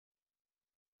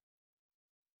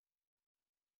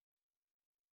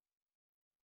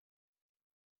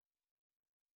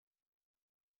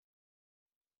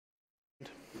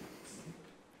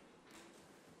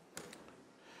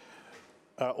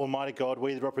Almighty God,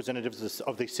 we, the representatives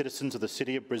of the citizens of the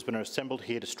City of Brisbane, are assembled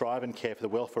here to strive and care for the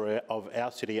welfare of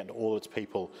our city and all its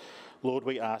people. Lord,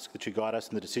 we ask that you guide us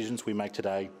in the decisions we make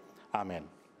today. Amen.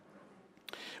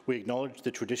 We acknowledge the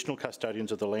traditional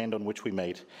custodians of the land on which we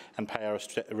meet and pay our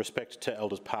respect to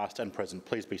elders past and present.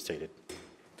 Please be seated.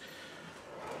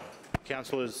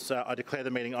 Councillors, I declare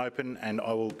the meeting open and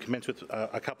I will commence with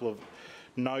a couple of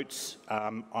notes.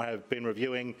 I have been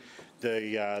reviewing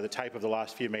the tape of the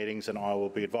last few meetings and I will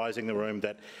be advising the room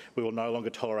that we will no longer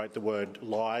tolerate the word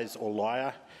lies or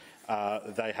liar.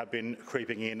 They have been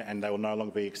creeping in and they will no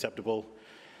longer be acceptable.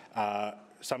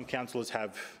 Some councillors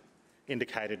have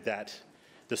indicated that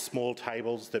the small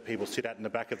tables that people sit at in the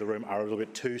back of the room are a little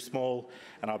bit too small,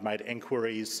 and I've made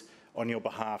enquiries on your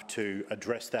behalf to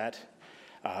address that.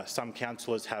 Some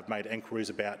councillors have made enquiries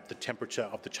about the temperature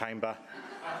of the chamber.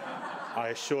 I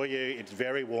assure you it's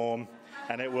very warm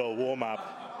and it will warm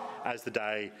up as the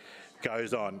day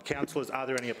goes on. Councillors, are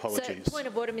there any apologies? So, point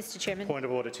of order, Mr Chairman. Point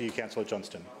of order to you, Councillor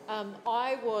Johnston.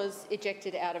 I was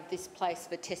ejected out of this place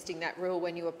for testing that rule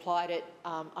when you applied it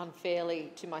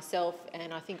unfairly to myself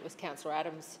and I think it was Councillor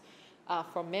Adams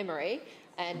from memory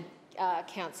and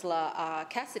Councillor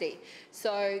Cassidy.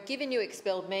 So given you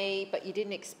expelled me but you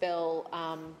didn't expel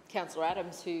Councillor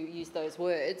Adams who used those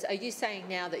words, are you saying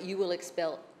now that you will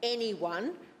expel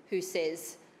anyone who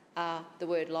says the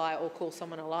word lie or call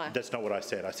someone a liar? That's not what I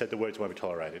said. I said the words won't be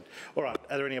tolerated. All right,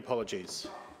 are there any apologies?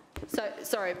 So,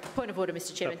 sorry, point of order,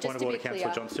 Mr Chairman. Point of order,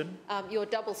 Councillor Johnston. Your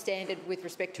double standard with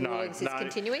respect to rulings is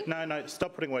continuing? No,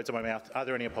 stop putting words in my mouth. Are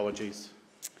there any apologies?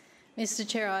 Mr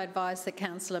Chair, I advise that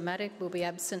Councillor Maddock will be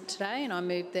absent today and I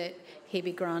move that he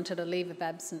be granted a leave of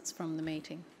absence from the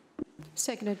meeting.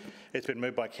 Seconded. It's been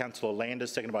moved by Councillor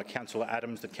Landers, seconded by Councillor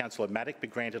Adams, that Councillor Maddock be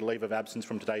granted a leave of absence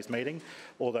from today's meeting.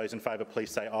 All those in favour,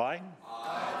 please say aye.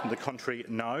 Aye. The contrary,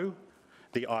 no.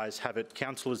 The ayes have it.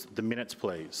 Councillors, the minutes,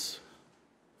 please.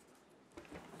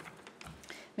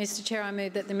 Mr Chair, I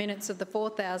move that the minutes of the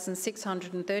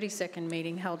 4,632nd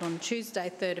meeting held on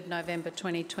Tuesday, 3rd of November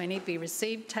 2020 be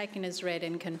received, taken as read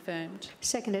and confirmed.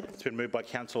 Seconded. It's been moved by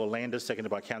Councillor Landers,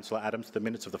 seconded by Councillor Adams, the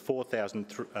minutes of the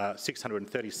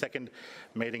 4,632nd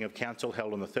meeting of Council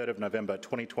held on the 3rd of November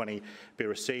 2020 be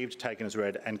received, taken as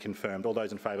read and confirmed. All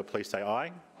those in favour, please say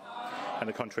aye. Aye. And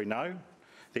the contrary, no.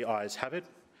 The ayes have it.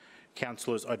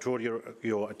 Councillors, I draw to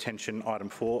your attention item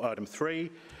 3.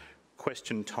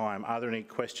 Question time. Are there any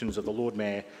questions of the Lord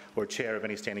Mayor or Chair of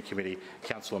any standing committee?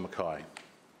 Councillor Mackay.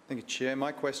 Thank you, Chair.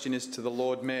 My question is to the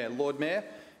Lord Mayor. Lord Mayor,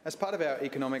 as part of our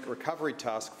Economic Recovery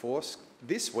Task Force,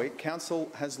 this week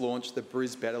Council has launched the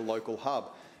Brisbane Local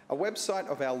Hub, a website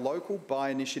of our local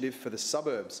buy initiative for the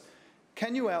suburbs.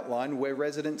 Can you outline where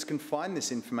residents can find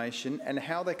this information and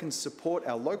how they can support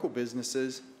our local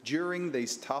businesses during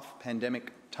these tough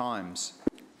pandemic times?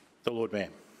 The Lord Mayor.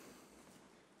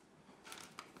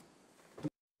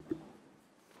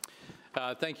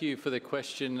 Thank you for the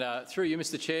question. Through you,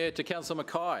 Mr Chair, to Councillor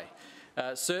Mackay.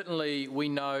 Certainly we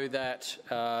know that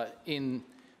in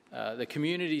the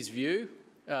community's view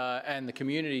and the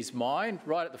community's mind,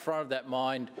 right at the front of that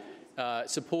mind,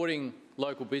 supporting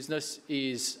local business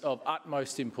is of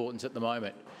utmost importance at the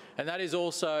moment. And that is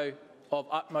also of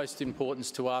utmost importance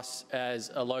to us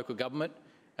as a local government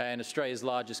and Australia's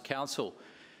largest council.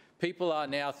 People are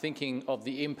now thinking of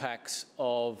the impacts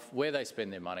of where they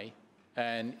spend their money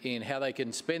and in how they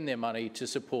can spend their money to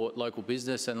support local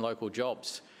business and local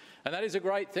jobs. And that is a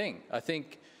great thing. I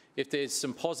think if there's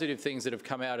some positive things that have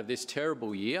come out of this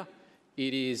terrible year,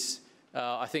 it is,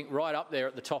 I think, right up there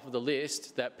at the top of the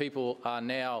list that people are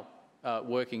now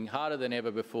working harder than ever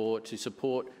before to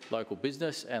support local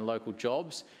business and local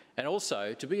jobs, and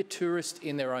also to be a tourist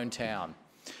in their own town.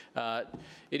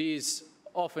 It is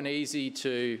often easy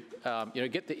to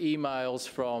get the emails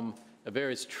from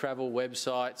various travel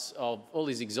websites of all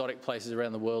these exotic places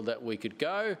around the world that we could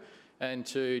go and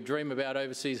to dream about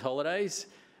overseas holidays.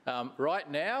 Right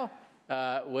now,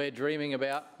 we're dreaming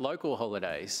about local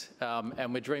holidays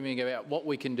and we're dreaming about what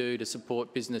we can do to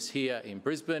support business here in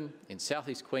Brisbane, in South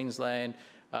East Queensland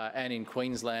and in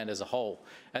Queensland as a whole.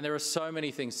 And there are so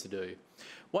many things to do.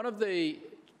 One of the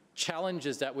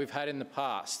challenges that we've had in the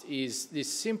past is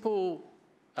this simple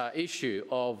issue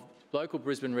of local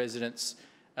Brisbane residents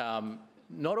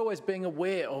not always being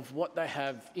aware of what they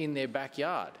have in their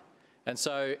backyard. And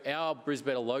so our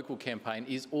Brisbane Local campaign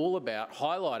is all about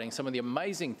highlighting some of the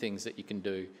amazing things that you can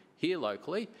do here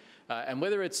locally, and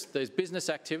whether it's those business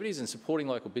activities and supporting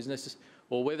local businesses,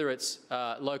 or whether it's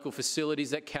local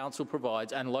facilities that council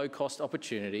provides and low-cost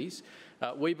opportunities,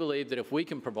 we believe that if we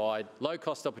can provide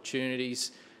low-cost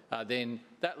opportunities then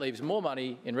that leaves more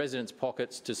money in residents'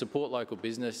 pockets to support local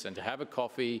business and to have a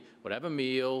coffee or to have a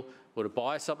meal or to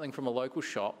buy something from a local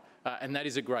shop, and that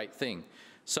is a great thing.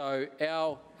 So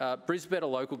our Brisbane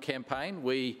Local campaign,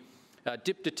 we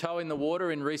dipped a toe in the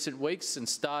water in recent weeks and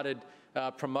started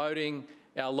promoting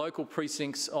our local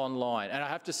precincts online. And I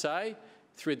have to say,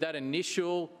 through that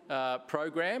initial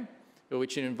program,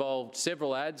 which involved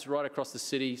several ads right across the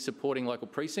city supporting local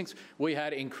precincts, we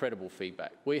had incredible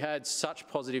feedback. We had such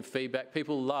positive feedback.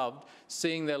 People loved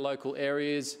seeing their local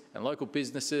areas and local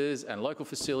businesses and local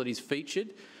facilities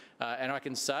featured. And I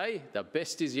can say the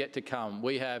best is yet to come.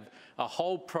 We have a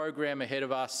whole program ahead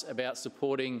of us about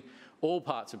supporting all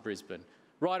parts of Brisbane.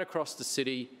 Right across the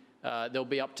city, there'll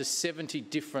be up to 70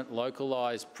 different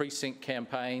localised precinct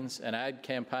campaigns and ad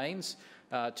campaigns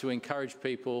to encourage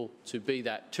people to be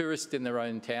that tourist in their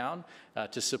own town,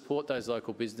 to support those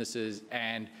local businesses,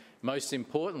 and most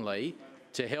importantly,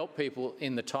 to help people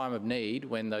in the time of need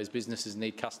when those businesses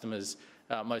need customers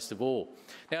most of all.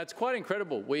 Now, it's quite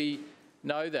incredible. We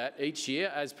know that each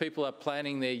year, as people are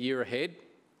planning their year ahead,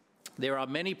 there are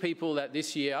many people that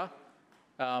this year,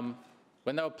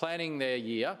 when they were planning their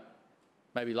year,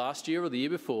 maybe last year or the year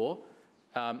before,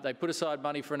 they put aside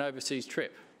money for an overseas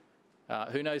trip.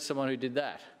 Who knows someone who did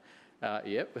that?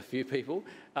 Yep, a few people.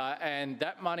 And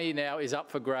that money now is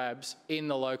up for grabs in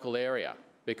the local area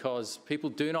because people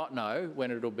do not know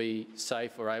when it'll be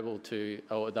safe or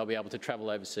they'll be able to travel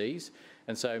overseas.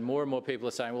 And so more and more people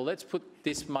are saying, well, let's put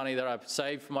this money that I've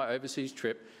saved for my overseas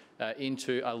trip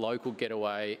into a local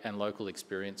getaway and local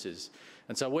experiences.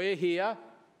 And so we're here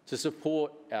to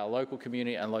support our local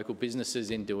community and local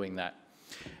businesses in doing that.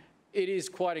 It is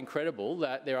quite incredible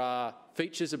that there are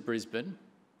features of Brisbane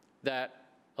that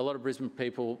a lot of Brisbane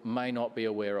people may not be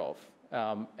aware of.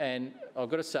 And I've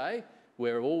got to say,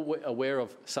 we're all aware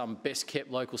of some best-kept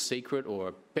local secret or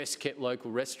a best-kept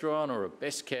local restaurant or a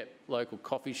best-kept local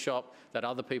coffee shop that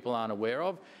other people aren't aware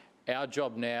of. Our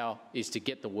job now is to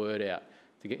get the word out,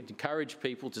 to encourage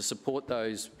people to support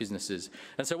those businesses.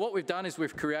 And so what we've done is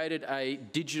we've created a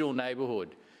digital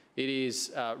neighbourhood. It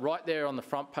is right there on the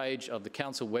front page of the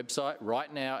council website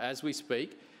right now as we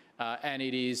speak, and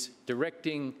it is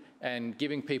directing and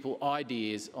giving people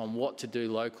ideas on what to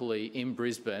do locally in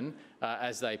Brisbane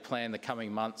as they plan the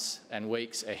coming months and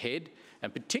weeks ahead,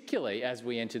 and particularly as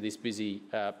we enter this busy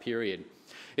period.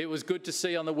 It was good to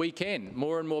see on the weekend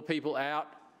more and more people out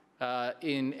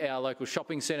in our local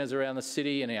shopping centres around the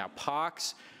city and in our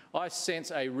parks. I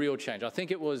sense a real change. I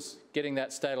think it was getting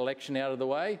that state election out of the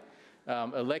way.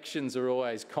 Elections are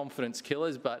always confidence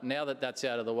killers, but now that that's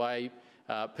out of the way,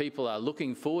 people are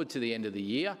looking forward to the end of the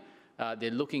year.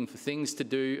 They're looking for things to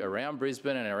do around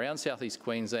Brisbane and around South East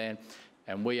Queensland,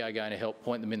 and we are going to help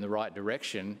point them in the right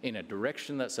direction, in a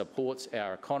direction that supports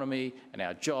our economy and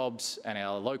our jobs and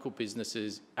our local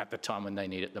businesses at the time when they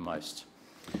need it the most.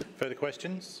 Further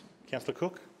questions? Councillor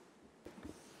Cook.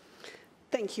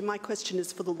 Thank you. My question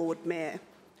is for the Lord Mayor.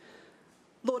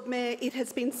 Lord Mayor, it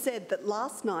has been said that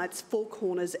last night's Four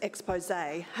Corners expose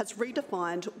has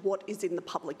redefined what is in the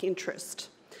public interest.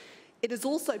 It has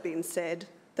also been said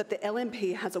that the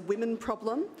LNP has a women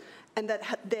problem and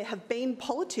that there have been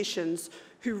politicians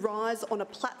who rise on a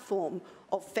platform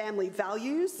of family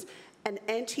values and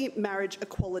anti-marriage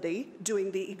equality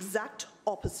doing the exact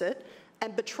opposite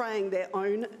and betraying their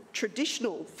own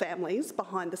traditional families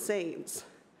behind the scenes.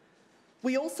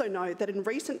 We also know that in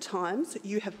recent times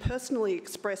you have personally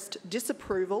expressed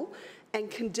disapproval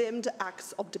and condemned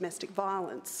acts of domestic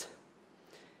violence.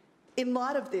 In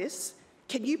light of this,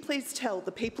 can you please tell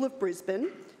the people of Brisbane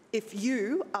if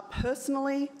you are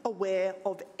personally aware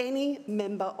of any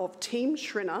member of Team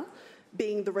Schrinner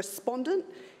being the respondent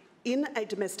in a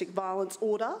domestic violence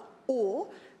order or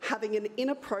having an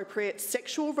inappropriate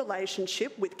sexual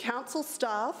relationship with council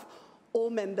staff or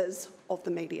members of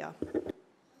the media?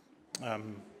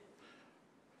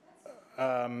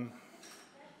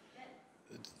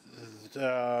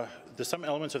 There's some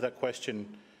elements of that question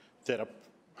that are...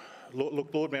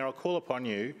 Look, Lord Mayor, I'll call upon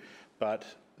you, but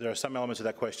there are some elements of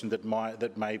that question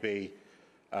that may be...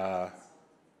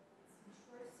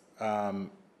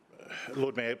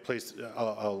 Lord Mayor, please,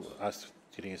 I'll ask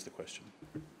you to answer the question.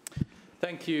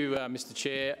 Thank you, Mr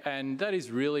Chair, and that is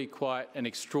really quite an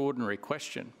extraordinary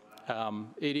question.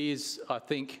 It is, I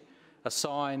think, a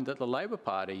sign that the Labor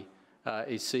Party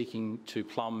is seeking to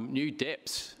plumb new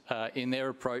depths in their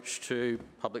approach to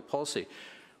public policy.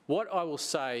 What I will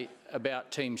say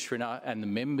about Team Schrinner and the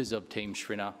members of Team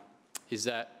Schrinner is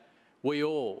that we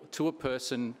all, to a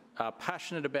person, are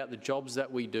passionate about the jobs that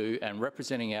we do and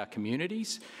representing our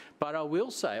communities, but I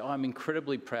will say I'm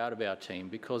incredibly proud of our team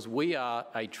because we are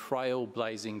a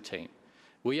trailblazing team.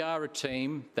 We are a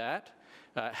team that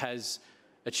has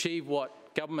achieved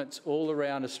what governments all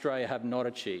around Australia have not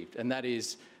achieved, and that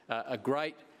is a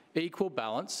great equal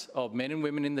balance of men and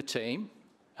women in the team,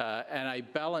 and a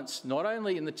balance not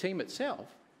only in the team itself,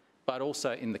 but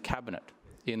also in the cabinet,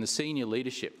 in the senior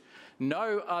leadership.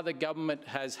 No other government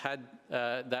has had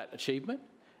that achievement,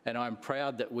 and I'm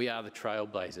proud that we are the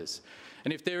trailblazers.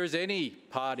 And if there is any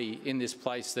party in this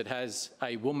place that has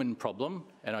a woman problem,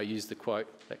 and I use the quote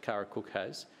that Cara Cook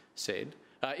has said,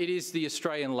 it is the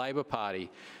Australian Labor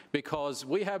Party, because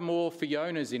we have more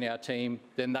Fionas in our team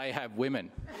than they have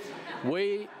women.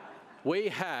 We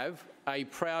have a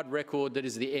proud record that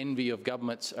is the envy of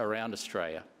governments around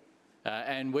Australia,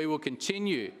 and we will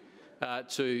continue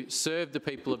to serve the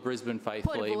people of Brisbane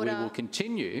faithfully. We will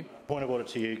continue. Point of order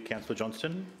to you, Councillor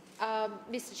Johnston.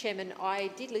 Mr Chairman,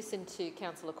 I did listen to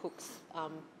Councillor Cook's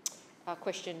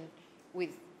question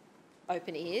with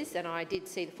open ears, and I did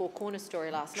see the Four Corners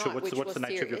story last night, which was serious. What's the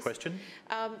nature of your question?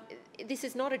 This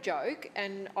is not a joke,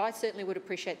 and I certainly would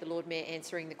appreciate the Lord Mayor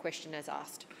answering the question as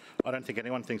asked. I don't think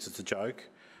anyone thinks it's a joke.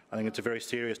 I think it's a very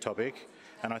serious topic,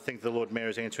 and I think the Lord Mayor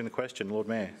is answering the question. Lord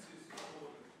Mayor.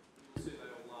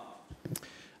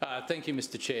 Thank you,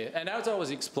 Mr Chair. And as I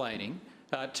was explaining,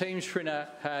 Team Schrinner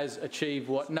has achieved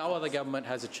what no other government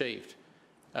has achieved.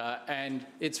 And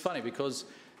it's funny because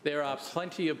there are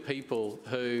plenty of people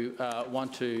who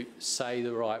want to say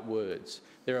the right words.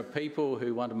 There are people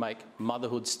who want to make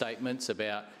motherhood statements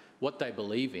about what they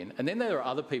believe in. And then there are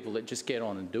other people that just get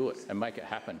on and do it and make it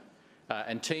happen.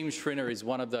 And Team Schrinner is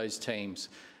one of those teams.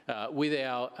 With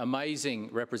our amazing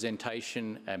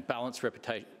representation and balanced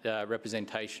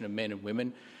representation of men and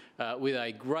women, with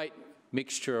a great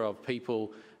mixture of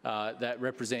people that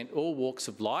represent all walks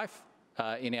of life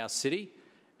in our city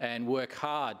and work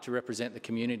hard to represent the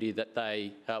community that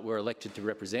they were elected to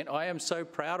represent. I am so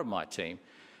proud of my team.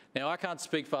 Now, I can't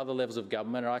speak for other levels of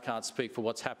government, and I can't speak for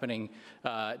what's happening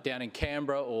down in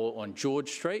Canberra or on George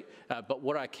Street, but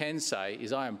what I can say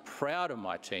is I am proud of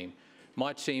my team.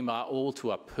 My team are all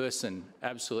to a person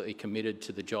absolutely committed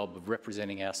to the job of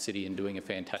representing our city and doing a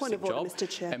fantastic job Mr.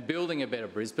 Chair. and building a better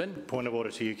Brisbane. Point of order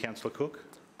to you, Councillor Cook.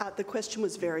 The question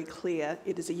was very clear.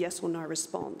 It is a yes or no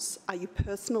response. Are you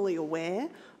personally aware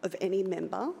of any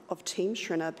member of Team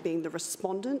Schrinner being the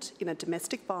respondent in a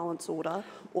domestic violence order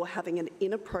or having an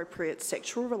inappropriate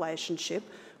sexual relationship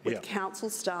with council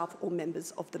staff or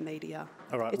members of the media?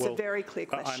 All right, it's a very clear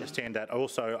question. I understand that.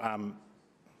 Also,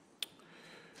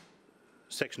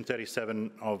 Section 37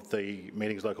 of the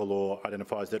Meetings Local Law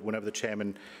identifies that whenever the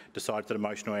chairman decides that a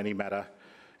motion or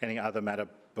any other matter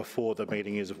before the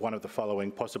meeting is one of the following,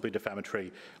 possibly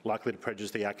defamatory, likely to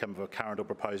prejudice the outcome of a current or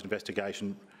proposed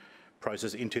investigation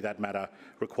process into that matter,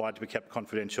 required to be kept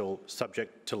confidential,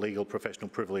 subject to legal professional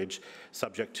privilege,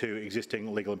 subject to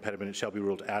existing legal impediment, it shall be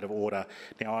ruled out of order.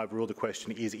 Now, I've ruled the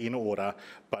question is in order,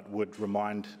 but would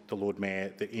remind the Lord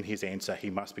Mayor that in his answer he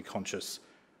must be conscious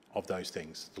of those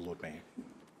things, the Lord Mayor.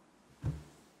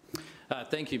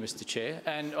 Thank you, Mr Chair.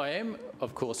 And I am,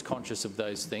 of course, conscious of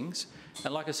those things.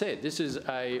 And like I said, this is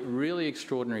a really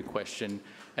extraordinary question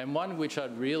and one which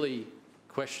I'd really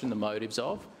question the motives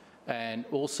of and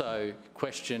also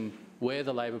question where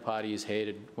the Labor Party is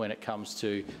headed when it comes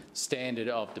to standard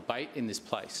of debate in this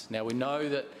place. Now, we know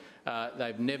that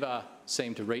they've never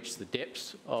seemed to reach the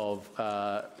depths of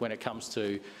when it comes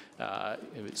to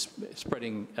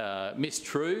spreading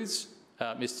mistruths,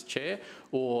 Mr Chair,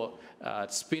 or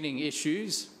spinning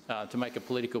issues to make a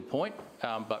political point,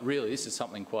 but really this is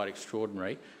something quite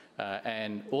extraordinary.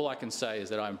 And all I can say is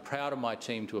that I'm proud of my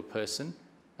team to a person,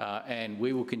 and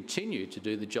we will continue to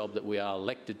do the job that we are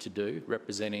elected to do,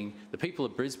 representing the people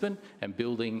of Brisbane and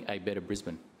building a better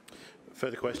Brisbane.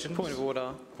 Further questions? Point of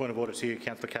order. Point of order to you,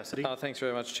 Councillor Cassidy. Thanks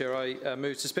very much, Chair. I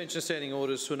move suspension of standing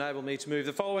orders to enable me to move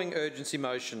the following urgency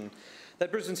motion: that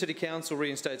Brisbane City Council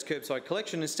reinstates curbside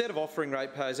collection instead of offering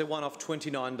ratepayers a one-off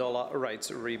 $29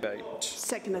 rates rebate.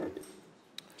 Seconded.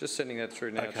 Just sending that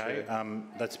through now, Okay, Chair.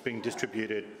 that's being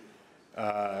distributed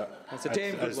That's a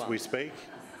damn good as one. we speak.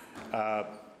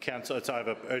 Council, it's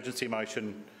over. Urgency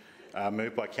motion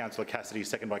moved by Councillor Cassidy,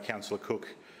 second by Councillor Cook.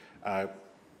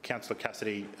 Councillor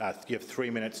Cassidy, you have 3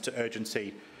 minutes to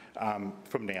urgency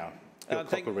from now. Your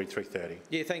clock will read 3:30.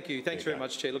 Yeah, thank you. Thanks very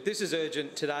much, Chair. Look, this is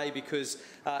urgent today because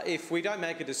if we don't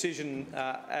make a decision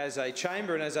as a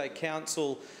chamber and as a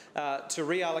council to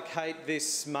reallocate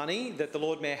this money that the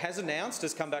Lord Mayor has announced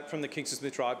has come back from the Kingston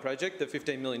Smith Drive project, the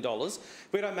 $15 million.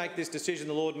 If we don't make this decision,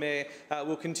 the Lord Mayor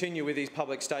will continue with his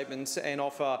public statements and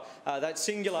offer that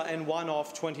singular and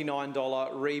one-off $29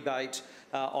 rebate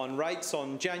on rates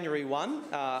on January 1.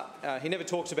 He never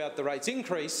talks about the rates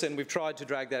increase, and we've tried to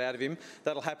drag that out of him.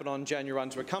 That'll happen on January 1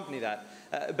 to accompany that.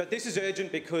 But this is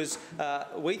urgent because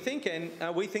we think, and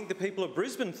we think the people of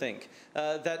Brisbane think,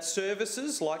 that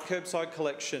services like curbside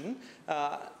collection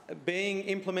being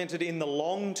implemented in the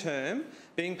long term,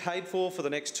 being paid for the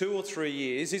next 2 or 3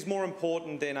 years, is more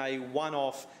important than a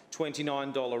one-off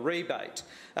 $29 rebate.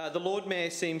 The Lord Mayor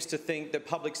seems to think that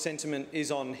public sentiment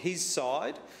is on his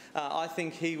side. I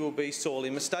think he will be sorely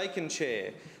mistaken,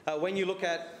 Chair. When you look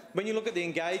at the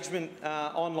engagement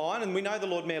online, and we know the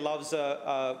Lord Mayor loves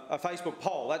a Facebook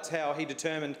poll. That's how he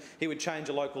determined he would change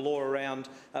a local law around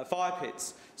fire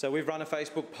pits. So we've run a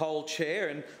Facebook poll, Chair,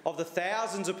 and of the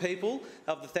thousands of people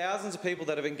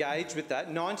that have engaged with that,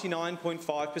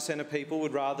 99.5% of people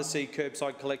would rather see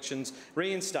curbside collections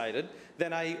reinstated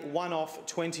than a one-off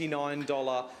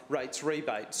 $29 rates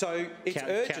rebate. So it's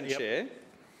urgent, Chair.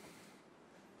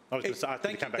 I was going to ask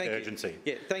you to come back to urgency.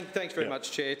 Yeah, thanks very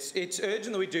much, Chair. It's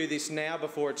urgent that we do this now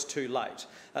before it's too late.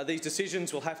 These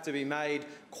decisions will have to be made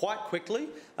quite quickly,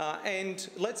 and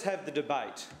let's have the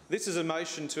debate. This is a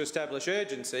motion to establish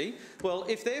urgency. Well,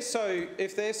 if they're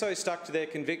so stuck to their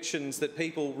convictions that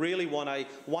people really want a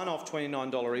one-off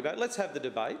 $29 rebate, let's have the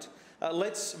debate.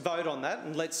 Let's vote on that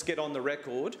and let's get on the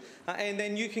record. And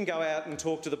then you can go out and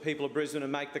talk to the people of Brisbane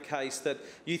and make the case that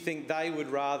you think they would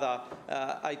rather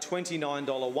a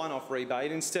 $29 one-off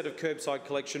rebate instead of curbside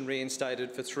collection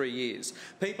reinstated for 3 years.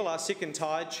 People are sick and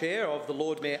tired, Chair, of the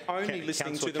Lord Mayor only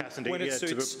listening to them when it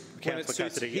suits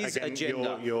his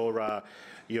agenda.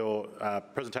 Your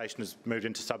presentation has moved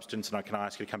into substance, and can I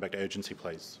ask you to come back to urgency,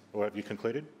 please? Or have you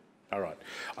concluded? All right.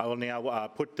 I will now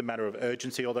put the matter of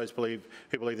urgency. All those who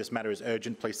believe this matter is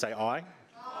urgent, please say aye.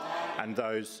 Aye. And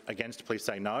those against, please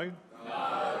say no.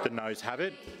 No. The noes have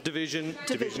it. Division.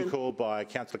 Called by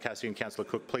Councillor Cassidy and Councillor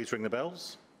Cook. Please ring the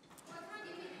bells.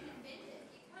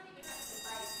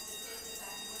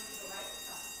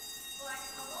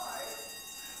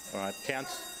 All right.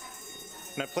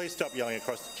 No, please stop yelling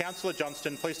across. Councillor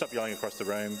Johnston, please stop yelling across the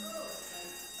room.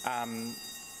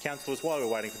 Councillors, while we're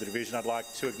waiting for the division, I'd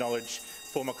like to acknowledge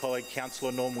former colleague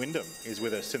Councillor Norm Wyndham is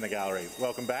with us in the gallery.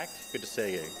 Welcome back. Good to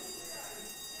see you.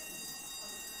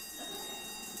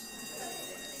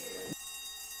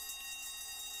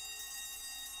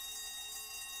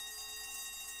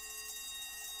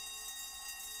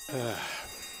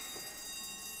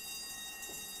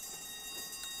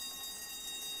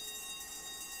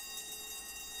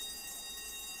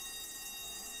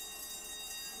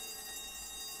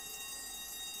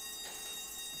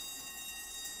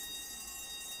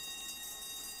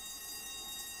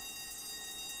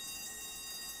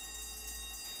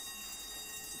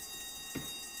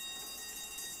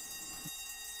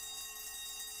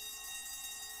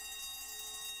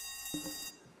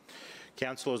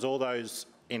 Councillors, all those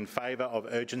in favour of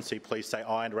urgency, please say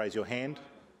aye and raise your hand.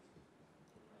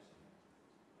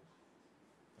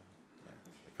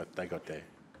 They got there.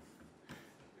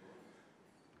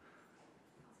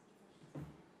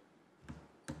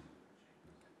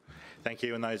 Thank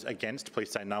you. And those against,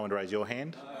 please say no and raise your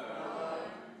hand.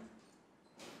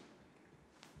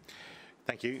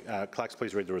 Thank you. Clerks,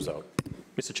 please read the result.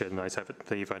 Mr Chair, the ayes have it,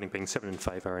 the voting being 7 in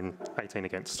favour and 18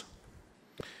 against.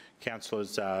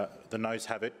 Councillors, the noes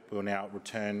have it. We'll now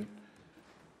return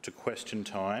to question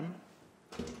time.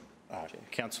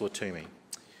 Councillor Toomey.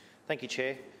 Thank you,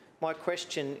 Chair. My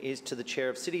question is to the Chair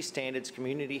of City Standards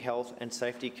Community Health and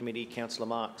Safety Committee, Councillor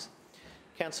Marx.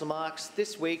 Councillor Marx,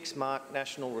 this week's marked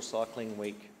National Recycling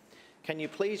Week. Can you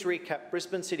please recap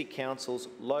Brisbane City Council's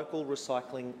local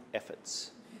recycling efforts?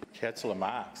 Councillor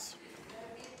Marx.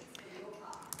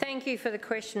 Thank you for the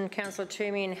question, Councillor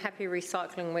Toomey, and happy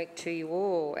Recycling Week to you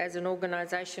all. As an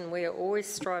organisation, we are always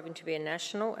striving to be a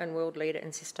national and world leader in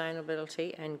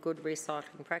sustainability and good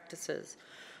recycling practices.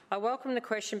 I welcome the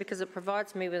question because it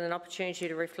provides me with an opportunity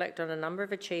to reflect on a number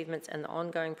of achievements and the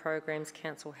ongoing programs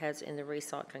Council has in the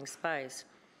recycling space.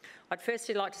 I'd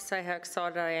firstly like to say how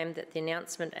excited I am that the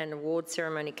announcement and award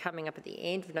ceremony coming up at the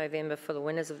end of November for the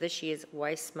winners of this year's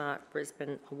Waste Smart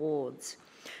Brisbane Awards.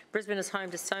 Brisbane is home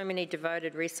to so many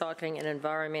devoted recycling and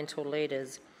environmental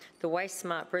leaders. The Waste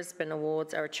Smart Brisbane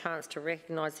Awards are a chance to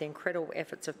recognise the incredible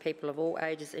efforts of people of all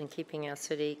ages in keeping our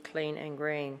city clean and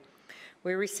green.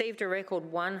 We received a record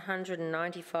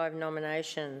 195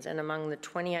 nominations, and among the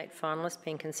 28 finalists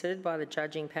being considered by the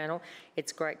judging panel,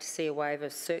 it's great to see a wave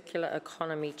of circular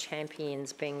economy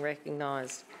champions being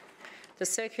recognised. The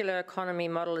circular economy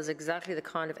model is exactly the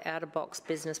kind of out-of-box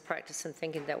business practice and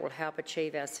thinking that will help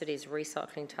achieve our city's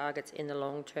recycling targets in the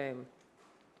long term.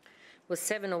 With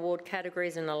 7 award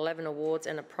categories and 11 awards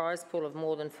and a prize pool of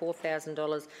more than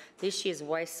 $4,000, this year's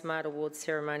Waste Smart Awards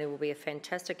ceremony will be a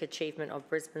fantastic achievement of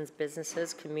Brisbane's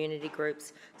businesses, community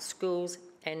groups, schools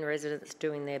and residents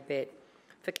doing their bit.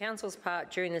 For Council's part,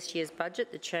 during this year's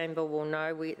budget, the Chamber will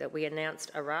know that we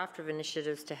announced a raft of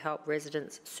initiatives to help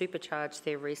residents supercharge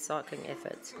their recycling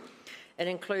efforts. It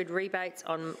include rebates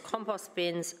on compost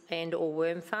bins and/or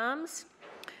worm farms,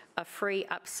 a free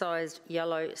upsized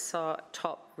yellow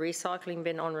top recycling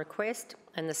bin on request,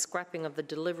 and the scrapping of the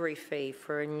delivery fee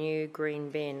for a new green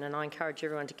bin. And I encourage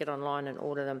everyone to get online and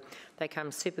order them. They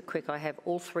come super quick. I have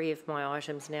all 3 of my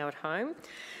items now at home.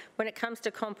 When it comes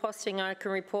to composting, I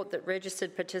can report that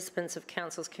registered participants of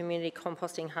Council's community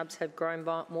composting hubs have grown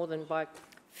by more than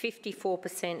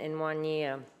 54% in 1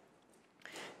 year.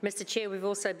 Mr Chair, we've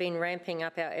also been ramping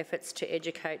up our efforts to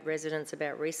educate residents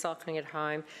about recycling at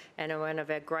home, and one of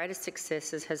our greatest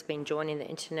successes has been joining the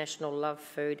international Love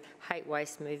Food, Hate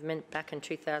Waste movement back in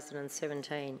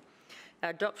 2017.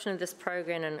 Our adoption of this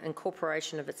program and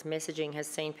incorporation of its messaging has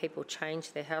seen people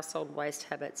change their household waste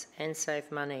habits and save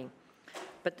money.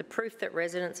 But the proof that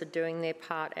residents are doing their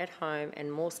part at home,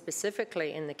 and more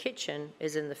specifically in the kitchen,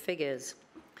 is in the figures.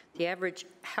 The average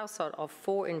household of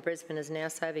 4 in Brisbane is now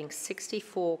saving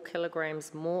 64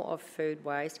 kilograms more of food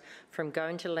waste from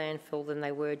going to landfill than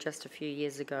they were just a few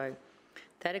years ago.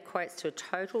 That equates to a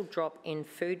total drop in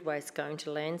food waste going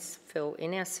to landfill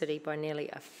in our city by nearly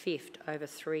a fifth over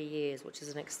 3 years, which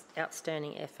is an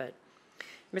outstanding effort.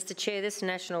 Mr Chair, this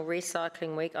National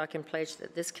Recycling Week, I can pledge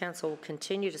that this Council will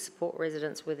continue to support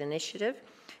residents with initiative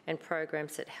and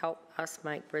programs that help us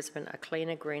make Brisbane a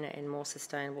cleaner, greener and more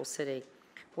sustainable city.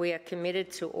 We are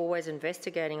committed to always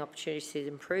investigating opportunities to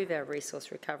improve our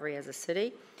resource recovery as a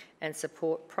city and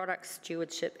support product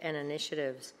stewardship and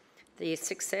initiatives. The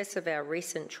success of our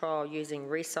recent trial using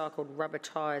recycled rubber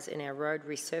tyres in our road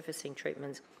resurfacing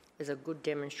treatments is a good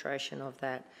demonstration of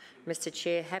that. Mr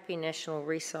Chair, happy National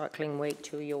Recycling Week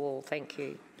to you all. Thank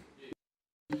you.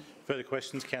 Further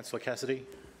questions? Councillor Cassidy.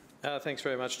 Thanks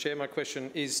very much, Chair. My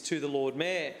question is to the Lord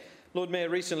Mayor. Lord Mayor,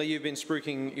 recently you've been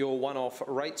spruiking your one-off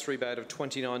rates rebate of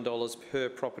 $29 per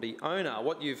property owner.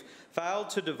 What you've failed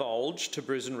to divulge to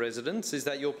Brisbane residents is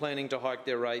that you're planning to hike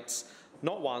their rates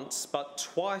not once but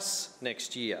twice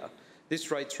next year.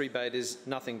 This rates rebate is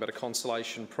nothing but a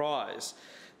consolation prize.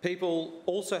 People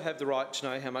also have the right to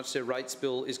know how much their rates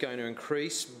bill is going to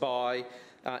increase by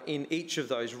in each of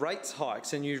those rates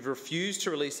hikes, and you've refused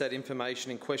to release that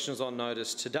information in questions on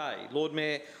notice today. Lord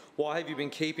Mayor, why have you been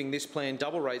keeping this planned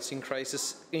double rates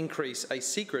increase a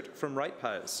secret from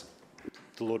ratepayers?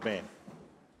 The Lord Mayor.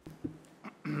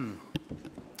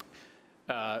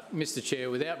 Mr Chair,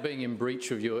 without being in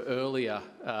breach of your earlier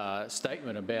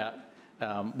statement about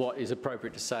what is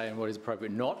appropriate to say and what is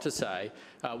appropriate not to say,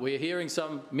 we're hearing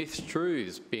some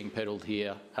mistruths being peddled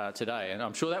here today, and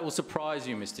I'm sure that will surprise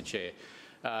you, Mr Chair.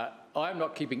 I'm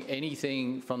not keeping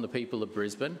anything from the people of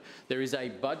Brisbane. There is a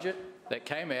budget that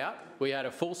came out. We had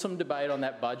a fulsome debate on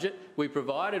that budget. We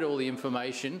provided all the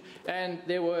information, and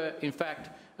there were, in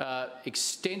fact,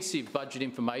 extensive budget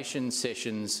information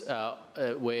sessions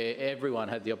where everyone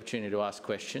had the opportunity to ask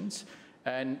questions,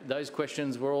 and those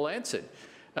questions were all answered.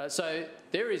 So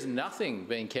there is nothing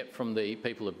being kept from the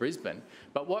people of Brisbane,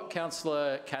 but what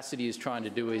Councillor Cassidy is trying to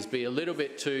do is be a little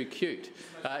bit too cute.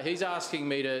 He's asking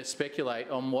me to speculate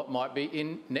on what might be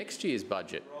in next year's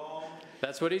budget.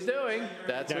 That's what he's doing.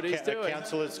 That's what he's doing.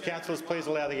 Councillors, please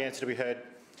allow the answer to be heard.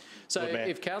 So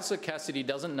if Councillor Cassidy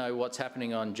doesn't know what's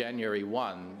happening on January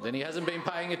 1, then he hasn't been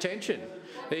paying attention.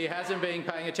 He hasn't been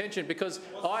paying attention because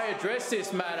I addressed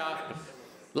this matter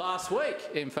last week,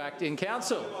 in fact, in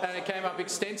Council, and it came up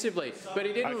extensively, but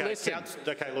he didn't listen.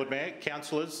 Okay, Lord Mayor.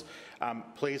 Councillors,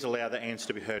 please allow the answer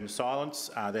to be heard in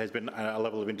silence. There has been a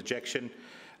level of interjection.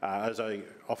 As I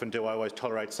often do, I always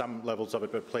tolerate some levels of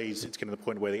it, but please, it's getting to the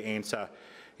point where the answer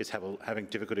is having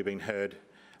difficulty being heard.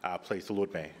 Please, the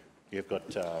Lord Mayor, you've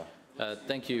got...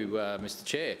 Thank you, Mr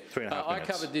Chair. 3.5 minutes. I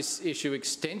covered this issue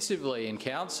extensively in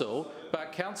Council,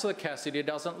 but Councillor Cassidy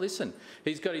doesn't listen.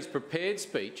 He's got his prepared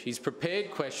speech, his prepared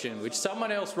question, which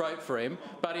someone else wrote for him,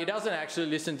 but he doesn't actually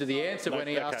listen to the answer when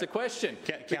he asks a question.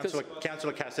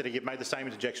 Councillor Cassidy, you've made the same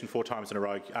interjection 4 times in a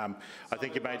row. I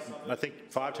think you've made,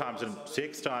 5 times and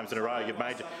 6 times in a row. You've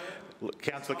made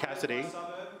Councillor Cassidy.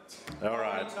 All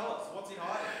right.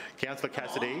 Councillor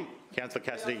Cassidy.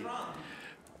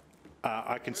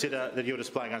 I consider that you're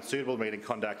displaying unsuitable meeting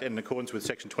conduct in accordance with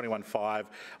section 21(5)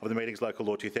 of the Meetings Local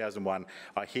Law 2001.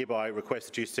 I hereby request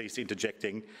that you cease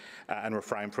interjecting and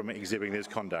refrain from exhibiting this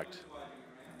conduct.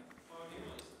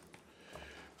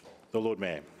 The Lord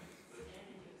Mayor.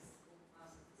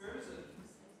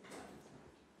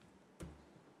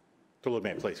 The Lord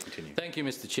Mayor, please continue. Thank you,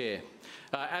 Mr Chair.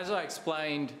 As I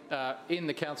explained in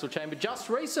the Council chamber just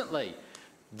recently,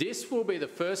 this will be the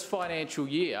first financial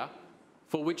year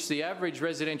for which the average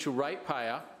residential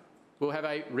ratepayer will have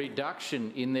a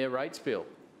reduction in their rates bill.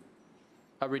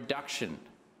 A reduction.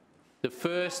 The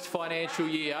first financial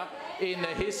year in the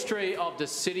history of the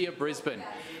City of Brisbane.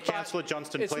 Councillor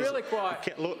Johnston, it's please. Really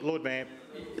quite... Lord Mayor,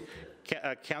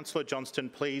 Councillor Johnston,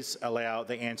 please allow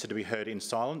the answer to be heard in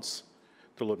silence.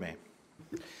 The Lord Mayor.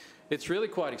 It's really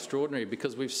quite extraordinary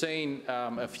because we've seen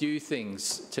a few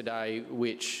things today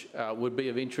which would be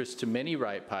of interest to many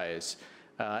ratepayers.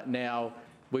 Now,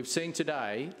 we've seen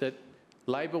today that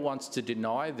Labor wants to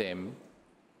deny them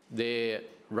their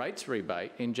rates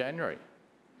rebate in January.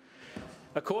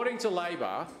 According to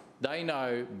Labor, they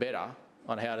know better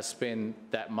on how to spend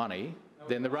that money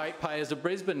than the ratepayers of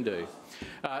Brisbane do.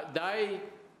 They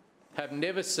have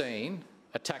never seen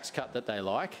a tax cut that they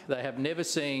like. They have never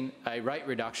seen a rate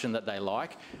reduction that they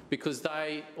like because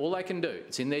all they can do,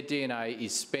 it's in their DNA,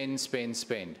 is spend, spend,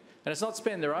 spend. And it's not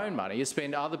spend their own money, it's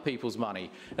spend other people's money.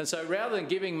 And so rather than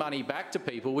giving money back to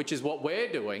people, which is what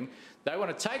we're doing, they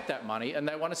want to take that money and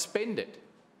they want to spend it.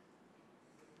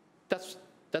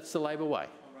 That's the Labor way.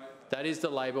 That is the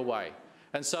Labor way.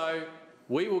 And so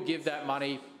we will give that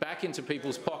money back into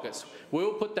people's pockets.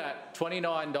 We'll put that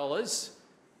 $29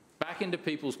 back into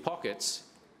people's pockets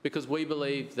because we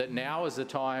believe that now is the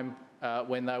time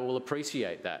when they will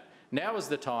appreciate that. Now is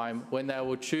the time when they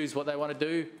will choose what they want to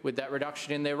do with that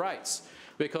reduction in their rates.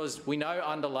 Because we know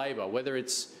under Labor, whether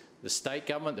it's the state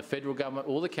government, the federal government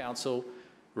or the council,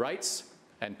 rates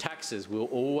and taxes will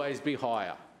always be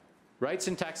higher. Rates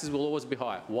and taxes will always be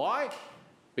higher. Why?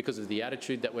 Because of the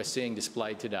attitude that we're seeing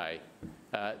displayed today.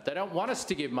 They don't want us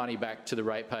to give money back to the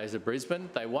ratepayers of Brisbane.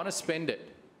 They want to spend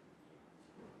it.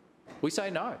 We say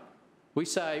no. We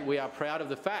say we are proud of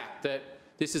the fact that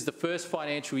this is the first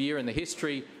financial year in the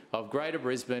history of Greater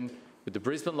Brisbane, with the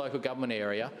Brisbane local government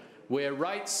area, where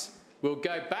rates will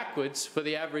go backwards for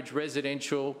the average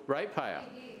residential ratepayer.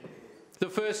 The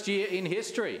first year in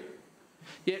history.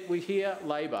 Yet we hear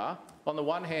Labor, on the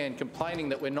one hand, complaining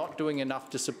that we're not doing enough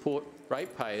to support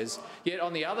ratepayers, yet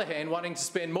on the other hand, wanting to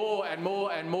spend more and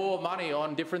more and more money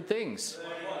on different things.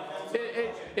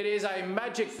 It is a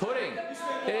magic pudding.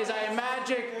 It is a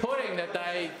magic pudding that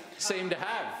they seem to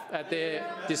have at their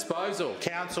disposal.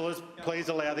 Councillors, please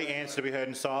allow the answer to be heard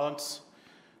in silence.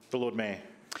 The Lord Mayor.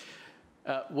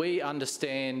 We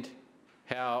understand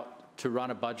how to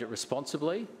run a budget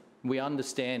responsibly. We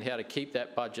understand how to keep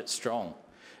that budget strong.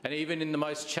 And even in the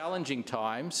most challenging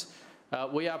times,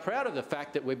 we are proud of the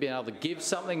fact that we've been able to give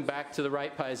something back to the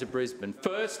ratepayers of Brisbane.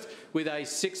 First, with a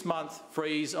 6-month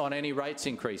freeze on any rates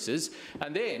increases,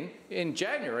 and then in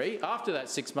January, after that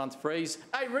 6-month freeze,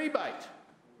 a rebate.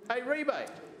 A rebate.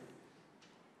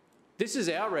 This is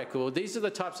our record. These are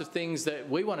the types of things that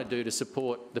we want to do to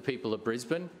support the people of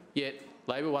Brisbane, yet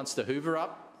Labor wants to hoover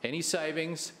up any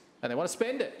savings and they want to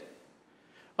spend it.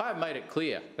 I have made it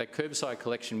clear that curbside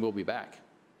collection will be back,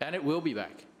 and it will be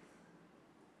back.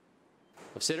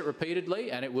 I've said it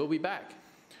repeatedly and it will be back.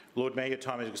 Lord Mayor, your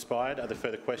time has expired. Are there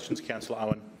further questions? Councillor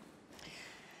Owen.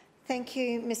 Thank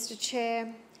you, Mr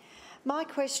Chair. My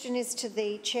question is to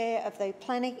the Chair of the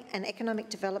Planning and Economic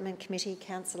Development Committee,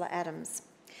 Councillor Adams.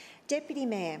 Deputy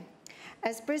Mayor,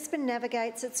 as Brisbane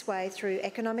navigates its way through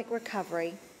economic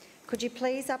recovery, could you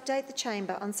please update the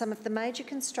Chamber on some of the major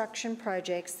construction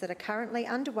projects that are currently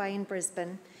underway in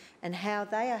Brisbane and how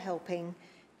they are helping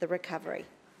the recovery?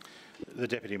 The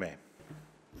Deputy Mayor.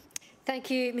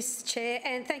 Thank you, Mr Chair,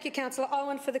 and thank you, Councillor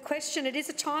Owen, for the question. It is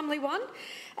a timely one.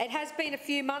 It has been a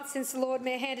few months since the Lord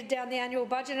Mayor handed down the annual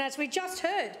budget, and as we just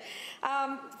heard,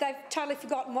 they've totally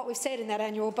forgotten what we've said in that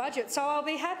annual budget. So I'll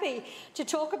be happy to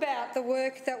talk about the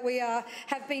work that we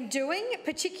have been doing,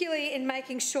 particularly in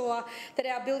making sure that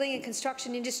our building and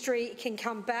construction industry can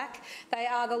come back. They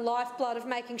are the lifeblood of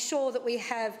making sure that we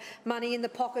have money in the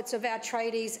pockets of our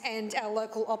tradies and our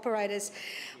local operators.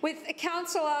 With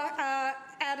Councillor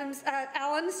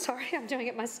Allen, sorry, I'm doing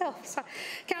it myself. So,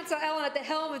 Councillor Allen at the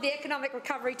helm of the Economic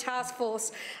Recovery Task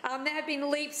Force, there have been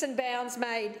leaps and bounds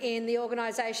made in the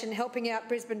organisation helping out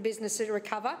Brisbane businesses to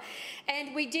recover,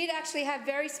 and we did actually have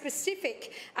very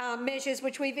specific measures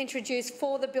which we've introduced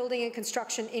for the building and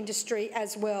construction industry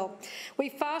as well.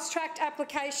 We've fast-tracked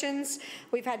applications,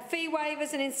 we've had fee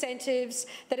waivers and incentives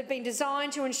that have been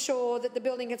designed to ensure that the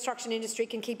building and construction industry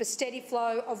can keep a steady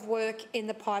flow of work in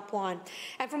the pipeline.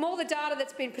 And from all the data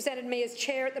that's been presented to me as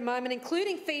Chair at the moment,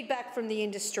 including feedback from the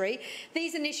industry,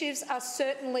 these initiatives are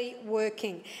certainly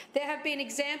working. There have been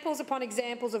examples upon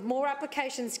examples of more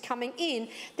applications coming in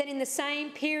than in the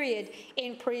same period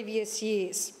in previous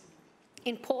years.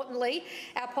 Importantly,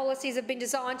 our policies have been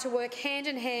designed to work hand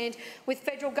in hand with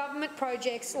federal government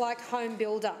projects like Home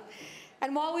Builder.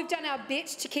 And while we've done our bit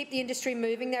to keep the industry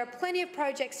moving, there are plenty of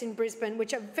projects in Brisbane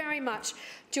which are very much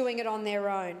doing it on their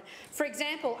own. For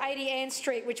example, 80 Ann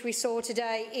Street, which we saw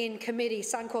today in committee,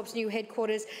 Suncorp's new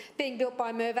headquarters being built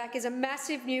by Mirvac, is a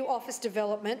massive new office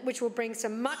development which will bring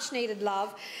some much needed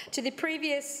love to the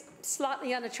previous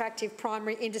slightly unattractive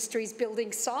primary industries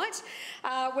building site,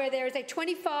 where there is a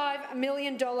 $25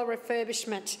 million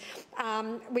refurbishment.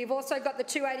 We've also got the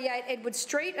 288 Edward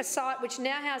Street, a site which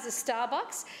now houses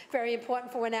Starbucks, very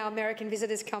important for when our American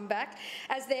visitors come back,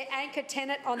 as their anchor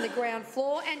tenant on the ground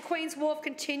floor, and Queen's Wharf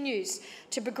continues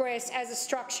to progress as a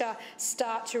structure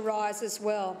start to rise as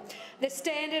well. The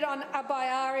standard on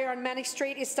Abayaria on Manic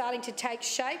Street is starting to take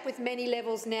shape, with many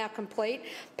levels now complete.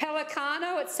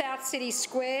 Pelicano at South City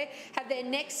Square have their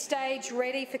next stage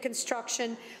ready for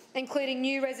construction, including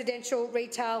new residential,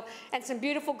 retail and some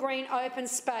beautiful green open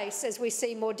space as we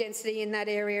see more density in that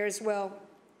area as well.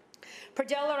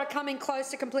 Pradella are coming close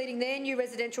to completing their new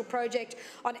residential project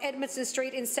on Edmondson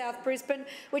Street in South Brisbane,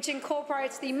 which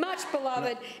incorporates the much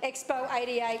beloved Expo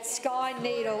 88 Sky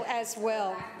Needle as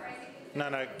well.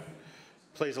 No.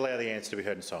 Please allow the answer to be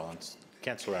heard in silence.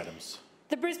 Councillor Adams.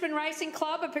 The Brisbane Racing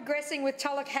Club are progressing with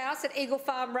Tulloch House at Eagle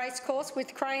Farm Racecourse,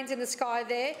 with cranes in the sky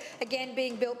there, again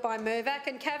being built by Mirvac,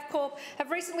 and Cavcorp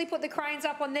have recently put the cranes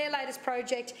up on their latest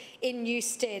project in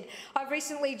Newstead. I've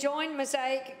recently joined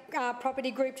Mosaic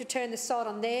Property Group to turn the sod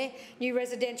on their new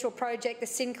residential project, the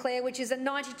Sinclair, which is a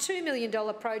 $92 million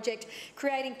project,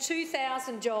 creating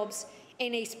 2,000 jobs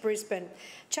in East Brisbane.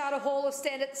 Charter Hall have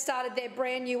started their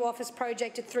brand new office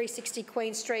project at 360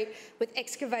 Queen Street, with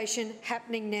excavation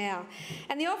happening now.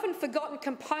 And the often forgotten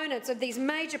components of these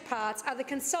major parts are the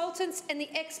consultants and the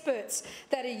experts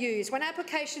that are used. When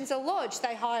applications are lodged,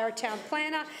 they hire a town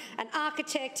planner, an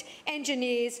architect,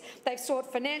 engineers, they've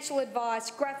sought financial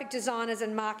advice, graphic designers,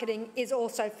 and marketing is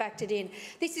also factored in.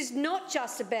 This is not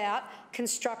just about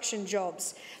construction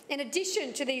jobs. In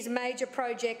addition to these major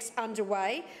projects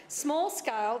underway,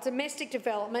 small-scale domestic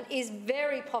development is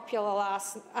very popular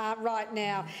right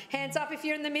now. Hands up if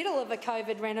you're in the middle of a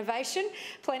COVID renovation.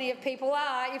 Plenty of people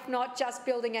are, if not just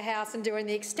building a house and doing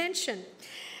the extension.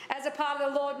 As a part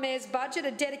of the Lord Mayor's budget,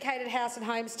 a dedicated House and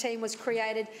Homes team was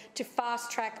created to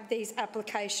fast-track these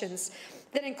applications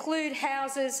that include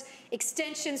houses,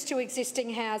 extensions to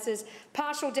existing houses,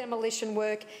 partial demolition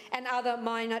work and other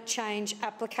minor change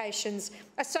applications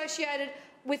associated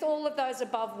with all of those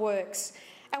above works.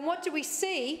 And what do we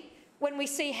see when we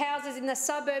see houses in the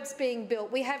suburbs being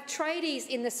built? We have tradies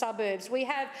in the suburbs. We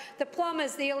have the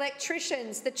plumbers, the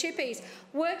electricians, the chippies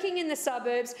working in the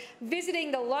suburbs,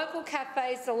 visiting the local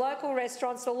cafes, the local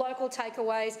restaurants, the local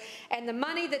takeaways, and the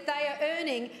money that they are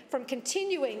earning from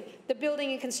continuing the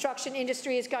building and construction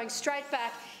industry is going straight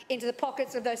back into the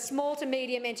pockets of those small to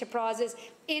medium enterprises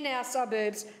in our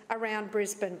suburbs around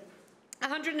Brisbane.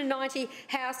 190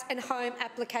 house and home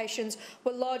applications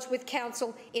were lodged with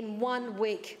council in 1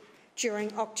 week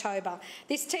during October.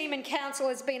 This team and council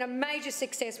has been a major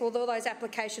success with all those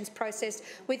applications processed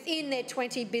within their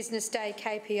 20 business day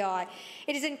KPI.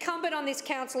 It is incumbent on this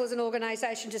council as an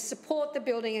organisation to support the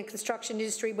building and construction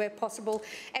industry where possible,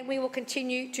 and we will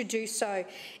continue to do so.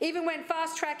 Even when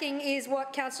fast-tracking is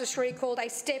what Councillor Sri called a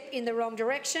step in the wrong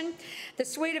direction, the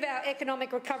suite of our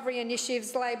economic recovery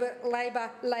initiatives, Labor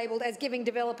labelled as giving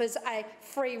developers a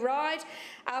free ride,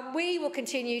 we will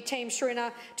continue, Team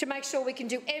Shrina, to make sure we can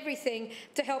do everything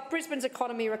to help Brisbane's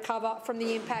economy recover from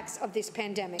the impacts of this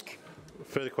pandemic.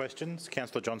 Further questions?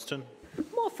 Councillor Johnston.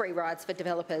 More free rides for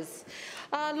developers.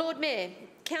 Lord Mayor,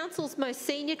 Council's most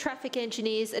senior traffic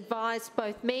engineers advised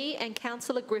both me and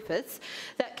Councillor Griffiths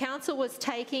that Council was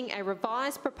taking a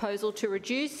revised proposal to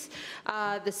reduce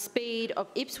the speed of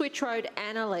Ipswich Road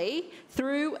Annerley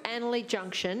through Annerley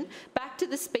Junction back to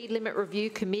the Speed Limit Review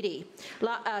Committee.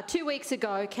 2 weeks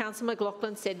ago, Councillor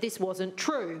McLaughlin said this wasn't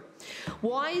true.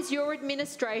 Why is your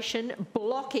administration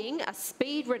blocking a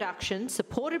speed reduction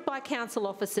supported by council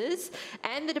officers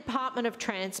and the Department of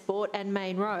Transport and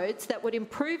Main Roads that would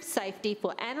improve safety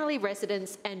for Annerley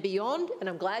residents and beyond? And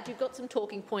I'm glad you've got some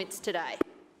talking points today.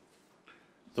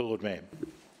 The Lord Mayor.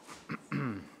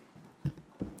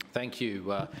 Thank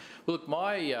you. Look,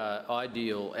 my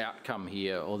ideal outcome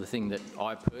here, or the thing that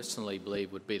I personally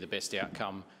believe would be the best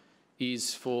outcome,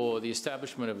 is for the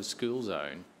establishment of a school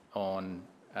zone on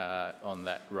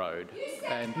that road.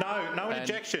 And no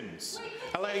interjections.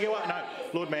 Allow you up.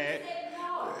 No, Lord Mayor.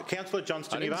 Councillor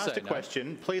Johnston, you've asked a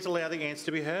question. Please allow the answer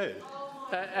to be heard.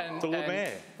 The Lord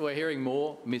Mayor. We're hearing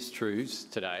more mistruths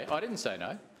today. I didn't say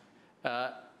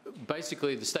no.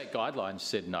 Basically, the state guidelines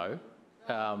said no.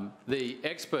 The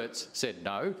experts said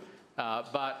no.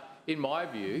 But in my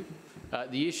view,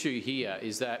 The issue here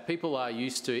is that people are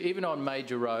used to, even on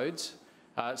major roads,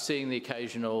 seeing the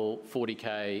occasional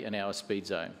 40k an hour speed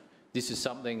zone. This is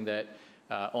something that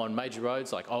on major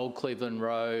roads like Old Cleveland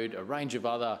Road, a range of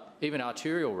other, even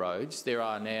arterial roads, there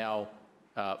are now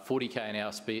 40k an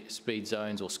hour speed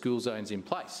zones or school zones in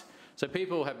place. So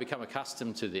people have become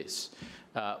accustomed to this.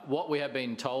 What we have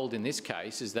been told in this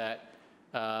case is that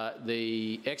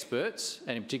the experts,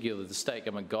 and in particular the state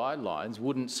government guidelines,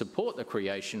 wouldn't support the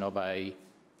creation of a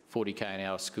 40k an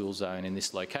hour school zone in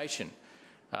this location.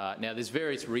 Now, there's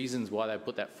various reasons why they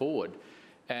put that forward.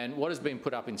 And what has been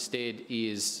put up instead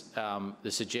is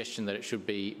the suggestion that it should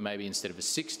be maybe instead of a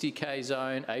 60k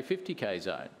zone, a 50k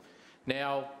zone.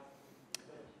 Now,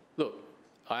 look,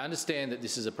 I understand that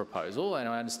this is a proposal and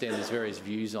I understand there's various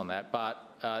views on that,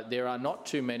 but there are not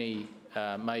too many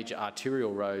major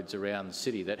arterial roads around the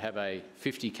city that have a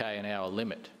 50k an hour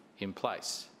limit in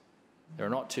place. There are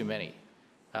not too many.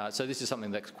 So this is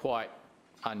something that's quite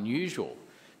unusual.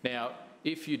 Now,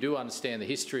 if you do understand the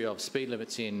history of speed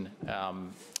limits in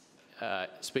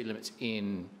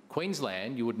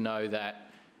Queensland, you would know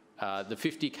that the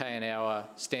 50k an hour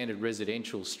standard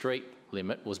residential street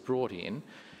limit was brought in,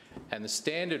 and the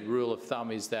standard rule of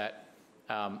thumb is that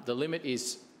the limit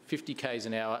is 50 k's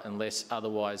an hour unless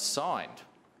otherwise signed.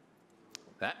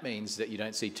 That means that you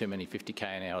don't see too many 50k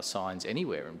an hour signs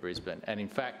anywhere in Brisbane. And in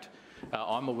fact,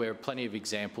 I'm aware of plenty of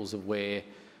examples of where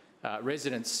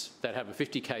residents that have a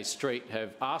 50k street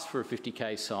have asked for a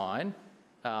 50k sign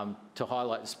to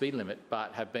highlight the speed limit,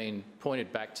 but have been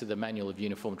pointed back to the Manual of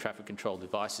Uniform Traffic Control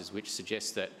Devices, which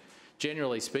suggests that,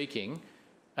 generally speaking,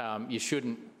 you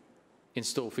shouldn't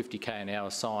install 50k an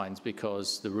hour signs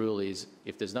because the rule is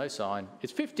if there's no sign,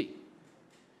 it's 50.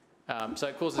 So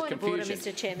it causes confusion. Point of order,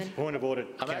 Mr Chairman. Point of order,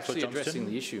 I'm actually addressing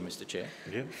the issue, Mr Chair.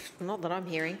 Yeah. Not that I'm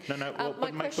hearing. No,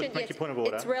 well, make your point of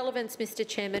order. Its relevance, Mr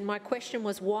Chairman. My question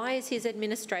was, why is his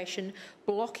administration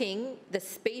blocking the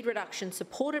speed reduction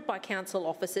supported by council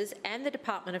officers and the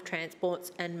Department of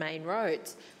Transports and main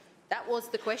roads? That was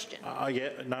the question. Yeah,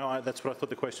 no, that's what I thought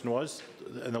the question was,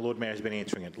 and the Lord Mayor has been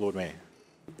answering it. Lord Mayor.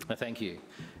 Thank you.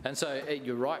 And so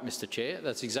you're right, Mr Chair,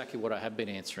 that's exactly what I have been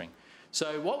answering.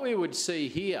 So what we would see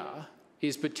here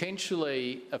is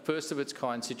potentially a first of its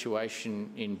kind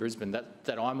situation in Brisbane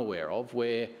that I'm aware of,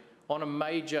 where on a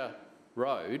major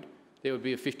road there would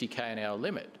be a 50k an hour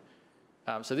limit.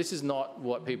 So this is not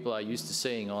what people are used to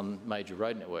seeing on major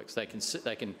road networks. They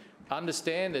can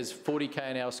understand there's 40k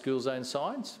an hour school zone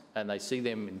signs and they see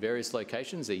them in various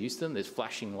locations, they're used to them, there's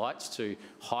flashing lights to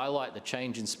highlight the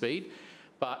change in speed.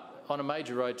 But on a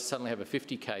major road to suddenly have a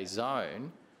 50k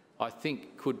zone, I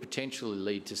think could potentially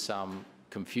lead to some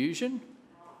confusion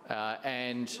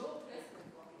and...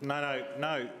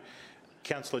 No.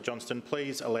 Councillor Johnston,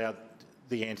 please allow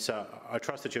the answer. I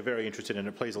trust that you're very interested in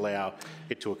it. Please allow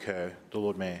it to occur, the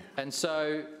Lord Mayor. And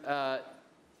so,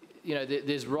 you know,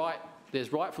 there's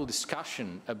rightful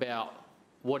discussion about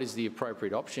what is the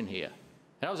appropriate option here.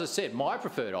 And as I said, my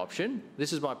preferred option,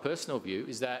 this is my personal view,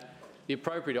 is that the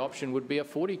appropriate option would be a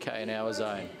 40k an hour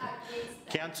zone.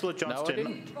 Councillor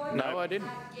Johnston. No, I didn't.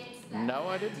 No,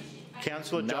 I didn't.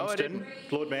 Councillor Johnston.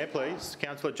 Lord Mayor, please.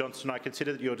 Councillor Johnston, I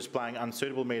consider that you're displaying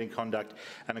unsuitable meeting conduct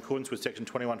in accordance with section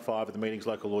 21(5) of the Meetings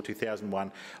Local Law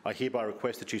 2001. I hereby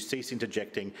request that you cease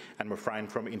interjecting and refrain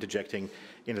from interjecting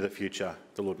into the future.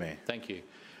 The Lord Mayor. Thank you.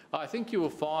 I think you will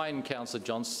find, Councillor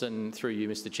Johnston, through you,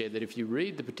 Mr Chair, that if you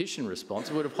read the petition response,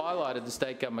 it would have highlighted the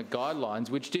state government guidelines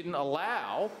which didn't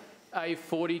allow a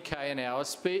 40k an hour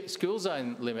school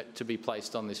zone limit to be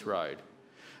placed on this road.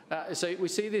 So we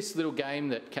see this little game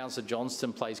that Councillor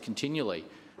Johnston plays continually,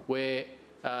 where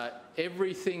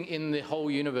everything in the whole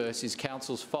universe is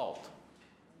council's fault.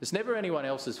 It's never anyone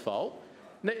else's fault.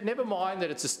 Never mind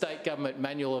that it's a state government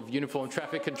manual of uniform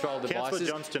traffic control devices. Councillor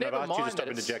Johnston, I've asked you to stop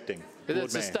interjecting.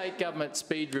 It's a state government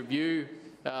speed review.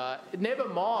 Never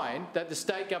mind that the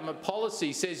state government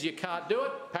policy says you can't do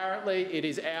it. Apparently, it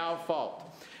is our fault.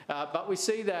 But we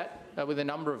see that with a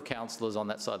number of councillors on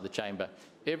that side of the chamber.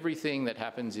 Everything that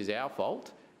happens is our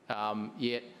fault,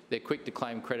 yet they're quick to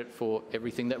claim credit for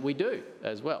everything that we do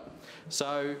as well.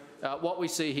 So what we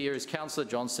see here is Councillor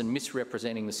Johnston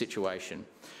misrepresenting the situation.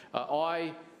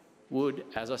 I would,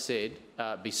 as I said,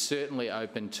 be certainly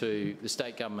open to the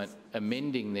state government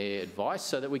amending their advice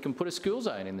so that we can put a school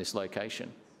zone in this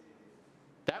location.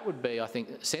 That would be, I think,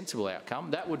 a sensible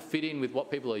outcome. That would fit in with what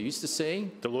people are used to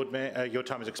seeing. The Lord Mayor, your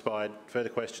time has expired. Further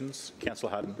questions?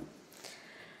 Councillor Hardin.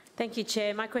 Thank you,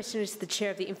 Chair. My question is to the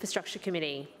Chair of the Infrastructure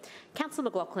Committee. Councillor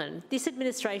McLaughlin, this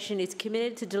administration is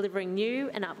committed to delivering new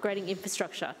and upgrading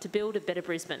infrastructure to build a better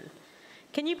Brisbane.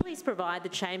 Can you please provide the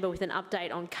Chamber with an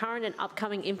update on current and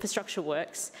upcoming infrastructure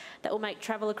works that will make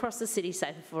travel across the city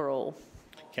safer for all?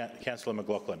 Councillor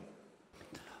McLaughlin.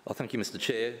 Well, thank you, Mr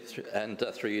Chair, and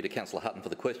through you to Councillor Hutton for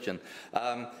the question.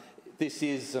 This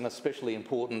is an especially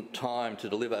important time to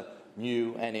deliver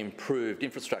new and improved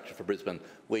infrastructure for Brisbane.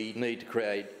 We need to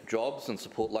create jobs and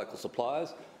support local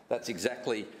suppliers. That's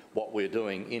exactly what we're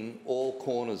doing in all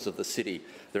corners of the city.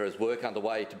 There is work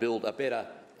underway to build a better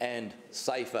and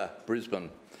safer Brisbane.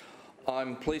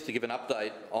 I'm pleased to give an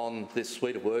update on this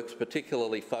suite of works,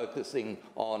 particularly focusing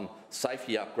on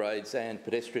safety upgrades and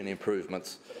pedestrian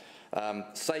improvements.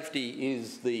 Safety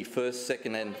is the first,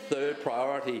 second and third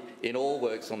priority in all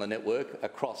works on the network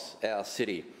across our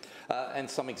city. And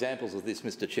some examples of this,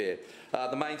 Mr Chair.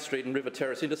 The Main Street and River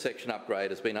Terrace intersection upgrade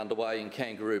has been underway in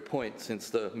Kangaroo Point since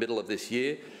the middle of this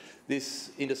year. This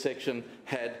intersection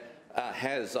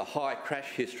has a high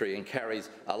crash history and carries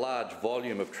a large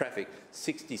volume of traffic,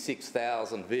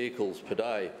 66,000 vehicles per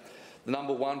day. The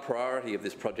number one priority of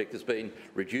this project has been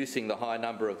reducing the high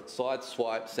number of side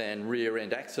swipes and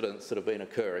rear-end accidents that have been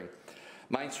occurring.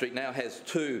 Main Street now has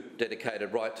 2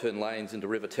 dedicated right-turn lanes into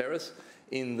River Terrace.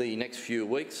 In the next few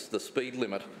weeks, the speed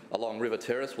limit along River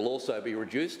Terrace will also be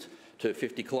reduced to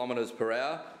 50 kilometres per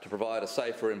hour to provide a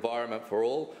safer environment for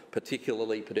all,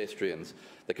 particularly pedestrians.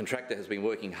 The contractor has been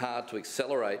working hard to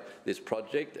accelerate this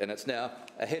project, and it's now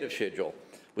ahead of schedule,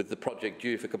 with the project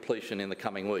due for completion in the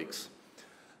coming weeks.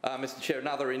 Mr Chair,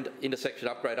 another intersection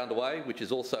upgrade underway, which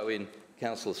is also in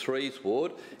Councillor Three's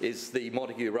ward, is the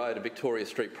Montague Road and Victoria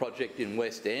Street project in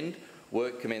West End.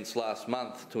 Work commenced last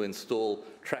month to install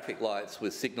traffic lights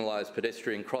with signalised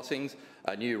pedestrian crossings,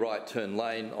 a new right-turn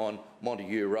lane on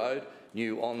Montague Road,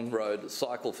 new on-road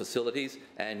cycle facilities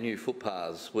and new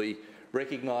footpaths. We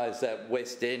recognise that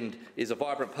West End is a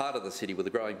vibrant part of the city with a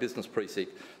growing business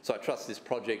precinct, so I trust this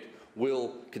project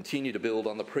will continue to build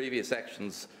on the previous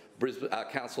actions Brisbane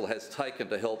Council has taken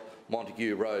to help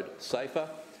Montague Road safer.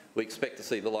 We expect to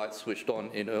see the lights switched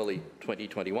on in early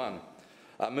 2021.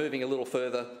 Moving a little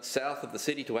further south of the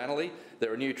city to Annerley,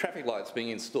 there are new traffic lights being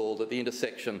installed at the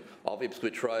intersection of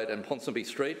Ipswich Road and Ponsonby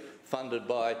Street, funded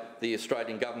by the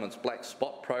Australian Government's Black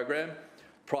Spot program.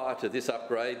 Prior to this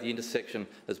upgrade, the intersection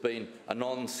has been a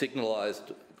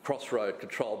non-signalised crossroad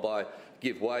controlled by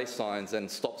give way signs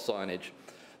and stop signage.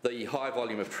 The high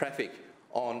volume of traffic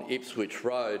on Ipswich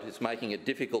Road is making it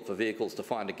difficult for vehicles to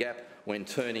find a gap when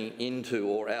turning into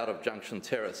or out of Junction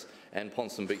Terrace and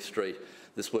Ponsonby Street.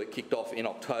 This work kicked off in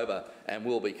October and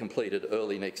will be completed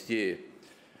early next year.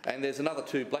 And there's another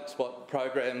 2 black spot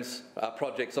projects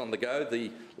on the go.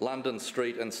 The London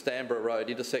Street and Stanborough Road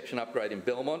intersection upgrade in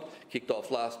Belmont kicked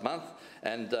off last month,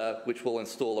 and which will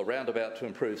install a roundabout to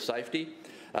improve safety.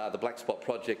 The black spot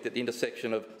project at the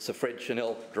intersection of Sir Fred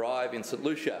Chanel Drive in St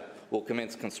Lucia will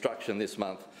commence construction this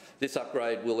month. This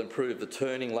upgrade will improve the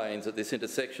turning lanes at this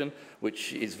intersection,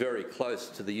 which is very close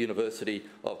to the University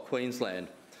of Queensland.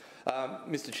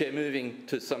 Mr Chair, moving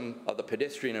to some of the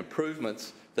pedestrian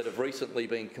improvements that have recently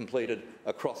been completed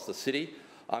across the city.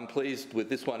 I'm pleased with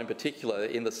this one in particular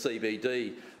in the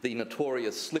CBD. The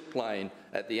notorious slip lane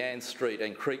at the Ann Street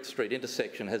and Creek Street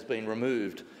intersection has been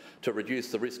removed to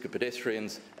reduce the risk of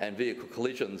pedestrians and vehicle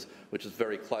collisions, which is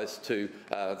very close to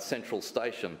Central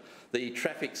Station. The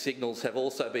traffic signals have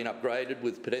also been upgraded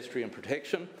with pedestrian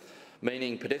protection,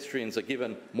 meaning pedestrians are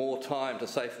given more time to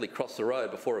safely cross the road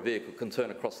before a vehicle can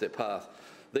turn across their path.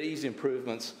 These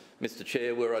improvements, Mr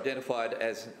Chair, were identified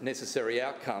as necessary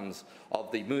outcomes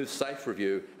of the Move Safe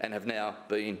review and have now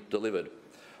been delivered.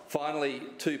 Finally,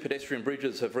 2 pedestrian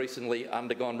bridges have recently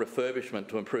undergone refurbishment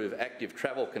to improve active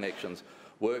travel connections.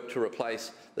 Work to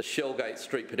replace the Shellgate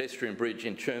Street pedestrian bridge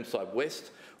in Chermside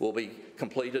West will be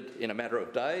completed in a matter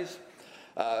of days.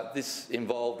 This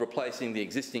involved replacing the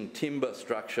existing timber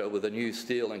structure with a new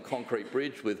steel and concrete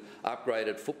bridge with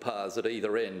upgraded footpaths at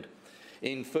either end.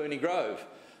 In Ferny Grove,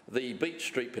 the Beach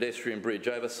Street pedestrian bridge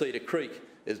over Cedar Creek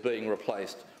is being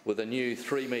replaced with a new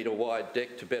 3-metre wide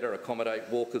deck to better accommodate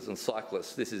walkers and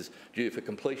cyclists. This is due for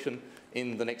completion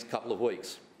in the next couple of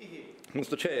weeks.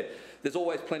 Mr Chair, there's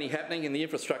always plenty happening in the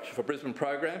Infrastructure for Brisbane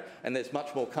program, and there's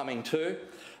much more coming too.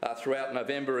 Throughout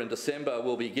November and December,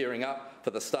 we'll be gearing up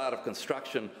for the start of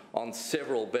construction on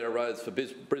several Better Roads for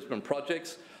Brisbane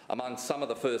projects. Among some of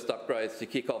the first upgrades to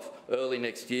kick off early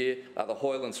next year are the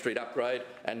Hoyland Street upgrade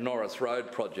and Norris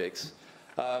Road projects.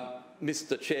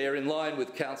 Mr Chair, in line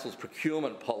with Council's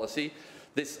procurement policy,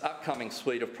 This upcoming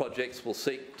suite of projects will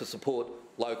seek to support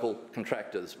local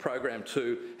contractors. Program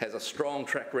 2 has a strong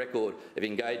track record of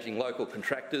engaging local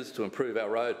contractors to improve our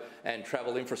road and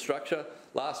travel infrastructure.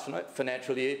 Last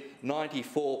financial year,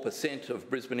 94% of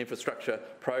Brisbane infrastructure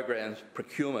programs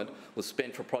procurement was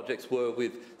spent for projects were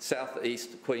with South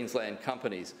East Queensland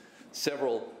companies.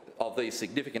 Several of these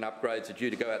significant upgrades are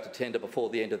due to go out to tender before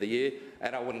the end of the year,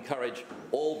 and I would encourage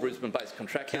all Brisbane-based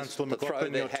contractors Councillor to throw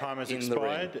McLaughlin, their your time hat has in the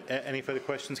ring. expired. Any further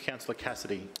questions? Councillor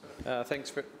Cassidy. Thanks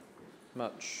very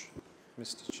much,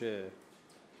 Mr Chair.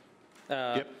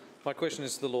 Yep. My question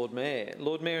is to the Lord Mayor.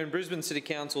 Lord Mayor, in Brisbane City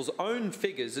Council's own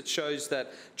figures, it shows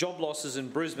that job losses in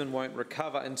Brisbane won't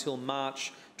recover until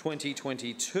March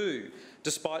 2022.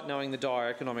 Despite knowing the dire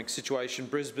economic situation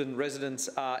Brisbane residents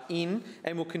are in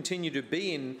and will continue to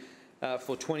be in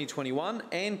for 2021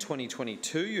 and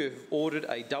 2022, you have ordered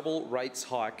a double rates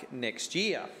hike next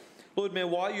year. Lord Mayor,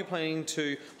 why are you planning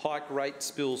to hike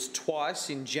rates bills twice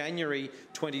in January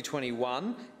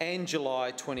 2021 and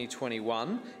July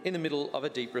 2021 in the middle of a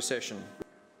deep recession?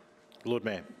 Lord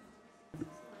Mayor.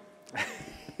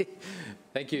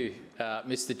 Thank you,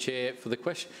 Mr Chair, for the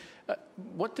question.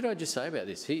 What did I just say about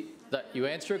this? That you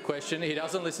answer a question, he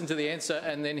doesn't listen to the answer,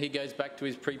 and then he goes back to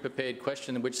his pre-prepared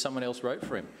question which someone else wrote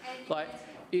for him. Like,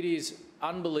 it is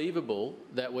unbelievable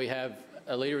that we have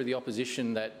a Leader of the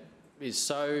Opposition that is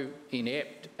so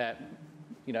inept at,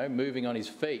 moving on his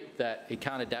feet that he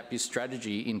can't adapt his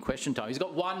strategy in question time. He's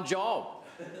got one job,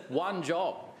 one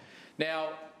job. Now,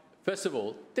 first of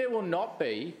all, there will not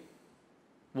be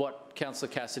what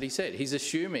Councillor Cassidy said. He's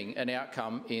assuming an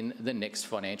outcome in the next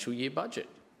financial year budget.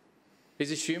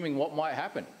 He's assuming what might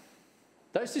happen.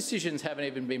 Those decisions haven't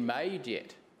even been made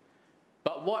yet.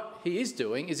 But what he is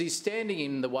doing is he's standing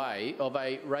in the way of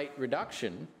a rate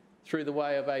reduction through the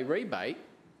way of a rebate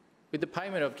with the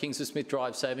payment of Kingsford Smith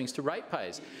Drive savings to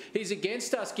ratepayers. He's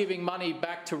against us giving money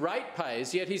back to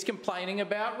ratepayers, yet he's complaining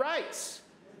about rates.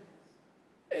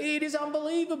 It is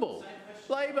unbelievable.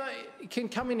 Labor can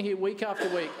come in here week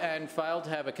after week and fail to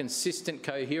have a consistent,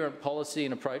 coherent policy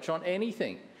and approach on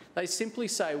anything. They simply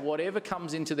say whatever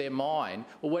comes into their mind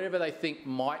or whatever they think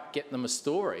might get them a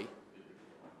story.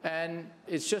 And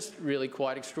it's just really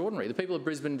quite extraordinary. The people of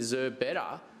Brisbane deserve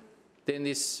better than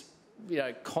this,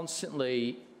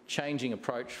 constantly changing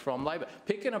approach from Labor.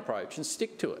 Pick an approach and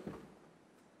stick to it.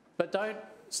 But don't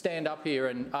stand up here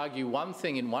and argue one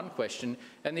thing in one question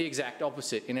and the exact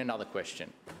opposite in another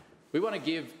question. We want to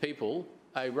give people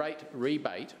a rate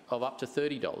rebate of up to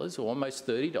 $30 or almost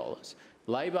 $30.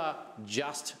 Labor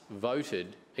just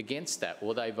voted against that,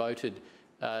 or they voted,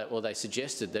 or they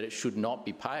suggested that it should not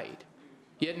be paid.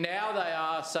 Yet now they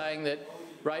are saying that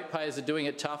ratepayers are doing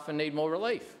it tough and need more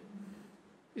relief.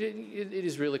 It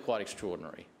is really quite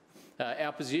extraordinary.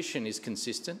 Our position is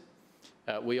consistent.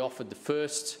 We offered the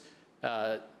first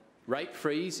rate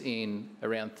freeze in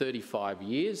around 35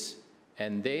 years,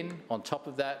 and then on top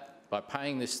of that, by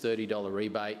paying this $30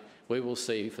 rebate, we will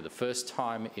see for the first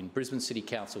time in Brisbane City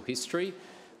Council history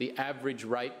the average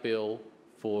rate bill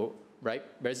for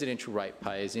residential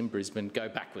ratepayers in Brisbane go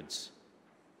backwards.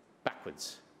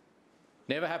 Backwards.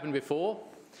 Never happened before.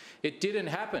 It didn't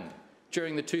happen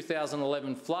during the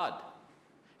 2011 flood.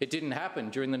 It didn't happen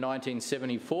during the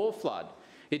 1974 flood.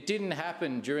 It didn't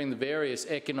happen during the various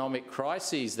economic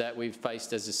crises that we've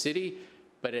faced as a city,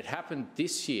 but it happened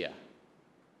this year.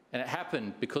 And it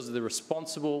happened because of the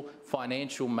responsible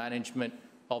financial management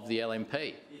of the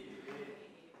LNP.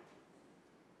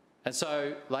 And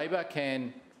so Labor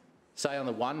can say on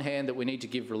the one hand that we need to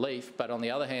give relief, but on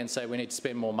the other hand say we need to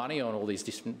spend more money on all these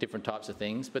different types of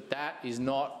things, but that is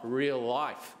not real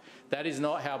life. That is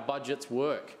not how budgets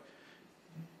work.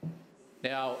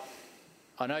 Now,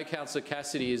 I know Councillor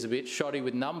Cassidy is a bit shoddy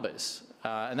with numbers,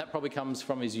 and that probably comes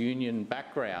from his union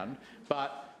background,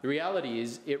 but the reality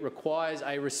is it requires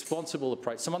a responsible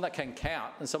approach, someone that can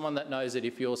count and someone that knows that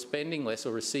if you're spending less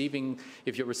or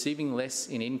if you're receiving less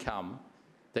in income,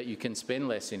 that you can spend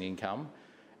less in income.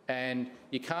 And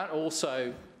you can't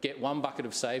also get one bucket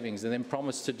of savings and then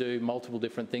promise to do multiple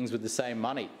different things with the same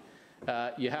money.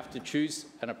 You have to choose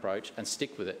an approach and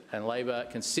stick with it. And Labor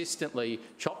consistently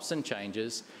chops and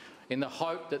changes in the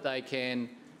hope that they can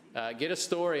get a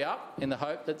story up, in the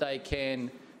hope that they can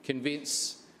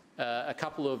convince a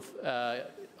couple of,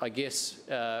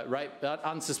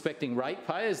 unsuspecting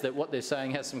ratepayers that what they're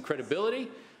saying has some credibility,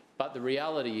 but the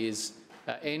reality is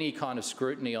any kind of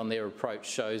scrutiny on their approach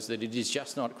shows that it is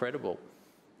just not credible.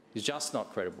 It's just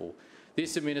not credible.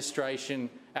 This administration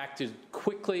acted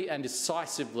quickly and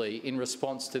decisively in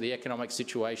response to the economic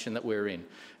situation that we're in.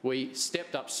 We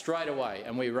stepped up straight away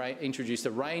and we introduced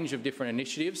a range of different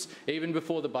initiatives even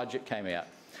before the budget came out.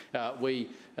 We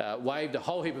waived a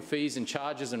whole heap of fees and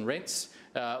charges and rents.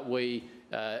 We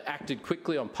acted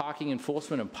quickly on parking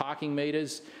enforcement and parking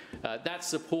meters. That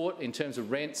support in terms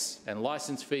of rents and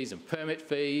licence fees and permit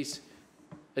fees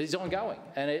is ongoing,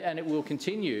 and it will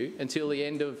continue until the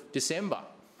end of December.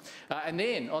 And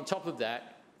then, on top of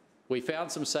that, we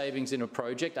found some savings in a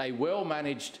project, a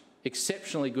well-managed,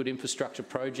 exceptionally good infrastructure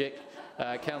project.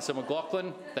 Councillor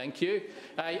McLaughlin, thank you.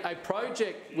 A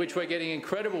project which we're getting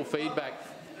incredible feedback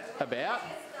about.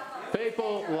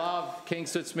 People love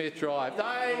Kingsford Smith Drive.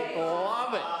 They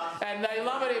love it. And they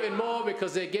love it even more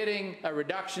because they're getting a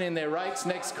reduction in their rates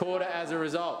next quarter as a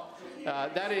result.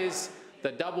 That is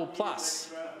the double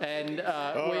plus. And we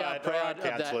are proud of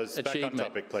that achievement.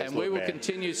 Topic, please, and we will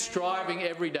continue striving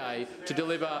every day to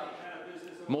deliver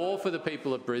more for the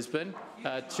people of Brisbane,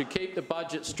 to keep the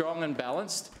budget strong and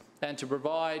balanced, and to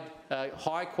provide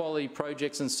high-quality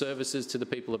projects and services to the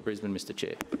people of Brisbane, Mr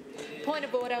Chair. Point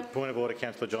of order. Point of order,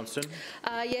 Councillor Johnston.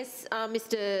 Yes,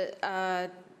 Mr.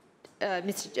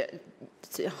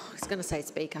 I was going to say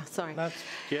Speaker. Sorry, Mr.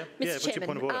 Chairman. What's your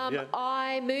point of order?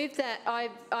 I move that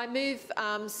I move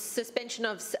suspension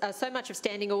of so much of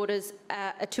standing orders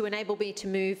to enable me to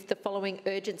move the following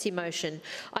urgency motion.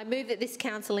 I move that this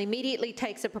council immediately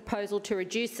takes a proposal to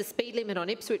reduce the speed limit on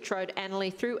Ipswich Road,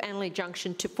 Annerley through Annerley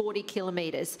Junction to 40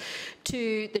 kilometres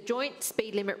to the Joint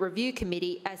Speed Limit Review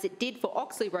Committee, as it did for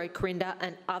Oxley Road, Corinda,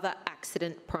 and other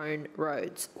accident-prone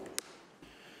roads.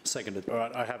 Seconded. All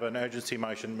right, I have an urgency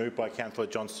motion moved by Councillor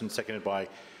Johnston, seconded by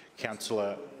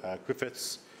Councillor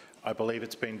Griffiths. I believe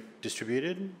it's been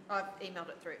distributed. I've emailed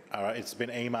it through. All right, it's been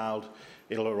emailed.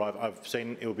 It'll arrive. I've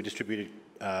seen it will be distributed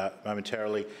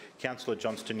momentarily. Councillor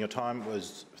Johnston, your time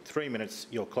was 3 minutes.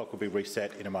 Your clock will be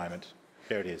reset in a moment.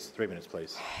 There it is. 3 minutes,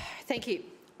 please. Thank you.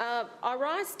 I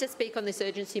rise to speak on this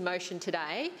urgency motion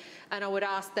today, and I would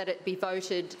ask that it be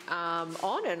voted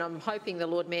on, and I'm hoping the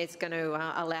Lord Mayor's going to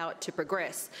allow it to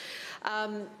progress.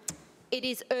 It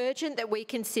is urgent that we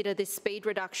consider this speed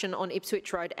reduction on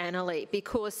Ipswich Road, Annerley,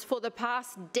 because for the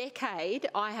past decade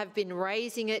I have been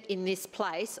raising it in this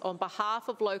place on behalf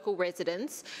of local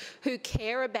residents who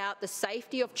care about the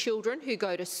safety of children who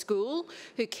go to school,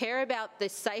 who care about the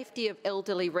safety of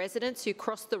elderly residents who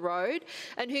cross the road,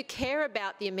 and who care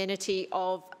about the amenity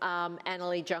of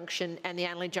Annerley Junction and the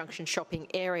Annerley Junction shopping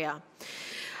area.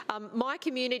 My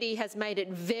community has made it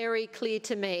very clear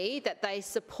to me that they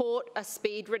support a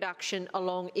speed reduction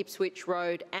along Ipswich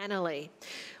Road, Annerley.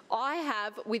 I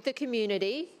have, with the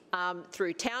community,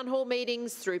 through town hall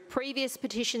meetings, through previous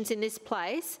petitions in this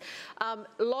place,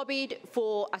 lobbied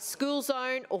for a school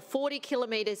zone or 40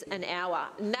 kilometres an hour,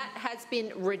 and that has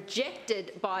been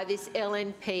rejected by this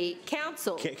LNP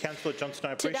council. Councillor Johnston,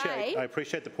 I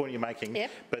appreciate the point you're making,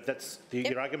 but that's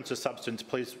your arguments of substance.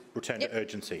 Please return to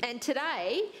urgency. And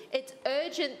today, it's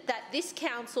urgent that this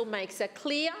council makes a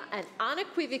clear and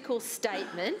unequivocal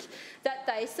statement that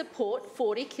they support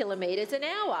 40 kilometres an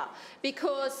hour,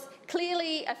 because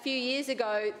clearly a few years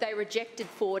ago they rejected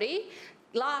 40.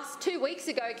 2 weeks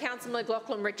ago, Councillor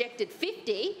McLaughlin rejected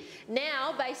 50.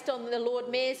 Now, based on the Lord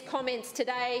Mayor's comments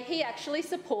today, he actually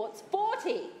supports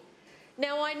 40.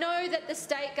 Now, I know that the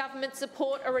state government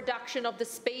support a reduction of the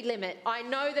speed limit. I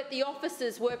know that the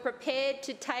officers were prepared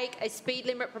to take a speed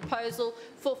limit proposal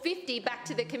for 50 back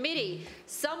to the committee.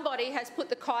 Somebody has put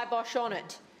the kibosh on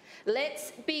it.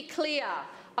 Let's be clear.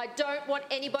 I don't want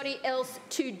anybody else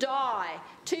to die.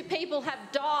 2 people have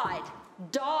died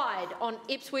on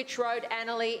Ipswich Road,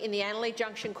 Annerley, in the Annerley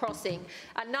Junction crossing.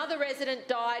 Another resident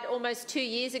died almost 2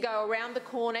 years ago around the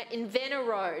corner in Venner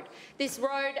Road. This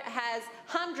road has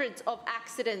hundreds of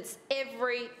accidents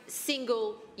every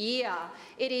single year.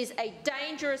 It is a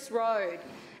dangerous road,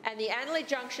 and the Annerley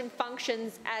Junction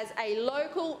functions as a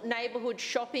local neighbourhood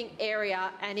shopping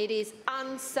area, and it is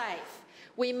unsafe.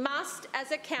 We must,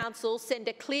 as a council, send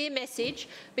a clear message,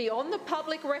 be on the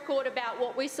public record about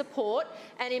what we support,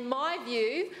 and in my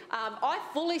view, I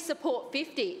fully support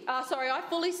 40.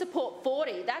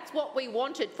 That's what we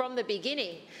wanted from the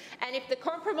beginning. And if the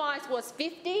compromise was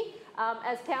 50,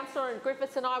 as Councillor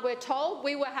Griffiths and I were told,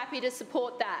 we were happy to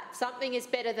support that. Something is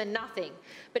better than nothing.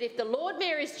 But if the Lord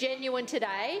Mayor is genuine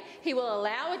today, he will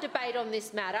allow a debate on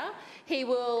this matter. He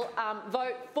will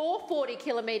vote for 40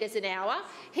 kilometres an hour.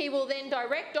 He will then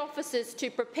direct officers to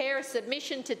prepare a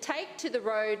submission to take to the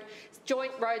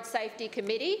Joint Road Safety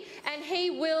Committee, and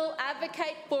he will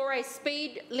advocate for a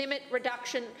speed limit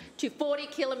reduction to 40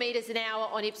 kilometres an hour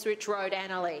on Ipswich Road,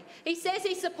 Annerley. He says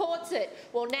he supports it.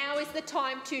 Well, now is the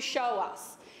time to show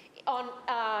us. On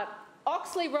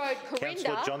Oxley Road, Corinda...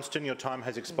 Councillor Johnston, your time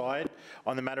has expired.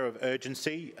 On the matter of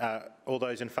urgency, all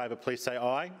those in favour, please say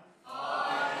aye.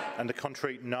 Aye. And the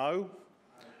contrary, no.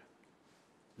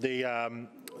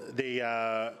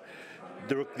 The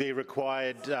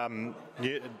required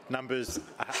numbers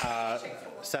are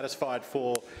satisfied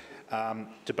for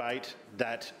debate.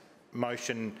 That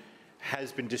motion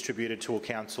has been distributed to all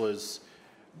councillors,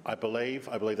 I believe.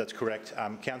 I believe that's correct.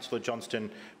 Councillor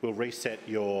Johnston will reset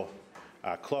your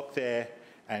clock there,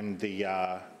 and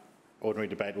the ordinary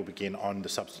debate will begin on the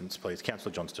substance, please.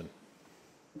 Councillor Johnston.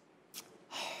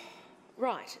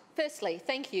 Right. Firstly,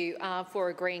 thank you for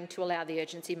agreeing to allow the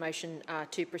urgency motion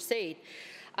to proceed.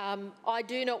 I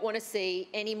do not want to see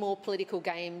any more political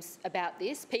games about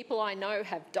this. People I know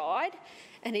have died,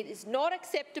 and it is not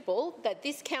acceptable that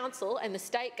this council and the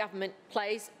state government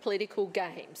plays political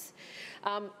games.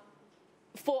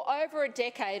 For over a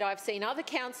decade, I've seen other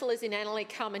councillors in Annerley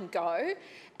come and go,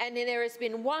 and there has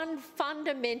been one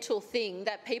fundamental thing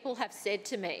that people have said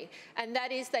to me, and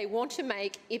that is they want to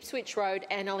make Ipswich Road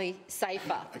Annerley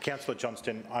safer. Councillor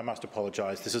Johnston, I must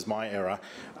apologise. This is my error.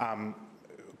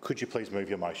 Could you please move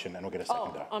your motion and we'll get a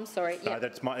seconder? Oh, I'm sorry. No,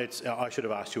 that's my. I should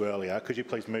have asked you earlier. Could you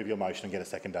please move your motion and get a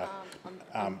seconder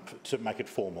to make it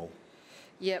formal?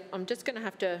 Yep, I'm just going to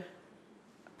have to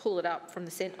pull it up from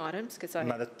the sent items because I.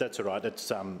 No, that's all right.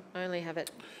 It's I only have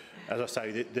it. As I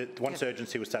say, once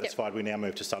urgency was satisfied, we now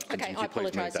move to substance. Okay, I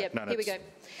apologise. Yep, here we go.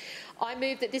 I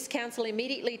move that this council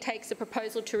immediately takes a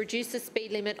proposal to reduce the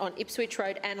speed limit on Ipswich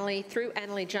Road Annerley through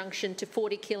Annerley Junction to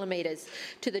 40 kilometres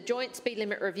to the Joint Speed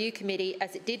Limit Review Committee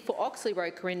as it did for Oxley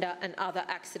Road, Corinda and other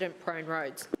accident-prone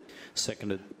roads.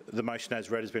 Seconded. The motion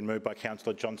as read has been moved by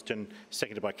Councillor Johnston,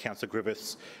 seconded by Councillor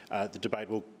Griffiths. The debate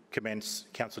will commence.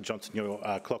 Councillor Johnston, your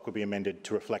clock will be amended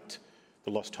to reflect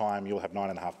the lost time. You'll have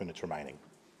 9.5 minutes remaining.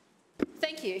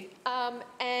 Thank you.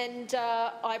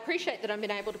 I appreciate that I've been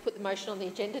able to put the motion on the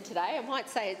agenda today. I might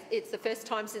say it's the first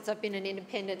time since I've been an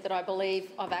independent that I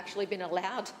believe I've actually been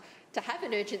allowed to have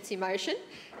an urgency motion.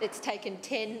 It's taken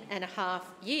 10.5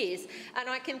 years, and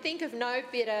I can think of no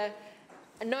better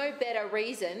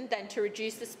reason than to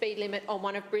reduce the speed limit on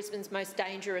one of Brisbane's most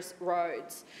dangerous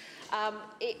roads.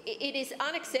 It is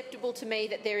unacceptable to me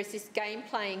that there is this game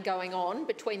playing going on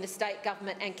between the state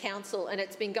government and council, and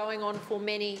it's been going on for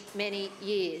many, many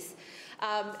years.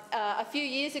 A few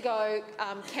years ago,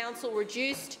 council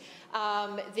reduced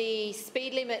the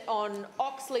speed limit on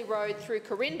Oxley Road through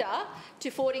Corinda to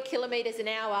 40 kilometres an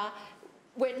hour,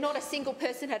 where not a single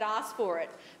person had asked for it,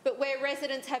 but where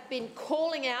residents have been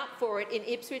calling out for it in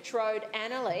Ipswich Road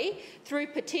Annerley through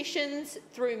petitions,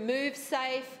 through Move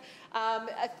Safe,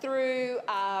 through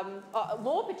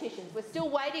more petitions. We're still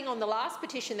waiting on the last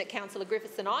petition that Councillor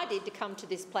Griffiths and I did to come to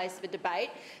this place for debate.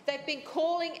 They've been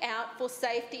calling out for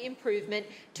safety improvement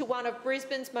to one of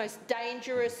Brisbane's most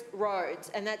dangerous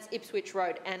roads, and that's Ipswich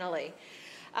Road Annerley.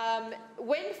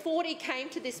 When 40 came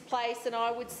to this place, and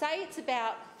I would say it's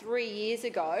about 3 years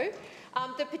ago,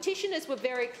 the petitioners were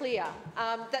very clear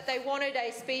that they wanted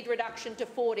a speed reduction to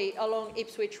 40 along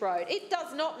Ipswich Road. It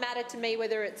does not matter to me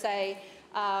whether it's a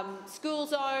school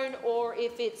zone or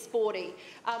if it's 40.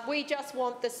 We just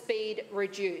want the speed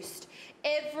reduced.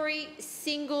 Every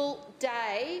single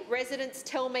day, residents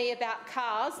tell me about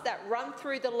cars that run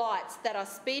through the lights that are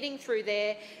speeding through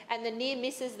there and the near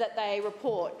misses that they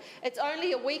report. It's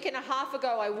only a week and a half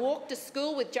ago I walked to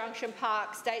school with Junction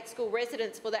Park State School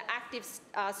residents for the active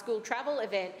school travel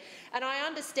event, and I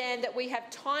understand that we have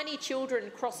tiny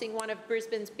children crossing one of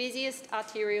Brisbane's busiest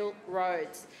arterial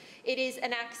roads. It is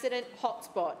an accident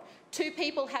hotspot. 2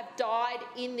 people have died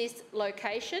in this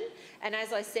location, and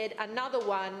as I said, another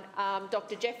one,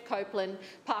 Dr. Jeff Copeland,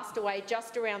 passed away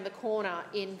just around the corner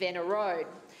in Venner Road.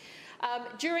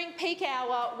 During peak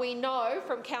hour, we know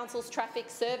from Council's traffic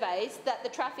surveys that the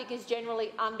traffic is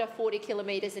generally under 40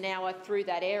 kilometres an hour through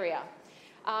that area.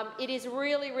 It is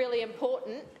really, really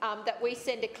important that we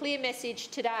send a clear message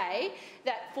today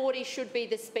that 40 should be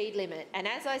the speed limit. And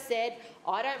as I said,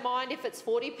 I don't mind if it's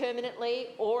 40 permanently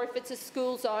or if it's a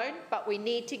school zone, but we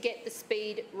need to get the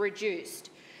speed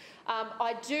reduced.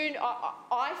 I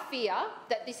fear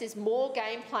that this is more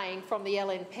game playing from the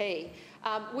LNP.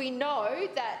 We know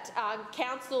that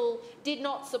Council did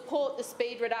not support the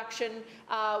speed reduction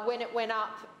when it went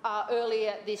up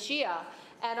earlier this year.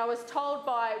 And I was told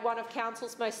by one of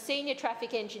Council's most senior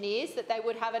traffic engineers that they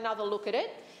would have another look at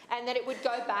it and that it would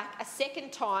go back a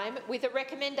second time with a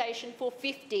recommendation for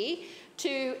 50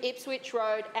 to Ipswich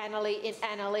Road Annerley in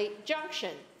Annerley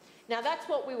Junction. Now, that's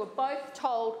what we were both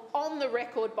told on the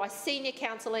record by senior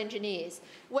council engineers.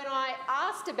 When I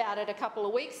asked about it a couple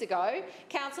of weeks ago,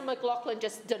 Councillor McLaughlin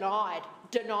just denied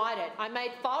it. I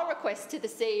made file requests to the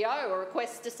CEO or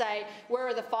requests to say, where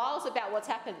are the files about what's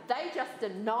happened? They just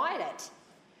denied it.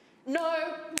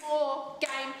 No more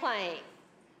game playing.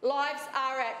 Lives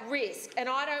are at risk, and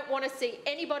I don't want to see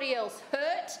anybody else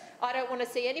hurt. I don't want to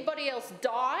see anybody else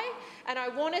die, and I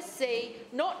want to see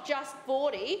not just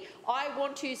 40, I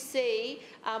want to see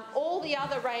all the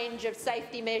other range of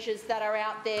safety measures that are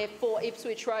out there for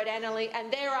Ipswich Road, Annerley,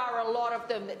 and there are a lot of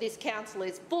them that this council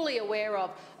is fully aware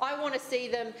of. I want to see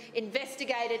them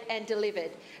investigated and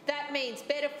delivered. That means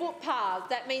better footpaths,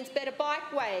 that means better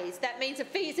bikeways, that means a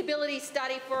feasibility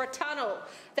study for a tunnel,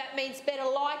 that means better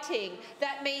lighting,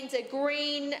 that means a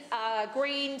green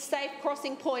safe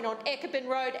crossing point on Eckerburn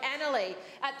Road, Annerley.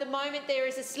 At the moment there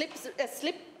is a slip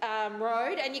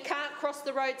road and you can't cross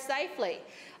the road safely.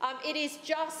 It is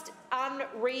just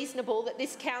unreasonable that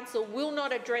this council will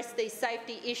not address these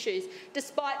safety issues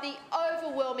despite the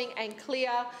overwhelming and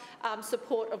clear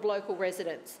support of local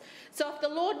residents. So if the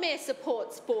Lord Mayor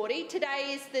supports 40,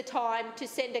 today is the time to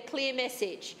send a clear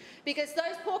message, because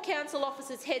those poor council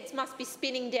officers' heads must be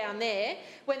spinning down there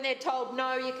when they're told,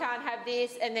 no, you can't have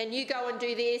this, and then you go and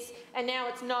do this, and now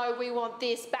it's no, we want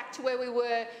this, back to where we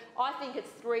were. I think it's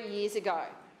 3 years ago.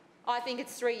 I think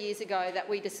it's 3 years ago that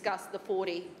we discussed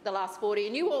the last 40,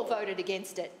 and you all voted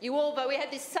against it. We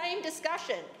had this same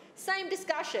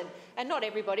discussion, and not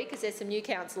everybody, because there's some new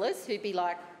councillors who'd be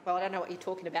like, well, I don't know what you're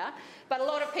talking about, but a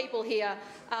lot of people here,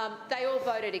 they all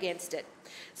voted against it.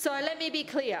 So let me be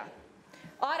clear.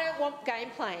 I don't want game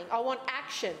playing. I want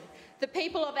action. The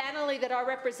people of Annerley that I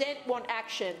represent want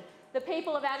action. The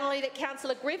people of Annerley that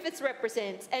Councillor Griffiths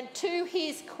represents, and to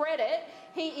his credit,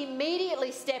 he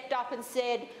immediately stepped up and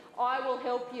said, I will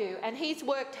help you. And he's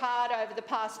worked hard over the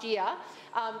past year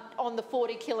on the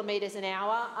 40 kilometres an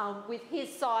hour with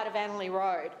his side of Annerley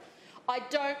Road. I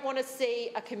don't want to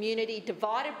see a community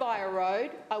divided by a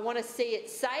road. I want to see it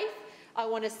safe. I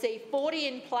want to see 40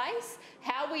 in place.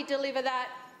 How we deliver that,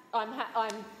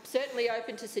 I'm certainly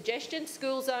open to suggestions,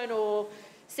 school zone or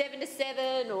 7 to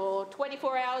 7 or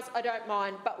 24 hours, I don't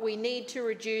mind, but we need to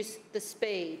reduce the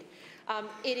speed.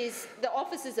 The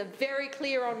officers are very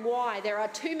clear on why there are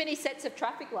too many sets of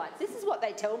traffic lights. This is what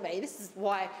they tell me. This is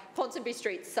why Ponsonby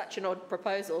Street's such an odd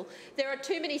proposal. There are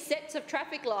too many sets of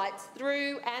traffic lights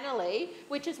through Annerley,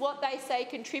 which is what they say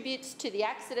contributes to the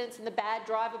accidents and the bad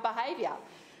driver behaviour.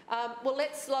 Well,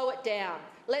 let's slow it down.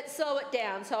 Let's slow it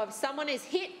down. So if someone is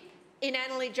hit in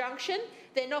Annerley Junction,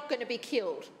 they're not going to be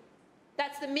killed.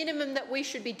 That's the minimum that we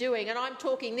should be doing. And I'm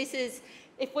talking, this is,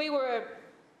 if we were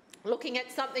looking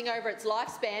at something over its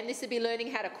lifespan, this would be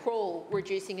learning how to crawl,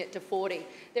 reducing it to 40.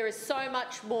 There is so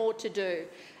much more to do.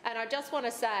 And I just want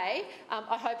to say,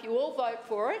 I hope you all vote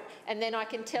for it, and then I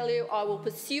can tell you I will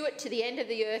pursue it to the end of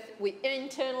the earth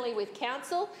internally with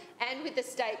council and with the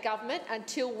state government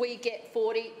until we get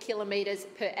 40 kilometres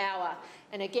per hour.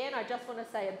 And again, I just want to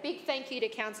say a big thank you to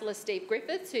Councillor Steve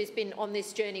Griffiths, who's been on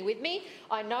this journey with me.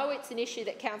 I know it's an issue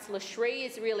that Councillor Shree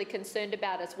is really concerned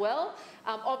about as well.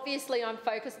 Obviously, I'm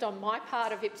focused on my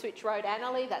part of Ipswich Road,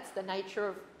 Annerley. That's the nature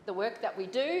of the work that we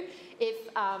do. If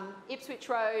Ipswich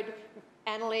Road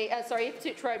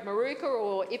Ipswich Road Maruka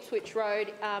or Ipswich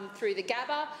Road through the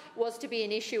Gabba was to be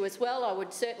an issue as well, I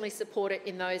would certainly support it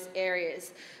in those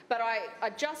areas. But I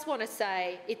just want to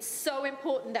say it's so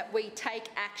important that we take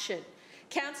action.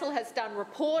 Council has done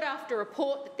report after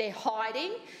report that they're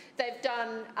hiding. They've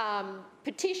done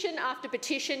petition after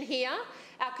petition here.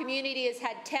 Our community has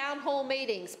had town hall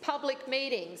meetings, public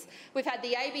meetings. We've had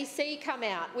the ABC come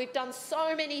out. We've done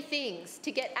so many things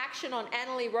to get action on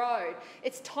Annerley Road.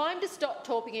 It's time to stop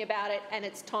talking about it, and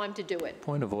it's time to do it.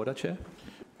 Point of order, Chair.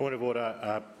 Point of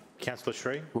order. Councillor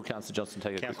Shree. Will Councillor Johnston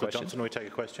take a question? Councillor Johnston, will you take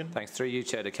a question? Thanks. Through you,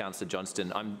 Chair, to Councillor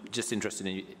Johnston. I'm just interested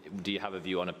in, do you have a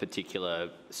view on a particular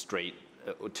street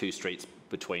or two streets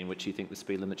between which you think the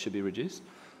speed limit should be reduced?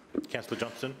 Councillor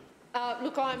Johnston.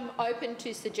 Look, I'm open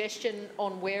to suggestion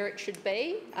on where it should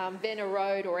be. Venner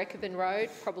Road or Eckerburn Road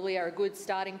probably are a good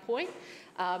starting point.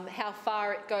 How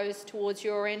far it goes towards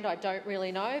your end, I don't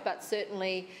really know, but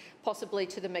certainly possibly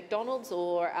to the McDonald's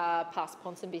or past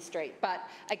Ponsonby Street. But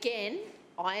again,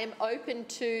 I am open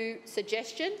to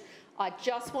suggestion. I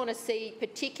just want to see,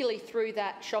 particularly through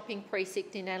that shopping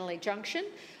precinct in Annerley Junction,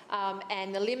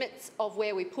 and the limits of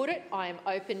where we put it, I am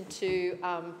open to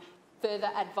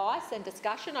further advice and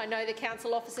discussion. I know the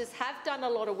council officers have done a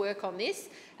lot of work on this,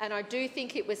 and I do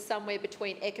think it was somewhere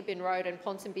between Eckerburn Road and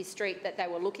Ponsonby Street that they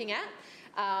were looking at.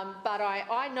 But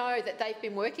I know that they've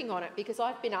been working on it because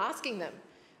I've been asking them.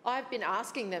 I've been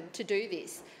asking them to do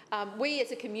this. We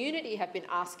as a community have been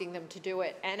asking them to do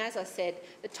it. And as I said,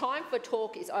 the time for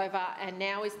talk is over, and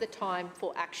now is the time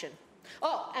for action.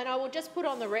 Oh, and I will just put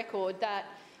on the record that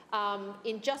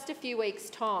in just a few weeks'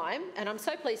 time, and I'm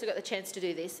so pleased I got the chance to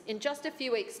do this, in just a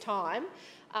few weeks' time,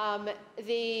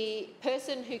 the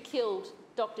person who killed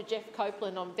Dr. Jeff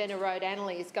Copeland on Venner Road,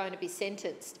 Annerley, is going to be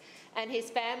sentenced. And his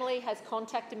family has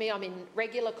contacted me. I'm in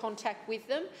regular contact with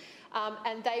them.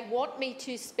 And they want me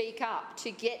to speak up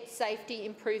to get safety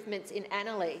improvements in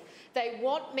Annerley. They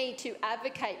want me to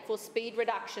advocate for speed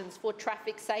reductions, for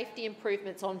traffic safety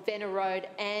improvements on Venner Road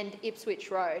and Ipswich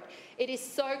Road. It is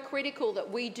so critical that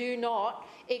we do not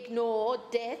ignore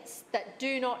deaths that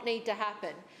do not need to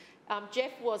happen.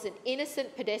 Jeff was an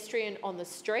innocent pedestrian on the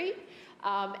street.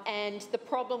 And the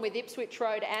problem with Ipswich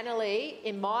Road, Annerley,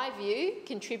 in my view,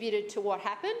 contributed to what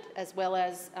happened, as well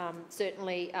as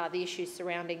certainly the issues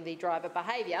surrounding the driver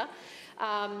behaviour.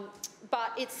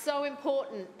 But it's so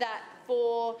important that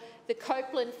for the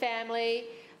Copeland family,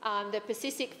 the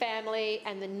Pasisic family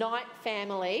and the Knight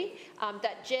family,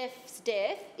 that Jeff's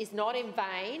death is not in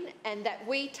vain, and that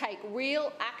we take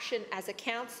real action as a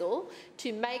council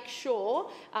to make sure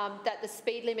that the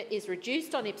speed limit is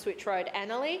reduced on Ipswich Road,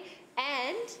 Annerley,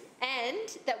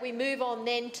 and that we move on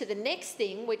then to the next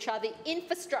thing, which are the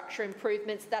infrastructure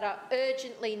improvements that are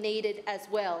urgently needed as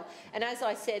well. And as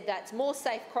I said, that's more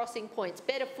safe crossing points,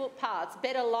 better footpaths,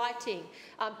 better lighting,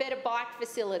 better bike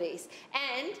facilities,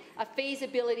 and a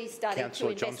feasibility study to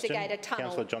investigate a tunnel.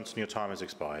 Councillor Johnston, your time has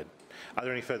expired. Are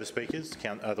there any further speakers?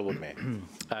 The Lord Mayor.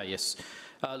 Yes.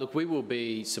 Look, we will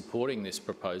be supporting this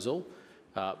proposal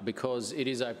because it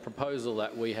is a proposal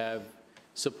that we have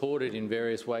supported in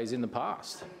various ways in the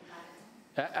past.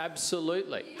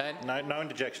 Absolutely. And no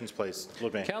interjections, please,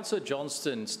 Lord Mayor. Councillor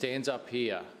Johnston stands up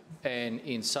here and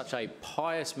in such a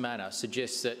pious manner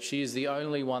suggests that she is the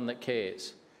only one that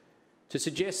cares. To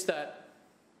suggest that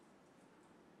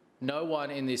no one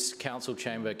in this council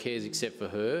chamber cares except for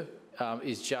her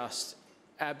is just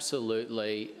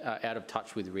absolutely out of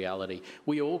touch with reality.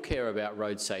 We all care about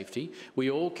road safety.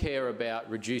 We all care about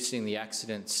reducing the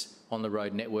accidents on the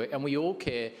road network, and we all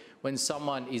care when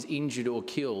someone is injured or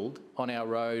killed on our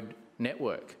road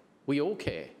network. We all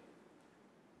care.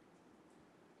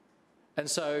 And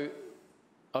so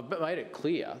I've made it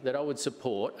clear that I would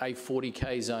support a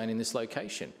 40k zone in this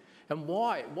location. And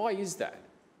why? Why is that?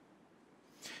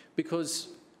 Because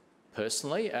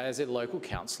personally, as a local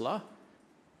councillor,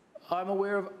 I'm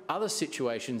aware of other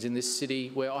situations in this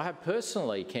city where I have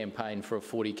personally campaigned for a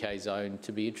 40k zone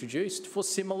to be introduced for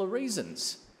similar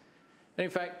reasons. And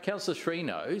in fact, Councillor Shree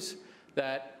knows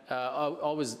that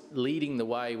I was leading the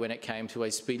way when it came to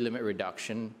a speed limit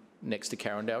reduction next to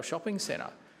Carindale Shopping Centre.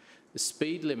 The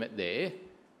speed limit there,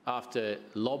 after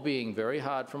lobbying very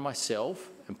hard for myself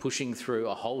and pushing through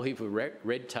a whole heap of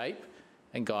red tape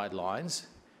and guidelines,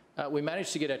 we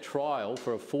managed to get a trial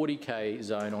for a 40k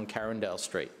zone on Carindale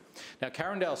Street. Now,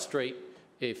 Carindale Street,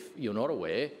 if you're not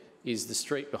aware, is the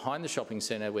street behind the shopping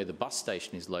centre where the bus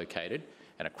station is located.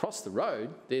 And across the road,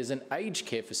 there's an aged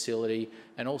care facility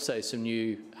and also some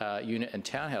new unit and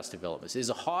townhouse developments.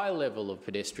 There's a high level of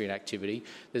pedestrian activity.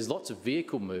 There's lots of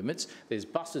vehicle movements. There's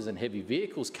buses and heavy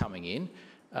vehicles coming in.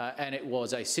 And it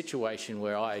was a situation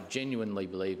where I genuinely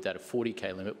believed that a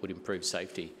 40k limit would improve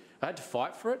safety. I had to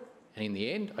fight for it. And in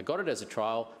the end, I got it as a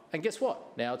trial. And guess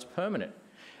what? Now it's permanent.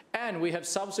 And we have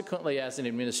subsequently, as an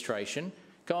administration,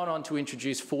 gone on to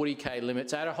introduce 40k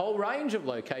limits at a whole range of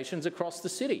locations across the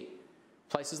city.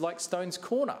 Places like Stones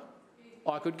Corner.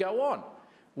 I could go on.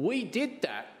 We did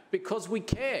that because we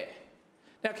care.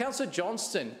 Now, Councillor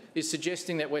Johnston is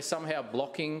suggesting that we're somehow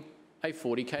blocking a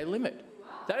 40k limit.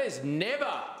 That has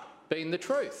never been the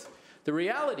truth. The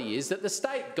reality is that the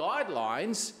state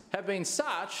guidelines have been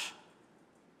such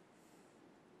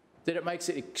that it makes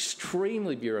it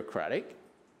extremely bureaucratic.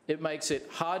 It makes it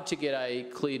hard to get a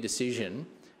clear decision.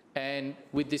 And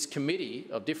with this committee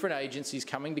of different agencies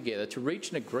coming together to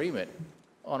reach an agreement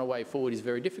on a way forward is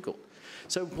very difficult.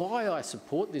 So why I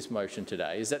support this motion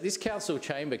today is that this council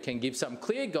chamber can give some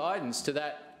clear guidance to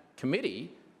that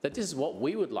committee that this is what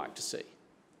we would like to see.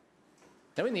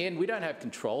 Now, in the end, we don't have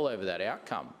control over that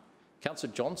outcome.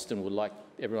 Councillor Johnston would like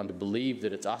everyone to believe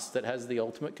that it's us that has the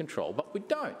ultimate control, but we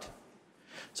don't.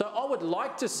 So I would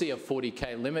like to see a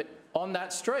 40k limit on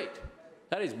that street.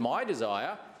 That is my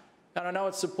desire. And I know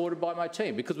it's supported by my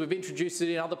team because we've introduced it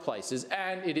in other places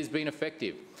and it has been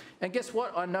effective. And guess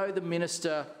what? I know the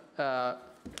Minister,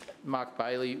 Mark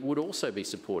Bailey, would also be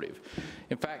supportive.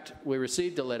 In fact, we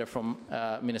received a letter from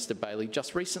Minister Bailey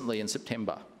just recently in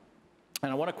September. And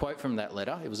I want to quote from that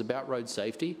letter. It was about road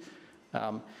safety.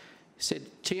 He said,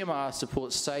 TMR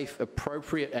supports safe,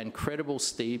 appropriate and credible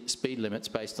speed limits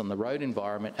based on the road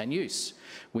environment and use.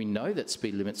 We know that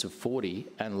speed limits of 40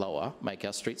 and lower make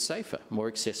our streets safer, more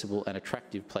accessible and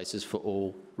attractive places for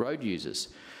all road users.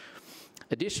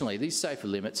 Additionally, these safer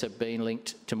limits have been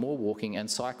linked to more walking and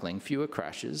cycling, fewer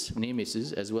crashes, near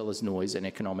misses, as well as noise and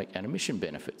economic and emission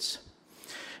benefits.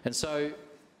 And so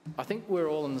I think we're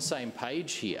all on the same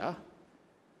page here.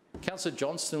 Councillor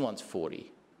Johnston wants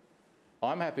 40.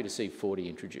 I'm happy to see 40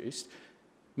 introduced.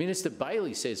 Minister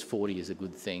Bailey says 40 is a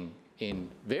good thing in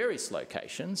various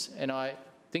locations, and I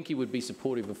think he would be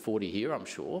supportive of 40 here, I'm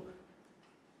sure.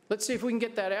 Let's see if we can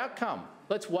get that outcome.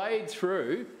 Let's wade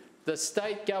through the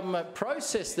state government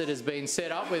process that has been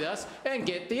set up with us and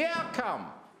get the outcome.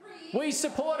 We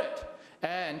support it.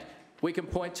 And we can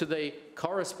point to the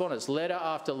correspondence, letter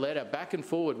after letter, back and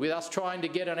forward, with us trying to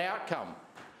get an outcome.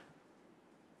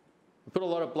 We put a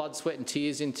lot of blood, sweat and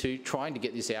tears into trying to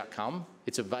get this outcome.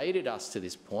 It's evaded us to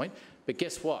this point. But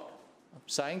guess what? I'm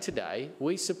saying today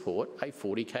we support a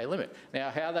 40k limit.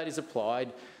 Now, how that is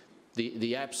applied,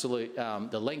 the absolute,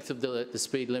 the length of the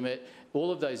speed limit, all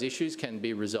of those issues can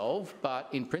be resolved. But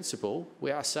in principle,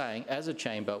 we are saying, as a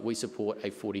chamber, we support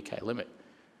a 40k limit.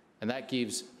 And that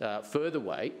gives further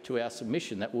weight to our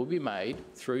submission that will be made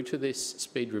through to this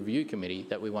Speed Review Committee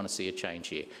that we want to see a change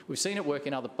here. We've seen it work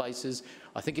in other places.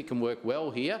 I think it can work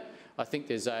well here. I think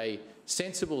there's a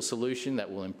sensible solution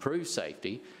that will improve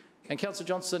safety. And Councillor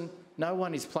Johnston, no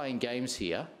one is playing games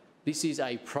here. This is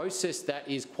a process that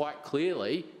is quite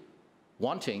clearly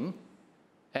wanting,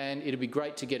 and it'd be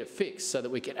great to get it fixed so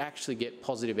that we can actually get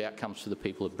positive outcomes for the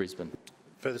people of Brisbane.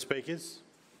 Further speakers?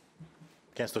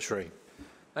 Councillor Shree.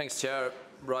 Thanks, Chair. I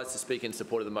rise to speak in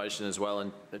support of the motion as well,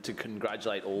 and to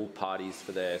congratulate all parties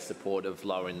for their support of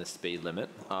lowering the speed limit.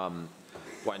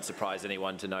 Won't surprise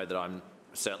anyone to know that I'm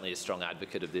certainly a strong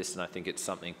advocate of this, and I think it's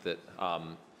something that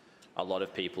a lot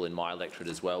of people in my electorate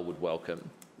as well would welcome.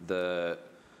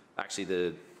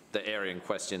 Actually, the area in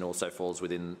question also falls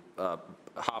within,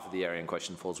 half of the area in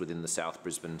question falls within the South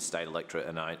Brisbane state electorate,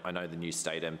 and I know the new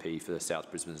state MP for South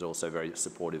Brisbane is also very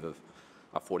supportive of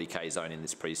a 40k zone in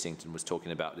this precinct and was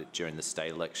talking about it during the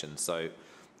state election. So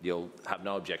you'll have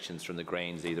no objections from the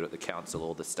Greens either at the council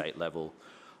or the state level.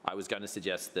 I was going to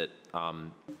suggest that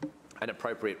an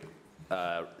appropriate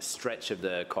stretch of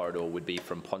the corridor would be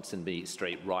from Ponsonby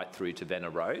Street right through to Venner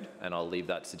Road, and I'll leave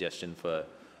that suggestion for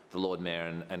the Lord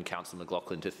Mayor and Councillor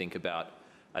McLaughlin to think about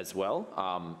as well.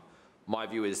 My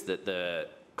view is that the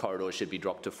corridor should be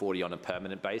dropped to 40 on a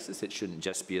permanent basis. It shouldn't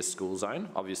just be a school zone.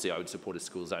 Obviously, I would support a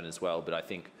school zone as well, but I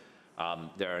think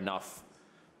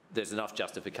there's enough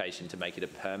justification to make it a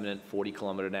permanent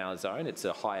 40km/h zone. It's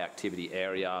a high activity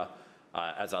area.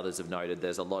 As others have noted,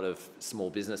 there's a lot of small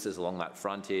businesses along that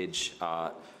frontage.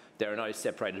 There are no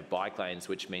separated bike lanes,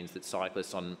 which means that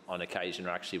cyclists on occasion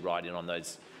are actually riding on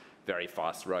those very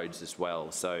fast roads as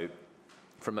well. So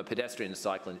from a pedestrian and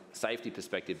cycling safety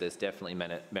perspective, there's definitely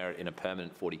merit in a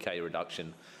permanent 40k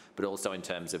reduction, but also in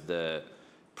terms of the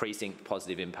precinct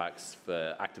positive impacts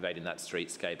for activating that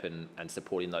streetscape and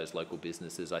supporting those local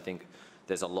businesses. I think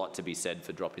there's a lot to be said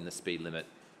for dropping the speed limit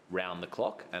round the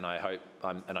clock, and I hope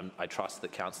I trust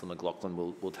that Councillor McLaughlin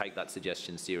will take that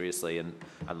suggestion seriously and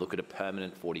look at a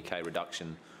permanent 40k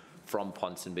reduction from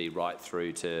Ponsonby right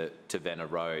through to Venner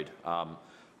Road.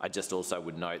 I just also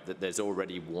would note that there's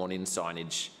already warning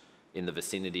signage in the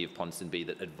vicinity of Ponsonby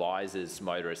that advises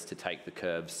motorists to take the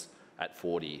curves at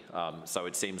 40. So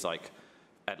it seems like,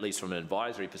 at least from an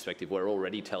advisory perspective, we're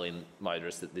already telling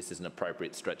motorists that this is an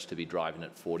appropriate stretch to be driving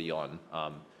at 40 on.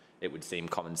 It would seem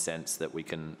common sense that we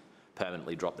can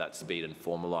permanently drop that speed and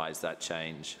formalise that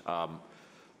change.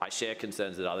 I share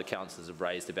concerns that other councillors have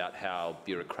raised about how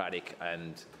bureaucratic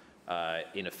and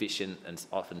inefficient and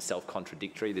often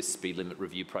self-contradictory this speed limit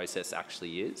review process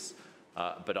actually is.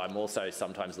 But I'm also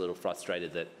sometimes a little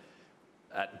frustrated that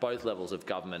at both levels of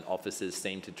government, officers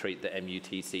seem to treat the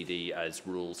MUTCD as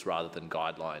rules rather than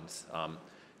guidelines.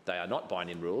 They are not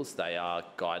binding rules, they are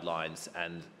guidelines,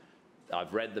 and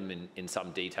I've read them in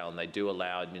some detail, and they do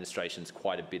allow administrations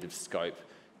quite a bit of scope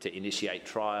to initiate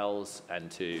trials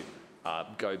and to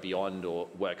go beyond or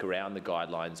work around the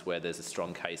guidelines where there's a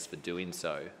strong case for doing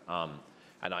so.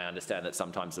 And I understand that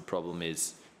sometimes the problem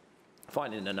is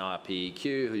finding an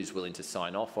RPEQ who's willing to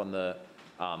sign off on the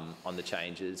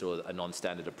changes or a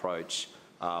non-standard approach.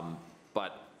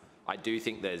 But I do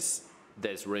think there's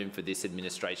room for this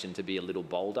administration to be a little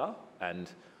bolder,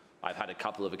 and I've had a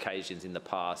couple of occasions in the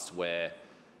past where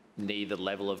neither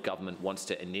level of government wants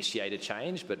to initiate a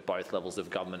change, but both levels of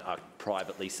government are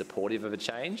privately supportive of a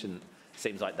change, and it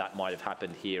seems like that might have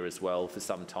happened here as well for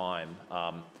some time.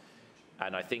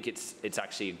 And I think it's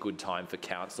actually a good time for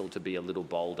council to be a little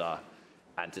bolder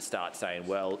and to start saying,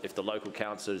 well, if the local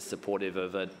council is supportive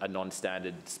of a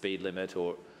non-standard speed limit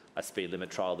or a speed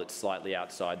limit trial that's slightly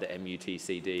outside the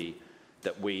MUTCD,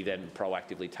 that we then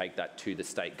proactively take that to the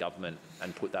state government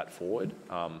and put that forward.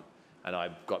 And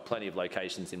I've got plenty of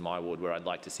locations in my ward where I'd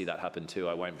like to see that happen too.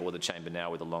 I won't bore the chamber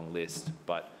now with a long list,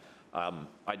 but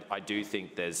I do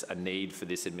think there's a need for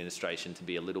this administration to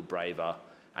be a little braver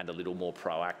and a little more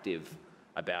proactive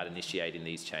about initiating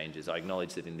these changes. I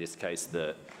acknowledge that in this case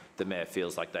the Mayor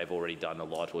feels like they've already done a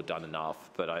lot or done enough,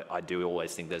 but I do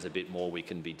always think there's a bit more we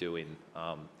can be doing.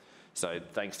 So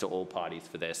thanks to all parties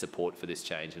for their support for this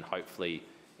change, and hopefully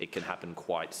it can happen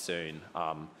quite soon.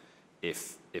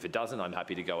 If it doesn't, I'm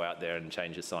happy to go out there and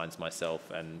change the signs myself,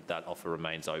 and that offer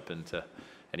remains open to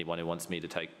anyone who wants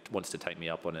to take me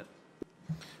up on it.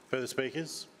 Further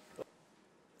speakers?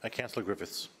 Councillor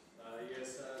Griffiths.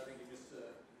 Yes, thank you,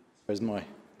 Mr.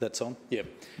 That's on? Yep.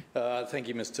 Thank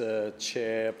you, Mr.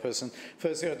 Chairperson.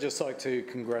 Firstly, I'd just like to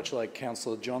congratulate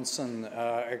Councillor Johnson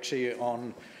actually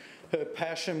on her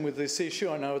passion with this issue.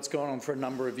 I know it's gone on for a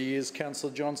number of years,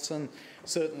 Councillor Johnson,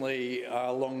 certainly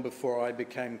long before I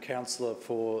became councillor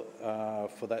for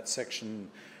that section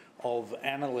of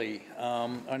Annerley.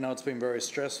 I know it's been very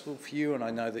stressful for you, and I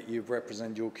know that you've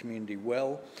represented your community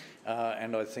well,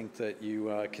 and I think that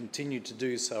you continue to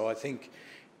do so. I think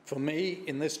for me,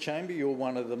 in this chamber, you're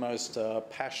one of the most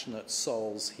passionate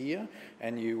souls here,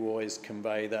 and you always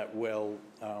convey that well,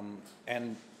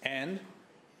 and I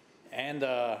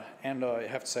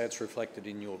have to say it's reflected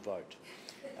in your vote.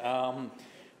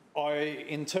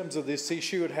 In terms of this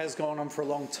issue, it has gone on for a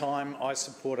long time. I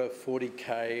support a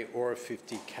 40k or a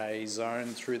 50k zone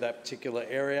through that particular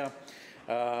area,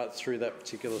 through that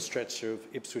particular stretch of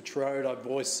Ipswich Road. I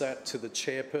voiced that to the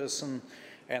chairperson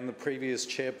and the previous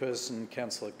chairperson,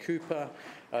 Councillor Cooper.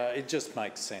 It just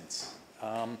makes sense.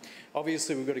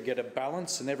 Obviously, we've got to get a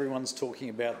balance, and everyone's talking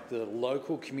about the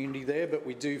local community there, but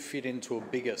we do fit into a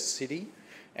bigger city,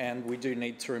 and we do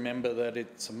need to remember that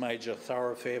it's a major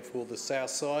thoroughfare for the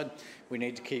south side. We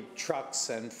need to keep trucks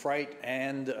and freight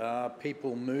and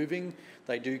people moving.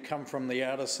 They do come from the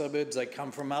outer suburbs, they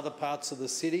come from other parts of the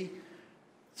city,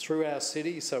 through our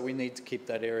city, so we need to keep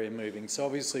that area moving. So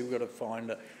obviously we've got to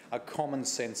find a common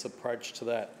sense approach to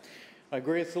that. I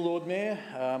agree with the Lord Mayor.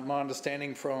 My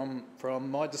understanding from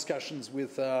my discussions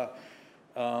with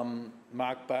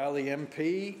Mark Bailey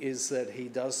MP is that he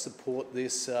does support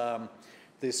this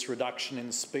this reduction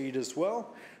in speed as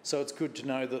well. So it's good to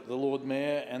know that the Lord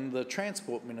Mayor and the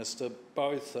Transport Minister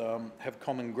both have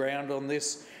common ground on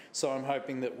this. So I'm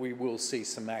hoping that we will see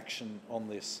some action on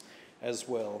this as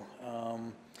well.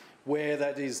 Where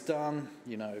that is done,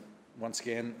 you know, once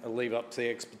again, I'll leave up to the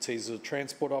expertise of the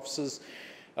transport officers.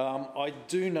 I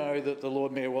do know that the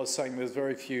Lord Mayor was saying there's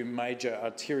very few major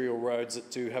arterial roads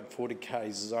that do have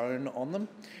 40k zone on them.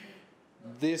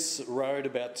 This road,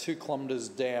 about 2 kilometres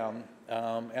down,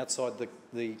 outside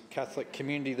the Catholic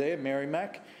community there,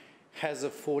 Merrimack, has a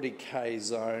 40k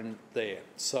zone there.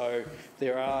 So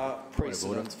there are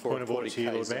precedents for a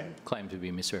 40k zone. Claim to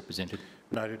be misrepresented.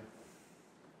 Noted.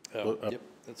 Yep,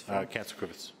 that's fine. Councillor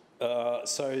Griffiths.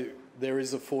 So there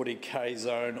is a 40k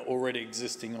zone already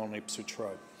existing on Ipswich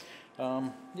Road.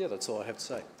 Yeah, that's all I have to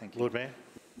say. Thank you. Lord Mayor.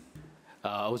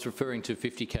 I was referring to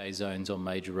 50k zones on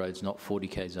major roads, not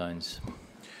 40k zones.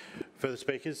 Further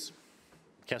speakers?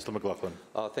 Councillor McLaughlin.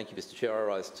 Thank you, Mr. Chair.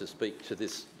 I rise to speak to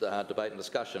this debate and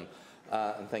discussion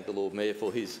and thank the Lord Mayor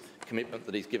for his commitment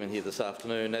that he's given here this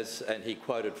afternoon. And he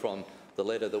quoted from the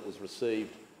letter that was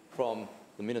received from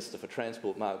the Minister for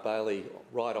Transport, Mark Bailey,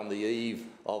 right on the eve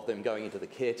of them going into the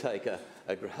caretaker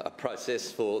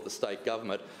process for the state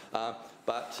government.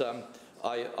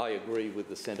 I agree with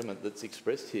the sentiment that's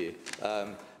expressed here.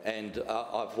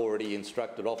 I've already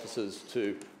instructed officers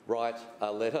to write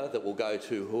a letter that will go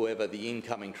to whoever the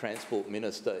incoming Transport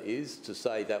Minister is to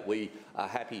say that we are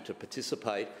happy to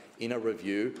participate in a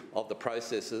review of the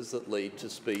processes that lead to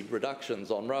speed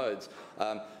reductions on roads.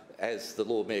 As the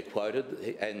Lord Mayor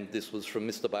quoted, and this was from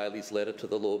Mr Bailey's letter to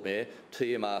the Lord Mayor,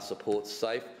 TMR supports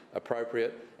safe,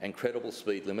 appropriate and credible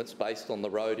speed limits based on the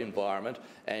road environment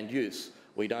and use.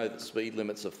 We know that speed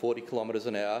limits of 40 kilometres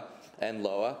an hour and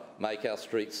lower make our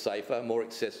streets safer, more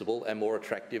accessible and more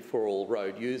attractive for all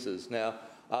road users. Now,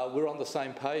 we're on the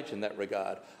same page in that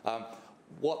regard.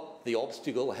 What the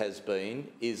obstacle has been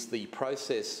is the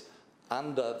process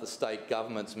under the state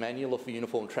government's Manual for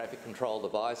Uniform Traffic Control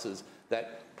Devices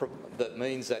that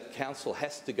means that council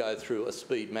has to go through a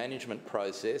speed management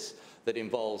process that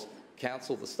involves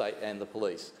council, the state and the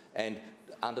police, and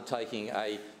undertaking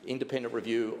an independent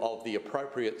review of the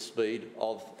appropriate speed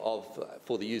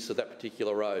for the use of that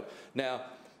particular road. Now,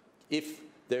 if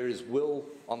there is will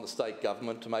on the state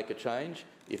government to make a change,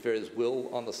 if there is will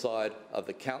on the side of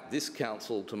this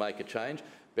council to make a change,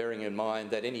 bearing in mind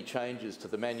that any changes to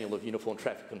the Manual of Uniform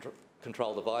Traffic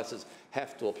Control Devices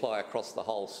have to apply across the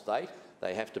whole state,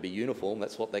 they have to be uniform,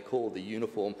 that's what they call the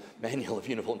Uniform Manual of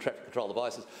Uniform Traffic Control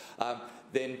Devices,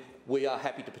 then we are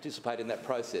happy to participate in that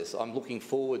process. I'm looking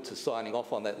forward to signing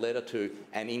off on that letter to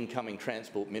an incoming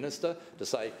Transport Minister to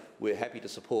say we're happy to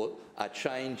support a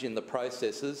change in the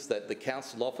processes that the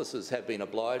council officers have been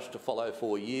obliged to follow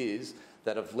for years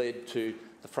that have led to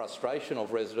the frustration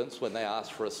of residents when they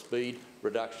ask for a speed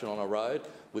reduction on a road,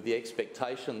 with the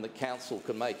expectation that council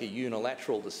can make a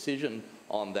unilateral decision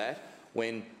on that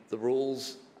when the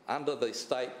rules under the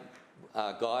state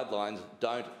guidelines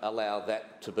don't allow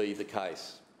that to be the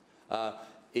case.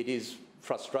 It is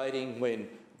frustrating when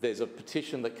there's a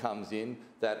petition that comes in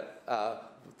that,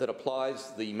 that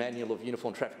applies the Manual of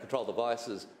Uniform Traffic Control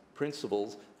Devices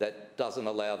principles that doesn't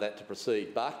allow that to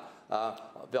proceed. But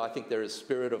I think there is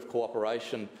spirit of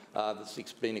cooperation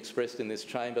that's been expressed in this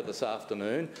chamber this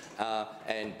afternoon,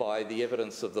 and by the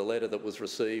evidence of the letter that was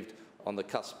received on the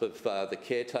cusp of the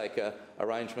caretaker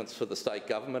arrangements for the state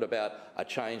government about a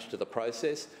change to the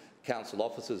process. Council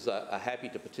officers are happy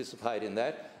to participate in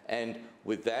that, and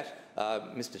with that,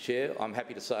 Mr Chair, I'm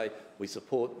happy to say we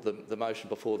support the motion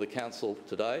before the council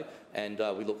today, and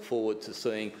we look forward to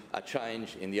seeing a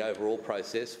change in the overall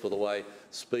process for the way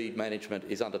speed management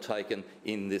is undertaken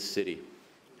in this city.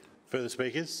 Further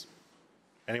speakers?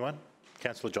 Anyone?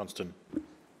 Councillor Johnston.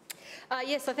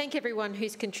 Yes, I thank everyone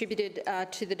who's contributed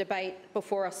to the debate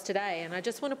before us today, and I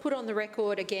just want to put on the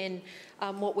record again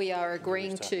what we are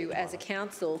agreeing to as a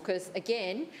council, because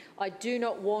again, I do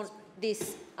not want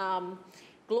this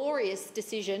glorious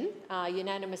decision,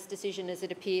 unanimous decision as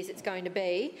it appears it's going to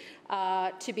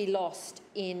be lost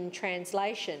in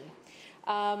translation.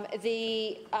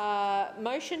 The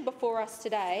motion before us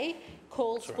today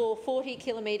calls for 40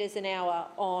 kilometres an hour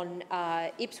on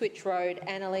Ipswich Road,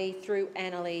 Annerley through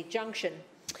Annerley Junction.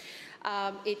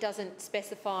 It doesn't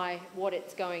specify what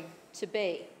it's going to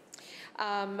be.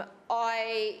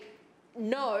 I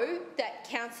know that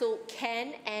council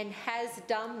can and has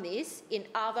done this in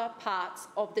other parts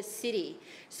of the city.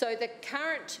 So the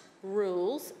current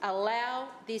rules allow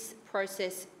this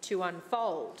process to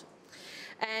unfold.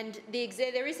 And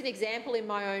there is an example in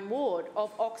my own ward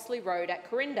of Oxley Road at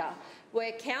Corinda,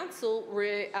 where council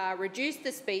reduced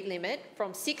the speed limit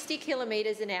from 60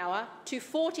 kilometres an hour to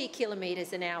 40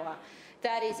 kilometres an hour.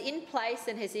 That is in place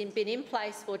and has been in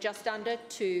place for just under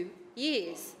 2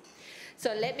 years.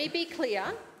 So let me be clear,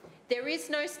 there is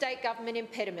no state government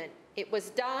impediment. It was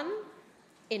done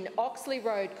in Oxley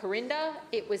Road, Corinda.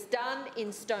 It was done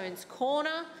in Stones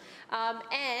Corner.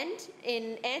 And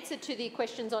in answer to the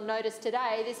questions on notice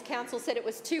today, this council said it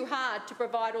was too hard to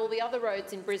provide all the other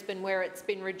roads in Brisbane where it's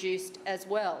been reduced as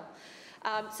well.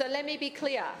 So let me be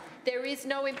clear, there is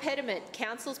no impediment.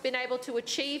 Council's been able to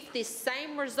achieve this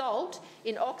same result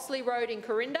in Oxley Road in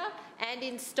Corinda and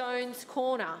in Stones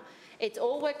Corner. It's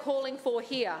all we're calling for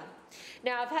here.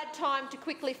 Now, I've had time to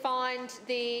quickly find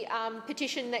the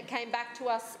petition that came back to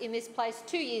us in this place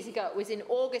 2 years ago. It was in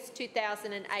August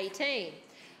 2018.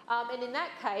 And in that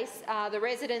case, the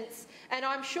residents, and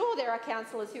I'm sure there are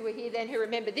councillors who were here then who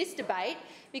remember this debate,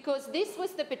 because this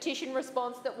was the petition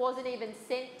response that wasn't even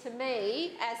sent to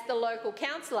me as the local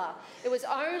councillor. It was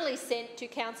only sent to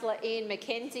Councillor Ian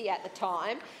McKenzie at the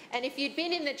time, and if you'd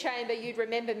been in the chamber, you'd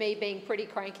remember me being pretty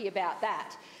cranky about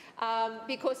that.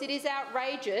 Because it is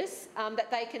outrageous that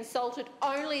they consulted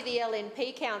only the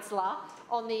LNP councillor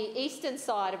on the eastern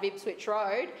side of Ipswich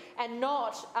Road and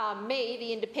not me,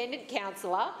 the independent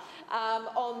councillor,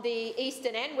 on the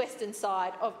eastern and western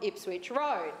side of Ipswich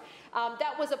Road.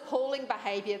 That was appalling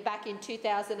behaviour back in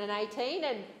 2018,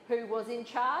 and who was in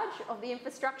charge of the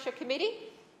Infrastructure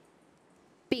Committee?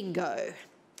 Bingo.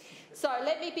 So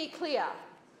let me be clear.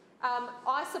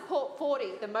 I support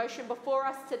 40. The motion before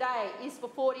us today is for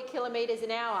 40 kilometres an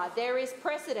hour. There is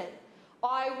precedent.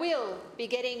 I will be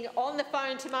getting on the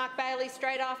phone to Mark Bailey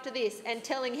straight after this and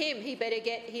telling him he better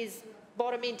get his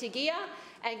bottom into gear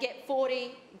and get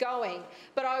 40 going.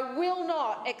 But I will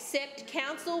not accept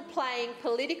council playing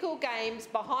political games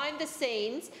behind the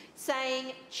scenes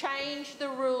saying change the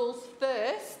rules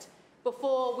first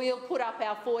before we'll put up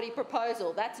our 40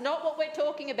 proposal. That's not what we're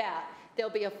talking about.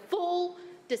 There'll be a full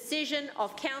decision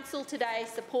of council today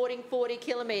supporting 40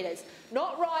 kilometres,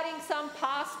 not writing some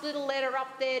past little letter up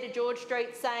there to George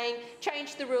Street saying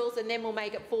change the rules and then we'll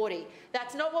make it 40.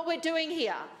 That's not what we're doing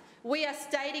here. We are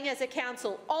stating as a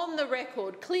council on the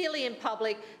record, clearly in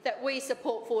public, that we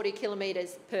support 40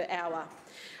 kilometres per hour.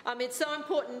 It's so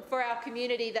important for our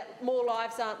community that more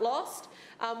lives aren't lost.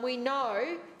 We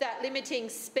know that limiting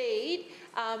speed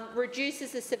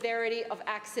reduces the severity of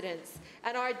accidents,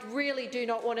 and I really do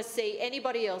not want to see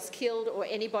anybody else killed or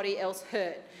anybody else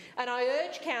hurt. And I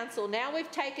urge council, now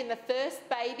we've taken the first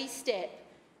baby step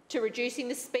to reducing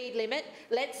the speed limit,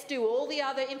 let's do all the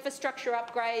other infrastructure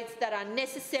upgrades that are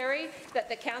necessary, that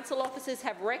the council officers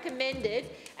have recommended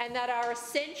and that are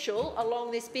essential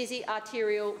along this busy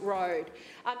arterial road.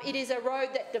 It is a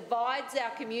road that divides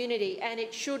our community and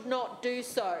it should not do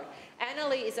so.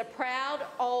 Annerley is a proud,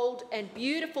 old and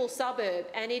beautiful suburb,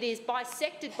 and it is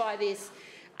bisected by this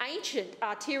ancient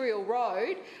arterial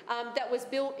road that was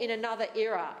built in another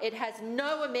era. It has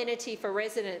no amenity for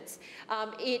residents.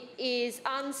 It is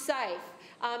unsafe.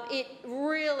 It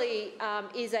really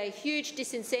is a huge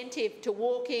disincentive to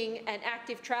walking and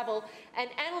active travel,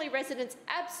 and Annerley residents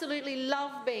absolutely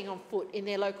love being on foot in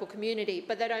their local community,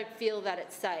 but they don't feel that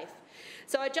it's safe.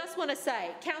 So I just want to say,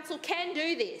 council can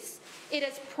do this. It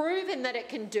has proven that it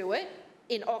can do it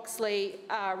in Oxley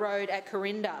Road at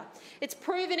Corinda. It's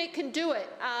proven it can do it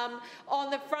on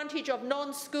the frontage of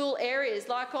non-school areas,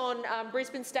 like on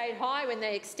Brisbane State High when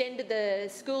they extended the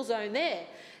school zone there.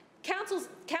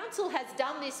 Council has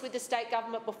done this with the state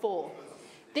government before.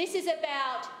 This is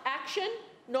about action,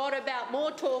 not about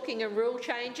more talking and rule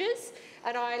changes.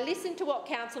 And I listened to what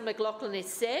Councillor McLaughlin has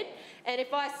said, and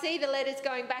if I see the letters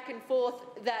going back and forth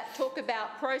that talk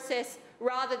about process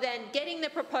rather than getting the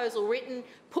proposal written,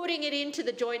 putting it into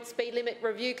the Joint Speed Limit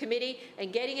Review Committee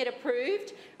and getting it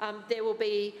approved, there will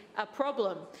be a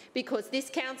problem, because this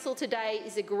council today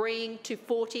is agreeing to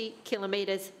 40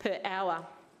 kilometres per hour.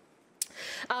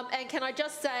 And can I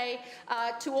just say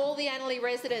to all the Annerley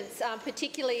residents,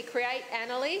 particularly Create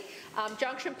Annerley,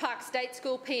 Junction Park State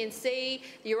School, PNC,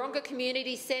 the Yeronga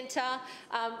Community Centre,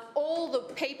 all the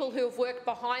people who have worked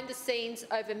behind the scenes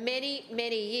over many,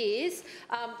 many years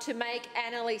to make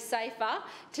Annerley safer.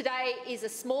 Today is a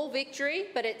small victory,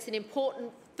 but it's an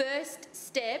important first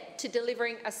step to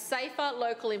delivering a safer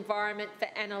local environment for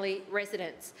Annerley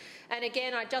residents. And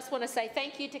again, I just want to say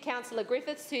thank you to Councillor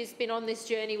Griffiths, who's been on this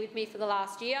journey with me for the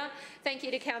last year. Thank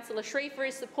you to Councillor Shree for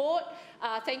his support.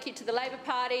 Thank you to the Labor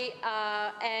Party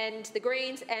and the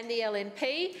Greens and the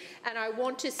LNP. And I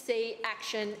want to see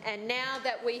action. And now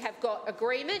that we have got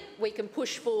agreement, we can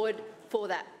push forward for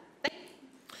that. Thank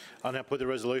you. I'll now put the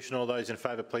resolution. All those in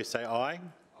favour, please say aye.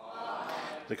 Aye.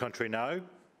 The contrary, no.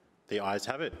 The ayes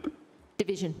have it.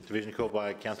 Division. Division called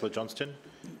by Councillor Johnston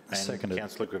and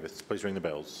Councillor Griffiths. Please ring the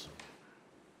bells.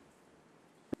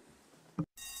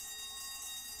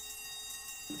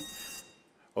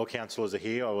 All councillors are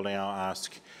here. I will now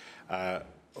ask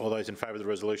all those in favour of the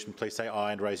resolution, please say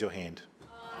aye and raise your hand.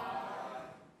 Aye.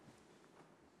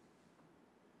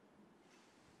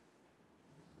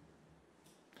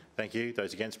 Thank you.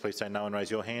 Those against, please say no and raise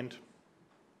your hand.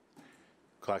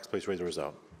 Clerks, please read the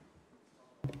result.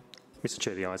 Mr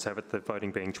Chair, the ayes have it, the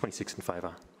voting being 26 in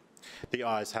favour. The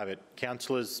ayes have it.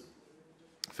 Councillors,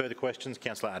 further questions?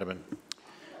 Councillor Aderman.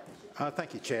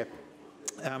 Thank you, Chair.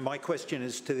 My question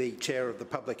is to the Chair of the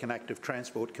Public and Active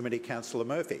Transport Committee, Councillor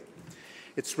Murphy.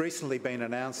 It's recently been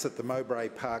announced that the Mowbray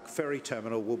Park Ferry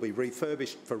Terminal will be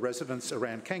refurbished for residents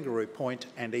around Kangaroo Point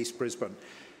and East Brisbane.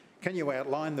 Can you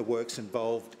outline the works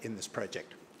involved in this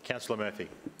project? Councillor Murphy.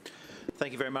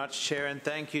 Thank you very much, Chair, and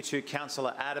thank you to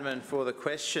Councillor Aderman for the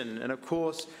question. And of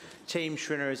course, Team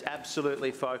Schrinner is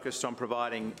absolutely focused on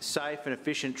providing safe and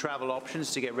efficient travel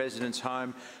options to get residents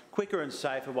home quicker and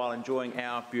safer while enjoying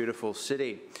our beautiful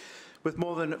city. With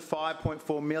more than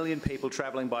 5.4 million people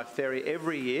travelling by ferry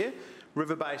every year,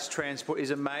 river-based transport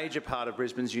is a major part of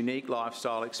Brisbane's unique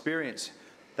lifestyle experience.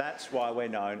 That's why we're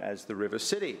known as the River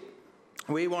City.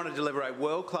 We want to deliver a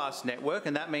world-class network,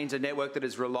 and that means a network that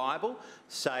is reliable,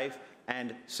 safe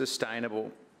and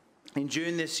sustainable. In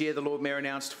June this year, the Lord Mayor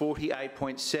announced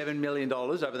 $48.7 million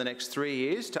over the next 3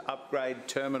 years to upgrade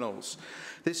terminals.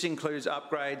 This includes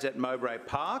upgrades at Mowbray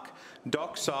Park,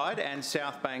 Dockside and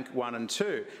South Bank 1 and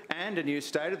 2, and a new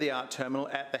state-of-the-art terminal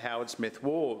at the Howard Smith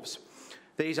Wharves.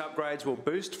 These upgrades will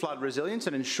boost flood resilience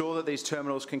and ensure that these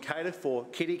terminals can cater for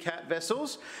kitty cat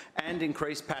vessels and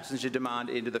increase passenger demand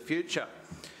into the future.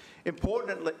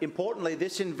 Importantly,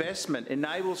 this investment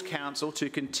enables Council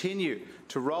to continue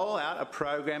to roll out a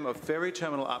program of ferry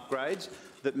terminal upgrades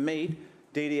that meet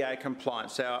DDA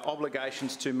compliance, our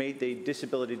obligations to meet the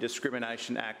Disability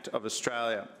Discrimination Act of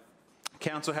Australia.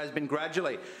 Council has been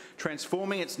gradually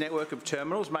transforming its network of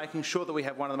terminals, making sure that we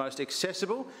have one of the most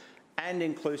accessible and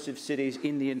inclusive cities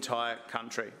in the entire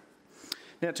country.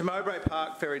 Now to Mowbray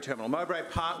Park Ferry Terminal. Mowbray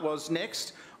Park was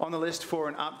next on the list for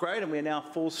an upgrade, and we are now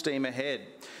full steam ahead.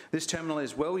 This terminal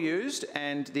is well used,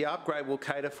 and the upgrade will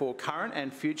cater for current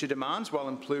and future demands while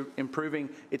improving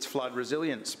its flood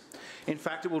resilience. In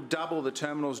fact, it will double the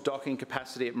terminal's docking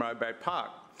capacity at Mowbray Park.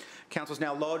 Council's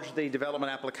now lodged the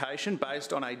development application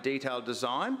based on a detailed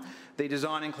design. The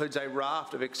design includes a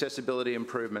raft of accessibility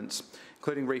improvements,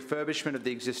 including refurbishment of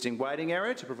the existing waiting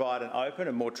area to provide an open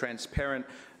and more transparent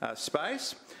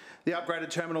space. The upgraded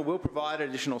terminal will provide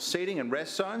additional seating and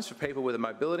rest zones for people with a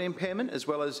mobility impairment, as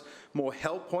well as more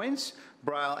help points,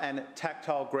 braille and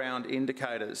tactile ground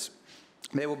indicators.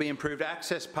 There will be improved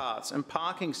access paths and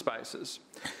parking spaces.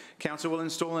 Council will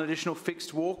install an additional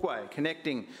fixed walkway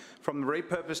connecting from the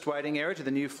repurposed waiting area to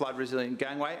the new flood-resilient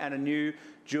gangway and a new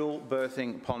dual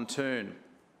berthing pontoon.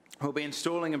 We'll be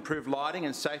installing improved lighting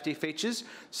and safety features,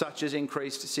 such as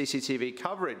increased CCTV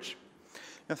coverage.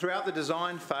 Now, throughout the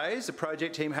design phase, the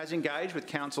project team has engaged with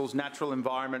Council's Natural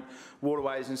Environment,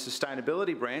 Waterways and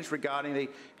Sustainability branch regarding the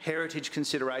heritage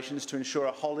considerations to ensure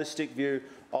a holistic view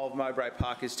of Mowbray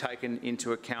Park is taken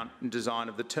into account in design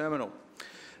of the terminal.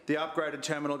 The upgraded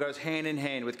terminal goes hand in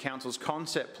hand with Council's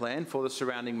concept plan for the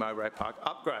surrounding Mowbray Park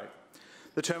upgrade.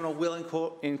 The terminal will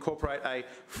incorporate a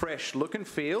fresh look and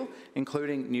feel,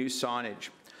 including new signage.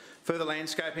 Further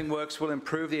landscaping works will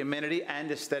improve the amenity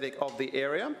and aesthetic of the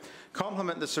area,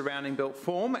 complement the surrounding built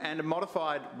form, and a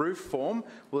modified roof form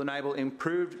will enable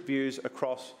improved views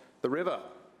across the river.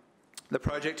 The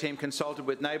project team consulted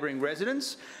with neighbouring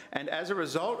residents and, as a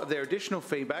result of their additional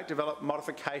feedback, developed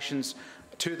modifications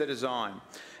to the design.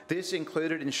 This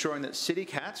included ensuring that City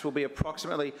Cats will be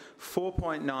approximately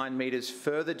 4.9 metres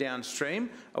further downstream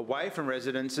away from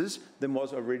residences than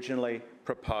was originally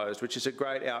proposed, which is a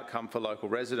great outcome for local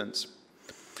residents.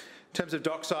 In terms of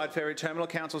Dockside Ferry Terminal,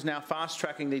 Council is now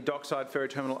fast-tracking the Dockside Ferry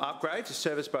Terminal upgrade to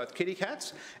service both Kitty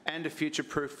Cats and a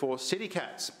future-proof for City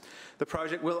Cats. The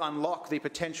project will unlock the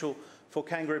potential for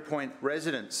Kangaroo Point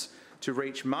residents to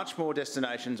reach much more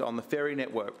destinations on the ferry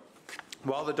network.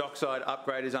 While the dockside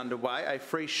upgrade is underway, a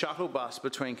free shuttle bus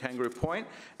between Kangaroo Point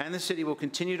and the city will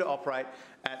continue to operate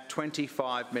at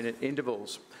 25-minute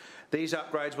intervals. These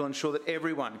upgrades will ensure that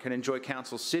everyone can enjoy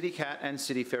Council's City Cat and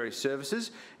City Ferry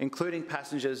services, including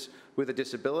passengers with a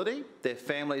disability, their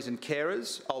families and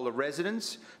carers, older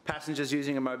residents, passengers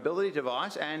using a mobility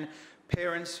device, and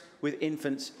parents with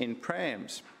infants in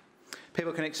prams.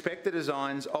 People can expect the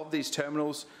designs of these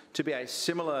terminals to be a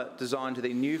similar design to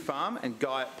the New Farm and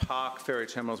Guyatt Park ferry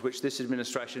terminals, which this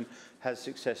administration has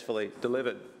successfully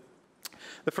delivered.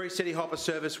 The free City Hopper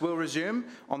service will resume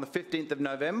on the 15th of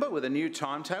November with a new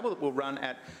timetable that will run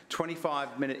at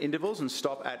 25-minute intervals and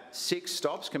stop at 6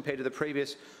 stops compared to the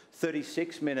previous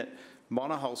 36-minute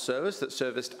monohull service that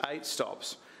serviced 8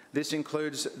 stops. This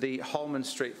includes the Holman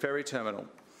Street Ferry Terminal.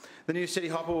 The new City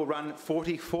Hopper will run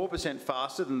 44%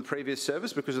 faster than the previous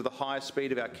service because of the higher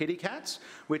speed of our Kitty Cats,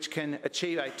 which can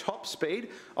achieve a top speed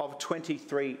of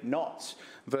 23 knots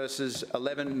versus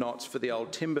 11 knots for the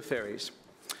old timber ferries.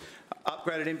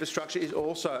 Upgraded infrastructure is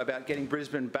also about getting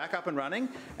Brisbane back up and running,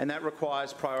 and that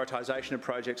requires prioritisation of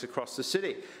projects across the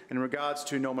city. In regards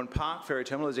to Norman Park Ferry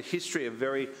Terminal, there's a history of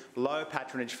very low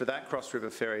patronage for that cross-river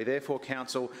ferry. Therefore,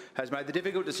 Council has made the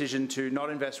difficult decision to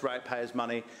not invest ratepayers'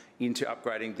 money into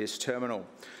upgrading this terminal.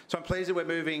 So I'm pleased that we're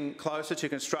moving closer to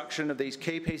construction of these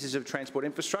key pieces of transport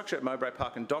infrastructure at Mowbray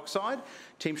Park and Dockside.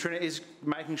 Team Schrinner is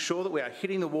making sure that we are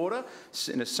hitting the water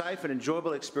in a safe and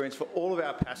enjoyable experience for all of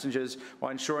our passengers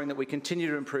while ensuring that we continue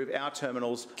to improve our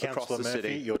terminals across the city.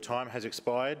 Murphy, your time has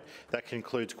expired. That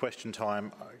concludes question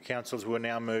time. Councillors will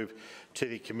now move to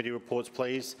the committee reports,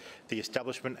 please. The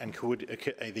Establishment and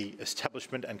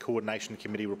Coordination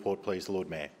Committee report, please,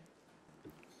 Lord Mayor.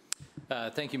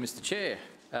 Thank you, Mr Chair.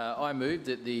 I move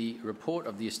that the report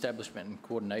of the Establishment and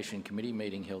Coordination Committee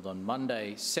meeting held on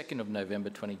Monday, 2nd of November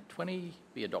 2020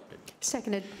 be adopted.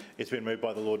 Seconded. It's been moved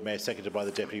by the Lord Mayor, seconded by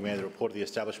the Deputy Mayor. The report of the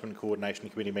Establishment and Coordination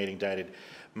Committee meeting dated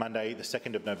Monday, the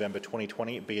 2nd of November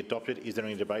 2020 be adopted. Is there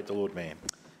any debate? The Lord Mayor.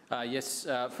 Yes.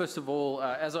 First of all,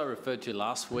 as I referred to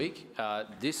last week,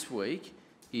 this week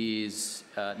is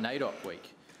NAIDOC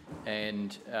week,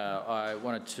 and I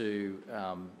wanted to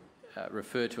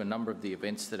refer to a number of the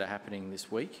events that are happening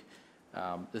this week.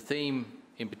 The theme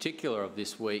in particular of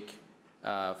this week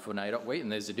for NAIDOC week,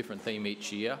 and there's a different theme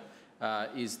each year,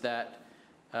 is that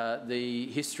the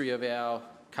history of our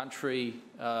country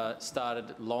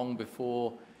started long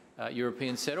before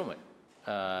European settlement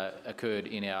occurred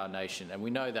in our nation. And we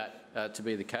know that to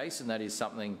be the case, and that is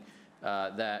something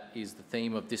that is the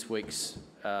theme of this week's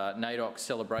NAIDOC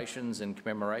celebrations and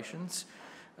commemorations.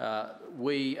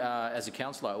 We, as a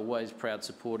council, are always proud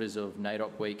supporters of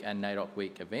NAIDOC Week and NAIDOC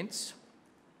Week events.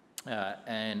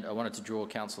 And I wanted to draw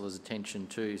councillors' attention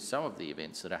to some of the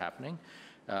events that are happening.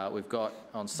 We've got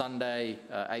on Sunday,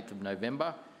 8th of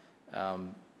November,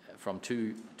 from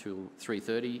 2 till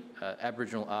 3:30,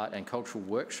 Aboriginal Art and Cultural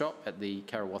Workshop at the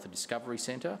Karawatha Discovery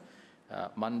Centre.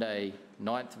 Monday,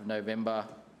 9th of November,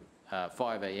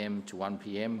 5 a.m. to 1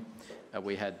 p.m.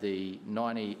 We had the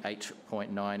 98.9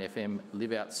 FM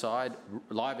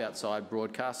live outside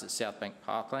broadcast at Southbank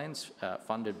Parklands,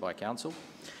 funded by council.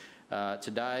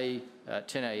 Today,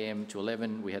 10 a.m. to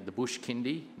 11, we had the Bush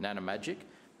Kindy, Nana Magic,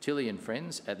 Tilly and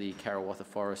Friends at the Karawatha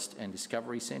Forest and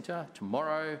Discovery Centre.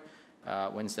 Tomorrow,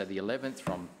 Wednesday the 11th,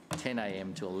 from 10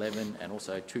 a.m. to 11 and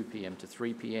also 2 p.m. to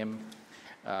 3 p.m.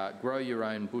 Grow Your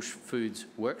Own Bush Foods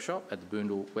Workshop at the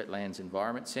Boondall Wetlands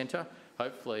Environment Centre.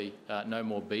 Hopefully no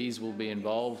more bees will be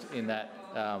involved in that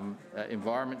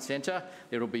environment centre.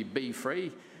 It'll be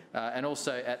bee-free. And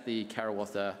also at the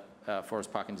Karawatha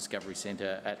Forest Park and Discovery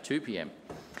Centre at 2 p.m.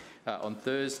 On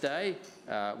Thursday,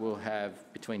 we'll have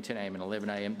between 10 a.m. and 11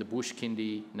 a.m. the Bush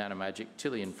Kindy, Nana Magic,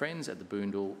 Tilly and Friends at the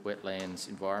Boondall Wetlands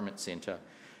Environment Centre.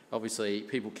 Obviously,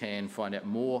 people can find out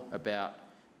more about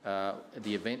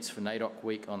the events for NAIDOC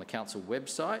Week on the council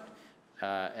website,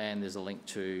 and there's a link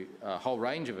to a whole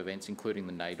range of events, including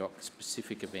the NAIDOC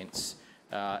specific events.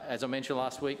 As I mentioned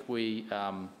last week, we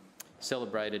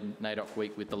celebrated NAIDOC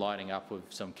Week with the lighting up of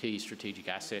some key strategic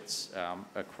assets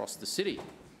across the city.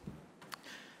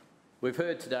 We've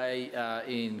heard today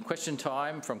in question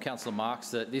time from Councillor Marks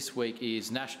that this week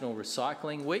is National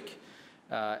Recycling Week,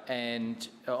 and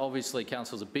obviously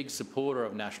Council is a big supporter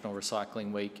of National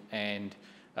Recycling Week, and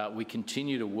we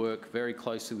continue to work very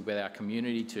closely with our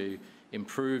community to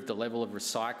improve the level of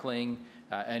recycling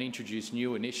and introduce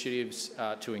new initiatives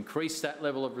to increase that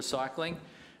level of recycling.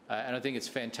 And I think it's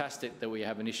fantastic that we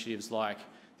have initiatives like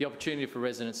the opportunity for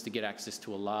residents to get access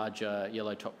to a larger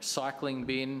yellow top recycling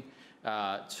bin,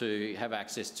 to have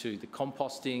access to the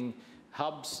composting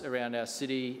hubs around our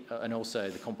city, and also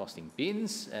the composting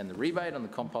bins and the rebate on the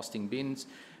composting bins,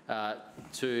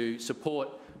 to support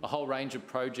a whole range of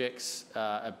projects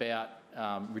about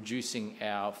reducing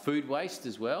our food waste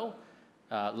as well,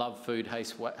 love food,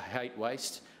 hate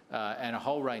waste, and a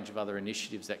whole range of other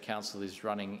initiatives that council is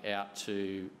running out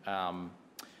to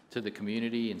the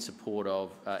community in support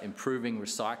of improving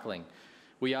recycling.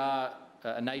 We are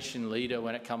a nation leader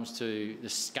when it comes to the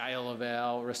scale of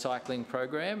our recycling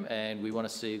program, and we want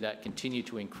to see that continue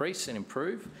to increase and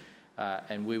improve,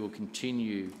 and we will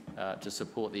continue to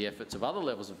support the efforts of other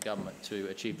levels of government to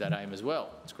achieve that aim as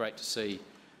well. It's great to see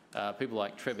people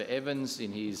like Trevor Evans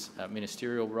in his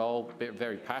ministerial role,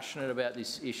 very passionate about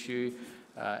this issue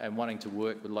and wanting to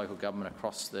work with local government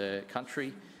across the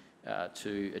country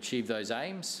to achieve those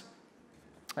aims,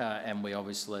 and we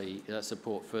obviously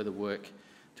support further work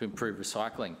to improve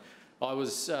recycling. I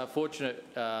was fortunate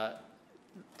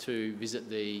to visit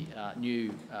the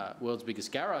new world's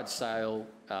biggest garage sale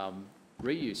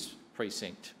reuse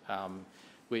precinct,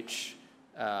 which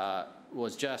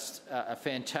was just a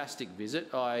fantastic visit.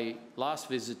 I last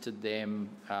visited them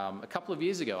a couple of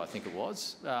years ago, I think it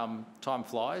was. Time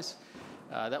flies.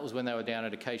 That was when they were down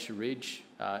at Acacia Ridge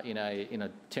in a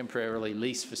temporarily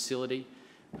leased facility.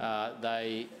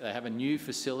 They have a new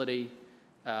facility,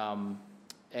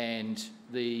 and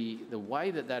the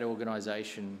way that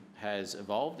organisation has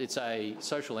evolved, it's a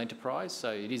social enterprise,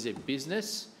 so it is a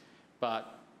business,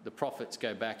 but the profits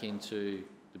go back into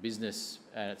the business,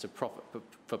 and it's a profit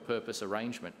for purpose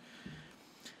arrangement.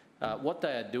 What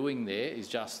they are doing there is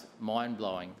just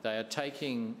mind-blowing. They are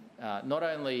taking not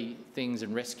only things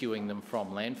and rescuing them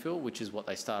from landfill, which is what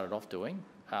they started off doing,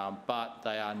 but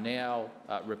they are now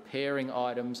repairing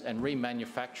items and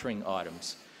remanufacturing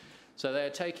items. So they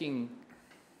are taking,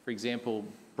 for example,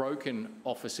 broken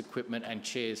office equipment and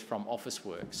chairs from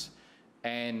Officeworks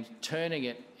and turning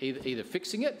it, either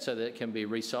fixing it so that it can be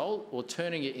resold or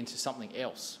turning it into something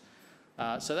else.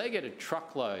 So they get a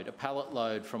truckload, a pallet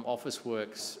load from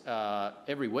Officeworks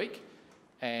every week,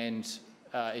 and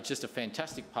it's just a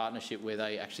fantastic partnership where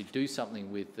they actually do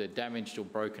something with the damaged or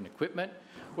broken equipment,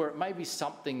 or it may be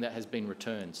something that has been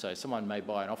returned. So someone may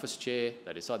buy an office chair,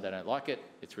 they decide they don't like it,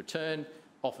 it's returned,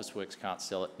 Officeworks can't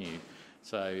sell it new.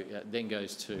 So then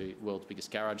goes to world's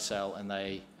biggest garage sale, and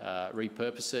they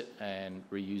repurpose it and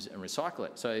reuse it and recycle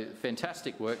it. So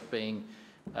fantastic work being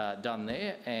done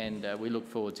there, and we look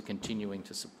forward to continuing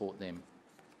to support them.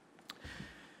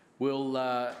 We'll,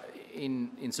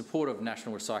 in support of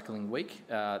National Recycling Week,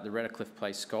 the Redcliffe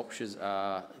Place sculptures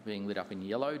are being lit up in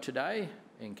yellow today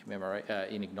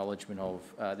in acknowledgement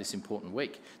of this important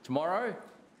week. Tomorrow,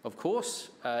 of course,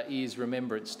 is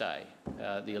Remembrance Day,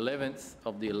 the 11th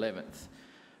of the 11th.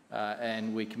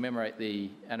 And we commemorate the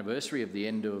anniversary of the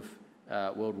end of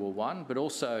World War I, but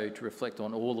also to reflect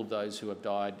on all of those who have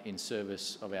died in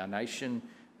service of our nation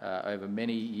over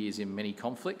many years in many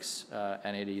conflicts.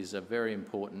 And it is a very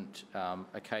important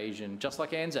occasion, just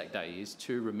like Anzac Day is,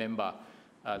 to remember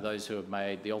those who have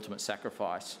made the ultimate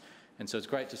sacrifice. And so it's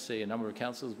great to see a number of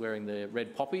councillors wearing the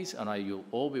red poppies. I know you'll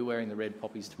all be wearing the red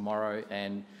poppies tomorrow,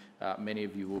 and many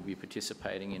of you will be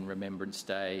participating in Remembrance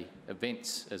Day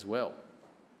events as well.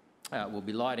 We'll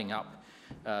be lighting up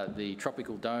the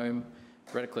Tropical Dome,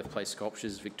 Redcliffe Place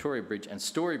sculptures, Victoria Bridge and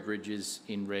Story Bridges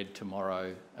in red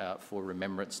tomorrow for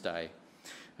Remembrance Day.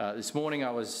 This morning I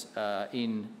was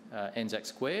in Anzac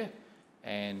Square,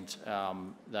 and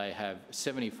they have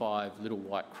 75 little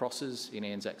white crosses in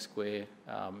Anzac Square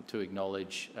to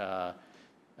acknowledge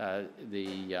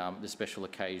the special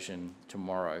occasion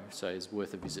tomorrow. So it's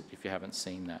worth a visit if you haven't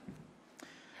seen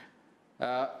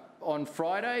that. On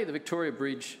Friday, the Victoria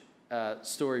Bridge,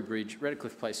 Story Bridge,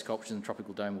 Redcliffe Place sculptures and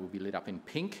Tropical Dome will be lit up in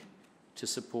pink to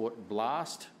support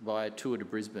Blast by Tour de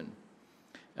Brisbane.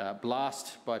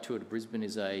 Blast by Tour de Brisbane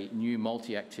is a new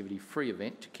multi-activity free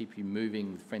event to keep you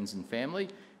moving with friends and family.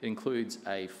 It includes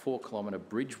a 4-kilometre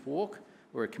bridge walk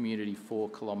or a community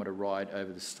 4-kilometre ride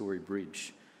over the Story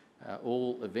Bridge.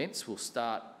 All events will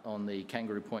start on the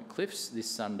Kangaroo Point Cliffs this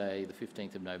Sunday, the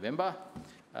 15th of November.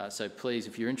 So please,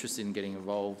 if you're interested in getting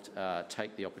involved,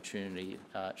 take the opportunity.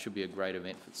 It should be a great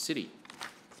event for the city.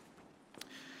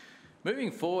 Moving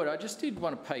forward, I just did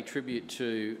want to pay tribute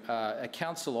to a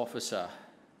council officer,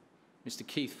 Mr.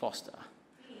 Keith Foster,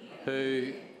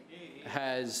 who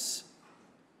has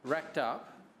racked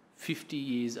up 50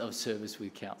 years of service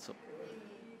with council.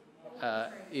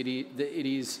 It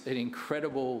is an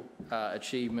incredible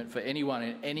achievement for anyone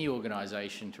in any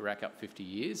organisation to rack up 50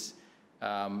 years,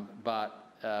 but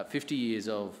 50 years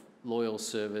of loyal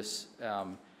service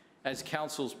as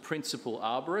council's principal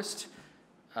arborist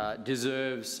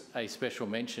deserves a special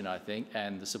mention, I think,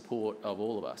 and the support of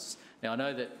all of us. Now, I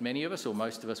know that many of us, or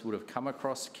most of us, would have come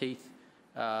across Keith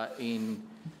in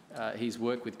his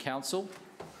work with council,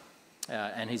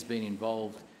 and he's been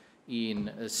involved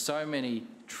in so many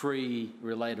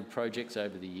tree-related projects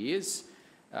over the years.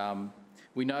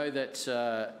 We know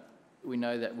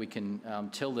that we can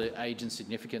tell the age and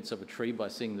significance of a tree by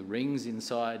seeing the rings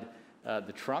inside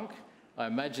the trunk. I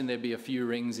imagine there'd be a few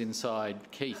rings inside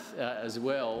Keith as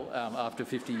well after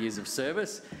 50 years of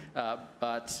service,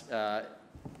 but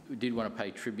we did want to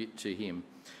pay tribute to him.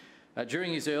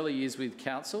 During his early years with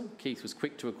council, Keith was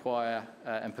quick to acquire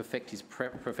and perfect his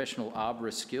professional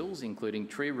arborist skills, including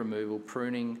tree removal,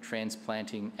 pruning,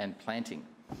 transplanting and planting.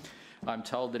 I'm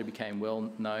told that he became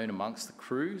well known amongst the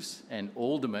crews and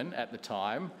aldermen at the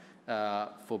time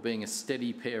for being a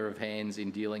steady pair of hands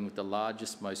in dealing with the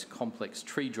largest, most complex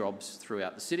tree jobs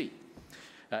throughout the city.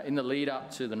 In the lead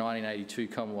up to the 1982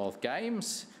 Commonwealth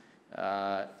Games,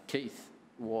 Keith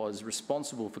was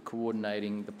responsible for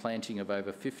coordinating the planting of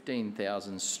over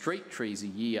 15,000 street trees a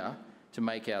year to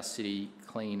make our city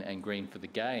clean and green for the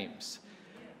Games.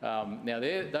 Now,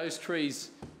 those trees,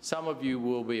 some of you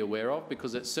will be aware of,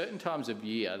 because at certain times of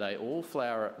year, they all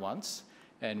flower at once,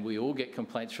 and we all get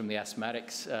complaints from the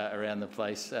asthmatics around the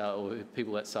place, or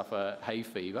people that suffer hay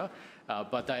fever,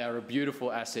 but they are a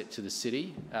beautiful asset to the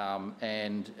city,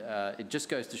 and it just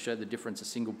goes to show the difference a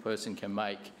single person can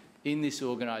make in this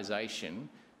organisation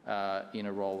in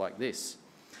a role like this.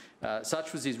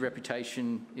 Such was his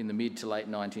reputation in the mid to late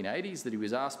 1980s that he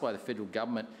was asked by the federal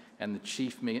government and the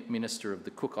Chief Minister of the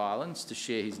Cook Islands to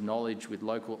share his knowledge with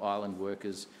local island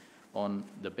workers on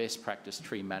the best practice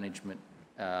tree management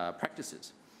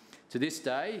practices. To this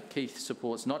day, Keith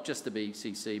supports not just the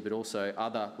BCC but also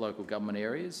other local government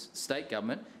areas, state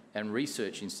government and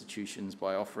research institutions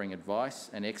by offering advice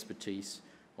and expertise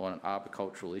on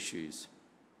arboricultural issues.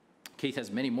 Keith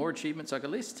has many more achievements I could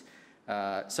list,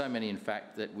 so many in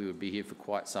fact that we would be here for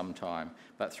quite some time.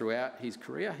 But throughout his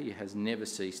career, he has never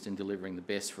ceased in delivering the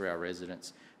best for our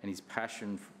residents, and his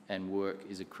passion and work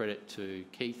is a credit to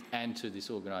Keith and to this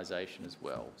organisation as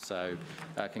well. So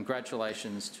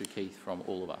congratulations to Keith from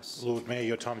all of us. Lord Mayor,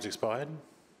 your time's expired.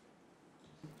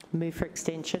 Move for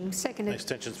extension. Seconded.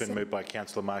 Extension's been moved by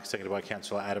Councillor Marks, seconded by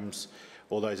Councillor Adams.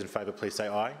 All those in favour, please say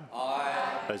aye.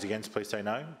 Aye. Those against, please say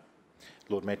no.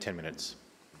 Lord Mayor, 10 minutes.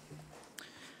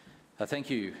 Thank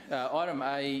you. Item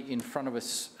A in front of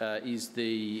us is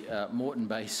the Moreton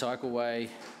Bay Cycleway,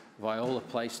 Viola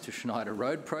Place to Schneider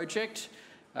Road project.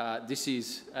 This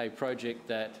is a project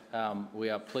that we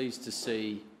are pleased to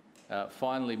see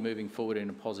finally moving forward in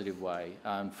a positive way.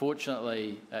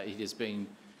 Unfortunately, it has been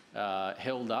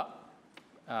held up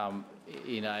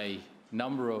in a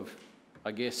number of,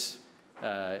 I guess,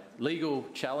 legal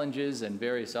challenges and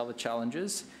various other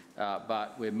challenges,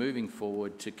 but we're moving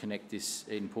forward to connect this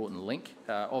important link.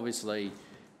 Obviously,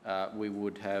 we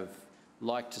would have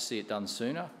liked to see it done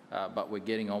sooner, but we're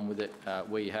getting on with it.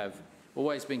 We have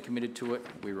always been committed to it,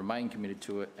 we remain committed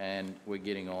to it, and we're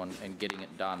getting on and getting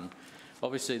it done.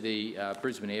 Obviously, the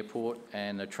Brisbane Airport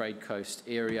and the Trade Coast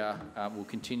area will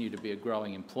continue to be a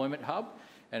growing employment hub,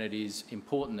 and it is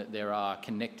important that there are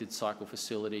connected cycle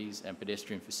facilities and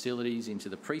pedestrian facilities into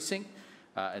the precinct,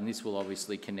 and this will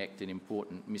obviously connect an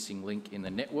important missing link in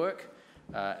the network,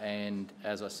 and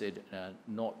as I said,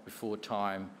 not before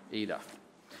time either.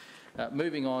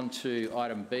 Moving on to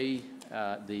item B,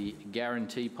 the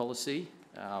guarantee policy.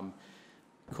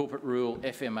 Corporate Rule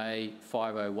FMA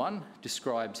 501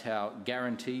 describes how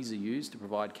guarantees are used to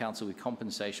provide council with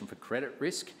compensation for credit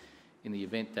risk in the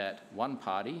event that one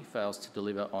party fails to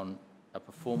deliver on a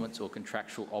performance or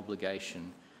contractual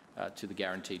obligation to the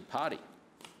guaranteed party.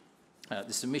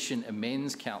 The submission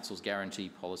amends council's guarantee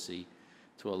policy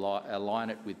to align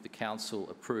it with the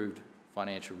council-approved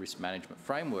financial risk management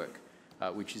framework,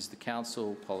 which is the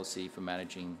council policy for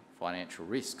managing financial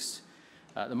risks.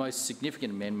 The most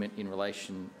significant amendment in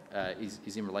relation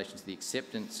is in relation to the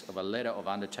acceptance of a letter of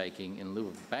undertaking in lieu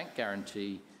of a bank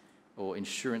guarantee or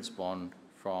insurance bond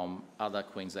from other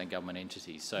Queensland government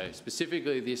entities. So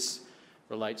specifically, this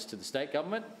relates to the state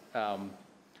government.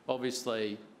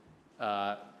 Obviously,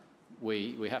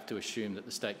 we have to assume that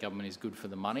the state government is good for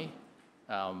the money.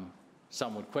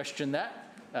 Some would question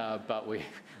that, but we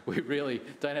really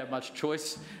don't have much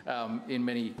choice in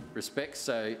many respects.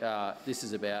 So this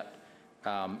is about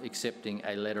accepting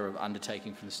a letter of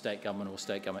undertaking from the state government or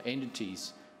state government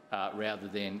entities rather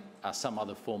than some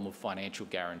other form of financial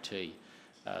guarantee.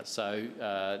 So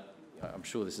I'm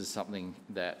sure this is something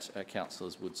that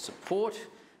councillors would support.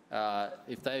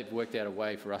 If they've worked out a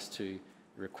way for us to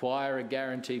require a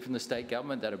guarantee from the state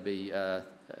government, that would be an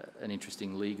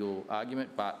interesting legal argument,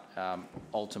 but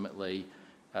ultimately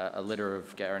a letter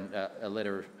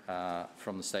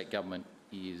from the state government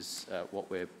is what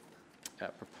we're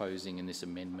proposing in this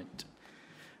amendment.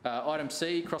 Item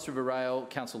C, Cross River Rail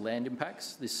Council land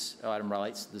impacts. This item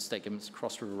relates to the state government's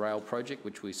Cross River Rail project,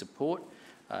 which we support,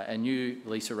 and new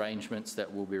lease arrangements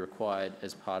that will be required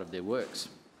as part of their works.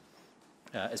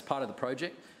 As part of the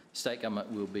project, the state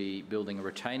government will be building a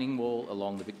retaining wall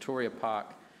along the Victoria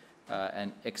Park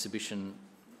and Exhibition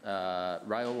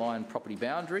rail line property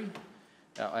boundary.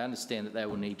 I understand that they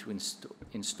will need to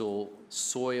install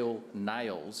soil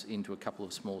nails into a couple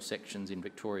of small sections in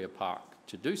Victoria Park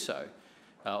to do so.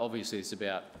 Obviously, it's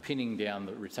about pinning down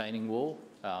the retaining wall,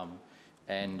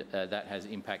 and that has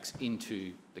impacts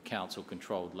into the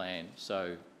council-controlled land.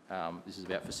 So this is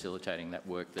about facilitating that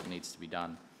work that needs to be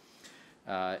done.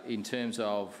 In terms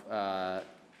of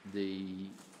the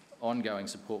ongoing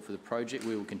support for the project,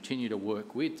 we will continue to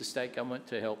work with the state government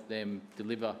to help them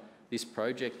deliver this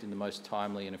project in the most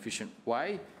timely and efficient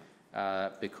way,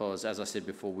 because, as I said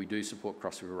before, we do support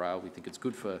Cross River Rail. We think it's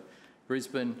good for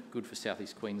Brisbane, good for South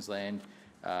East Queensland,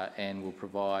 and will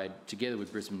provide, together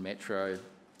with Brisbane Metro,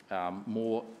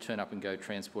 more turn-up-and-go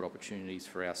transport opportunities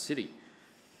for our city.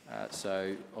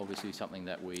 So obviously something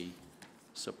that we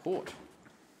support.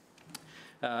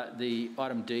 The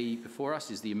item D before us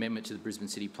is the amendment to the Brisbane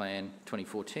City Plan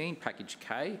 2014, Package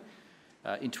K.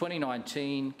 In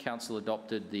 2019, Council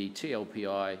adopted the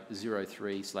TLPI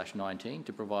 03/19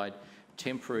 to provide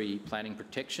temporary planning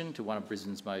protection to one of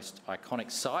Brisbane's most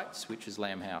iconic sites, which is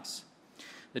Lamb House.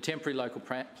 The temporary local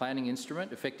planning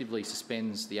instrument effectively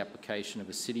suspends the application of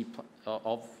a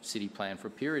city plan for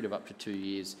a period of up to 2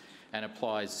 years and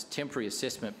applies temporary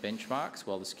assessment benchmarks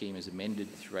while the scheme is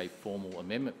amended through a formal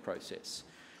amendment process.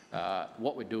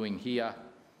 What we're doing here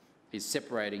is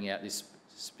separating out this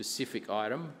specific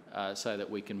item so that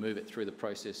we can move it through the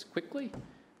process quickly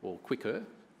or quicker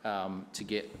to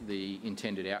get the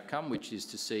intended outcome, which is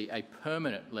to see a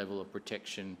permanent level of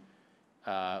protection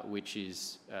which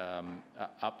is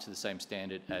up to the same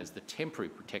standard as the temporary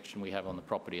protection we have on the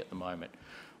property at the moment.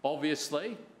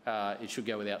 Obviously, it should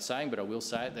go without saying, but I will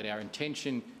say it, that our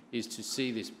intention is to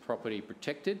see this property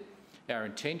protected. Our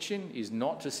intention is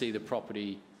not to see the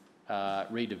property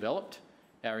redeveloped.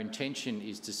 Our intention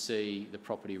is to see the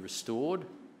property restored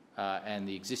and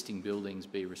the existing buildings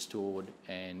be restored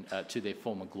and to their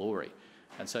former glory.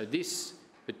 And so this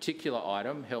particular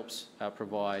item helps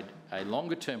provide a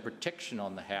longer-term protection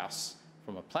on the house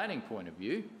from a planning point of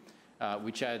view,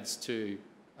 which adds to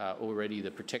already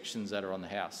the protections that are on the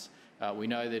house. We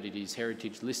know that it is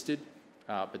heritage listed,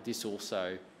 but this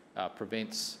also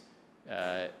prevents,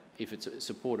 if it's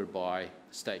supported by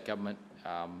the state government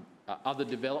other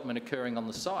development occurring on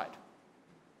the site.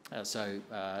 So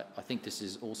I think this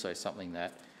is also something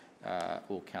that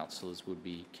all councillors would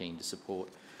be keen to support.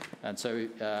 And so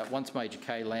once Major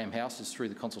K Lamb House is through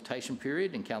the consultation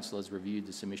period and council has reviewed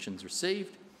the submissions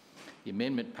received, the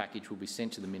amendment package will be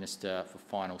sent to the Minister for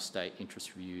final state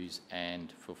interest reviews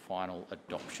and for final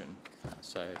adoption.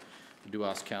 So I do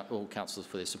ask all councillors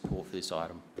for their support for this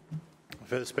item.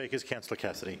 Further speakers, Councillor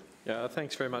Cassidy. Yeah,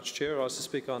 thanks very much, Chair. I was to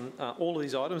speak on all of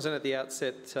these items, and at the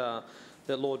outset,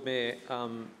 the Lord Mayor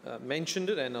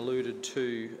mentioned it and alluded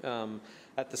to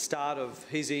at the start of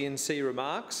his E&C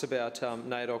remarks about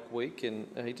NAIDOC Week, and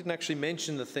he didn't actually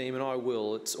mention the theme, and I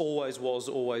will. It's always was,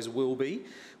 always will be,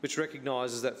 which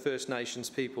recognises that First Nations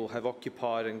people have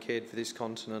occupied and cared for this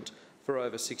continent for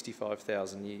over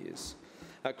 65,000 years.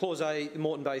 Clause A, the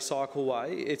Moreton Bay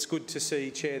Cycleway. It's good to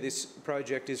see, Chair, this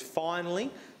project is finally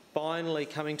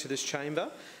coming to this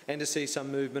chamber, and to see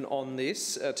some movement on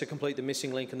this to complete the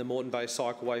missing link in the Moreton Bay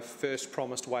Cycleway, first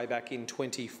promised way back in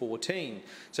 2014.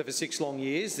 So for 6 long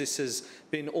years, this has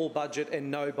been all budget and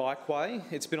no bikeway.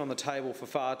 It's been on the table for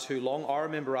far too long. I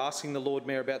remember asking the Lord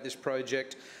Mayor about this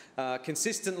project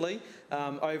consistently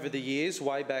over the years,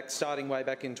 starting way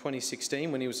back in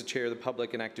 2016 when he was the chair of the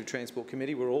Public and Active Transport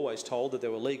Committee. We were always told that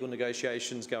there were legal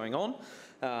negotiations going on,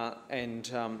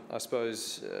 and I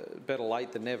suppose better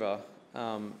late than never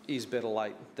is better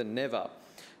late than never.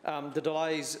 The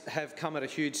delays have come at a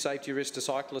huge safety risk to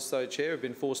cyclists, though, Chair, who've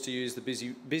been forced to use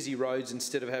the busy roads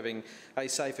instead of having a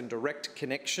safe and direct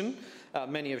connection.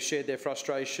 Many have shared their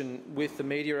frustration with the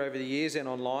media over the years and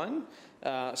online.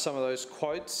 Some of those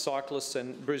quotes, cyclists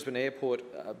and Brisbane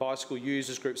Airport Bicycle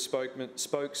Users Group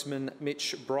spokesman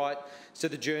Mitch Bright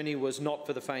said the journey was not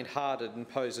for the faint-hearted and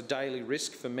posed a daily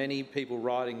risk for many people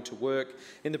riding to work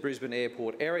in the Brisbane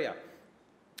Airport area.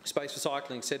 Space for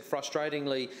Cycling said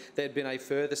frustratingly there'd been a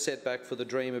further setback for the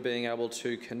dream of being able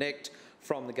to connect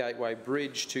from the Gateway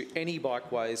Bridge to any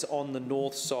bikeways on the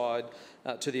north side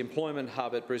to the employment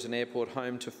hub at Brisbane Airport,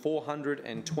 home to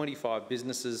 425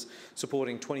 businesses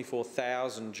supporting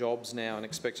 24,000 jobs now and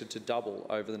expected to double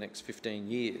over the next 15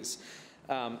 years.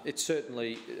 It's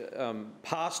certainly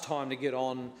past time to get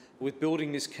on with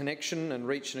building this connection and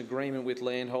reach an agreement with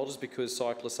landholders, because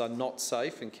cyclists are not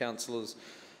safe, and Council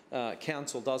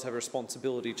does have a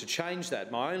responsibility to change that.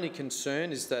 My only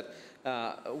concern is that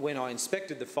when I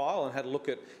inspected the file and had a look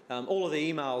at all of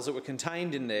the emails that were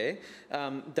contained in there,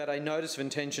 that a notice of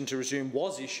intention to resume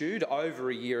was issued over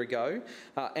a year ago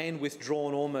and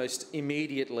withdrawn almost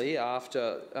immediately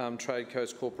after Trade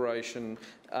Coast Corporation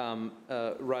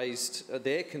raised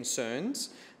their concerns.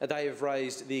 They have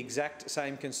raised the exact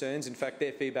same concerns. In fact,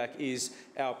 their feedback is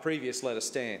our previous letter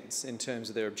stands in terms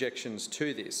of their objections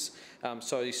to this.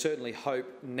 So I certainly hope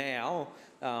now,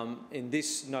 in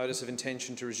this notice of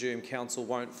intention to resume, Council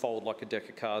won't fold like a deck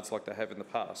of cards like they have in the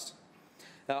past.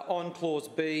 On Clause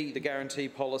B, the guarantee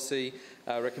policy,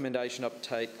 recommendation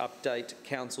update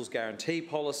Council's guarantee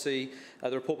policy.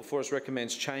 The report before us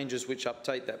recommends changes which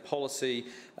update that policy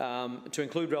to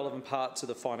include relevant parts of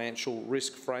the financial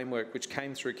risk framework, which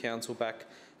came through Council back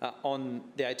on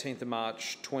the 18th of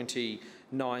March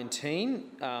 2019.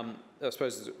 I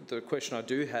suppose the question I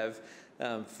do have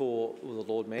for the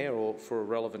Lord Mayor or for a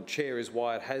relevant chair is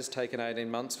why it has taken 18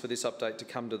 months for this update to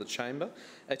come to the chamber.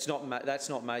 That's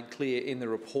not made clear in the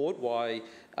report why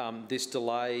this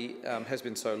delay has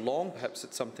been so long. Perhaps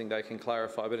it's something they can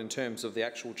clarify, but in terms of the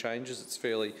actual changes, it's a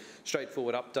fairly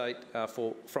straightforward update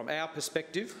from our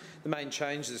perspective. The main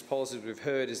change to this policy we've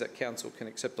heard is that Council can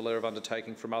accept a letter of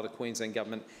undertaking from other Queensland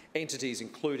Government entities,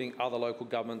 including other local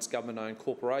governments, government-owned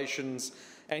corporations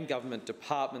and government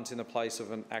departments, in the place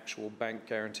of an actual bank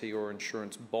guarantee or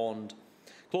insurance bond.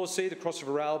 Clause C, the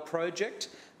Cross-River Rail project.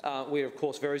 We are, of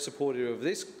course, very supportive of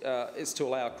this. It's to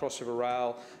allow Cross-River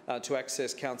Rail to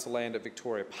access council land at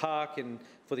Victoria Park and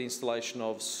for the installation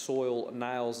of soil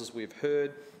nails, as we've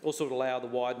heard. Also to allow the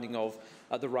widening of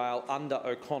the rail under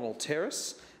O'Connell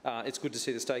Terrace. It's good to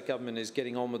see the state government is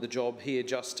getting on with the job here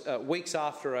just weeks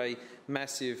after a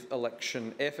massive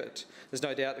election effort. There's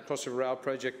no doubt the Cross-River Rail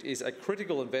project is a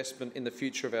critical investment in the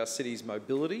future of our city's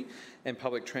mobility and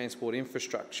public transport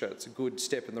infrastructure. It's a good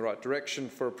step in the right direction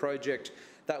for a project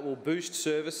that will boost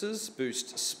services,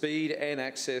 boost speed and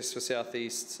access for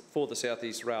the South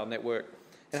East Rail network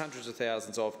and hundreds of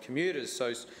thousands of commuters.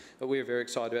 So we're very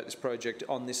excited about this project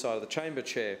on this side of the chamber,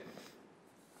 Chair.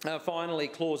 Finally,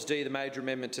 Clause D, the major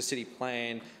amendment to City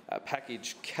Plan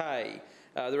Package K.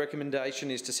 The recommendation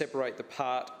is to separate the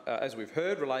part, as we've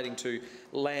heard, relating to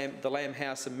the Lamb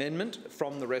House amendment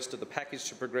from the rest of the package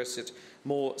to progress it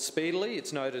more speedily.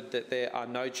 It's noted that there are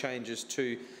no changes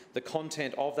to the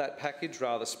content of that package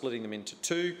rather splitting them into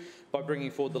two. By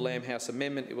bringing forward the Lamb House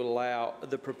Amendment, it will allow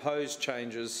the proposed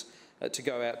changes to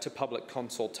go out to public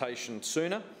consultation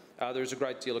sooner. There is a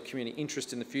great deal of community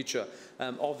interest in the future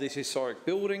of this historic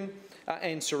building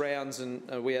and surrounds, and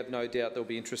we have no doubt there will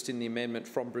be interest in the amendment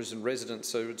from Brisbane residents,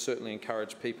 so we would certainly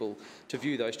encourage people to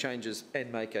view those changes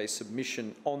and make a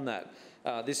submission on that.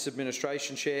 This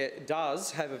administration, Chair,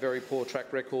 does have a very poor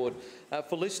track record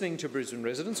for listening to Brisbane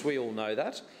residents, we all know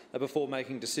that, before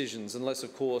making decisions, unless,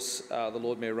 of course, the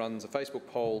Lord Mayor runs a Facebook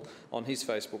poll on his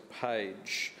Facebook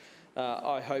page.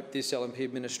 I hope this LNP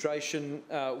administration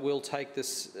will take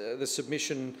this, the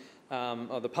submission,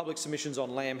 the public submissions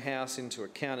on Lamb House into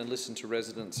account and listen to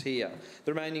residents here.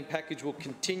 The remaining package will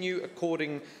continue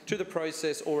according to the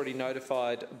process already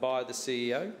notified by the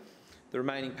CEO. The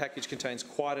remaining package contains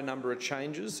quite a number of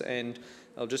changes, and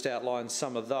I'll just outline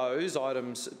some of those.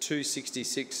 Items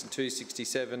 266 and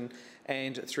 267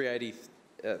 and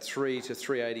 383 to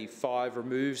 385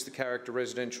 removes the character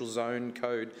residential zone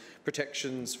code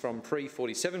protections from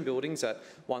pre-47 buildings at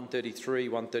 133,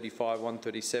 135,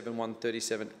 137,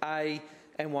 137A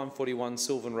and 141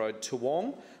 Sylvan Road,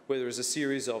 Toowong, where there is a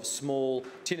series of small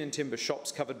tin and timber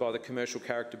shops covered by the commercial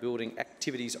character building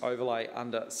activities overlay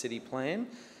under City Plan.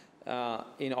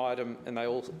 In item, and they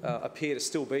all appear to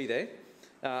still be there.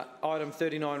 Item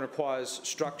 39 requires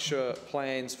structure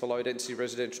plans for low-density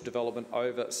residential development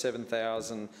over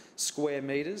 7,000 square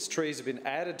metres. Trees have been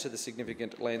added to the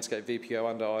significant landscape VPO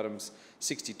under items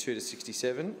 62 to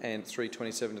 67 and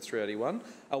 327 to 381,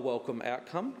 a welcome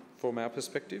outcome from our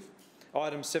perspective.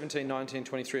 Items 17, 19,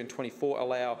 23 and 24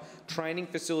 allow training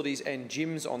facilities and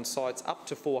gyms on sites up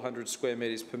to 400 square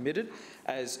metres permitted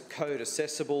as code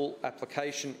accessible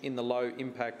application in the low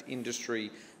impact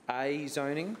industry A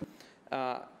zoning.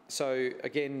 So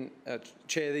again,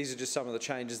 Chair, these are just some of the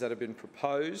changes that have been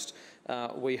proposed.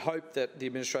 We hope that the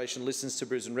administration listens to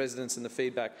Brisbane residents and the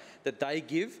feedback that they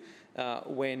give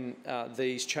when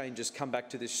these changes come back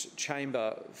to this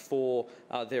chamber for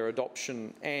their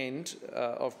adoption, and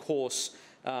of course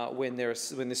when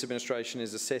this administration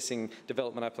is assessing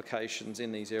development applications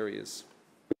in these areas.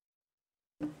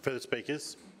 Further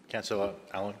speakers? Councillor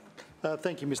Allen.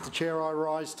 Thank you, Mr Chair. I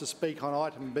rise to speak on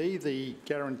item B, the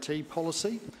guarantee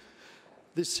policy.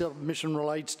 This submission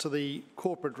relates to the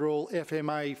corporate rule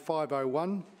FMA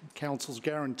 501, Council's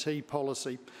guarantee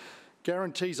policy.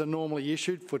 Guarantees are normally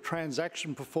issued for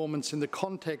transaction performance in the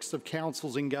context of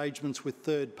Council's engagements with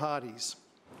third parties.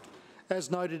 As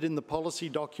noted in the policy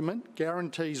document,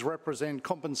 guarantees represent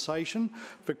compensation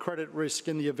for credit risk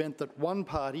in the event that one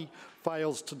party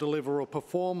fails to deliver or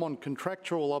perform on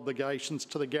contractual obligations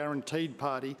to the guaranteed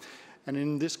party, and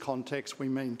in this context we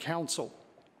mean Council.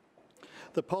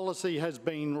 The policy has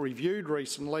been reviewed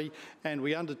recently, and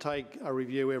we undertake a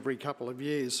review every couple of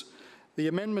years. The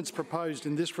amendments proposed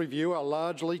in this review are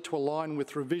largely to align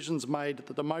with revisions made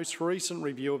at the most recent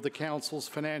review of the Council's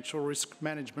financial risk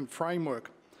management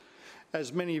framework.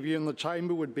 As many of you in the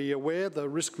chamber would be aware, the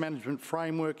risk management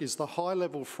framework is the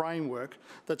high-level framework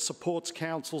that supports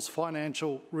Council's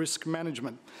financial risk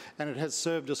management, and it has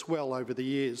served us well over the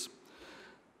years.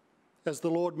 As the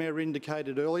Lord Mayor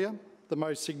indicated earlier, the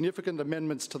most significant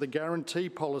amendments to the guarantee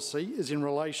policy is in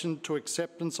relation to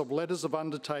acceptance of letters of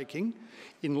undertaking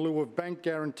in lieu of bank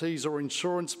guarantees or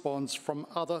insurance bonds from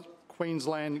other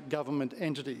Queensland government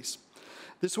entities.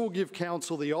 This will give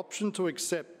Council the option to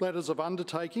accept letters of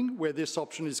undertaking where this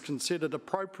option is considered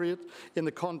appropriate in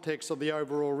the context of the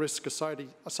overall risk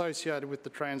associated with the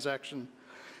transaction.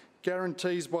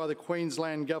 Guarantees by the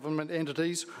Queensland government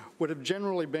entities would have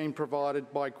generally been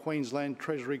provided by Queensland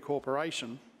Treasury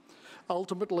Corporation.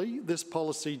 Ultimately, this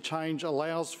policy change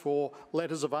allows for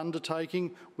letters of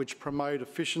undertaking which promote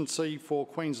efficiency for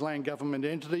Queensland government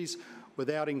entities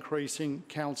without increasing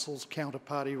Council's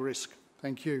counterparty risk.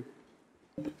 Thank you.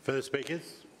 Further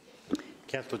speakers?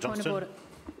 Councillor Johnston. Point of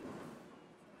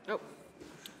order.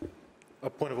 A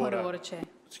point of order. Point of order, Chair.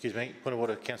 Excuse me. Point of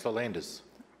order, Councillor Landers.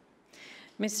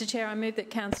 Mr Chair, I move that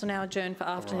Council now adjourn for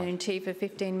afternoon tea for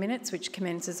 15 minutes, which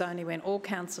commences only when all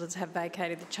councillors have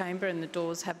vacated the chamber and the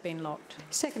doors have been locked.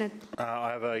 Seconded. I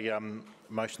have a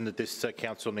motion that this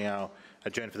Council now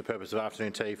adjourn for the purpose of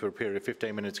afternoon tea for a period of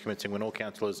 15 minutes commencing when all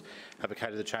councillors have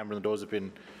vacated the chamber and the doors have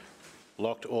been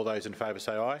locked. All those in favour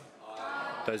say aye. Aye.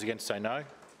 Those against say no.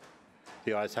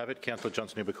 The ayes have it. Councillor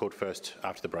Johnson will be called first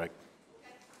after the break.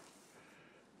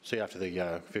 See you after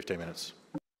the 15 minutes.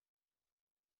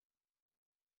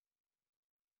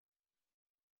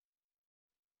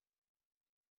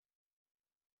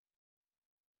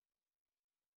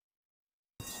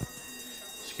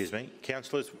 Excuse Excuse me.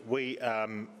 Councillors, we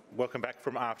welcome back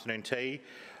from afternoon tea.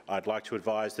 I'd like to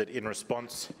advise that in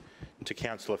response to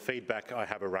councillor feedback, I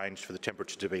have arranged for the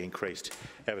temperature to be increased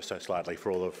ever so slightly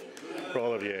for all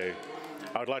of you.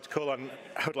 I would like to call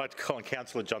on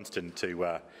Councillor Johnston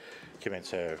to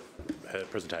commence her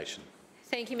presentation.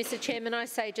 Thank you, Mr Chairman. I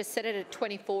say just set it at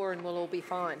 24 and we'll all be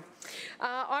fine.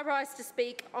 I rise to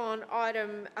speak on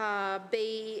item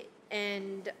B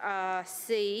and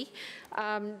C.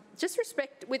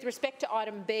 With respect to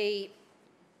item B,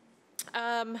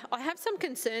 I have some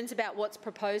concerns about what's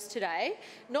proposed today,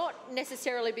 not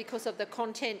necessarily because of the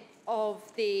content of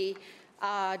the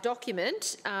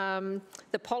document,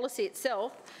 the policy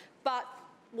itself, but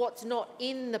what's not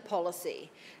in the policy.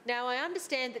 Now, I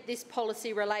understand that this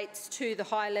policy relates to the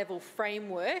high-level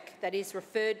framework that is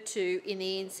referred to in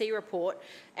the ENC report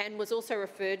and was also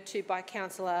referred to by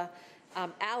Councillor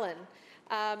Allen.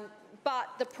 But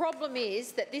the problem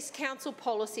is that this council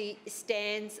policy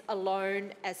stands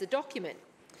alone as a document.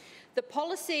 The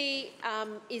policy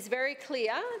is very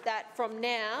clear that from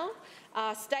now,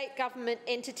 state government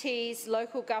entities,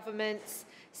 local governments,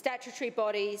 statutory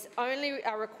bodies only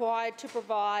are required to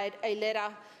provide a letter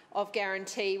of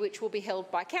guarantee which will be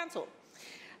held by council.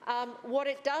 What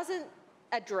it doesn't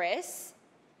address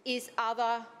is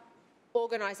other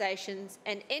organisations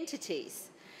and entities.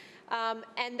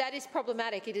 And that is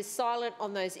problematic. It is silent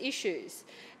on those issues.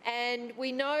 And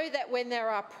we know that when there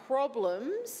are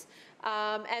problems,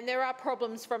 and there are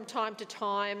problems from time to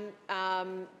time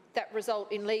that result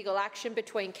in legal action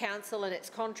between council and its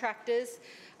contractors,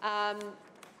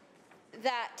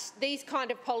 that these kind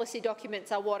of policy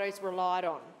documents are what is relied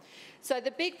on. So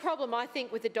the big problem, I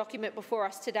think, with the document before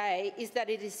us today is that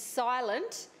it is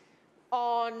silent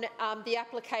on the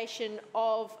application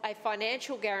of a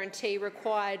financial guarantee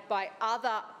required by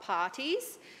other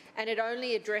parties, and it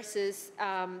only addresses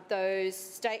those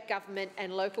state government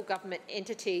and local government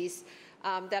entities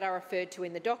that are referred to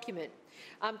in the document.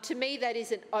 To me, that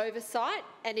is an oversight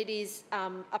and it is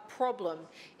a problem.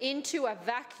 Into a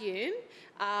vacuum,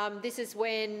 this is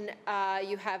when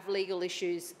you have legal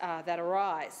issues that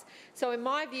arise. So in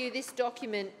my view, this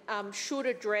document should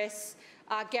address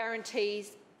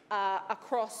guarantees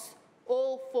across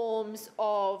all forms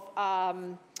of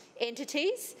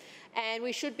entities, and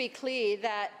we should be clear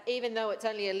that even though it's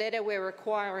only a letter we're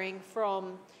requiring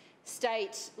from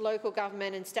state, local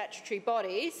government and statutory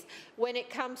bodies, when it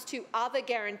comes to other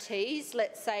guarantees,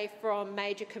 let's say from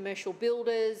major commercial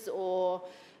builders or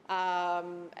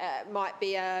might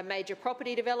be a major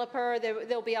property developer,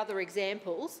 there'll be other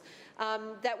examples,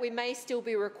 that we may still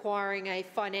be requiring a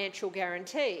financial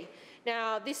guarantee.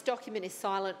 Now, this document is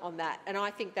silent on that, and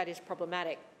I think that is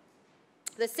problematic.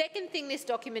 The second thing this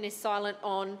document is silent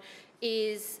on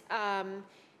is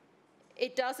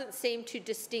it doesn't seem to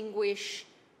distinguish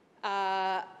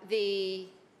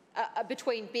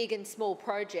between big and small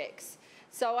projects.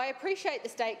 So I appreciate the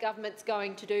state government's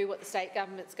going to do what the state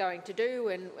government's going to do,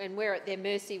 and we're at their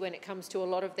mercy when it comes to a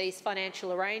lot of these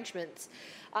financial arrangements.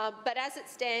 But as it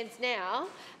stands now,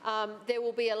 there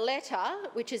will be a letter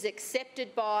which is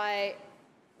accepted by,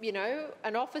 you know,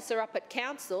 an officer up at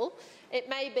council. It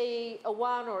may be a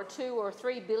 $1 or a $2 or a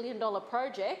 $3 billion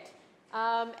project,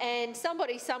 and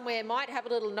somebody somewhere might have a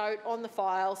little note on the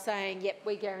file saying, yep,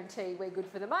 we guarantee we're good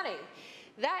for the money.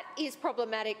 That is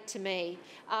problematic to me.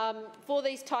 For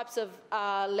these types of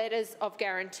letters of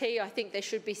guarantee, I think there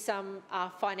should be some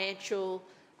financial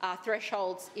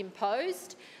thresholds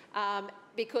imposed,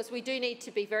 because we do need to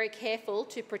be very careful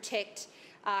to protect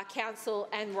council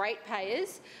and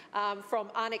ratepayers from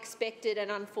unexpected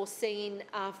and unforeseen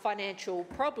financial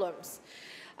problems.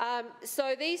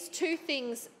 So these two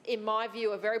things, in my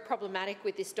view, are very problematic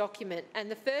with this document.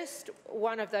 And the first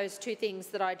one of those two things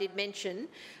that I did mention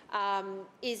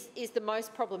is the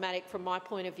most problematic from my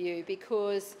point of view,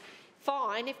 because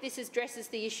fine if this addresses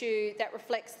the issue that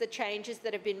reflects the changes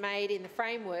that have been made in the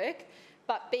framework,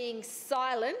 but being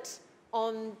silent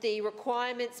on the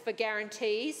requirements for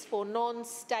guarantees for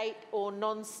non-state or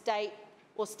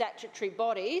statutory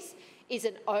bodies is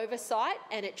an oversight,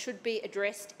 and it should be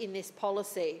addressed in this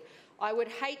policy. I would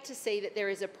hate to see that there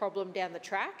is a problem down the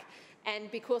track, and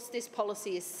because this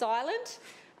policy is silent,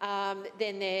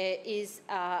 then there is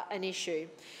an issue.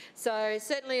 So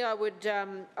certainly I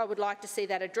would like to see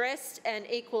that addressed, and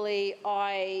equally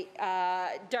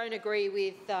I don't agree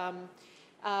with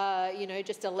you know,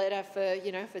 just a letter for,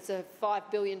 you know, if it's a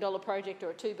 $5 billion project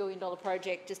or a $2 billion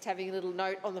project, just having a little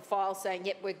note on the file saying,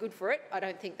 yep, we're good for it. I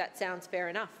don't think that sounds fair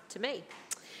enough to me.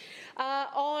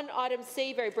 On item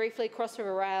C, very briefly, Cross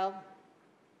River Rail,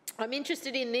 I'm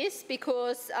interested in this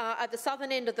because at the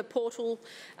southern end of the portal,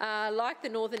 like the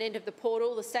northern end of the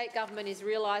portal, the state government is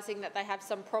realising that they have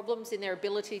some problems in their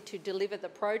ability to deliver the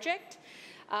project.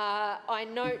 I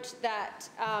note that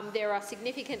there are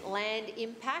significant land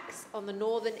impacts on the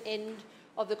northern end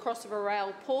of the Cross River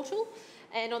Rail portal,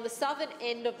 and on the southern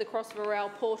end of the Cross River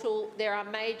Rail portal there are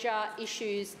major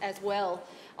issues as well.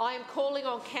 I am calling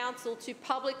on Council to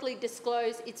publicly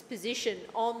disclose its position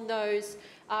on those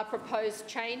proposed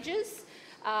changes,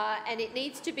 and it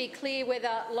needs to be clear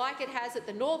whether, like it has at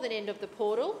the northern end of the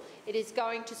portal, it is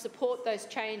going to support those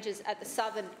changes at the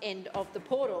southern end of the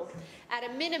portal. At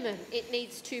a minimum, it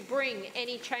needs to bring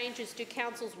any changes to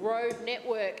Council's road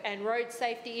network and road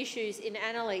safety issues in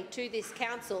Annerley to this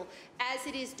Council, as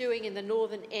it is doing in the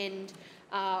northern end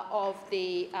of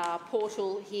the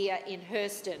portal here in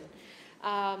Hurston.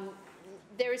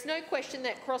 There is no question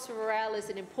that Cross River Rail is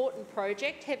an important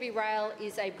project. Heavy rail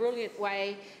is a brilliant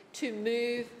way to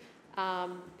move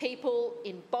people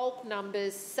in bulk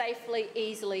numbers safely,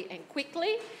 easily and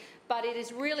quickly, but it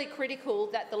is really critical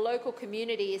that the local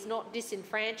community is not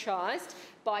disenfranchised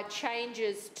by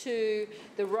changes to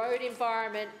the road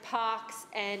environment, parks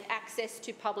and access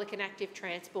to public and active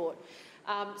transport.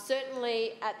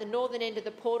 Certainly at the northern end of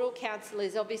the portal, Council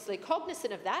is obviously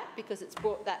cognisant of that because it's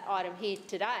brought that item here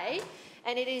today,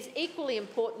 and it is equally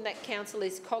important that Council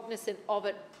is cognisant of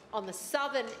it on the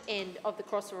southern end of the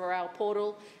Cross River Rail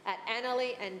portal at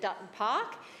Annerley and Dutton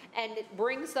Park, and it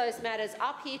brings those matters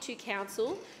up here to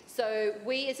Council so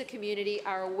we as a community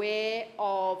are aware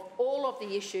of all of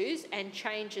the issues and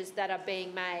changes that are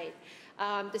being made.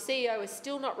 The CEO has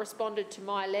still not responded to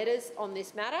my letters on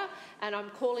this matter, and I'm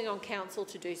calling on Council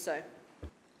to do so.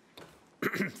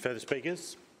 Further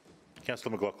speakers?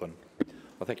 Councillor McLaughlin.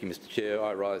 Well, thank you, Mr Chair.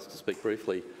 I rise to speak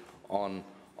briefly on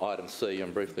item C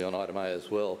and briefly on item A as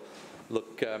well.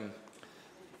 Look,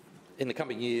 in the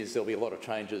coming years there'll be a lot of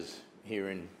changes here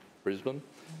in Brisbane.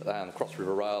 Cross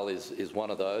River Rail is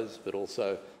one of those, but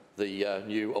also the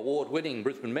new award-winning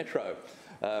Brisbane Metro.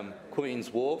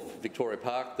 Queen's Wharf, Victoria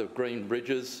Park, the Green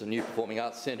Bridges, a new Performing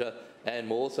Arts Centre and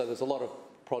more. So there's a lot of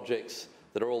projects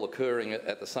that are all occurring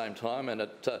at the same time, and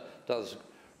it does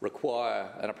require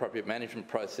an appropriate management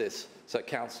process so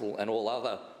Council and all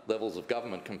other levels of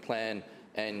government can plan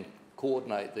and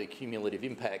coordinate the cumulative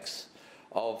impacts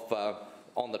of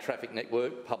on the traffic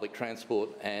network, public transport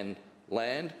and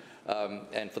land.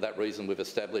 And for that reason we've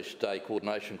established a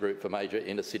coordination group for major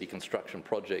intercity construction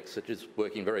projects, which is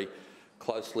working very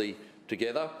closely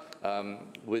together at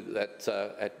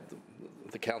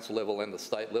the council level and the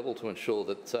state level to ensure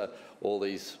that all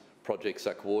these projects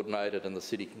are coordinated and the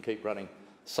city can keep running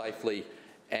safely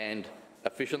and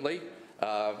efficiently.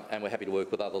 And we're happy to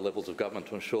work with other levels of government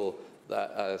to ensure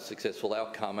that a successful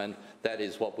outcome, and that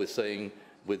is what we're seeing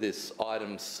with this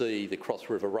item C, the Cross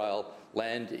River Rail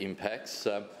land impacts.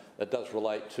 It does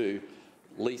relate to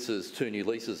leases, 2 new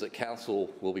leases that Council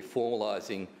will be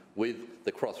formalising with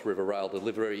the Cross River Rail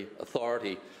Delivery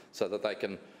Authority so that they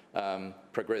can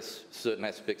progress certain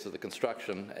aspects of the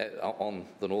construction on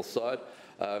the north side.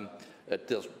 It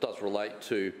does relate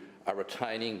to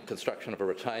construction of a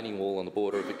retaining wall on the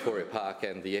border of Victoria Park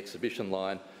and the exhibition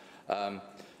line. And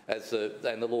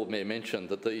the Lord Mayor mentioned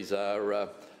that these are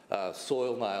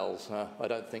soil nails. I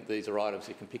don't think these are items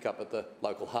you can pick up at the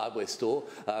local hardware store.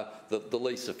 The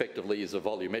lease effectively is a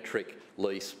volumetric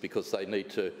lease because they need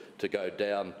to go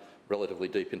down relatively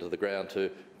deep into the ground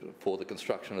for the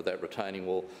construction of that retaining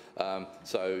wall.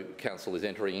 So Council is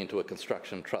entering into a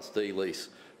construction trustee lease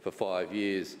for 5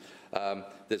 years.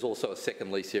 There's also a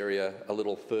second lease area a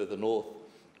little further north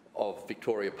of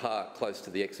Victoria Park, close to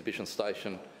the exhibition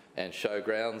station and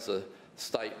showgrounds. The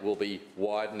state will be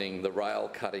widening the rail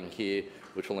cutting here,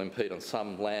 which will impede on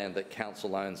some land that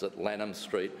Council owns at Lanham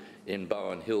Street in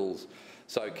Bowen Hills.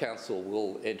 So Council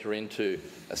will enter into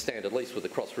a standard lease with the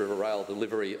Cross River Rail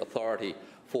Delivery Authority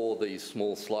for these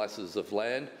small slices of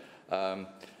land.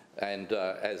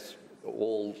 As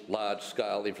all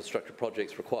large-scale infrastructure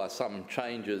projects require some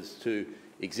changes to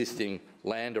existing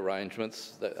land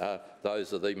arrangements,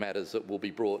 those are the matters that will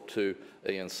be brought to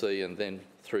E&C and then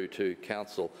through to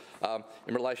Council.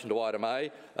 In relation to item A,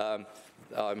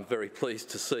 I'm very pleased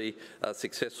to see a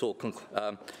successful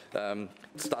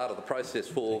start of the process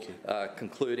for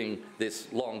concluding this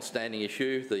long-standing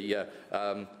issue that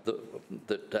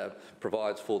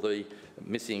provides for the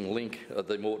missing link of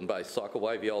the Moreton Bay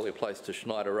cycleway, Veolia Place to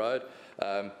Schneider Road.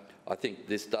 I think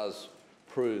this does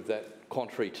prove that,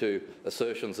 contrary to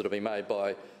assertions that have been made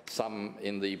by some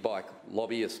in the bike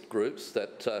lobbyist groups,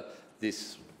 that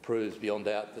this proves beyond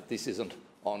doubt that this isn't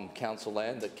on council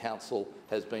land, that council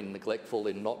has been neglectful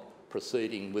in not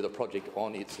proceeding with a project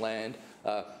on its land.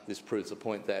 This proves the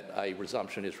point that a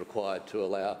resumption is required to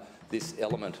allow this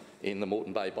element in the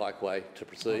Moreton Bay Bikeway to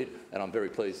proceed, and I'm very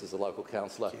pleased as a local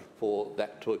councillor for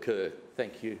that to occur.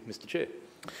 Thank you, Mr Chair.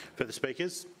 Further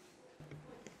speakers?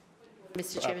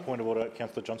 Mr Chairman. Point of order,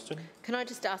 Councillor Johnston. Can I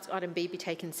just ask item B be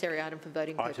taken seriatim for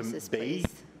voting purposes, Item B? please?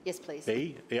 Yes, please.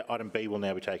 B? Yeah, item B will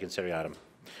now be taken seriatim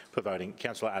for voting.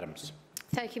 Councillor Adams.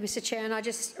 Thank you, Mr Chair, and I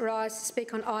just rise to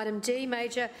speak on item D,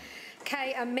 Major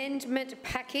K amendment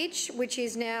package, which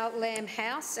is now Lamb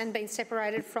House and been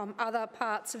separated from other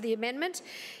parts of the amendment.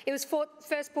 It was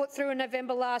first brought through in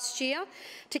November last year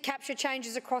to capture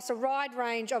changes across a wide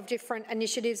range of different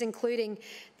initiatives, including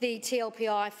the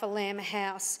TLPI for Lamb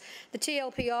House. The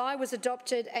TLPI was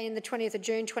adopted in the 20th of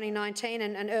June 2019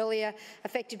 and an earlier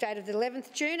effective date of the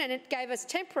 11th June, and it gave us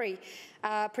temporary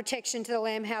protection to the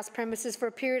Lamb House premises for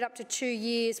a period up to 2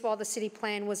 years while the city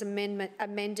plan was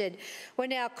amended. We're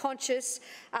now conscious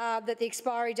that the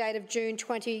expiry date of June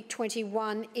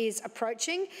 2021 is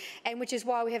approaching, and which is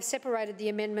why we have separated the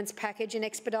amendments package and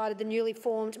expedited the newly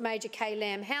formed Major K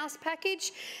Lamb House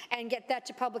package and get that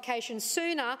to publication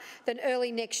sooner than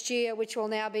early next year, which will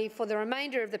now be for the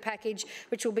remainder of the package,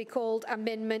 which will be called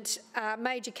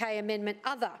Major K Amendment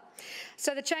Other.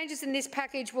 So the changes in this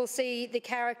package will see the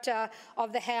character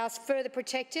of the house further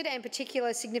protected and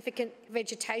particular significant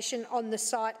vegetation on the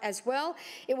site as well.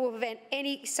 It will prevent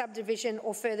any subdivision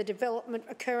or further development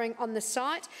occurring on the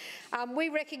site. We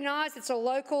recognise it's a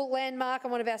local landmark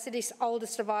and one of our city's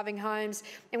oldest surviving homes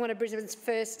in one of Brisbane's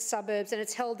first suburbs, and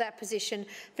it's held that position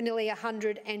for nearly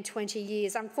 120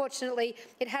 years. Unfortunately,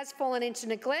 it has fallen into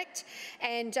neglect,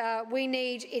 and we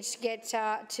need it to get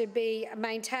to be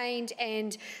maintained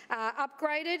and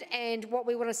upgraded, and what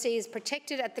we want to see is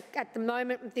protected at the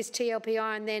moment with this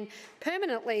TLPI and then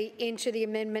permanently into the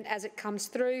amendment as it comes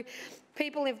through.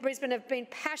 People in Brisbane have been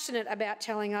passionate about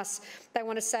telling us they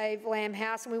want to save Lamb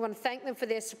House, and we want to thank them for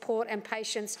their support and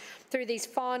patience through these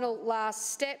final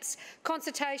last steps.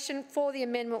 Consultation for the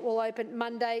amendment will open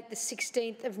Monday the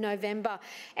 16th of November,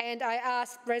 and I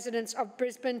ask residents of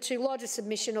Brisbane to lodge a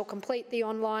submission or complete the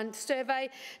online survey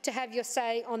to have your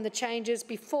say on the changes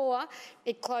before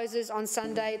it closes on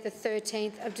Sunday the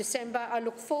 13th of December. I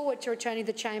look forward to returning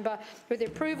the chamber with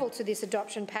approval to this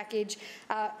adoption package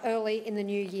early in the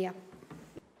new year.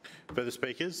 Further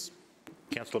speakers?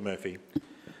 Councillor Murphy.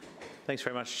 Thanks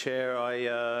very much, Chair.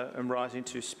 I am rising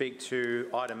to speak to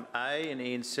item A and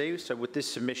E and C. So with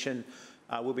this submission,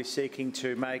 we'll be seeking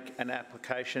to make an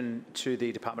application to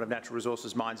the Department of Natural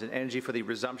Resources, Mines and Energy for the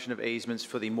resumption of easements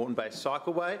for the Moreton Bay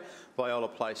Cycleway, Viola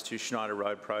Place to Schneider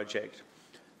Road project.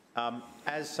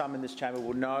 As some in this chamber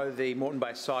will know, the Moreton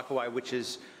Bay Cycleway, which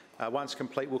is once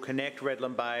complete, will connect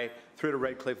Redland Bay through to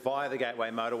Redcliffe via the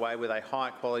Gateway motorway with a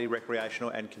high-quality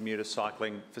recreational and commuter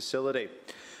cycling facility.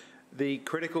 The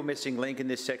critical missing link in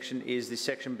this section is the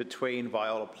section between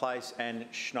Viola Place and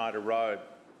Schneider Road.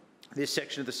 This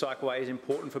section of the cycleway is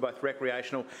important for both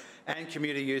recreational and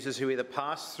commuter users who either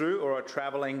pass through or are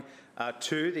travelling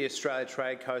to the Australia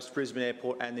Trade Coast, Brisbane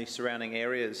Airport and the surrounding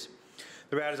areas.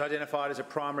 The route is identified as a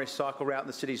primary cycle route in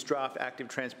the city's draft active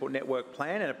transport network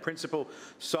plan and a principal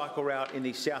cycle route in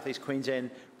the South East Queensland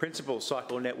principal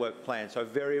cycle network plan, so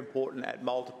very important at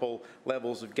multiple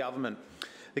levels of government.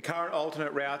 The current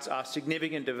alternate routes are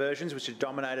significant diversions which are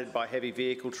dominated by heavy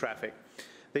vehicle traffic.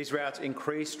 These routes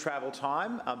increase travel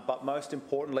time, but most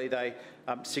importantly they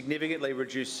significantly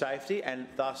reduce safety and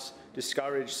thus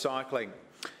discourage cycling.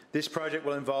 This project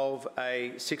will involve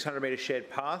a 600-metre shared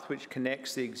path which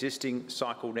connects the existing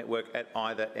cycle network at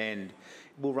either end.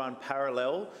 It will run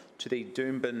parallel to the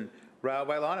Doomben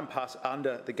railway line and pass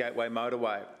under the Gateway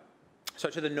motorway. So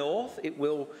to the north, it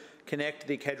will connect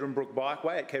the Kedron Brook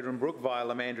Bikeway at Kedron Brook via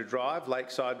Lamandra Drive,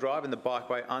 Lakeside Drive and the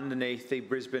bikeway underneath the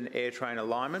Brisbane Air Train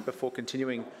alignment before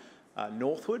continuing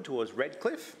northward towards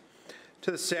Redcliffe. To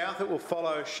the south, it will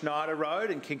follow Schneider Road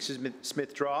and Kingston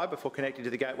Smith Drive before connecting to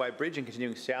the Gateway Bridge and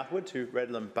continuing southward to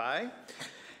Redland Bay.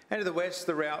 And to the west,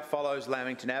 the route follows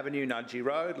Lamington Avenue, Nudgee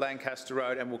Road, Lancaster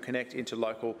Road and will connect into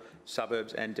local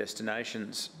suburbs and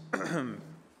destinations. The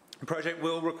project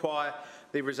will require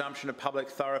the resumption of public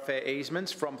thoroughfare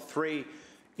easements from 3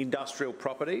 industrial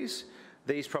properties.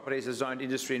 These properties are zoned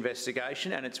industry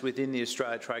investigation and it's within the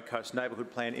Australia Trade Coast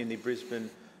Neighbourhood Plan in the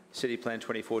Brisbane City Plan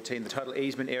 2014. The total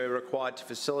easement area required to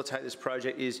facilitate this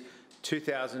project is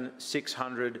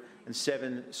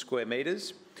 2,607 square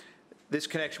metres. This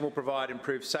connection will provide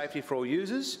improved safety for all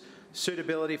users,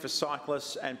 suitability for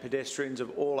cyclists and pedestrians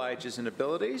of all ages and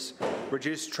abilities,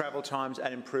 reduced travel times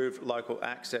and improved local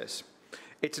access.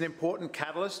 It's an important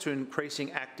catalyst to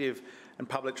increasing active and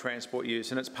public transport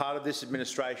use, and it's part of this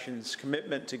administration's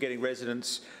commitment to getting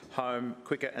residents home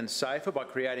quicker and safer by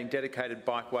creating dedicated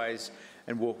bikeways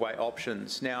and walkway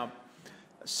options. Now,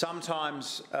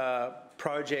 sometimes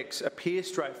projects appear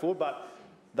straightforward, but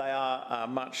they are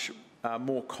much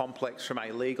more complex from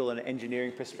a legal and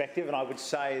engineering perspective, and I would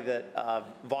say that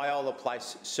Viola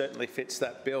Place certainly fits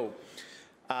that bill.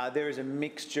 There is a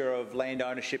mixture of land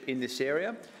ownership in this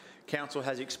area. Council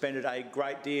has expended a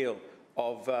great deal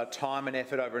of time and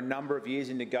effort over a number of years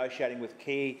in negotiating with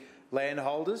key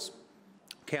landholders.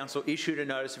 Council issued a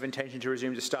notice of intention to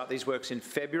resume to start these works in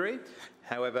February.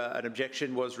 However, an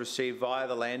objection was received via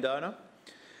the landowner.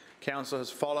 Council has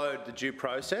followed the due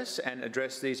process and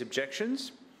addressed these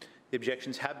objections. The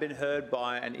objections have been heard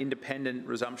by an independent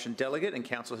resumption delegate, and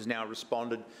Council has now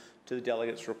responded to the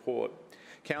delegate's report.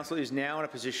 Council is now in a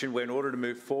position where, in order to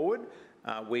move forward,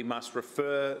 we must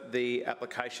refer the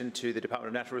application to the Department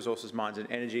of Natural Resources, Mines and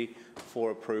Energy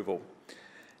for approval.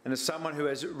 And as someone who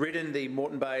has ridden the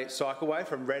Moreton Bay Cycleway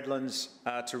from Redlands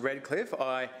to Redcliffe,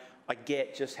 I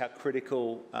get just how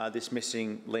critical this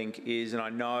missing link is, and I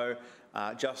know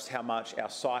just how much our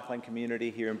cycling community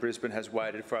here in Brisbane has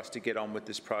waited for us to get on with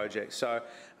this project. So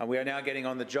we are now getting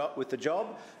on with the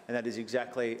job, and that is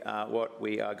exactly what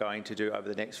we are going to do over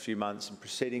the next few months and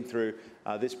proceeding through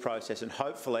this process, and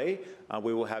hopefully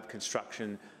we will have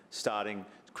construction starting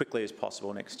as quickly as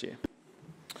possible next year.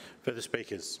 Further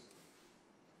speakers?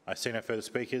 I see no further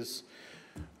speakers.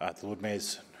 The Lord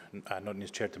Mayor's not in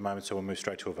his chair at the moment, so we'll move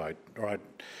straight to a vote. All right.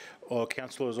 All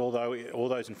councillors, all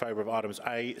those in favour of items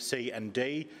A, C and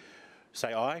D,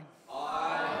 say aye.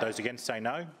 Aye. Those against say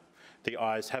no. The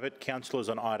ayes have it. Councillors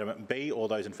on item B, all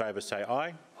those in favour say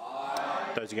aye.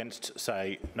 Aye. Those against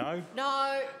say no.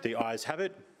 No. The ayes have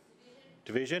it.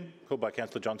 Division, called by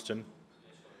Councillor Johnston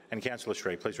and Councillor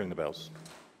Shree. Please ring the bells.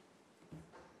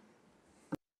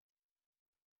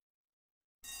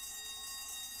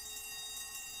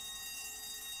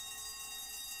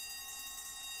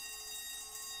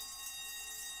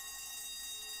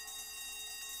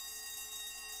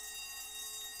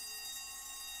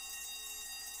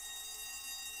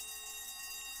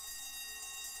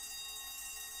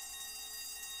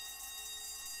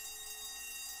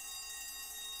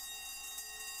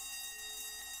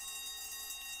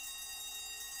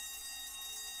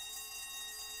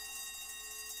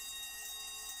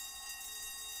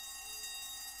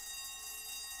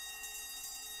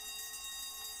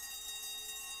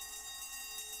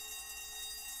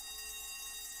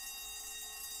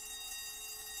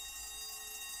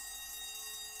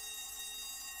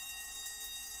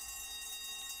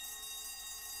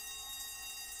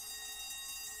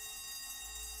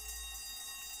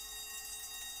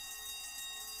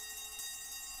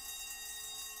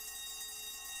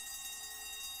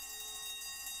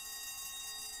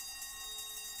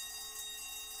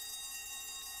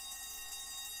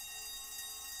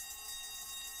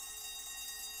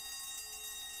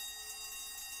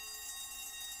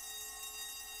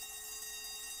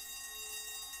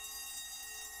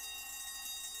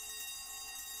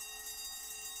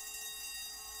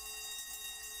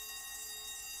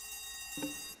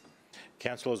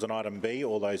 Councillors on item B,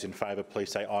 all those in favour,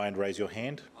 please say aye and raise your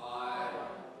hand. Aye.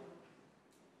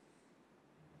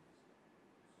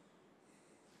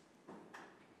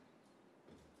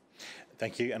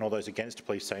 Thank you. And all those against,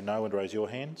 please say no and raise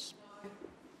your hands. No.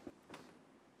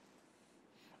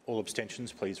 All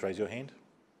abstentions, please raise your hand.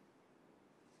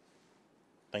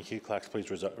 Thank you. Clerks,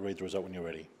 please read the result when you're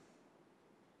ready.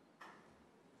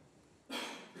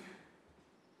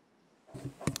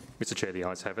 Mr Chair, the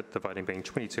ayes have it, the voting being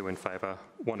 22 in favour,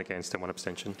 1 against and 1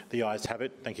 abstention. The ayes have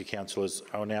it. Thank you, councillors.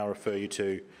 I will now refer you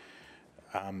to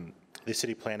the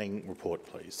City Planning report,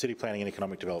 please. City Planning and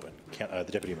Economic Development. The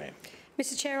Deputy Mayor.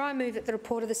 Mr Chair, I move that the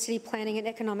report of the City Planning and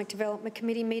Economic Development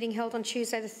Committee meeting held on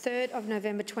Tuesday the 3rd of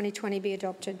November 2020 be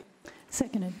adopted.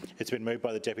 Seconded. It's been moved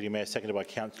by the Deputy Mayor, seconded by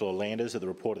Councillor Landers, that the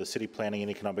report of the City Planning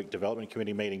and Economic Development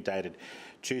Committee meeting dated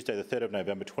Tuesday the 3rd of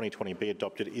November 2020 be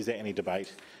adopted. Is there any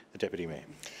debate? The Deputy Mayor.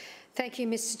 Thank you,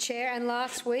 Mr Chair. And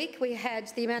last week we had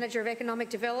the Manager of Economic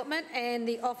Development and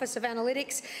the Office of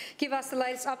Analytics give us the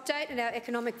latest update on our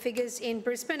economic figures in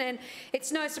Brisbane. And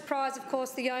it's no surprise, of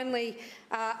course, the only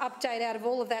update out of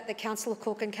all of that that Councillor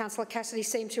Cook and Councillor Cassidy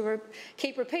seem to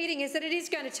keep repeating is that it is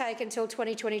going to take until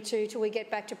 2022 till we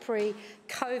get back to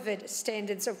pre-COVID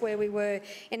standards of where we were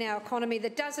in our economy.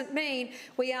 That doesn't mean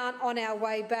we aren't on our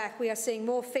way back. We are seeing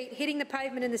more feet hitting the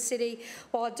pavement in the city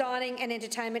while dining and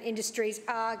entertainment industries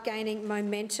are gaining gaining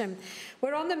momentum.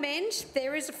 We're on the mend.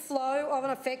 There is a flow of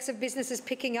and effects of businesses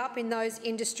picking up in those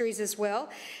industries as well.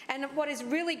 And what is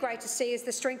really great to see is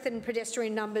the strengthened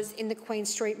pedestrian numbers in the Queen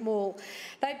Street Mall.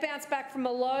 They've bounced back from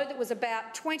a low that was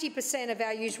about 20% of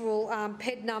our usual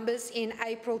PED numbers in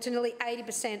April to nearly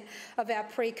 80% of our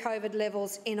pre-COVID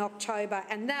levels in October.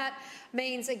 And that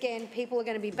means, again, people are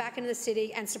going to be back into the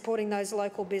city and supporting those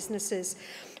local businesses.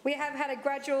 We have had a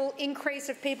gradual increase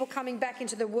of people coming back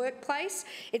into the workplace.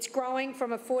 It's growing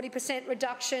from a 40%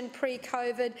 reduction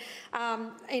pre-COVID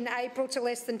in April to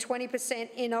less than 20%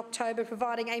 in October,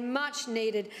 providing a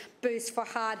much-needed boost for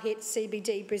hard-hit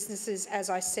CBD businesses,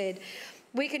 as I said.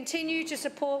 We continue to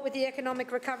support with the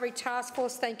Economic Recovery Task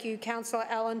Force, thank you, Councillor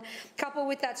Allen, coupled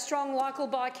with that strong local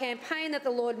buy campaign that the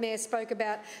Lord Mayor spoke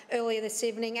about earlier this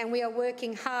evening, and we are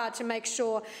working hard to make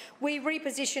sure we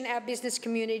reposition our business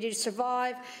community to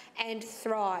survive and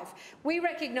thrive. We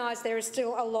recognise there is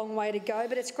still a long way to go,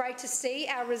 but it's great to see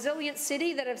our resilient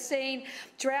city that have seen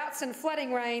droughts and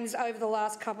flooding rains over the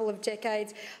last couple of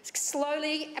decades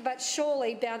slowly but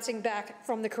surely bouncing back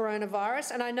from the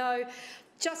coronavirus. And I know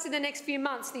just in the next few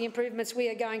months, the improvements we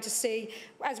are going to see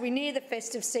as we near the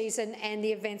festive season and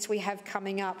the events we have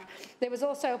coming up. There was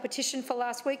also a petition for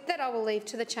last week that I will leave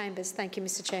to the chambers. Thank you,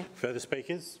 Mr Chair. Further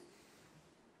speakers?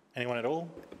 Anyone at all?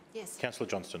 Yes. Councillor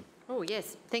Johnston. Oh,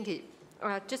 yes. Thank you.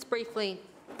 Just briefly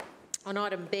on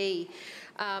item B,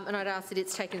 and I'd ask that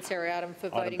it's taken seriatim for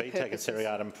voting purposes. Item B, taken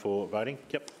seriatim for voting.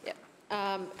 Yep. Yep.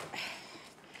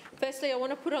 Firstly, I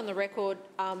want to put on the record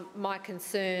my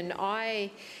concern. I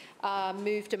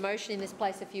moved a motion in this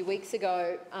place a few weeks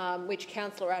ago, which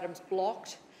Councillor Adams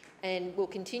blocked and will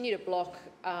continue to block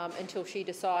until she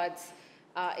decides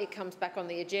it comes back on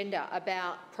the agenda,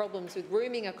 about problems with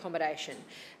rooming accommodation.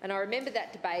 And I remember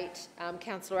that debate.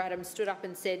 Councillor Adams stood up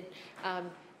and said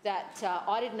that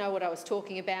I didn't know what I was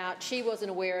talking about. She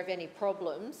wasn't aware of any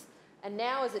problems. And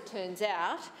now, as it turns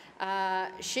out,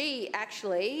 she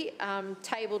actually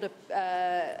tabled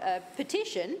a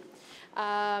petition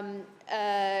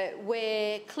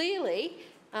where clearly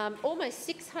almost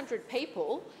 600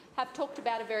 people have talked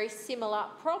about a very similar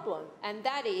problem, and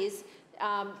that is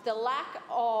the lack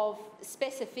of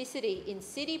specificity in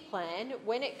city plan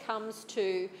when it comes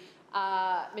to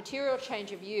material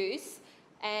change of use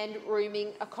and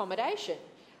rooming accommodation.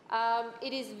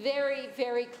 It is very,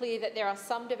 very clear that there are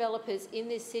some developers in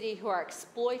this city who are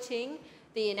exploiting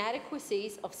the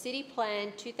inadequacies of City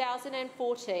Plan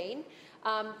 2014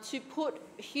 to put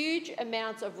huge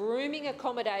amounts of rooming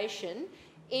accommodation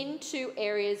into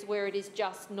areas where it is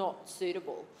just not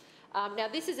suitable. Now,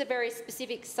 this is a very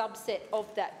specific subset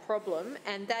of that problem,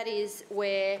 and that is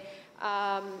where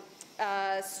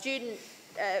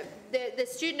the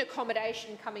student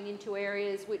accommodation coming into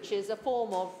areas which is a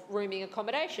form of rooming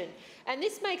accommodation. And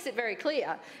this makes it very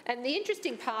clear. And the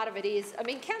interesting part of it is, I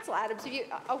mean, Councillor Adams,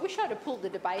 I wish I'd have pulled the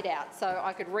debate out so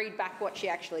I could read back what she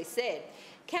actually said.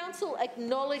 Council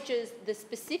acknowledges the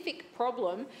specific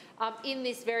problem in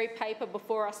this very paper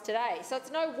before us today. So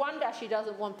it's no wonder she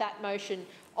doesn't want that motion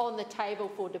on the table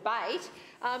for debate,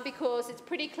 because it's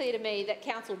pretty clear to me that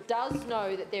Council does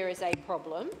know that there is a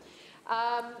problem.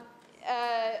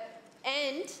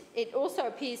 And it also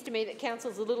appears to me that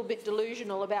Council's a little bit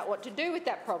delusional about what to do with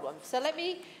that problem. So let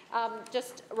me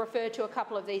just refer to a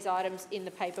couple of these items in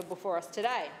the paper before us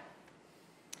today.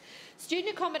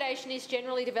 Student accommodation is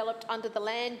generally developed under the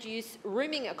land use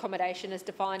rooming accommodation as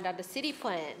defined under City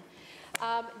Plan.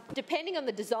 Depending on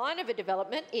the design of a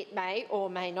development, it may or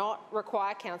may not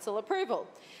require council approval.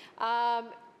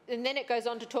 And then it goes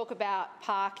on to talk about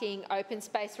parking, open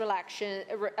space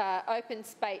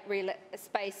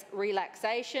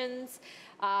relaxations,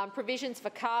 provisions for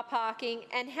car parking,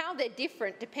 and how they're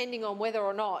different depending on whether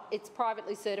or not it's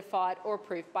privately certified or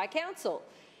approved by council.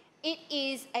 It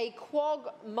is a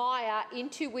quagmire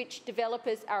into which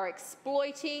developers are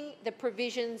exploiting the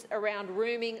provisions around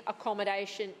rooming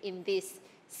accommodation in this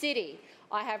city.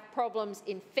 I have problems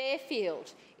in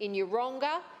Fairfield, in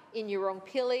Yeronga, in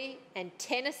Yeronpilly and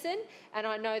Tennyson, and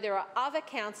I know there are other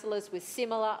councillors with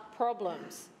similar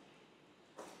problems.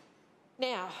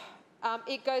 Now,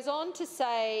 it goes on to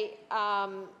say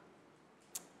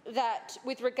that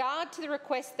with regard to the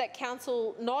request that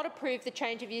council not approve the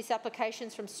change of use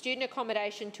applications from student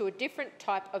accommodation to a different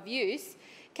type of use,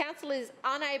 council is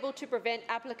unable to prevent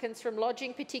applicants from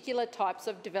lodging particular types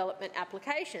of development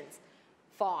applications.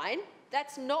 Fine,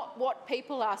 that's not what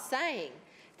people are saying.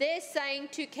 They're saying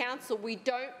to council, we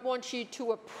don't want you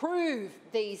to approve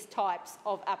these types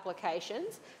of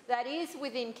applications. That is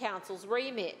within council's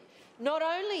remit. Not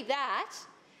only that,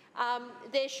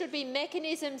 there should be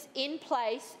mechanisms in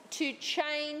place to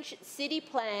change city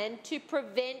plan to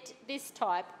prevent this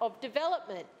type of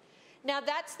development. Now,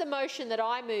 that's the motion that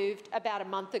I moved about a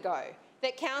month ago,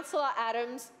 that Councillor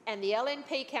Adams and the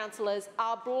LNP councillors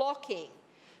are blocking.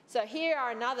 So here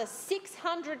are another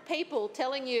 600 people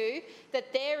telling you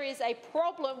that there is a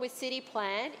problem with city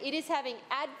plan. It is having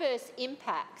adverse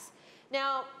impacts.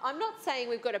 Now, I'm not saying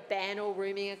we've got to ban all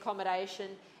rooming accommodation.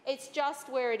 It's just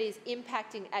where it is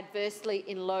impacting adversely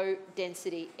in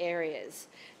low-density areas.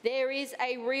 There is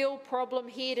a real problem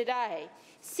here today.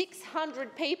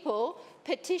 600 people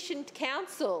petitioned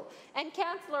council, and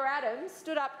Councillor Adams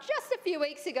stood up just a few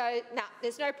weeks ago, nah,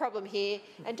 there's no problem here,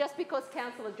 and just because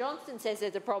Councillor Johnston says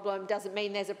there's a problem doesn't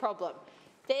mean there's a problem.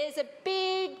 There's a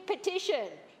big petition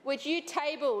which you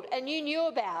tabled and you knew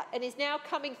about and is now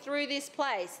coming through this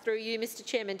place, through you, Mr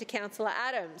Chairman, to Councillor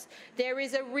Adams. There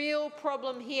is a real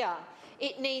problem here.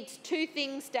 It needs two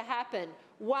things to happen.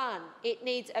 One, it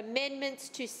needs amendments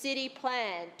to city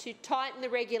plan to tighten the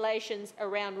regulations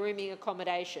around rooming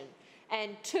accommodation.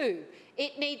 And two,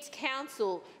 it needs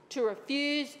council to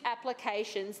refuse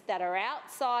applications that are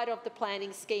outside of the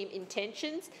planning scheme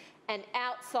intentions and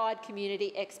outside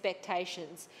community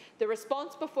expectations. The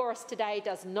response before us today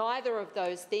does neither of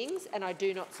those things, and I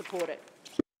do not support it.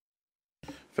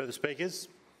 Further speakers?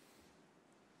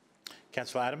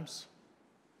 Councillor Adams.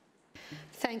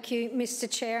 Thank you, Mr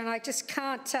Chair, and I just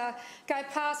can't go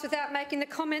past without making the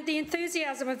comment the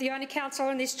enthusiasm of the only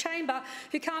councillor in this chamber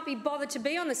who can't be bothered to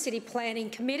be on the City Planning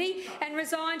Committee and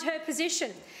resigned her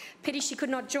position. Pity she could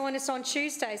not join us on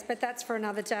Tuesdays, but that's for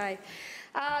another day.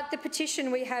 The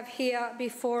petition we have here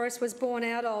before us was born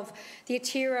out of the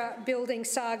Atira building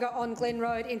saga on Glen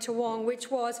Road in Toowong,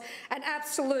 which was an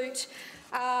absolute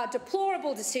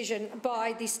deplorable decision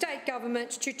by the state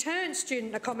government to turn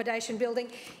student accommodation building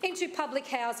into public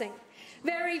housing.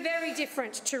 Very, very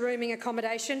different to rooming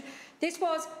accommodation. This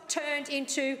was turned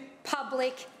into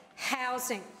public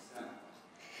housing.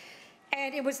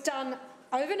 And it was done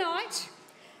overnight,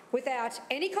 without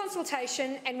any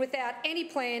consultation and without any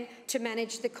plan to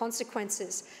manage the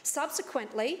consequences.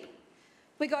 Subsequently,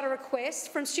 we got a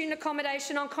request from student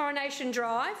accommodation on Coronation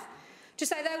Drive to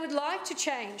say they would like to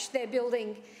change their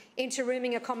building into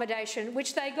rooming accommodation,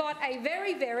 which they got a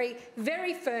very, very,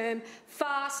 very firm,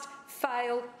 fast,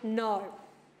 fail no.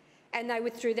 And they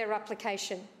withdrew their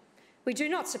application. We do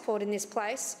not support in this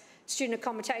place student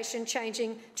accommodation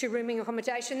changing to rooming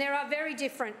accommodation. There are very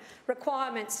different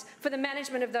requirements for the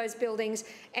management of those buildings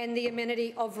and the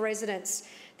amenity of residents.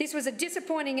 This was a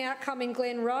disappointing outcome in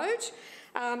Glen Road.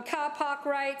 Car park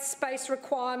rates, space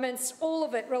requirements, all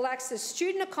of it relaxes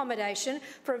student accommodation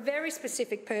for a very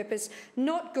specific purpose,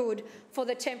 not good for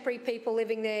the temporary people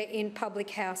living there in public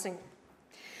housing.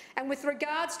 And with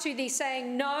regards to the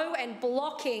saying no and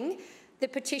blocking the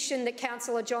petition that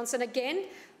Councillor Johnston, again,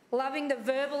 loving the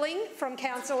verballing from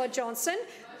Councillor Johnston,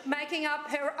 making up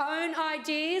her own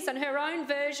ideas and her own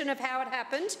version of how it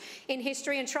happened in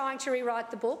history and trying to rewrite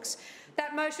the books.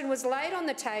 That motion was laid on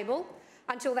the table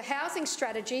until the housing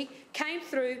strategy came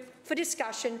through for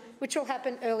discussion, which will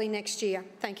happen early next year.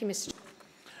 Thank you, Mr.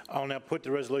 I'll now put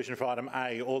the resolution for item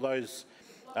A. All those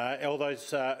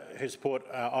who support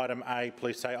item A,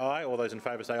 please say aye. All those in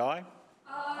favour say aye.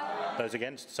 Aye. Those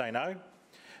against say no.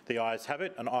 The ayes have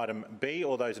it. On item B,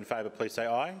 all those in favour please say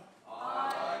aye.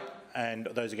 Aye. And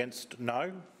those against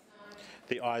no.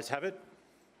 The ayes have it.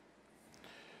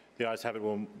 The ayes have it.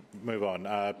 We'll move on.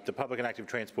 The Public and Active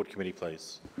Transport Committee,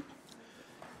 please.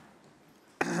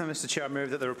 Mr Chair, I move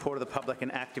that the report of the Public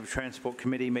and Active Transport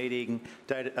Committee meeting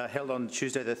held on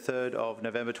Tuesday the 3rd of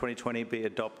November 2020 be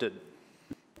adopted.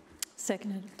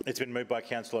 Seconded. It's been moved by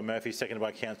Councillor Murphy, seconded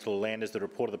by Councillor Landers. The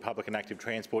report of the Public and Active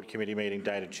Transport Committee meeting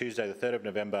dated Tuesday the 3rd of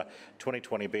November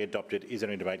 2020 be adopted. Is there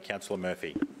any debate? Councillor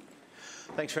Murphy.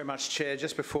 Thanks very much, Chair.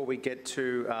 Just before we get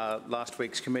to last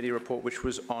week's committee report, which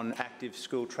was on active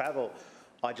school travel,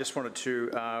 I just wanted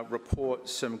to report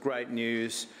some great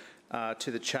news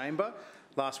to the chamber.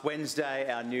 Last Wednesday,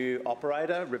 our new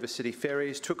operator, River City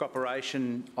Ferries, took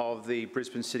operation of the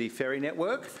Brisbane City Ferry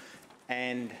Network,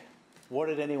 and what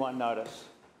did anyone notice?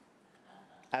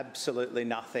 Absolutely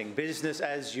nothing. Business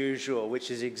as usual, which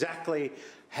is exactly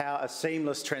how a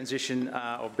seamless transition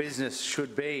of business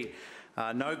should be.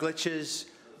 No glitches,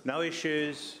 no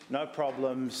issues, no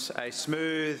problems, a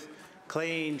smooth,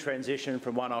 clean transition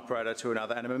from one operator to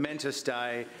another and a momentous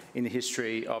day in the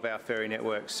history of our ferry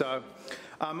network. So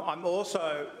I'm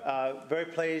also very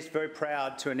pleased, very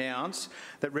proud to announce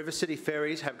that River City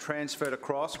Ferries have transferred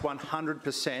across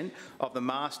 100% of the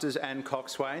masters and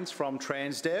coxswains from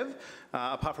Transdev,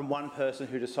 apart from one person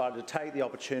who decided to take the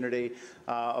opportunity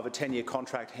of a 10-year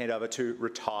contract handover to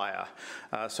retire.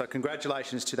 So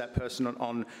congratulations to that person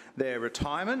on their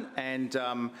retirement, and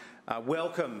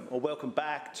welcome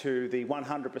back to the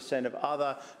 100% of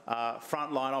other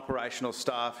frontline operational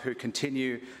staff who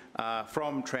continue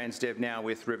from Transdev now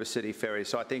with River City Ferries.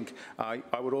 So I think we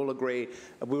would all agree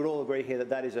here that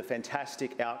that is a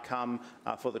fantastic outcome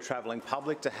for the travelling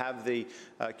public, to have the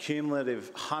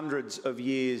cumulative hundreds of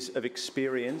years of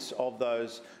experience of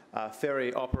those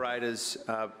ferry operators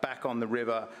back on the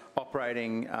river,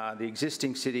 operating the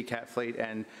existing City Cat fleet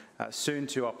and soon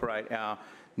to operate our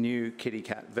new Kitty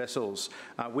Cat vessels,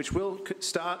 which will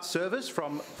start service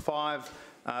from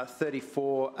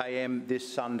 5:34 a.m.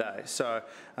 this Sunday. So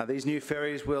these new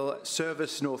ferries will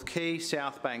service North Quay,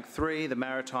 South Bank 3, the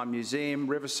Maritime Museum,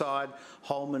 Riverside,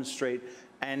 Holman Street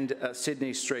and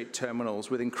Sydney Street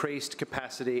terminals with increased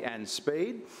capacity and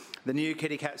speed. The new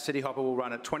Kitty Cat City Hopper will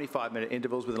run at 25-minute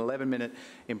intervals with an 11-minute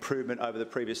improvement over the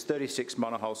previous 36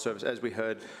 monohull service, as we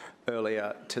heard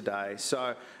earlier today.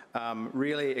 So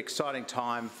really exciting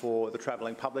time for the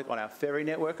travelling public on our ferry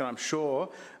network, and I'm sure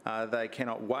they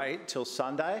cannot wait till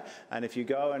Sunday. And if you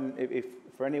go and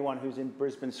for anyone who's in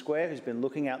Brisbane Square who's been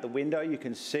looking out the window, you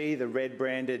can see the red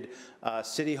branded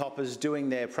City Hoppers doing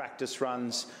their practice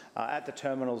runs at the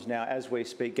terminals now as we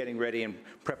speak, getting ready in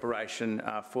preparation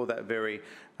for that very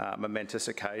momentous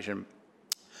occasion.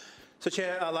 So,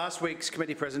 Chair, last week's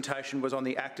committee presentation was on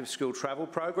the Active School Travel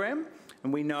program,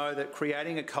 and we know that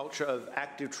creating a culture of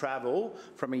active travel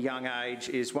from a young age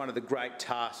is one of the great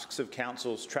tasks of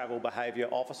Council's travel behaviour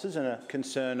officers and a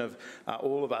concern of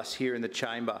all of us here in the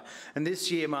chamber. And this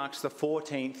year marks the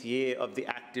 14th year of the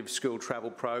Active School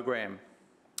Travel program.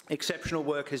 Exceptional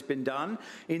work has been done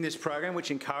in this program, which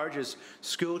encourages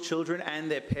school children and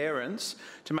their parents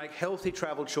to make healthy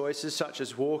travel choices such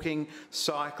as walking,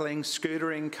 cycling,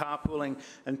 scootering, carpooling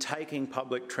and taking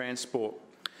public transport.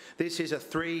 This is a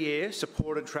 3-year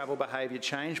supported travel behaviour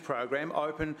change program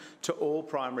open to all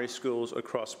primary schools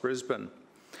across Brisbane.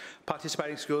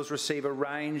 Participating schools receive a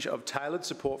range of tailored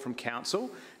support from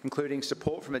Council, including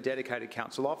support from a dedicated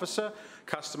Council officer,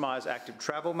 customised active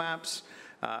travel maps,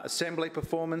 assembly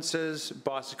performances,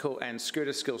 bicycle and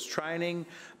scooter skills training,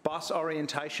 bus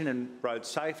orientation and road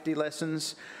safety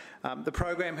lessons. The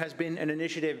program has been an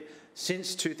initiative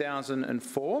since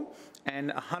 2004,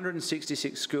 and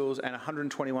 166 schools and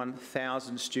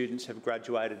 121,000 students have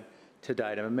graduated to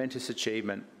date, a momentous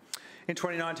achievement. In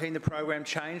 2019, the program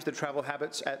changed the travel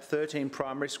habits at 13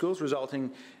 primary schools,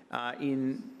 resulting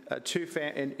in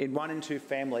 1 in 2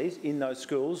 families in those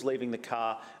schools leaving the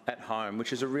car at home,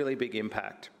 which is a really big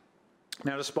impact.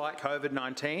 Now, despite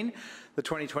COVID-19, the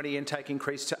 2020 intake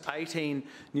increased to 18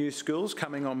 new schools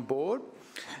coming on board.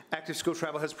 Active school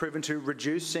travel has proven to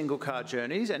reduce single-car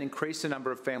journeys and increase the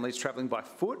number of families travelling by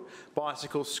foot,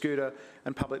 bicycle, scooter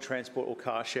and public transport or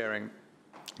car sharing.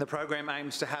 The program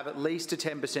aims to have at least a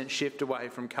 10% shift away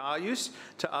from car use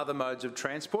to other modes of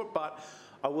transport, but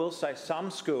I will say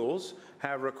some schools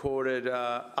have recorded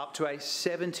up to a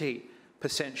 70%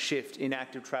 shift in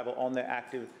active travel on their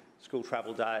active school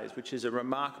travel days, which is a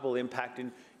remarkable impact.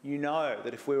 And you know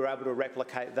that if we were able to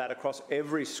replicate that across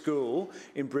every school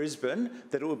in Brisbane,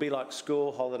 that it would be like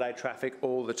school holiday traffic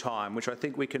all the time, which I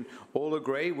think we can all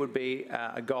agree would be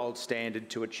a gold standard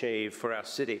to achieve for our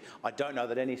city. I don't know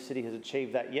that any city has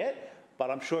achieved that yet,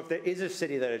 but I'm sure if there is a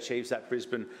city that achieves that,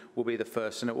 Brisbane will be the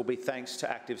first, and it will be thanks to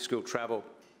active school travel.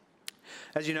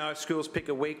 As you know, schools pick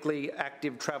a weekly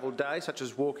active travel day, such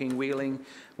as walking, wheeling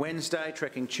Wednesday,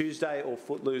 trekking Tuesday or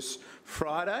footloose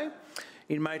Friday.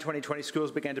 In May 2020, schools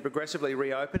began to progressively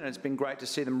reopen, and it's been great to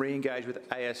see them re-engage with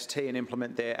AST and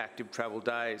implement their active travel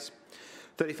days.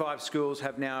 35 schools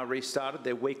have now restarted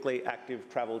their weekly active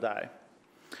travel day.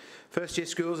 First-year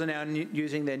schools are now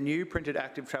using their new printed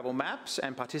active travel maps,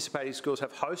 and participating schools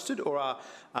have hosted or are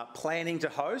planning to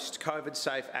host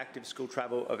COVID-safe active school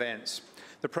travel events.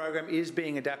 The program is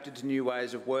being adapted to new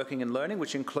ways of working and learning,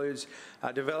 which includes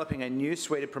developing a new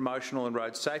suite of promotional and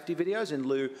road safety videos in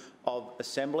lieu of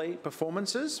assembly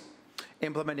performances,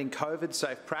 implementing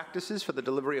COVID-safe practices for the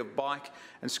delivery of bike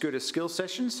and scooter skill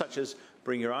sessions, such as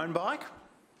bring your own bike,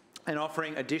 and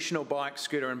offering additional bike,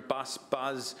 scooter and bus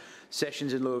buzz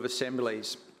sessions in lieu of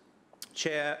assemblies.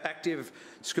 Chair, Active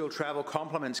School Travel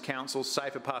complements Council's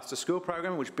Safer Paths to School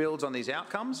program, which builds on these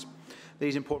outcomes.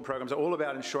 These important programs are all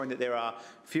about ensuring that there are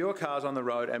fewer cars on the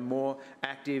road and more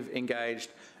active,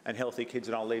 engaged and healthy kids,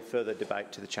 and I'll leave further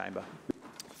debate to the chamber.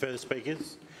 Further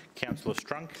speakers? Councillor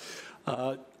Strunk.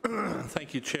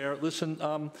 Thank you, Chair. Listen,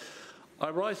 I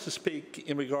rise to speak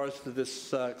in regards to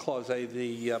this Clause A,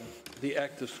 the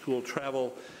active school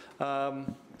travel.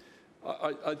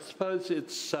 I suppose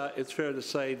it's fair to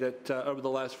say that over the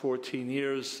last 14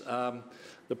 years,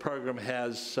 the program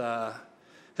has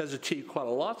achieved quite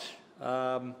a lot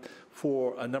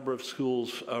for a number of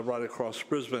schools right across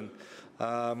Brisbane.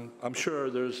 I'm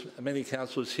sure there's many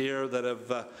councillors here that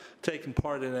have taken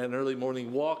part in an early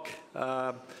morning walk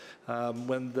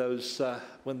when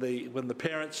the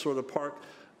parents sort of park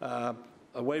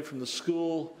away from the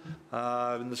school,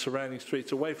 in the surrounding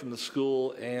streets away from the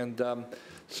school, and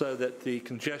so that the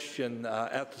congestion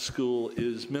at the school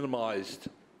is minimised.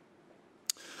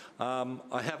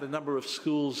 I have a number of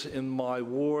schools in my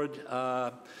ward.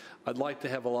 I'd like to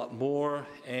have a lot more,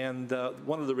 and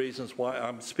one of the reasons why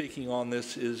I'm speaking on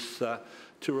this is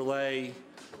to relay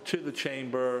to the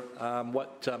chamber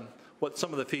what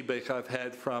some of the feedback I've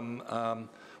had from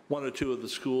one or two of the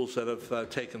schools that have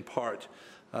taken part.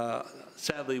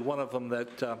 Sadly, one of them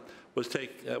that was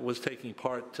taking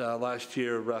part last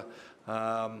year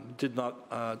did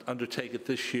not undertake it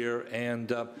this year, and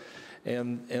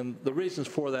the reasons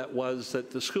for that was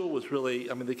that the school was really,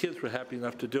 I mean, the kids were happy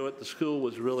enough to do it. The school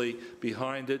was really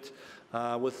behind it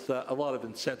with a lot of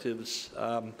incentives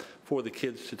for the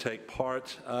kids to take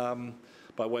part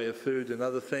by way of food and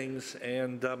other things.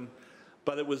 And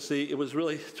but it was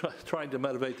really trying to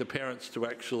motivate the parents to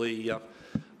actually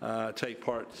take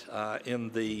part in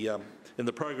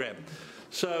the program.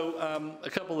 So a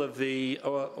couple of the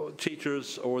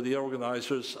teachers or the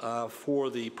organisers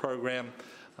for the program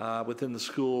within the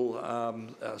school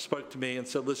spoke to me and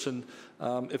said, listen,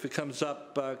 if it comes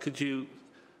up, could you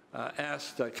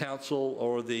ask council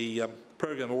or the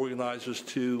program organisers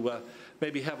to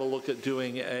maybe have a look at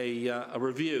doing a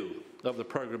review of the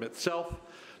program itself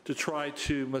to try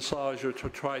to massage or to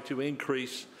try to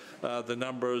increase the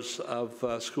numbers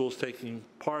of schools taking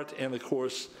part, and of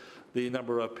course the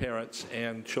number of parents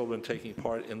and children taking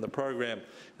part in the program.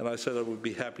 And I said I would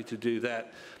be happy to do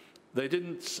that. They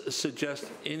didn't suggest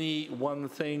any one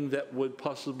thing that would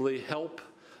possibly help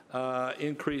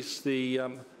increase the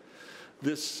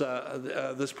this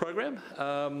program.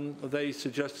 They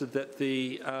suggested that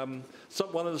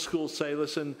one of the schools say,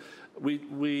 listen,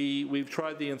 we've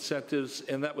tried the incentives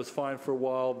and that was fine for a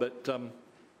while, but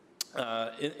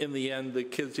in the end, the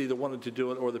kids either wanted to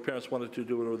do it or the parents wanted to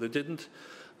do it or they didn't.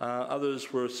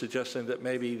 Others were suggesting that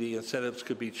maybe the incentives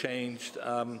could be changed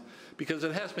because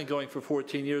it has been going for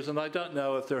 14 years, and I don't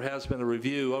know if there has been a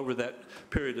review over that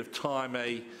period of time,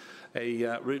 a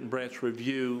root and branch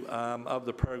review of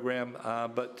the program.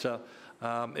 But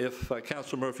if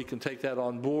Councillor Murphy can take that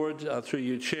on board through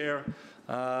you, Chair,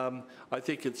 I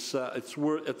think it's a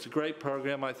great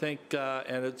program, I think,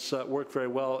 and it's worked very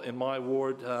well in my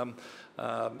ward.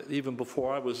 Even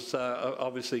before I was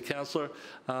obviously councillor,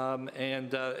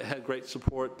 and had great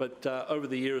support, but over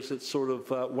the years it's sort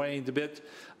of waned a bit,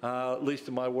 at least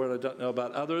in my ward. I don't know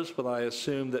about others, but I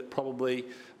assume that probably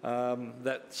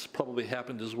that's probably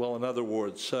happened as well in other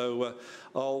wards. So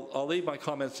I'll leave my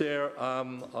comments there.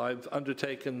 I've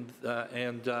undertaken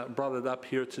and brought it up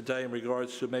here today in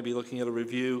regards to maybe looking at a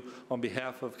review on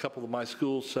behalf of a couple of my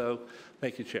schools, so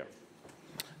thank you, Chair.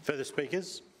 Further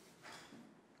speakers?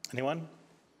 Anyone?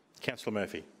 Councillor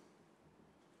Murphy.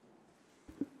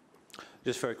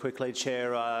 Just very quickly,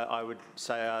 Chair, I would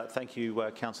say thank you,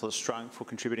 Councillor Strunk, for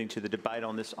contributing to the debate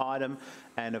on this item.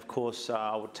 And of course,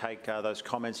 I would take those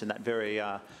comments and that very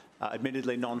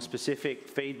admittedly non-specific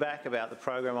feedback about the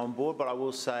program on board. But I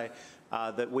will say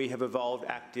that we have evolved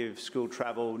active school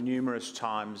travel numerous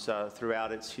times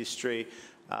throughout its history.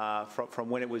 From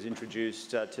when it was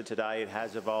introduced to today, it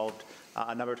has evolved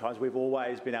a number of times. We've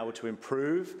always been able to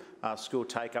improve school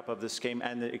take-up of the scheme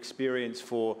and the experience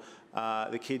for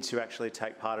the kids who actually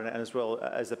take part in it, and as well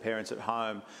as the parents at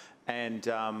home. And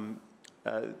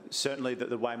certainly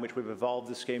the way in which we've evolved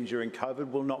the scheme during COVID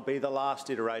will not be the last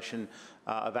iteration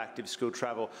of active school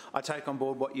travel. I take on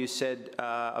board what you said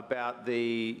about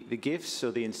the gifts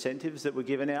or the incentives that were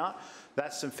given out.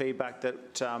 That's some feedback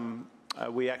that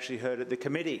we actually heard at the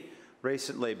committee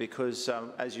recently because,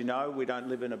 as you know, we don't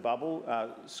live in a bubble.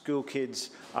 School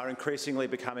kids are increasingly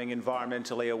becoming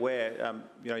environmentally aware.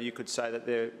 You could say that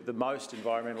they're the most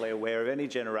environmentally aware of any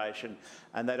generation,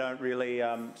 and they don't really,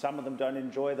 some of them don't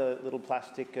enjoy the little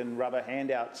plastic and rubber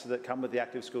handouts that come with the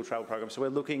active school travel program. So we're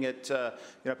looking at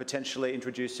potentially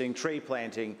introducing tree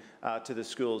planting to the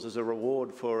schools as a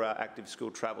reward for active school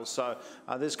travel. So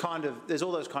there's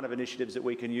all those kind of initiatives that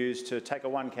we can use to take a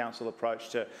one council approach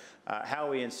to how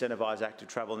we incentivise active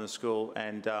travel in the school,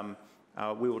 and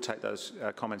we will take those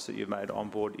comments that you've made on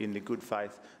board in the good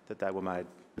faith that they were made.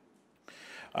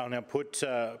 I'll now put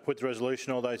the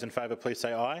resolution. All those in favour, please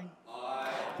say aye. Aye.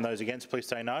 And those against, please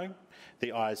say no.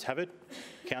 The ayes have it.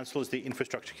 Councillors, the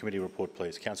Infrastructure Committee report,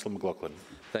 please. Councillor McLaughlin.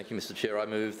 Thank you, Mr Chair. I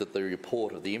move that the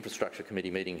report of the Infrastructure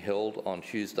Committee meeting held on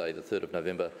Tuesday, the 3rd of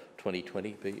November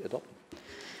 2020 be adopted.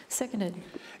 Seconded.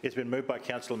 It's been moved by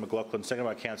Councillor McLaughlin,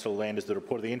 seconded by Councillor Landers, the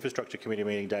report of the Infrastructure Committee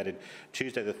meeting dated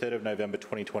Tuesday the 3rd of November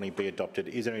 2020 be adopted.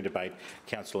 Is there any debate?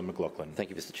 Councillor McLaughlin. Thank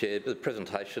you, Mr Chair. The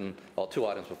presentation, two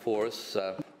items before us,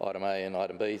 item A and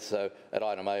item B. So at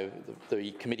item A,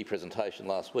 the committee presentation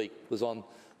last week was on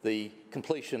the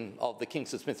completion of the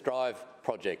Kingston Smith Drive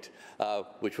project,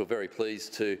 which we're very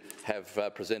pleased to have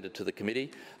presented to the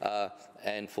committee,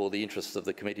 and for the interests of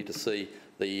the committee to see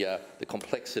the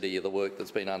complexity of the work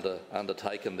that's been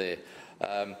undertaken there.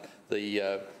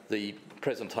 The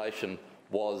presentation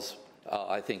was,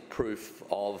 I think, proof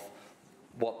of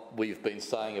what we've been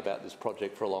saying about this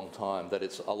project for a long time, that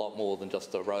it's a lot more than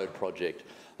just a road project.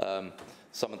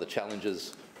 Some of the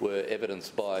challenges were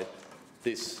evidenced by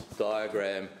this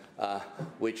diagram,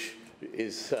 which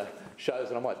shows,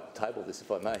 and I might table this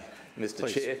if I may, Mr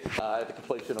Please. Chair, at the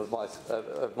completion of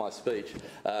my speech,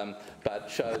 but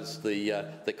shows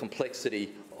the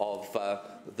complexity of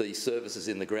the services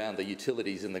in the ground, the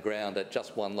utilities in the ground at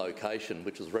just one location,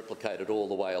 which was replicated all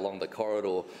the way along the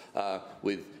corridor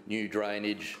with new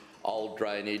drainage, old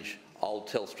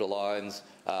Telstra lines,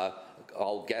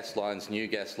 old gas lines, new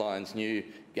gas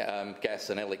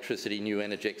and electricity, new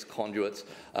Energex conduits,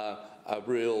 a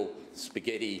real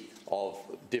spaghetti of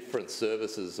different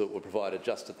services that were provided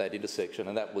just at that intersection,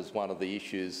 and that was one of the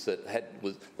issues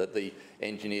that the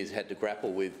engineers had to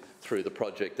grapple with through the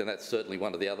project, and that's certainly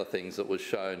one of the other things that was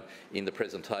shown in the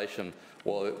presentation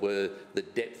were the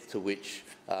depth to which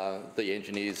the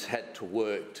engineers had to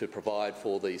work to provide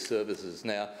for these services.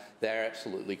 Now, they're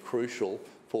absolutely crucial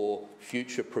for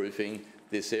future-proofing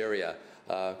this area.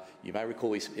 You may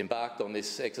recall we embarked on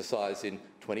this exercise in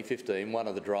 2015. One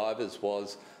of the drivers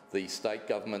was the state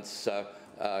government's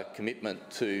commitment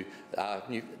to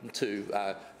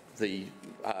the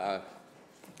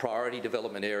priority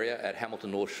development area at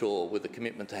Hamilton North Shore, with the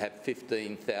commitment to have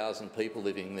 15,000 people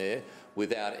living there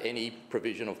without any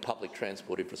provision of public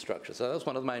transport infrastructure. So that was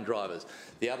one of the main drivers.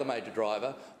 The other major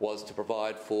driver was to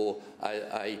provide for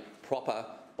a proper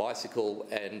bicycle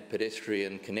and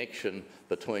pedestrian connection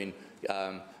between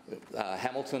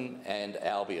Hamilton and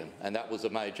Albion, and that was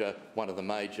one of the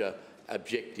major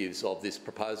objectives of this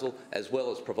proposal, as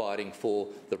well as providing for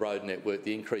the road network,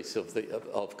 the increase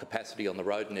of capacity on the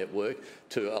road network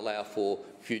to allow for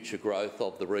future growth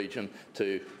of the region,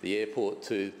 to the airport,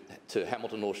 to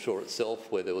Hamilton North Shore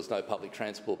itself, where there was no public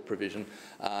transport provision,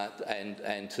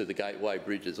 and to the gateway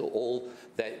bridges. All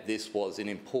that this was an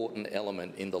important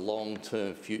element in the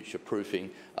long-term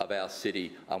future-proofing of our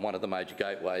city, one of the major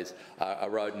gateways, a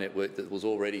road network that was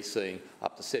already seeing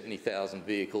up to 70,000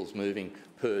 vehicles moving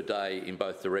per day in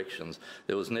both directions.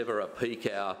 There was never a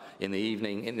peak hour in the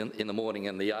evening, in the morning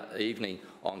and the evening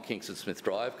on Kingston Smith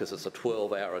Drive, because it's a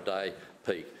 12-hour-a-day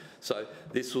peak. So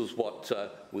this was what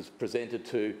was presented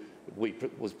to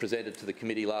the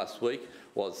committee last week,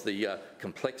 was the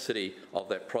complexity of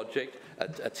that project,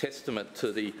 a testament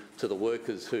to the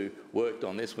workers who worked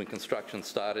on this when construction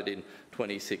started in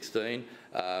 2016,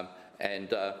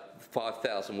 and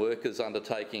 5,000 workers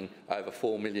undertaking over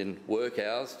 4 million work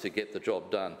hours to get the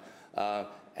job done.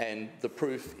 And the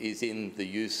proof is in the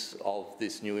use of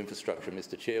this new infrastructure,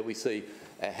 Mr Chair. We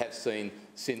have seen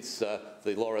since the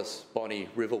Loris Bonnie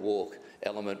Riverwalk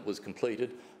element was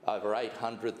completed, over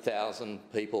 800,000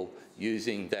 people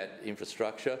using that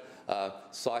infrastructure,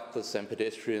 cyclists and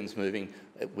pedestrians moving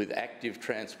with active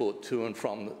transport to and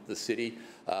from the city,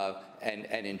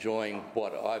 and enjoying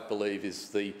what I believe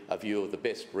is a view of the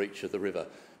best reach of the river.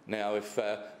 Now, if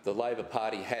the Labor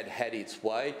Party had its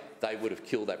way, they would have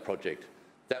killed that project.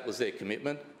 That was their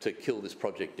commitment, to kill this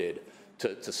project dead,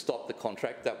 to stop the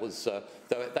contract. That was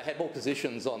they had more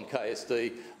positions on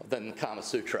KSD than Kama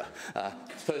Sutra.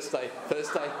 First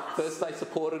they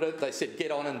supported it. They said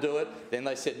get on and do it. Then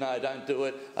they said no, don't do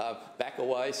it. Back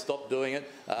away, stop doing it.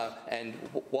 And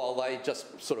while they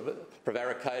just sort of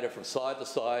prevaricated from side to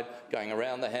side, going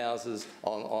around the houses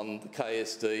on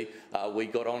KSD, we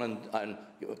got on and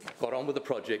got on with the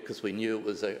project because we knew it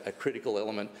was a critical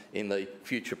element in the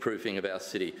future-proofing of our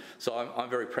city. So I'm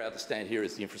very proud to stand here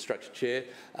as the infrastructure chair,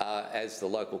 as the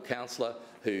local councillor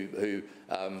who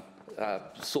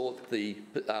sought the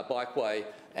bikeway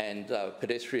and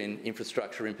pedestrian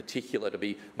infrastructure in particular to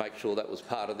make sure that was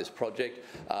part of this project,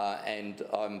 and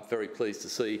I'm very pleased to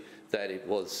see that it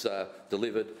was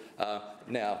delivered.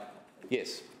 Now,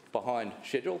 yes, behind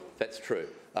schedule, that's true.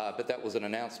 But that was an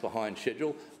announced behind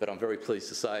schedule, but I'm very pleased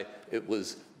to say it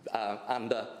was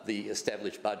under the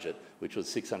established budget, which was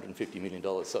 $650 million.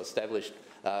 So established,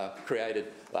 created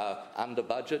under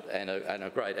budget, and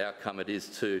a great outcome it is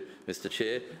too, Mr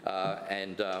Chair,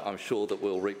 and I'm sure that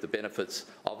we'll reap the benefits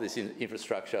of this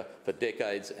infrastructure for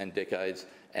decades and decades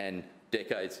and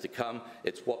decades to come.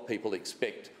 It's what people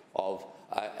expect of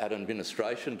an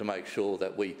administration, to make sure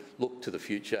that we look to the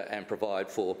future and provide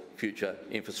for future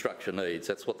infrastructure needs.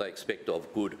 That's what they expect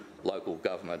of good local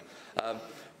government.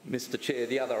 Mr Chair,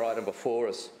 the other item before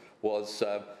us was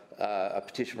a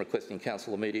petition requesting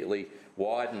council immediately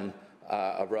widen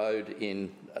a road in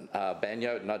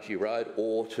Banyo, Nudgee Road,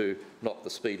 or to knock the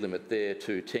speed limit there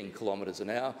to 10 kilometres an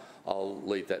hour. I'll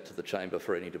leave that to the chamber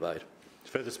for any debate.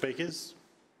 Further speakers?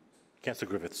 Councillor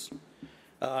Griffiths.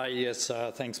 Yes,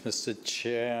 thanks, Mr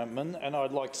Chairman. And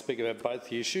I'd like to speak about both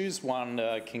the issues, one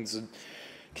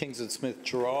Kingswood Smith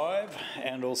Drive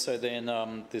and also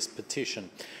then this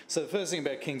petition. So the first thing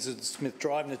about Kingswood Smith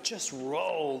Drive, and it just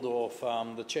rolled off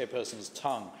the chairperson's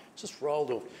tongue, just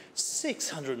rolled off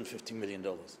 $650 million.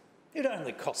 It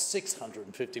only cost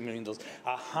 $650 million,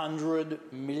 $100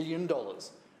 million.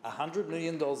 $100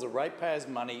 million of ratepayers'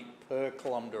 money per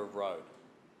kilometre of road.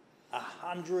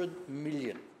 $100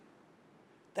 million.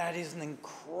 That is an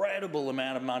incredible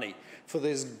amount of money for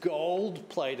this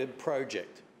gold-plated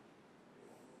project.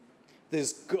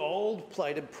 This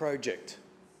gold-plated project.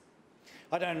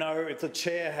 I don't know if the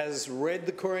chair has read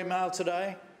the Courier Mail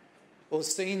today or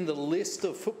seen the list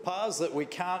of footpaths that we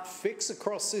can't fix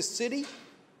across this city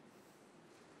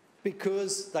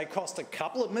because they cost a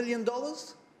couple of $1 million.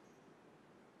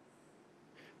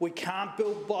 We can't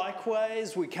build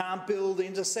bikeways, we can't build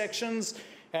intersections,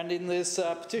 and in this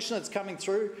petition that's coming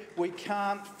through, we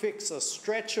can't fix a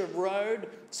stretch of road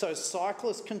so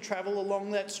cyclists can travel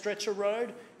along that stretch of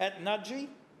road at Nudgee.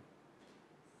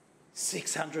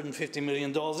 $650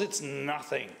 million, it's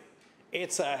nothing.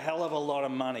 It's a hell of a lot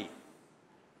of money.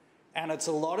 And it's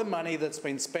a lot of money that's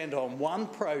been spent on one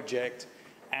project,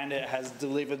 and it has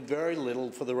delivered very little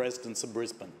for the residents of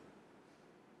Brisbane.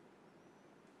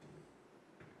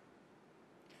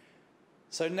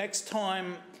 So next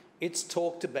time it's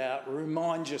talked about,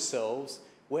 remind yourselves,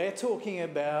 we're talking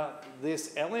about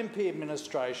this LNP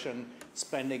administration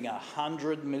spending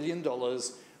 $100 million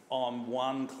on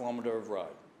 1 kilometre of road.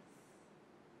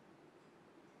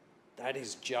 That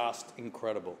is just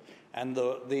incredible. And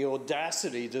the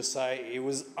audacity to say it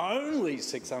was only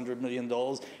 $600 million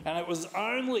and it was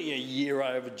only a year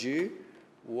overdue,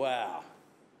 wow.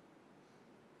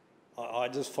 I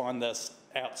just find this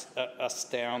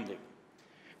astounding.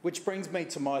 Which brings me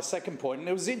to my second point. And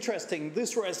it was interesting,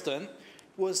 this resident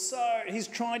was he's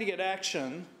trying to get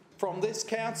action from this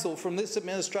council, from this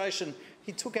administration.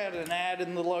 He took out an ad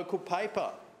in the local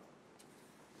paper.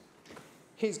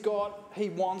 He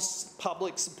wants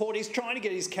public support. He's trying to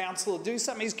get his councillor to do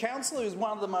something. His councillor is one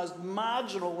of the most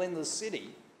marginal in the city.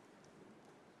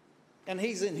 And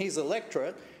he's in his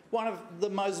electorate, one of the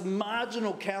most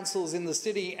marginal councillors in the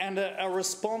city, and a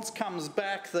response comes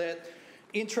back that,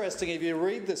 interesting, if you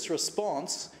read this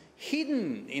response,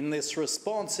 hidden in this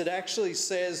response, it actually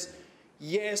says,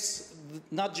 yes,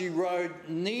 Nudgee Road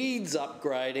needs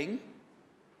upgrading,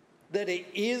 that it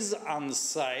is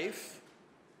unsafe,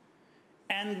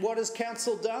 and what has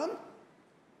council done?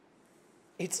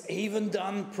 It's even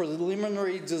done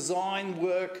preliminary design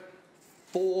work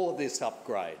for this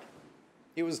upgrade.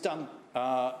 It was done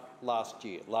last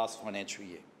financial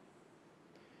year.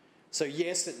 So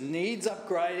yes, it needs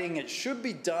upgrading, it should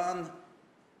be done.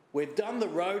 We've done the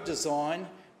road design.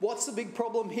 What's the big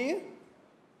problem here?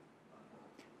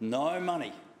 No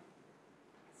money.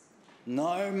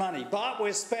 No money. But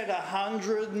we've spent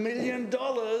 $100 million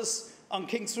on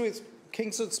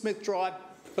Kingswood Smith Drive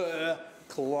per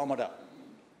kilometre.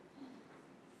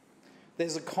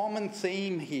 There's a common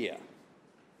theme here.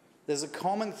 There's a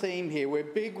common theme here. We're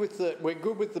good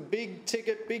with the big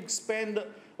ticket, big spend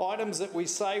items that we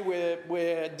say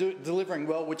we're delivering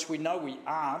well, which we know we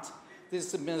aren't.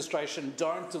 This administration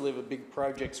don't deliver big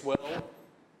projects well.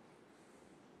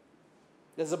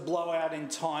 There's a blowout in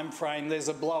time frame, there's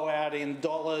a blowout in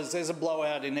dollars, there's a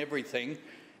blowout in everything,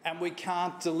 and we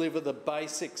can't deliver the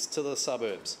basics to the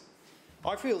suburbs.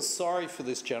 I feel sorry for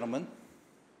this gentleman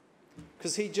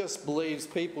because he just believes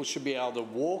people should be able to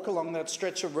walk along that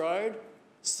stretch of road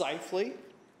safely.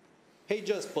 He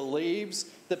just believes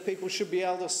that people should be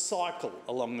able to cycle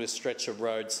along this stretch of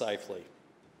road safely.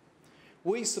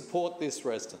 We support this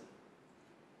resident,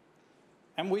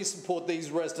 and we support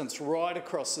these residents right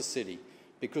across the city,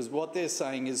 because what they're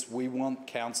saying is we want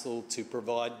council to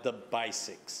provide the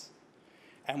basics,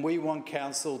 and we want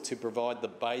council to provide the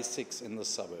basics in the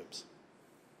suburbs.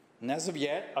 And as of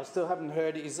yet, I still haven't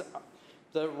heard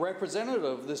the representative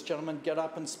of this gentleman get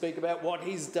up and speak about what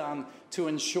he's done to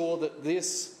ensure that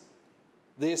this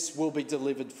will be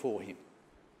delivered for him.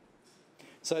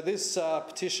 So this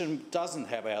petition doesn't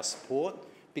have our support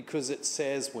because it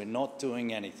says we're not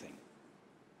doing anything.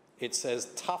 It says,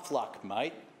 tough luck,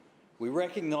 mate. We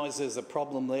recognise there's a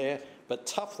problem there, but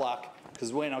tough luck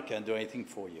because we're not going to do anything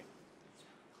for you.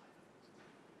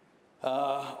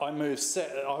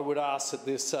 I would ask that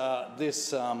this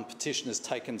petition is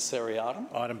taken seriatim.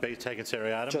 Item B taken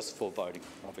seriatim. Just for voting,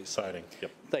 obviously. Voting,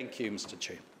 yep. Thank you, Mr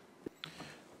Chair.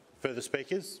 Further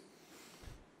speakers?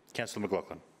 Councillor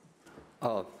McLaughlin.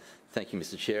 Oh, thank you,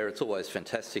 Mr Chair. It's always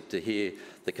fantastic to hear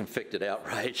the confected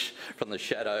outrage from the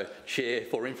shadow chair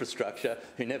for infrastructure,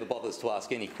 who never bothers to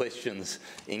ask any questions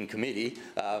in committee,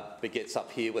 but gets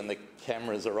up here when the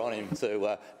cameras are on him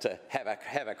to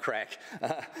have a crack,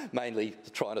 mainly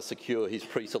trying to secure his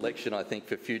pre-selection, I think,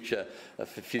 for future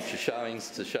showings,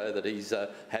 to show that he's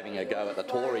having a go at the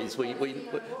Tories. We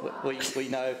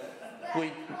know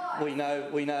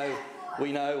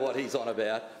what he's on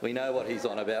about. We know what he's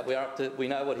on about. We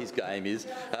know what his game is.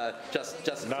 No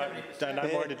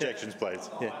more interjections, please.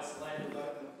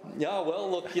 Yeah.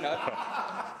 Well, look, you know,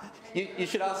 you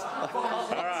should ask. All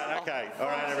right. Okay. All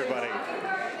right, everybody.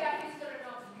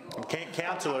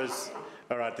 Councillors.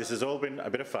 All right, this has all been a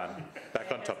bit of fun.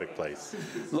 Back on topic, please.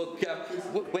 Look,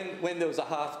 when there was a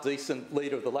half-decent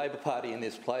leader of the Labor Party in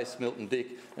this place, Milton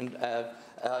Dick and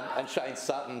Shane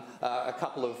Sutton, a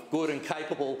couple of good and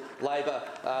capable Labor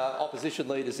opposition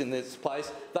leaders in this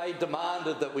place, they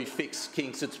demanded that we fix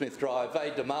Kingston Smith Drive.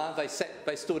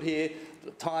 They stood here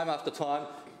time after time,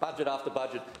 budget after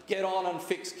budget, get on and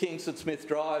fix Kingston Smith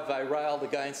Drive. They railed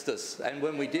against us, and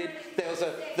when we did, there's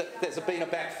been a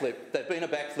backflip. There's been a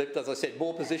backflip, as I said,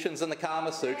 more positions than the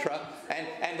Kama Sutra,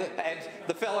 and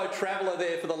the fellow traveller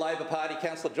there for the Labor Party,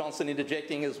 Councillor Johnson,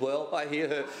 interjecting as well. I hear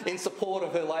her in support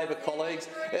of her Labor colleagues,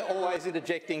 always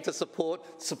interjecting to support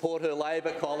her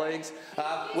Labor colleagues,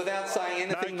 without saying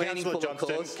anything meaningful, of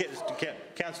course.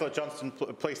 Councillor Johnston,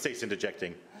 please cease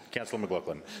interjecting. Councillor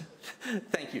McLaughlin.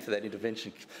 Thank you for that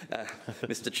intervention,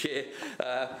 Mr Chair.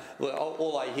 Well,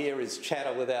 all I hear is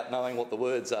chatter without knowing what the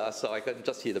words are, so I can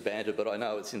just hear the banter, but I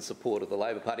know it's in support of the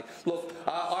Labor Party. Look,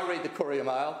 I read the Courier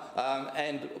Mail,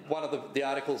 and one of the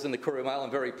articles in the Courier Mail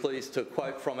I'm very pleased to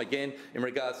quote from again in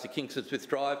regards to Kingston Smith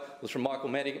Drive was from Michael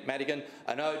Madigan,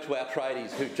 an ode to our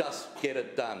tradies who just get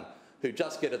it done.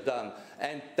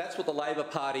 And that's what the Labor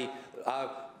Party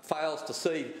fails to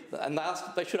see, and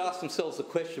they should ask themselves the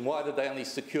question, why did they only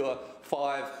secure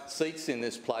 5 seats in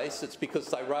this place? It's because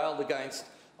they railed against,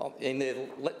 in their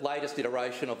latest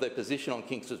iteration of their position on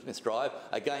Kingston Smith Drive,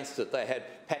 against it. They had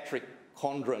Patrick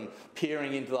Condren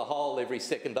peering into the hole every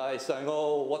second day saying,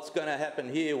 oh, what's going to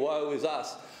happen here, woe is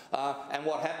us. And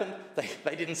what happened?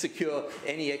 They didn't secure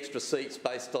any extra seats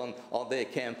based on their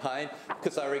campaign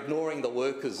because they were ignoring the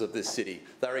workers of this city.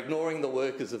 They're ignoring the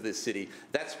workers of this city.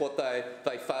 That's what they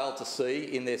failed to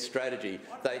see in their strategy.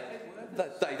 They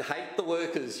hate the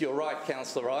workers. You're right,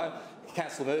 Councillor Ryan.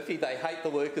 Councillor Murphy, they hate the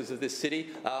workers of this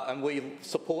city, and we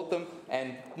support them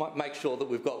and make sure that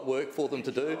we've got work for them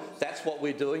to do. That's what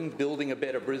we're doing, building a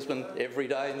better Brisbane every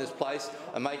day in this place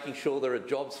and making sure there are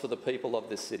jobs for the people of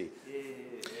this city.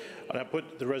 I now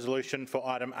put the resolution for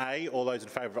item A. All those in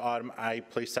favour of item A,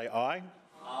 please say aye.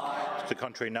 Aye. To the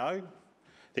contrary, no.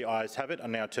 The ayes have it.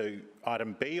 And now to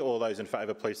item B. All those in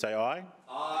favour, please say aye.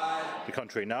 Aye. To the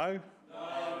contrary, no.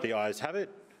 No. The ayes have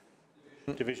it.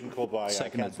 Division called by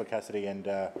Councillor Cassidy and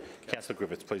Councillor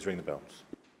Griffiths. Please ring the bells.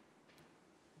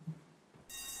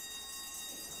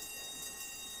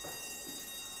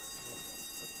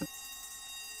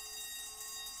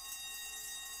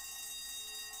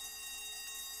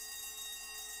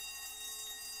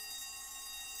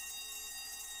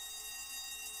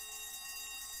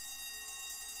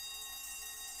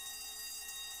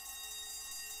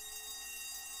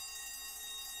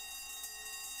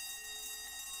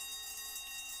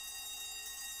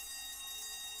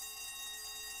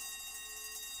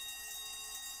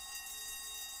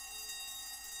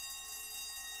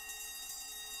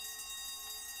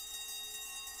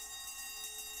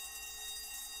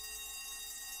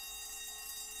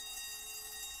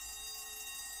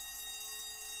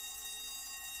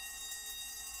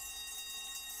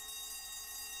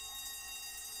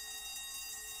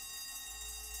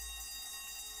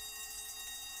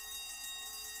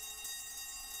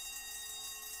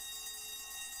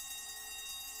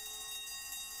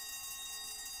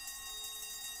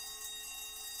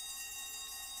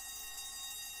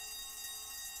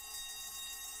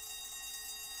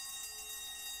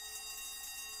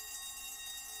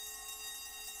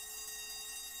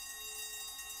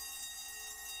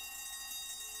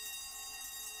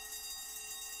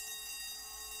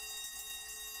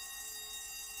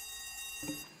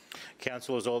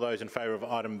 Councillors, all those in favour of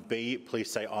item B, please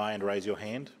say aye and raise your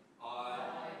hand. Aye.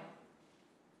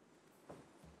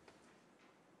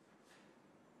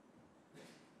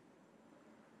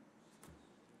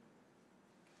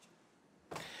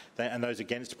 And those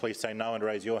against, please say no and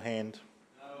raise your hand.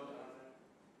 No.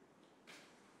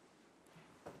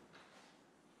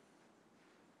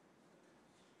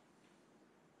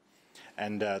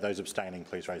 And those abstaining,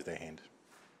 please raise their hand.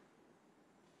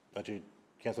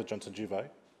 Councillor Johnson, do you vote?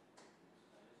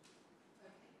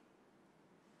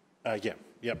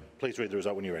 Yeah. Please read the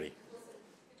result when you're ready.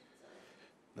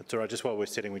 That's all right. Just while we're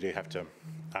sitting, we do have to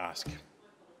ask.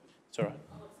 It's all right.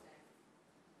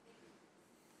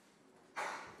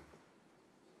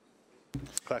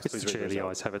 Clerks, please Mr. read Chair, the the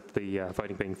result. ayes have it. The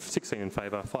voting being 16 in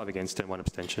favour, 5 against and 1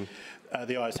 abstention.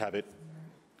 The ayes have it.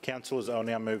 Councillors, I'll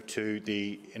now move to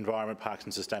the Environment, Parks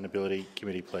and Sustainability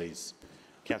Committee, please.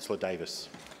 Councillor Davis.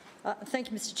 Thank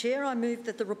you, Mr. Chair. I move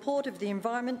that the report of the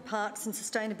Environment, Parks and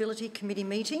Sustainability Committee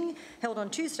meeting held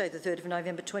on Tuesday the 3rd of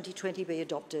November 2020 be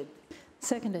adopted.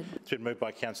 Seconded. It's been moved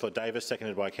by Councillor Davis,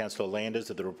 seconded by Councillor Landers,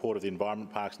 that the report of the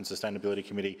Environment, Parks and Sustainability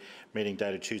Committee meeting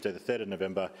dated Tuesday the 3rd of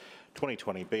November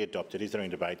 2020 be adopted. Is there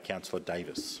any debate? Councillor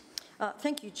Davis.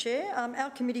 Thank you, Chair. Our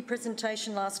committee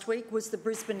presentation last week was the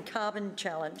Brisbane Carbon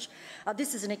Challenge.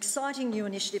 This is an exciting new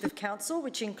initiative of Council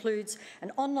which includes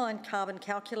an online carbon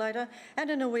calculator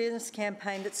and an awareness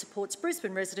campaign that supports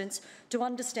Brisbane residents to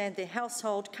understand their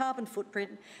household carbon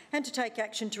footprint and to take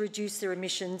action to reduce their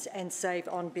emissions and save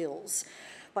on bills.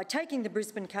 By taking the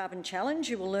Brisbane Carbon Challenge,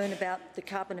 you will learn about the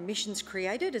carbon emissions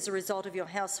created as a result of your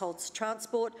household's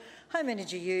transport, home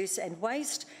energy use and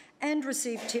waste, and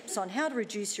receive tips on how to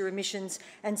reduce your emissions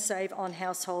and save on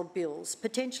household bills,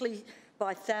 potentially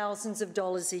by thousands of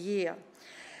dollars a year.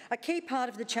 A key part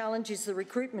of the challenge is the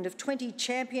recruitment of 20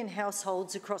 champion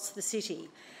households across the city.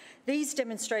 These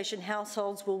demonstration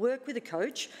households will work with a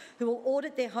coach who will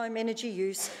audit their home energy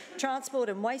use, transport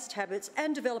and waste habits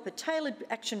and develop a tailored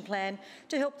action plan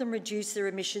to help them reduce their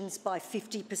emissions by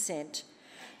 50%.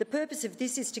 The purpose of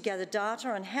this is to gather data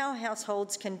on how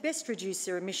households can best reduce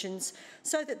their emissions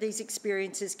so that these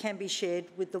experiences can be shared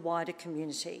with the wider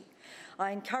community.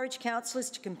 I encourage councillors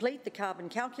to complete the carbon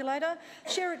calculator,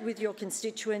 share it with your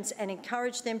constituents and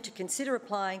encourage them to consider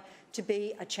applying to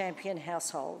be a champion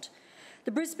household. The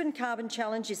Brisbane Carbon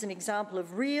Challenge is an example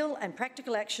of real and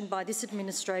practical action by this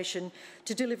administration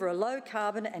to deliver a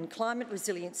low-carbon and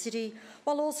climate-resilient city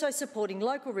while also supporting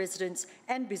local residents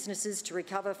and businesses to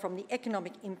recover from the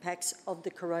economic impacts of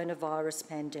the coronavirus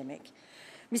pandemic.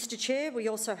 Mr. Chair, we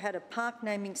also had a park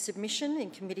naming submission in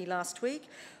committee last week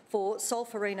for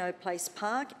Solferino Place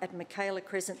Park at Michaela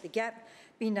Crescent The Gap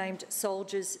be named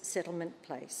Soldiers Settlement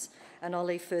Place. And I'll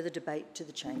leave further debate to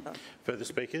the chamber. Further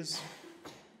speakers?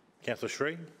 Councillor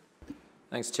Sri.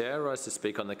 Thanks, Chair. I rise to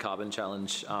speak on the Carbon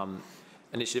Challenge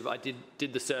initiative. I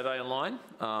did the survey online.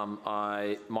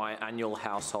 My annual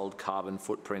household carbon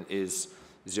footprint is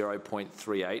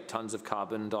 0.38 tonnes of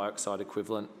carbon dioxide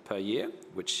equivalent per year,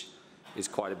 which is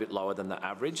quite a bit lower than the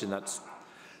average, and it's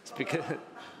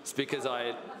because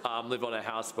I live on a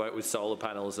houseboat with solar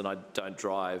panels and I don't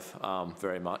drive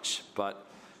very much. But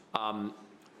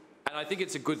and I think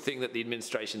it's a good thing that the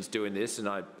administration's doing this, and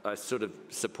I sort of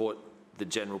support the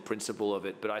general principle of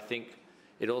it, but I think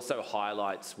it also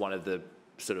highlights one of the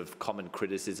sort of common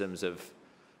criticisms of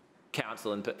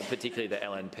council, and particularly the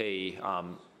LNP,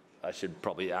 I should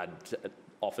probably add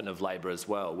often of Labor as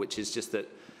well, which is just that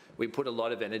we put a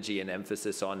lot of energy and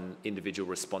emphasis on individual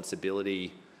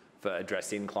responsibility for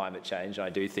addressing climate change. I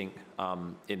do think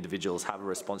individuals have a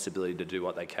responsibility to do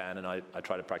what they can, and I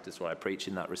try to practice what I preach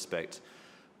in that respect.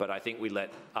 But I think we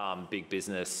let big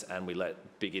business and we let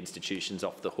big institutions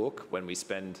off the hook when we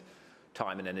spend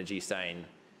time and energy saying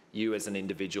you as an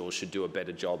individual should do a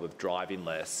better job of driving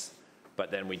less,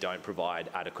 but then we don't provide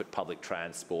adequate public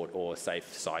transport or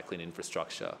safe cycling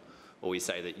infrastructure. Or we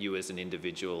say that you as an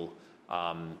individual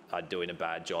are doing a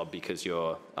bad job because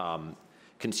you're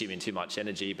consuming too much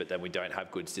energy, but then we don't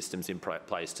have good systems in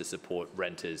place to support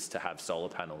renters to have solar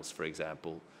panels, for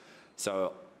example.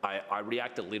 So I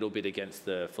react a little bit against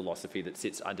the philosophy that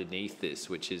sits underneath this,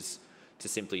 which is to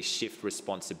simply shift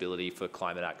responsibility for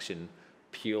climate action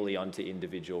purely onto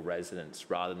individual residents,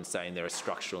 rather than saying there are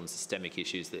structural and systemic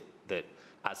issues that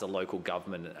as a local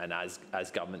government and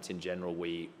as governments in general,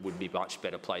 we would be much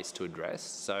better placed to address.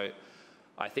 So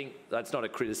I think that's not a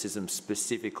criticism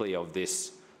specifically of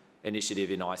this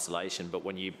initiative in isolation, but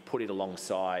when you put it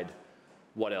alongside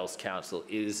what else council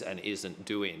is and isn't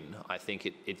doing, I think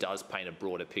it does paint a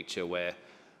broader picture where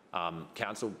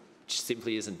council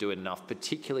simply isn't doing enough,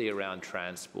 particularly around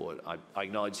transport. I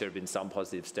acknowledge there have been some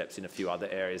positive steps in a few other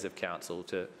areas of council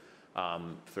to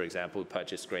for example,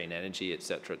 purchase green energy,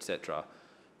 etc., etc.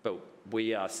 But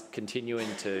we are continuing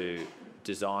to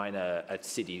design a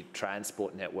city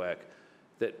transport network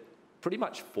that pretty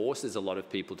much forces a lot of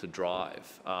people to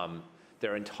drive.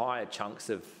 There are entire chunks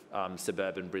of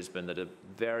suburban Brisbane that are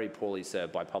very poorly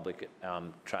served by public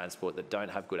transport that don't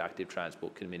have good active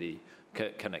transport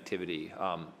connectivity.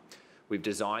 We've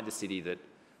designed a city that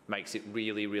makes it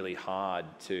really, really hard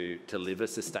to live a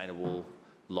sustainable,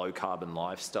 low-carbon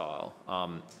lifestyle.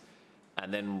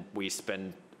 And then we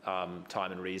spend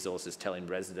time and resources telling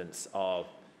residents, oh,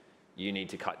 you need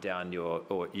to cut down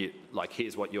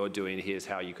here's what you're doing, here's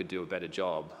how you could do a better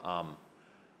job.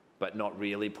 But not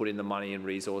really putting the money and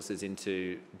resources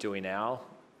into doing our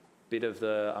bit of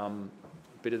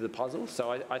the puzzle.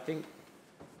 So I think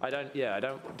I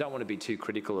don't want to be too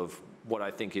critical of what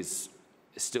I think is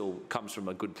still comes from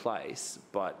a good place,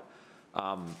 but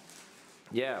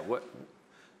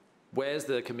where's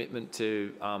the commitment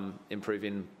to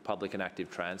improving public and active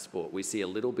transport? We see a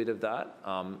little bit of that.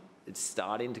 It's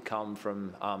starting to come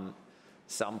from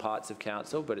some parts of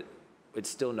council, but it's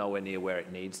still nowhere near where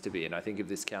it needs to be. And I think if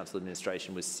this council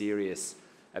administration was serious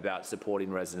about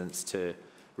supporting residents to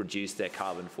reduce their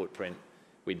carbon footprint,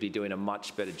 we'd be doing a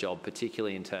much better job,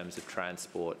 particularly in terms of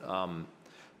transport,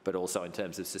 but also in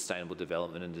terms of sustainable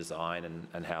development and design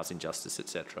and housing justice,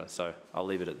 etc. So I'll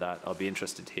leave it at that. I'll be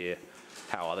interested to hear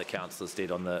how other councillors did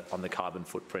on the carbon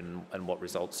footprint and what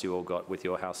results you all got with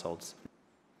your households.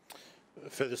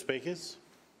 Further speakers?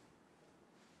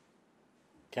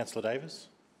 Councillor Davis?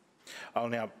 I'll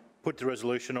now put the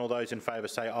resolution. All those in favour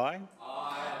say aye.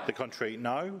 Aye. The contrary,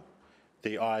 no.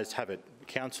 The ayes have it.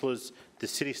 Councillors, the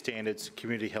City Standards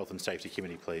Community Health and Safety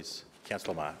Committee, please.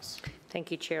 Councillor Marks. Thank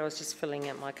you, Chair. I was just filling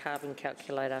out my carbon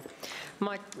calculator.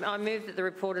 I move that the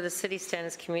report of the City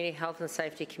Standards Community Health and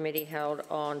Safety Committee held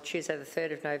on Tuesday the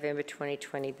 3rd of November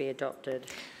 2020 be adopted.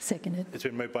 Seconded. It's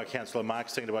been moved by Councillor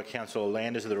Marks, seconded by Councillor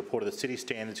Landers, that the report of the City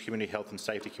Standards Community Health and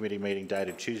Safety Committee meeting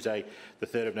dated Tuesday the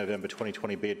 3rd of November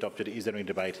 2020 be adopted. Is there any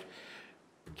debate?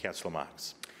 Councillor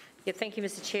Marks. Yeah, thank you,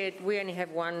 Mr. Chair. We only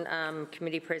have one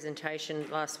committee presentation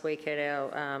last week at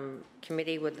our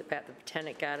committee about the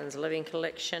Botanic Gardens Living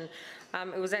Collection.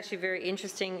 It was actually a very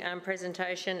interesting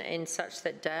presentation in such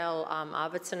that Dale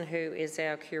Arvidsson, who is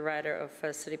our curator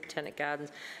of City Botanic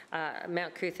Gardens,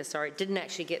 Mount Cootha, didn't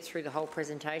actually get through the whole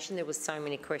presentation. There was so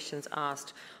many questions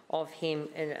asked of him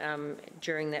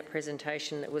during that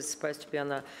presentation that was supposed to be on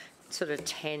the sort of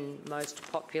 10 most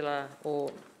popular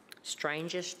or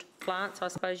strangest plants, I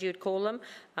suppose you'd call them,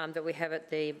 that we have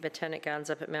at the Botanic Gardens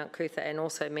up at Mount Cootha, and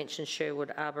also mentioned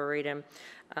Sherwood Arboretum.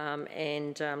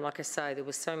 Like I say, there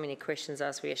were so many questions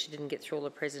asked, we actually didn't get through all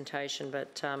the presentation,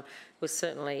 but it was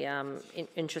certainly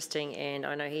interesting, and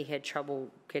I know he had trouble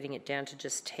getting it down to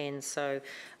just 10, so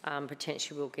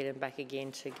potentially we'll get him back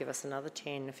again to give us another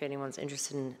 10 if anyone's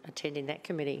interested in attending that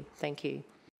committee. Thank you.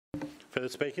 Further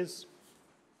speakers?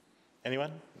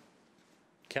 Anyone?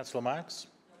 Councillor Marks?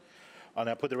 I'll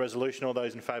now put the resolution. All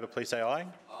those in favour, please say aye.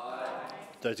 Aye.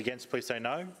 Those against, please say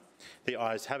no. The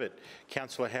ayes have it.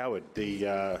 Councillor Howard,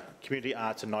 the Community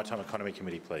Arts and Nighttime Economy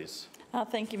Committee, please.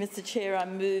 Thank you, Mr. Chair. I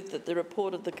move that the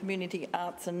report of the Community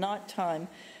Arts and Nighttime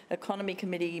Economy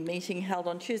Committee meeting held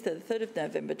on Tuesday the 3rd of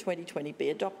November 2020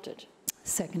 be adopted.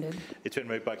 Seconded. It's been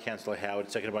moved by Councillor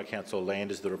Howard, seconded by Councillor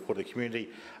Landers, the report of the Community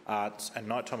Arts and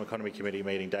Nighttime Economy Committee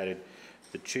meeting dated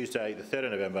the Tuesday the 3rd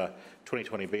of November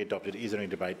 2020 be adopted. Is there any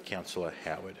debate? Councillor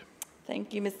Howard.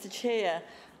 Thank you, Mr. Chair.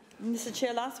 Mr.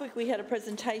 Chair, last week we had a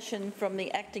presentation from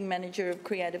the Acting Manager of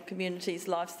Creative Communities,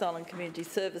 Lifestyle and Community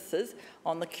Services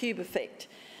on the Cube Effect.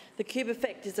 The Cube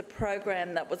Effect is a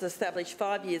program that was established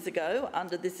 5 years ago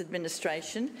under this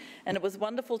administration, and it was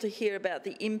wonderful to hear about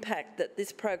the impact that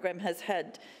this program has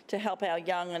had to help our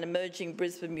young and emerging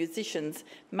Brisbane musicians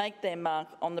make their mark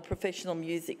on the professional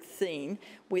music scene,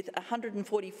 with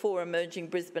 144 emerging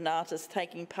Brisbane artists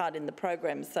taking part in the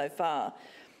program so far.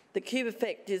 The Cube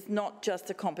Effect is not just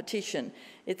a competition.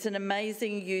 It's an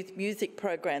amazing youth music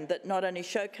program that not only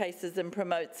showcases and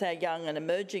promotes our young and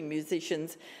emerging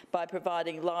musicians by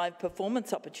providing live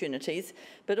performance opportunities,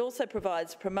 but also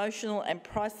provides promotional and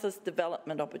priceless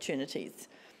development opportunities.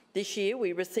 This year,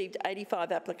 we received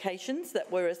 85 applications that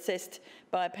were assessed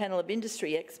by a panel of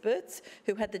industry experts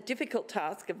who had the difficult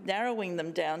task of narrowing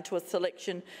them down to a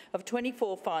selection of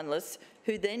 24 finalists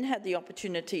who then had the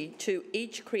opportunity to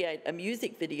each create a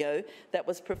music video that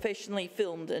was professionally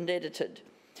filmed and edited.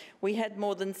 We had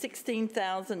more than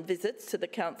 16,000 visits to the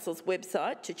Council's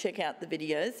website to check out the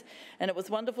videos, and it was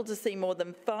wonderful to see more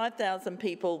than 5,000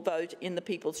 people vote in the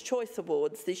People's Choice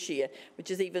Awards this year,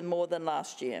 which is even more than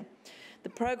last year. The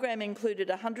program included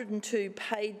 102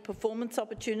 paid performance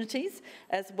opportunities,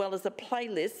 as well as a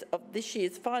playlist of this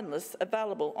year's finalists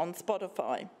available on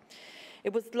Spotify.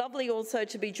 It was lovely also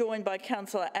to be joined by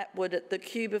Councillor Atwood at the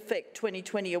Cube Effect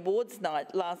 2020 Awards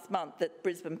Night last month at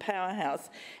Brisbane Powerhouse,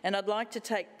 and I'd like to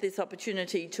take this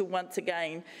opportunity to once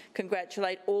again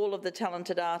congratulate all of the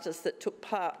talented artists that took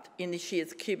part in this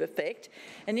year's Cube Effect,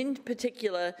 and in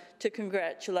particular to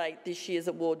congratulate this year's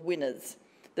award winners.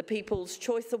 The People's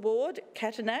Choice Award,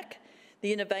 Katanak;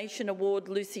 the Innovation Award,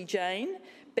 Lucy Jane;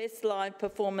 Best Live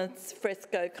Performance,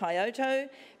 Fresco Kyoto;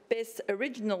 Best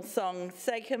Original Song,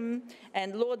 Sachem;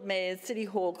 and Lord Mayor's City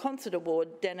Hall Concert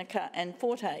Award, Danica and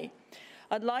Forte.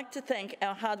 I'd like to thank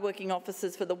our hardworking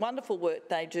officers for the wonderful work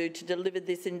they do to deliver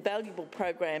this invaluable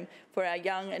program for our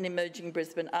young and emerging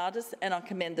Brisbane artists, and I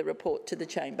commend the report to the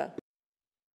Chamber.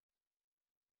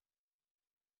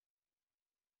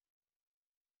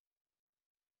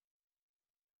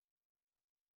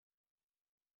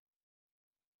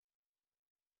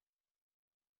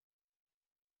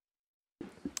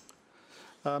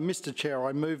 Mr Chair,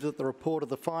 I move that the report of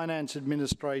the Finance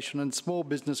Administration and Small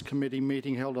Business Committee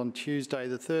meeting held on Tuesday,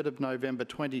 the 3rd of November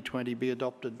 2020 be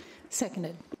adopted.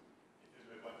 Seconded.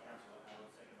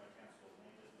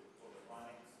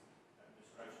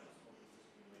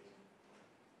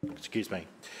 Excuse me.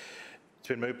 It's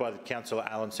been moved by Councillor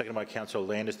Allen, seconded by Councillor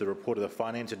Landers, the report of the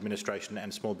Finance Administration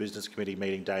and Small Business Committee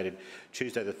meeting dated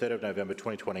Tuesday the 3rd of November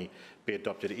 2020 be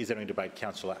adopted. Is there any debate?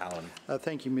 Councillor Allen.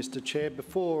 Thank you, Mr Chair.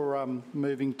 Before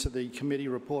moving to the committee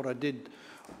report, I did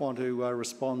want to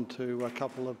respond to a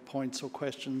couple of points or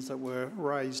questions that were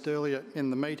raised earlier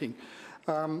in the meeting.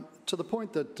 To the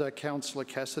point that Councillor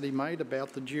Cassidy made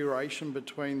about the duration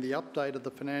between the update of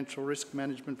the Financial Risk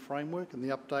Management Framework and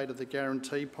the update of the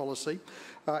guarantee policy,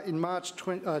 in March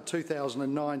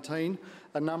 2019,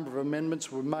 a number of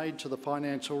amendments were made to the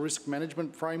Financial Risk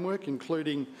Management Framework,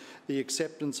 including the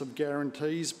acceptance of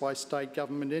guarantees by state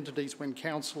government entities when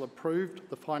Council approved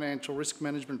the Financial Risk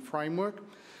Management Framework.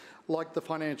 Like the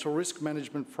Financial Risk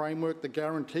Management Framework, the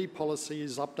guarantee policy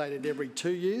is updated every 2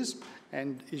 years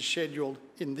and is scheduled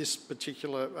in this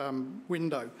particular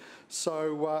window.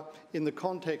 So in the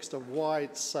context of why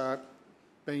it's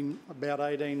been about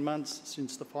 18 months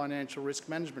since the Financial Risk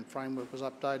Management Framework was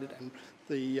updated and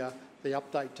the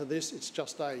update to this, it's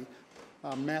just a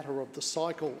matter of the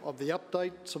cycle of the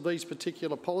updates of these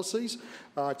particular policies.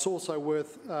 It's also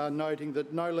worth noting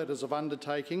that no letters of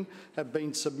undertaking have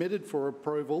been submitted for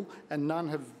approval and none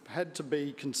have had to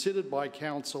be considered by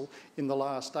Council in the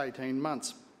last 18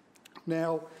 months.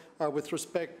 Now, with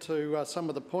respect to some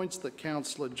of the points that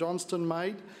Councillor Johnston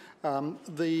made,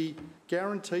 the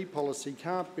guarantee policy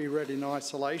can't be read in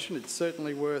isolation. It's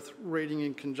certainly worth reading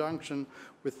in conjunction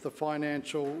with the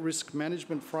Financial Risk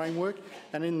Management Framework,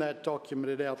 and in that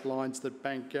document it outlines that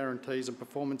bank guarantees and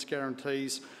performance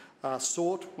guarantees are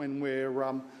sought when we're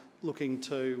looking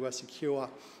to secure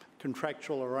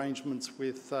contractual arrangements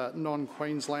with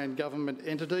non-Queensland government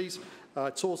entities.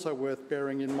 It's also worth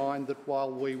bearing in mind that while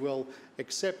we will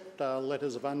accept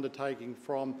letters of undertaking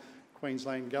from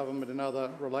Queensland Government and other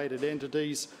related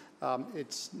entities,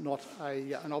 it's not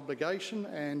an obligation,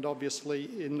 and obviously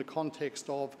in the context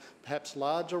of perhaps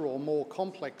larger or more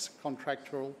complex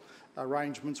contractual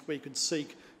arrangements, we could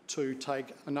seek to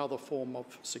take another form of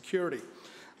security.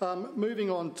 Moving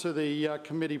on to the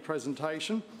committee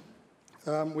presentation,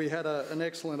 we had an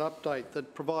excellent update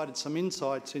that provided some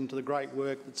insights into the great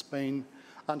work that's been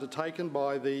undertaken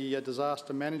by the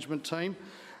disaster management team.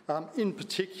 In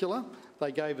particular,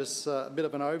 they gave us a bit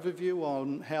of an overview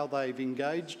on how they've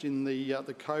engaged in the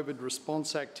COVID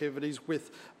response activities, with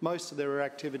most of their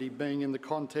activity being in the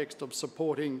context of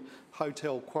supporting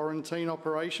hotel quarantine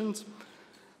operations.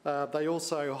 They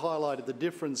also highlighted the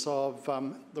difference of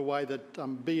the way that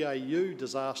BAU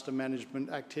disaster management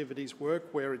activities work,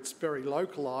 where it's very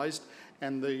localised,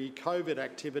 and the COVID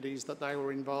activities that they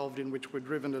were involved in, which were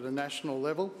driven at a national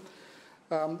level.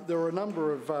 There were a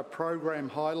number of program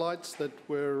highlights that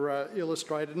were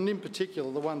illustrated, and in particular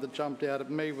the one that jumped out at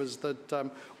me was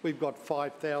that we've got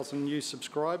 5,000 new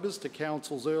subscribers to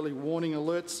Council's early warning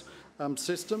alerts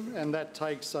system, and that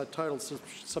takes total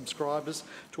subscribers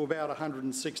to about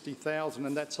 160,000,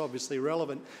 and that's obviously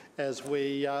relevant as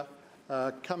we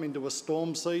come into a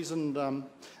storm season.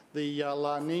 The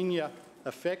La Nina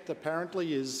effect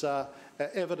apparently is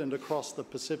evident across the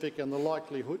Pacific, and the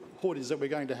likelihood is that we're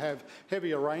going to have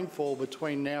heavier rainfall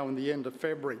between now and the end of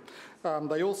February.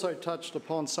 They also touched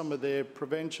upon some of their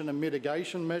prevention and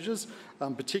mitigation measures,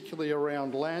 particularly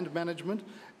around land management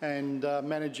and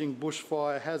managing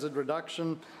bushfire hazard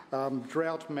reduction,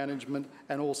 drought management,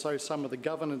 and also some of the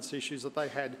governance issues that they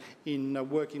had in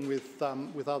working with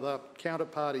other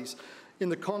counterparties. In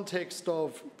the context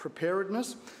of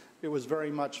preparedness, it was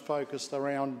very much focused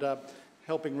around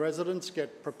helping residents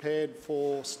get prepared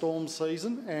for storm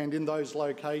season, and in those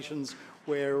locations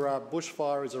where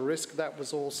bushfire is a risk, that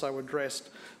was also addressed.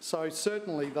 So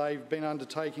certainly they've been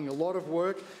undertaking a lot of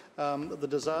work. The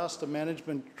disaster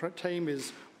management team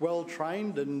is well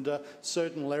trained and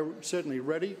certainly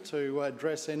ready to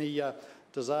address any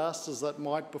disasters that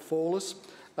might befall us.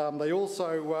 They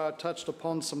also touched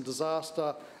upon some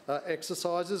disaster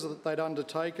exercises that they'd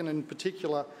undertaken, in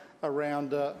particular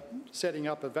around setting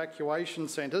up evacuation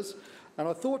centres. And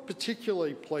I thought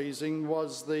particularly pleasing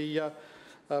was the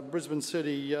Brisbane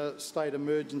City State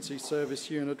Emergency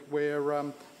Service Unit, where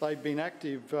they've been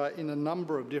active in a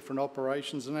number of different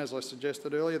operations, and as I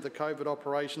suggested earlier, the COVID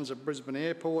operations at Brisbane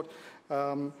Airport,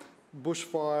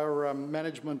 bushfire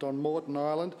management on Moreton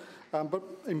Island, but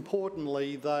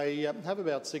importantly they have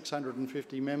about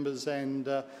 650 members and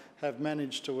have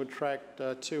managed to attract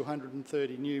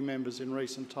 230 new members in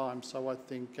recent times, so I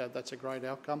think that's a great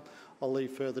outcome. I'll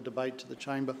leave further debate to the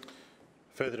chamber.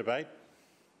 Further debate?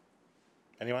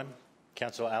 Anyone?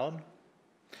 Councillor Allen?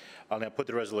 I'll now put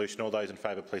the resolution. All those in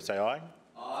favour, please say aye.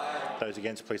 Aye. Those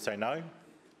against, please say no.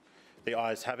 The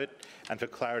ayes have it. And for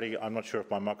clarity, I'm not sure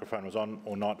if my microphone was on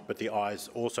or not, but the ayes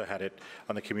also had it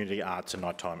on the Community Arts and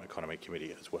Nighttime Economy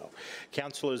Committee as well.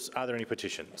 Councillors, are there any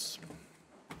petitions?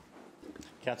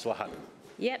 Councillor Hutton.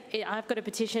 Yep, I've got a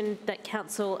petition that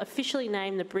Council officially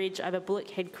name the bridge over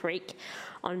Bullockhead Creek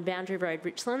on Boundary Road,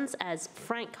 Richlands, as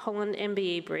Frank Holland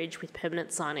MBE Bridge with permanent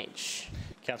signage.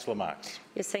 Councillor Marx.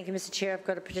 Yes, thank you, Mr Chair. I've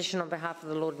got a petition on behalf of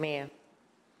the Lord Mayor.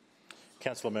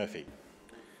 Councillor Murphy.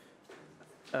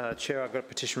 Chair, I've got a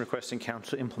petition requesting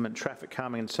Council implement traffic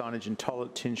calming and signage in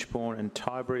Tollett, Tinchbourne and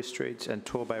Tybury Streets and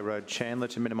Torbay Road, Chandler,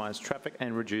 to minimise traffic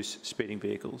and reduce speeding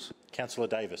vehicles. Councillor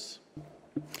Davis.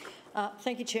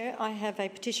 Thank you, Chair. I have a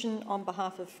petition on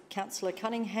behalf of Councillor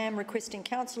Cunningham requesting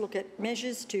Council look at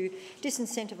measures to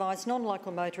disincentivise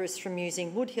non-local motorists from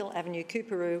using Woodhill Avenue,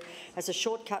 Coorparoo as a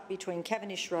shortcut between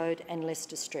Cavendish Road and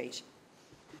Leicester Street.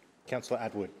 Councillor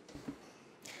Atwood.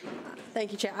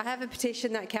 Thank you, Chair. I have a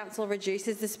petition that Council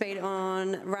reduces the speed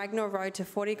on Ragnar Road to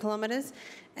 40 kilometres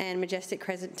and Majestic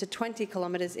Crescent to 20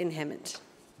 kilometres in Hemmant.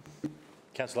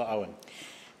 Councillor Owen.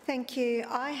 Thank you.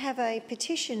 I have a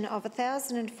petition of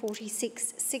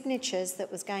 1,046 signatures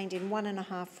that was gained in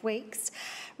 1.5 weeks,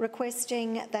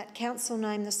 requesting that Council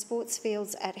name the sports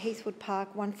fields at Heathwood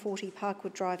Park, 140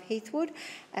 Parkwood Drive, Heathwood,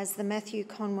 as the Matthew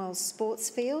Conwell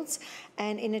Sports Fields.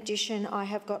 And in addition, I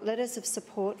have got letters of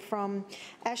support from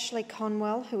Ashley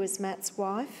Conwell, who is Matt's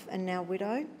wife and now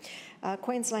widow,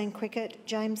 Queensland Cricket,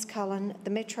 James Cullen,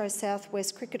 the Metro South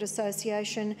West Cricket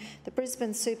Association, the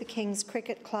Brisbane Super Kings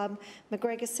Cricket Club,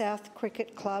 McGregor South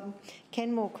Cricket Club,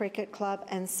 Kenmore Cricket Club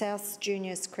and South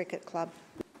Juniors Cricket Club.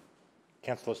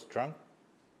 Councillor Strunk?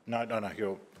 No.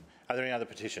 Are there any other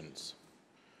petitions?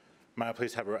 May I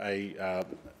please have a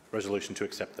resolution to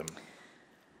accept them?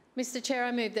 Mr Chair,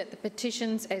 I move that the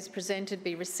petitions as presented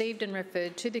be received and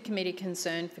referred to the committee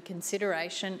concerned for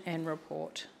consideration and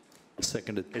report.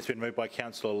 Seconded. It's been moved by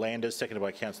Councillor Landers, seconded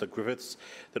by Councillor Griffiths,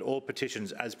 that all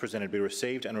petitions as presented be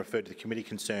received and referred to the committee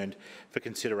concerned for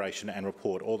consideration and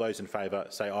report. All those in favour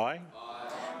say aye.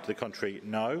 Aye. To the contrary,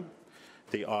 no.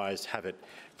 The ayes have it.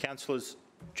 Councillors,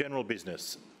 general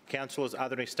business. Councillors, are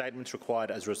there any statements required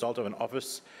as a result of an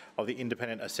Office of the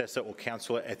Independent Assessor or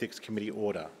Councillor Ethics Committee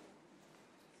order?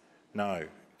 No.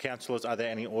 Councillors, are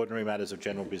there any ordinary matters of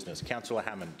general business? Councillor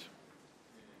Hammond.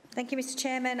 Thank you, Mr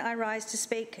Chairman. I rise to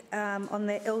speak on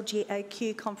the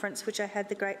LGAQ conference, which I had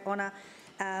the great honour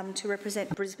to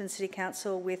represent Brisbane City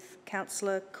Council with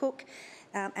Councillor Cook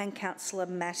and Councillor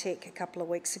Matic a couple of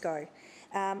weeks ago.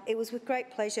 It was with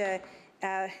great pleasure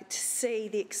to see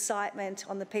the excitement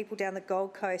on the people down the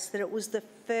Gold Coast that it was the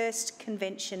first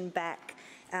convention back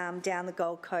down the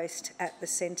Gold Coast at the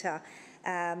centre.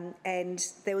 And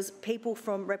there was people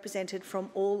represented from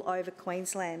all over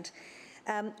Queensland.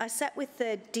 I sat with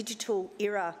the digital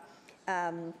era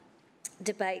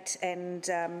debate and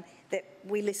that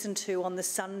we listened to on the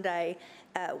Sunday,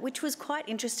 which was quite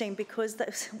interesting because that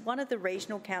was one of the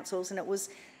regional councils, and it was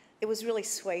really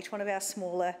sweet. One of our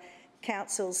smaller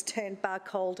councils turned bar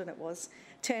cold, and it was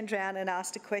turned around and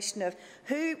asked a question of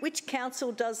which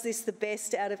council does this the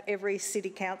best out of every city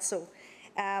council.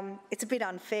 It's a bit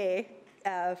unfair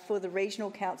for the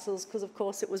regional councils because, of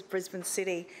course, it was Brisbane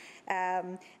City.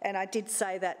 And I did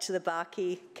say that to the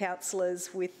Barkey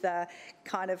councillors with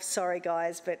kind of, sorry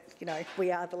guys, but you know,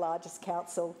 we are the largest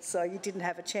council, so you didn't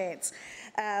have a chance.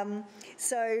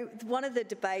 So one of the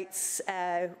debates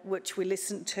which we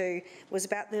listened to was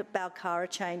about the Balcara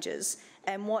changes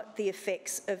and what the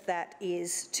effects of that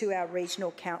is to our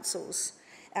regional councils.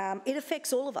 It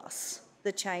affects all of us,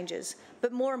 the changes,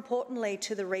 but more importantly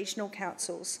to the regional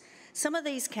councils. Some of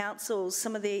these councils,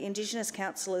 some of the Indigenous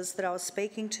councillors that I was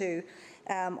speaking to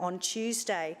on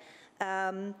Tuesday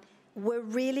were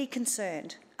really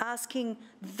concerned, asking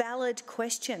valid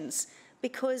questions,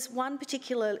 because one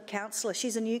particular councillor,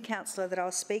 she's a new councillor that I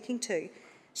was speaking to,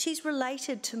 she's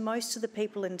related to most of the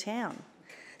people in town.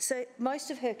 So most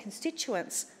of her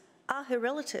constituents are her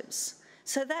relatives.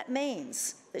 So that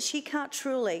means that she can't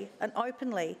truly and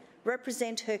openly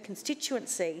represent her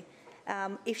constituency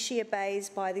if she obeys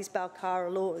by these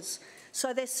Balcara laws.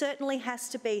 So there certainly has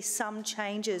to be some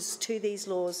changes to these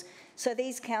laws so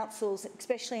these councils,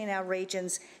 especially in our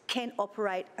regions, can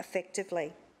operate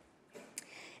effectively.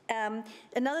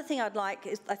 Another thing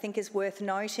I think is worth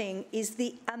noting is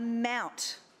the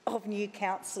amount of new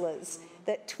councillors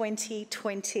that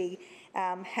 2020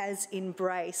 has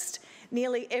embraced.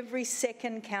 Nearly every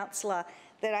second councillor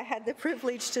that I had the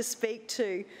privilege to speak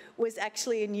to was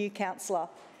actually a new councillor.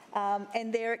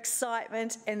 And their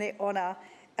excitement and their honour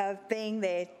of being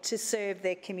there to serve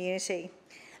their community.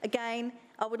 Again,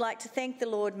 I would like to thank the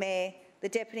Lord Mayor, the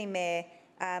Deputy Mayor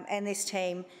and this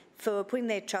team for putting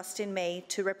their trust in me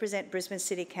to represent Brisbane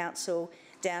City Council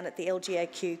down at the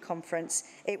LGAQ conference.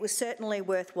 It was certainly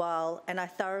worthwhile and I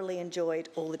thoroughly enjoyed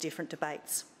all the different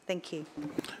debates. Thank you.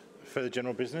 Further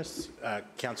general business,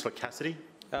 Councillor Cassidy.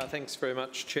 Thanks very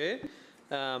much, Chair.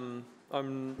 I'm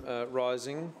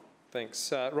rising.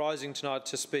 Thanks. Rising tonight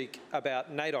to speak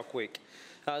about NAIDOC Week.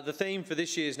 The theme for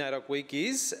this year's NAIDOC Week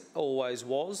is always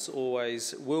was,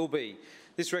 always will be.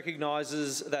 This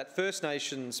recognises that First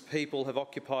Nations people have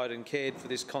occupied and cared for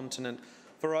this continent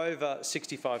for over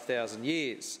 65,000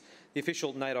 years. The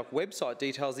official NAIDOC website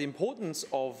details the importance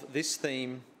of this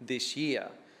theme this year.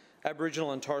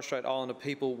 Aboriginal and Torres Strait Islander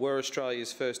people were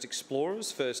Australia's first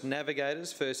explorers, first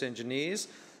navigators, first engineers,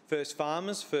 first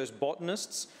farmers, first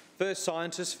botanists, first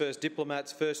scientists, first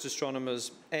diplomats, first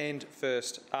astronomers and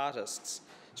first artists.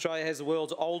 Australia has the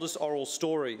world's oldest oral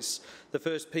stories. The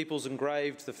first peoples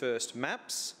engraved the first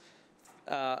maps,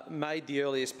 made the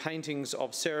earliest paintings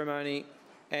of ceremony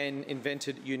and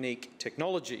invented unique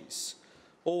technologies.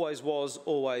 Always was,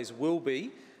 always will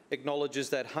be acknowledges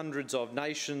that hundreds of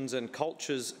nations and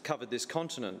cultures covered this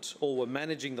continent. All were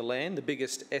managing the land, the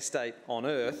biggest estate on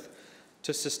earth,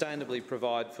 to sustainably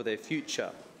provide for their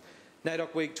future.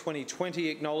 NAIDOC Week 2020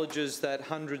 acknowledges that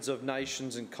hundreds of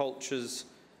nations and cultures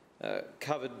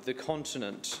covered the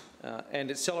continent, and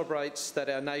it celebrates that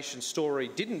our nation's story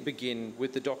didn't begin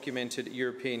with the documented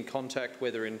European contact,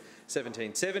 whether in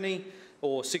 1770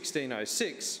 or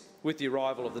 1606, with the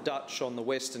arrival of the Dutch on the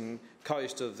western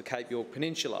coast of the Cape York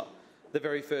Peninsula. The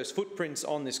very first footprints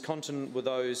on this continent were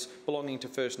those belonging to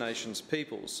First Nations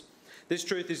peoples. This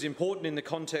truth is important in the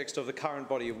context of the current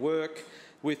body of work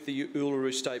with the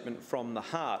Uluru Statement from the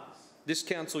Heart. This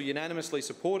council unanimously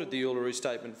supported the Uluru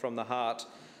Statement from the Heart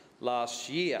last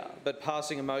year, but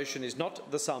passing a motion is not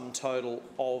the sum total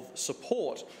of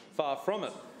support, far from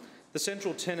it. The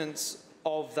central tenets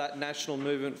of that national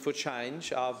movement for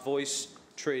change are voice,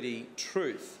 treaty,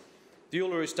 truth. The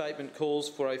Uluru Statement calls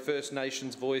for a First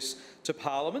Nations voice to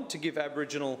Parliament to give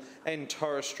Aboriginal and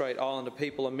Torres Strait Islander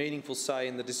people a meaningful say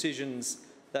in the decisions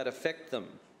that affect them.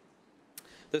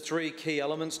 The three key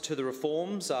elements to the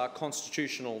reforms are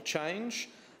constitutional change,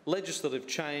 legislative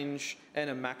change and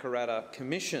a Makarrata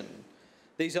Commission.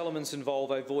 These elements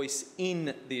involve a voice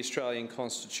in the Australian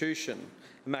Constitution,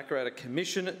 a Makarrata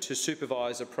Commission to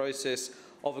supervise a process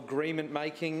of agreement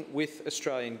making with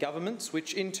Australian governments,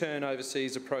 which in turn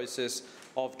oversees a process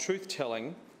of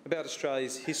truth-telling about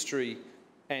Australia's history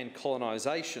and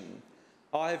colonisation.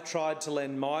 I have tried to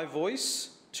lend my voice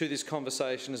to this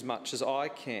conversation as much as I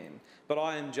can, but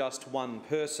I am just one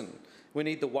person. We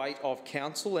need the weight of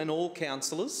council and all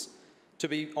councillors to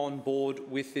be on board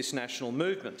with this national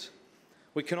movement.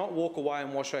 We cannot walk away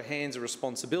and wash our hands of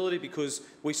responsibility because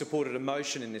we supported a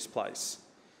motion in this place.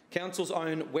 Council's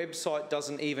own website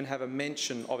doesn't even have a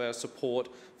mention of our support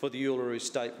for the Uluru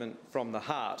Statement from the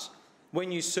Heart. When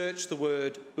you search the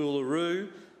word Uluru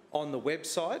on the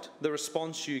website, the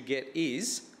response you get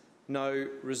is no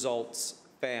results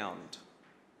found.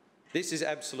 This is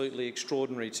absolutely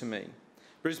extraordinary to me.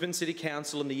 Brisbane City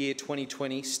Council in the year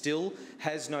 2020 still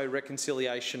has no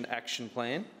reconciliation action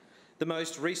plan. The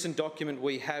most recent document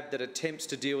we have that attempts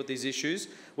to deal with these issues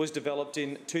was developed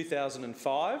in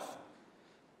 2005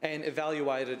 and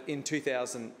evaluated in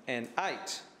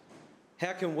 2008.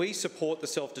 How can we support the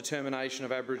self-determination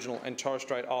of Aboriginal and Torres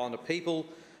Strait Islander people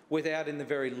without, in the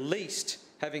very least,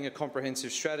 having a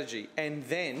comprehensive strategy and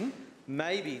then,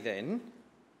 maybe then,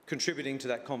 contributing to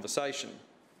that conversation?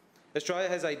 Australia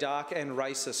has a dark and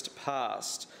racist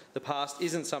past. The past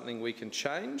isn't something we can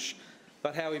change,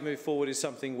 but how we move forward is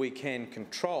something we can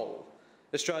control.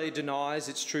 Australia denies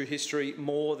its true history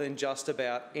more than just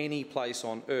about any place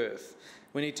on earth.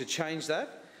 We need to change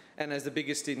that, and as the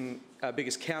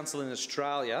biggest council in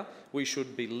Australia, we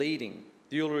should be leading.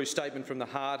 The Uluru Statement from the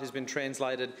Heart has been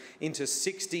translated into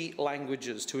 60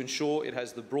 languages to ensure it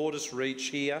has the broadest reach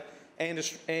here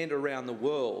and around the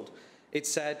world. It's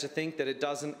sad to think that it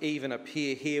doesn't even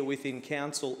appear here within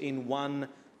council in one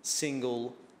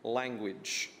single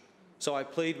language. So I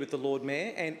plead with the Lord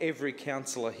Mayor and every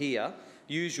councillor here,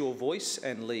 use your voice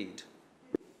and lead.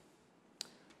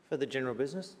 For the general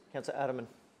business, Councillor Adderman.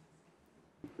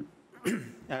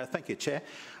 Thank you, Chair.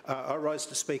 I rise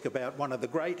to speak about one of the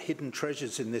great hidden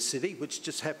treasures in this city, which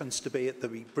just happens to be at the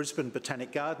Brisbane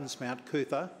Botanic Gardens, Mount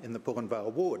Cootha, in the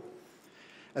Pullenvale ward.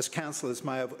 As councillors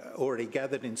may have already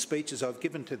gathered in speeches I've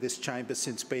given to this chamber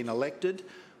since being elected,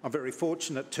 I'm very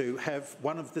fortunate to have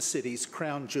one of the city's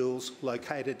crown jewels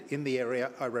located in the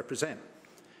area I represent.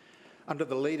 Under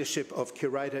the leadership of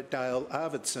Curator Dale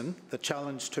Arvidson, the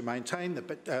challenge to maintain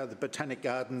the Botanic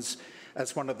Gardens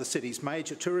as one of the city's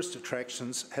major tourist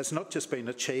attractions has not just been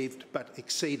achieved but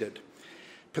exceeded,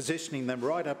 positioning them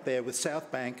right up there with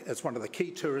South Bank as one of the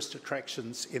key tourist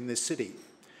attractions in this city.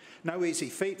 No easy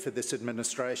feat for this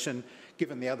administration,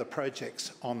 given the other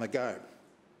projects on the go.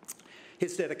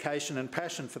 His dedication and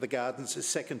passion for the gardens is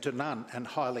second to none and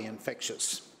highly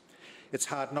infectious. It's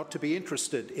hard not to be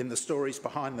interested in the stories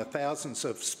behind the thousands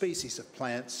of species of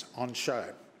plants on show.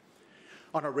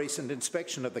 On a recent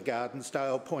inspection of the gardens,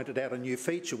 Dale pointed out a new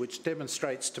feature which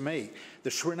demonstrates to me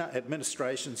the Schrinner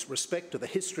administration's respect to the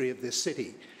history of this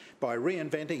city by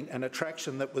reinventing an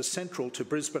attraction that was central to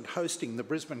Brisbane hosting the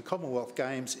Brisbane Commonwealth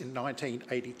Games in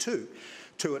 1982,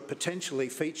 to it potentially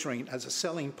featuring as a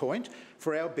selling point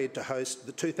for our bid to host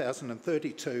the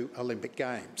 2032 Olympic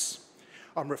Games.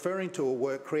 I'm referring to a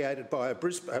work created by a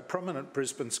prominent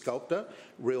Brisbane sculptor,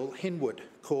 Rill Hinwood,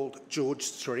 called George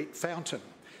Street Fountain,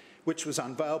 which was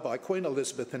unveiled by Queen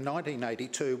Elizabeth in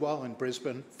 1982 while in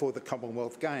Brisbane for the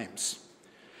Commonwealth Games.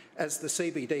 As the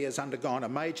CBD has undergone a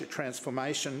major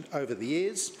transformation over the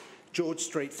years, George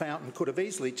Street Fountain could have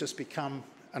easily just become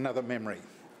another memory.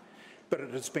 But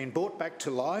it has been brought back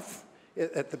to life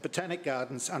at the Botanic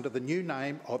Gardens under the new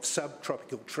name of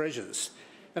Subtropical Treasures,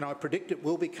 and I predict it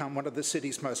will become one of the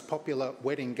city's most popular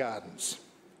wedding gardens.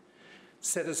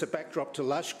 Set as a backdrop to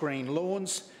lush green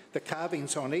lawns, the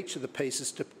carvings on each of the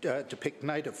pieces depict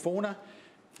native fauna,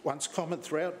 once common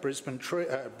throughout Brisbane,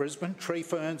 tree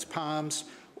ferns, palms,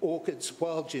 orchids,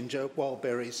 wild ginger, wild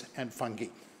berries and fungi.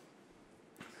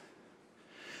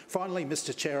 Finally,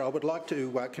 Mr Chair, I would like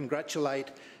to congratulate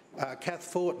Kath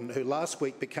Fortin, who last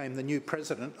week became the new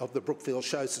president of the Brookfield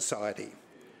Show Society.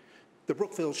 The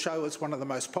Brookfield Show is one of the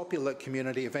most popular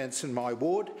community events in my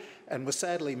ward and was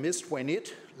sadly missed when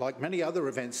it, like many other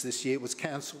events this year, was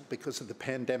cancelled because of the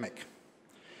pandemic.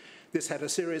 This had a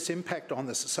serious impact on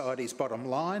the Society's bottom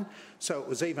line, so it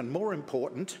was even more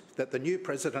important that the new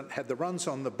president had the runs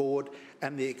on the board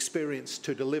and the experience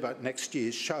to deliver next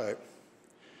year's show.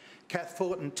 Kath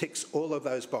Fortin ticks all of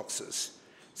those boxes.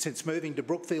 Since moving to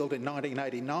Brookfield in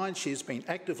 1989, she has been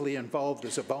actively involved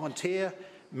as a volunteer,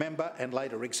 member and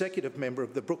later executive member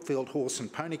of the Brookfield Horse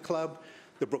and Pony Club,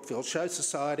 the Brookfield Show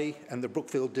Society and the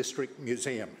Brookfield District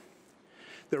Museum.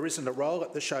 There isn't a role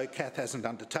at the show Kath hasn't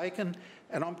undertaken,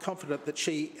 and I'm confident that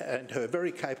she and her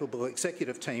very capable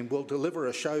executive team will deliver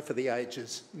a show for the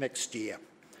ages next year.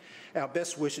 Our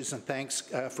best wishes and thanks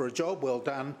for a job well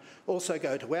done also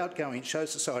go to outgoing Show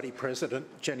Society President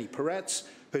Jenny Peratz,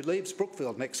 who leaves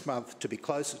Brookfield next month to be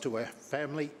closer to her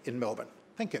family in Melbourne.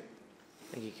 Thank you.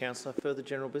 Thank you, Councillor. Further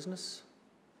general business?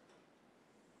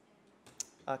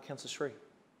 Councillor Sri.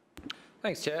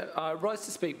 Thanks, Chair. I rise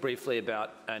to speak briefly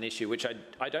about an issue which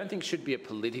I don't think should be a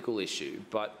political issue,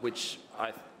 but which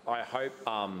I hope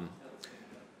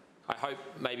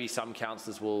maybe some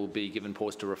councillors will be given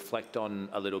pause to reflect on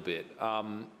a little bit.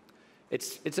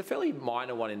 It's a fairly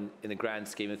minor one in the grand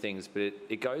scheme of things, but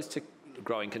it goes to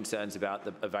growing concerns about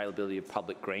the availability of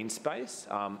public green space.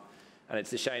 And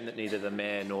it's a shame that neither the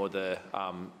Mayor nor the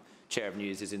Chair of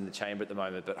News is in the chamber at the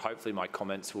moment, but hopefully my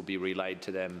comments will be relayed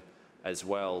to them as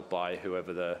well by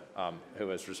whoever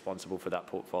who is responsible for that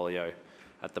portfolio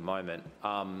at the moment.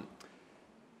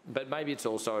 But maybe it's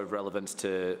also of relevance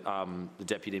to the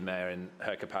Deputy Mayor in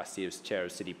her capacity as Chair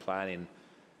of City Planning.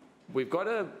 We've got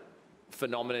a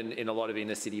phenomenon in a lot of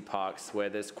inner city parks where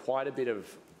there's quite a bit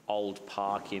of old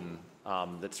parking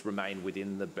that's remained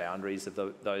within the boundaries of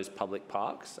those public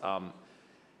parks.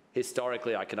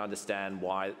 Historically, I can understand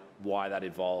why that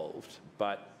evolved,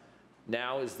 but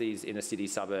now as these inner city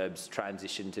suburbs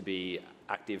transition to be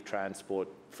active transport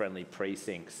friendly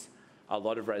precincts, a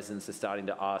lot of residents are starting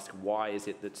to ask, why is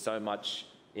it that so much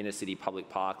inner city public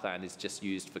parkland is just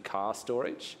used for car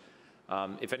storage?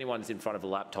 If anyone's in front of a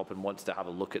laptop and wants to have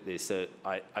a look at this,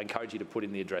 I encourage you to put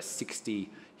in the address 60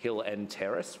 Hill End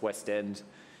Terrace, West End,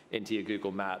 into your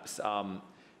Google Maps. And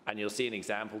you'll see an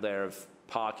example there of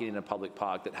parking in a public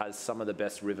park that has some of the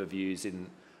best river views in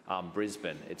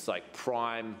Brisbane. It's like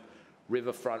prime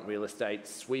riverfront real estate,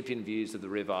 sweeping views of the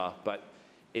river, but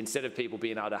instead of people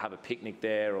being able to have a picnic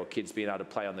there or kids being able to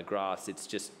play on the grass, it's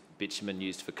just bitumen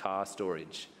used for car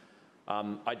storage.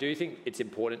 I do think it's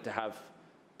important to have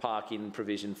parking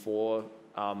provision for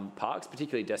parks,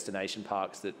 particularly destination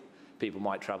parks that people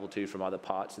might travel to from other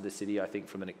parts of the city. I think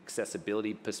from an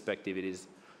accessibility perspective, it is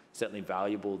certainly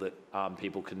valuable that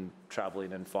people can travel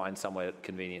in and find somewhere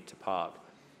convenient to park.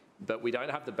 But we don't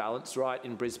have the balance right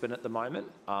in Brisbane at the moment.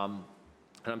 And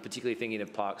I'm particularly thinking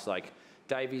of parks like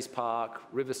Davies Park,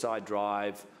 Riverside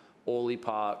Drive, Orley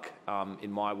Park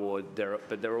in my ward,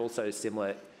 but there are also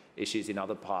similar issues in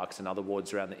other parks and other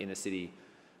wards around the inner city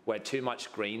where too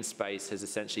much green space has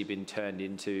essentially been turned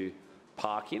into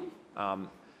parking.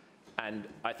 And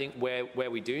I think where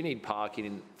we do need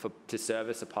parking to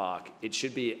service a park, it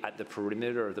should be at the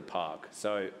perimeter of the park,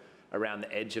 so around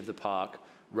the edge of the park,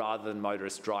 rather than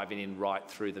motorists driving in right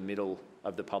through the middle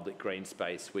of the public green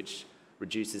space, which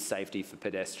reduces safety for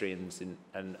pedestrians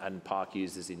and park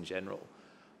users in general.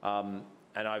 And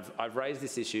I've raised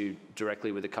this issue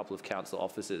directly with a couple of council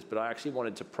officers, but I actually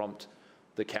wanted to prompt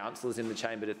the councillors in the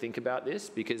chamber to think about this,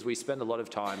 because we spend a lot of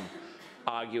time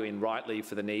arguing rightly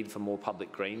for the need for more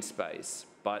public green space,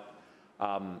 but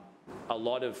a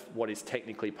lot of what is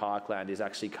technically parkland is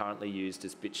actually currently used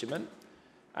as bitumen,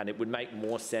 and it would make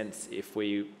more sense if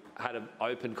we had an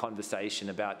open conversation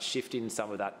about shifting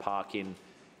some of that parking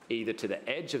either to the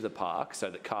edge of the park so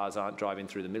that cars aren't driving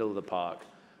through the middle of the park,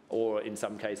 or in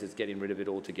some cases getting rid of it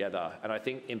altogether. And I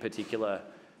think in particular,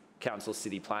 Council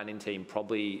City Planning team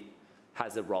probably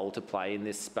has a role to play in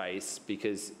this space,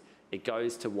 because it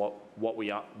goes to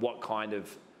what kind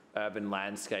of urban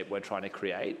landscape we're trying to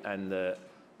create, and the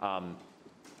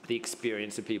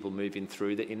experience of people moving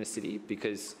through the inner city,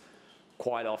 because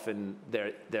quite often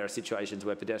there are situations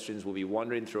where pedestrians will be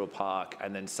wandering through a park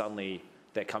and then suddenly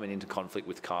they're coming into conflict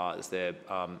with cars. They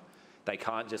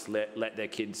can't just let their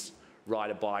kids ride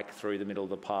a bike through the middle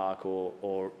of the park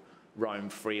or roam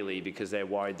freely because they're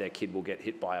worried their kid will get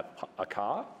hit by a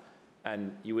car.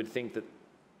 And you would think that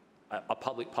a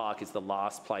public park is the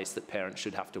last place that parents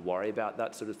should have to worry about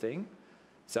that sort of thing.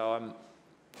 So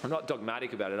I'm not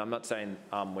dogmatic about it. I'm not saying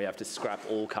we have to scrap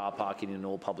all car parking in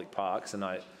all public parks, and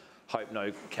I hope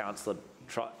no councillor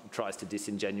tries to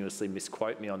disingenuously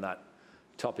misquote me on that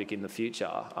topic in the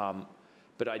future.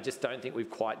 But I just don't think we've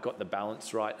quite got the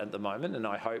balance right at the moment, and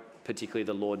I hope particularly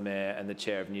the Lord Mayor and the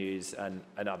Chair of News and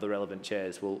other relevant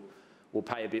chairs will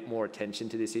pay a bit more attention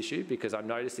to this issue, because I'm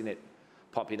noticing it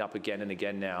popping up again and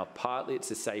again now. Partly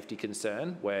it's a safety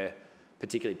concern where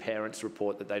particularly parents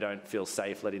report that they don't feel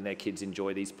safe letting their kids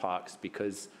enjoy these parks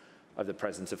because of the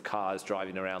presence of cars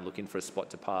driving around looking for a spot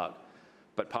to park.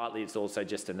 But partly it's also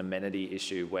just an amenity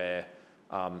issue where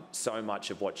so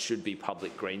much of what should be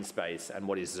public green space and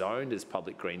what is zoned as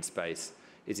public green space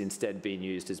is instead being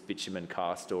used as bitumen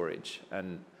car storage.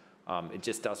 And it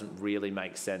just doesn't really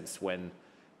make sense when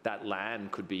that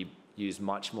land could be used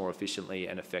much more efficiently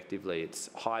and effectively. It's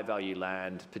high value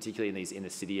land, particularly in these inner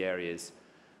city areas.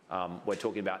 We're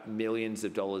talking about millions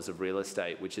of dollars of real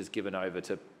estate which is given over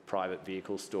to private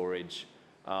vehicle storage,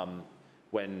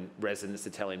 when residents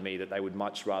are telling me that they would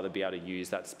much rather be able to use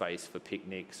that space for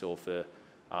picnics or for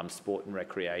sport and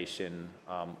recreation,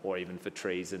 or even for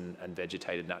trees and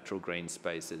vegetated natural green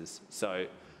spaces. So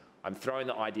I'm throwing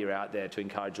the idea out there to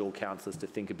encourage all councillors to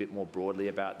think a bit more broadly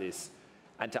about this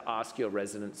and to ask your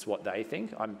residents what they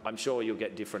think. I'm sure you'll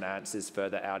get different answers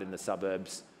further out in the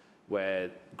suburbs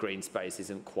where green space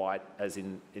isn't quite as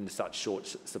in such short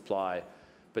supply,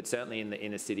 but certainly in the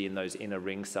inner city, in those inner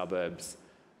ring suburbs,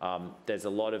 there's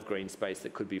a lot of green space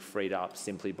that could be freed up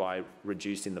simply by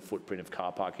reducing the footprint of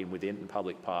car parking within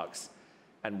public parks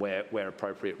and where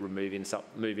appropriate, moving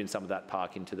some of that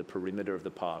park into the perimeter of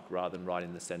the park rather than right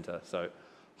in the centre. So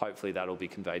hopefully that will be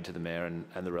conveyed to the Mayor and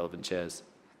the relevant chairs.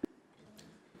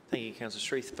 Thank you, Councillor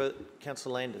Shreve.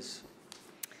 Councillor Landers.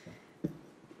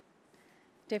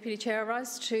 Deputy Chair, I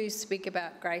rise to speak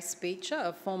about Grace Beecher,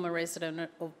 a former resident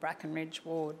of Brackenridge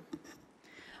Ward.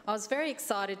 I was very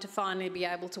excited to finally be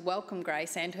able to welcome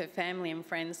Grace and her family and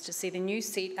friends to see the new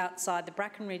seat outside the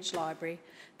Brackenridge Library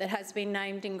that has been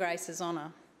named in Grace's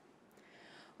honour.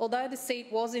 Although the seat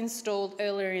was installed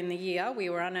earlier in the year, we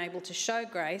were unable to show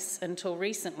Grace until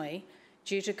recently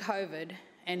due to COVID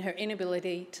and her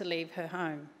inability to leave her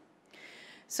home.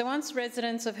 So once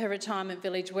residents of her retirement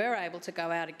village were able to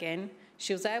go out again,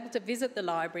 she was able to visit the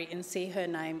library and see her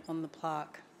name on the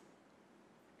plaque.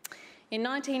 In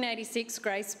 1986,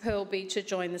 Grace Pearl Beecher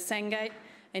joined the Sandgate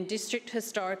and District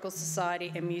Historical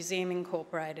Society and Museum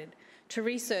Incorporated to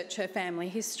research her family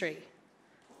history.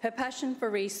 Her passion for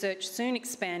research soon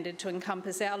expanded to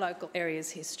encompass our local area's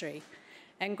history,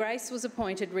 and Grace was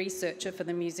appointed researcher for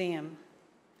the museum.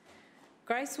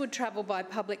 Grace would travel by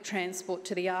public transport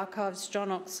to the Archives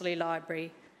John Oxley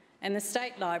Library and the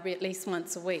State Library at least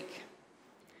once a week.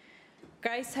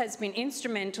 Grace has been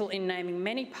instrumental in naming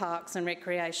many parks and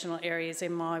recreational areas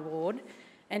in my ward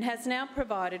and has now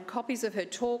provided copies of her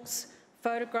talks,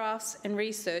 photographs and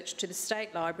research to the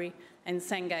State Library and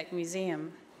Sandgate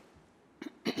Museum.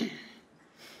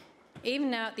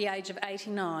 Even now at the age of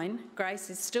 89,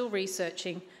 Grace is still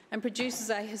researching and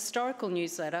produces a historical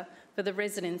newsletter for the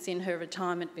residents in her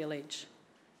retirement village.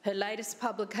 Her latest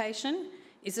publication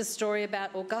is a story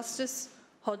about Augustus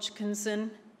Hodgkinson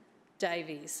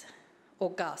Davies,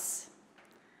 or Gus.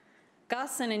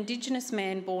 Gus, an Indigenous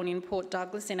man born in Port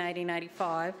Douglas in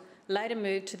 1885, later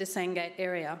moved to the Sandgate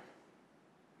area.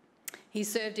 He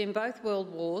served in both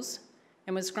World Wars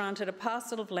and was granted a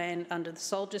parcel of land under the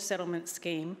Soldier Settlement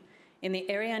Scheme in the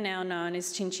area now known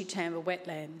as Tinchitamba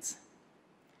Wetlands.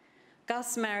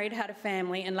 Gus married, had a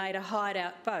family and later hired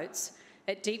out boats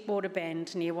at Deepwater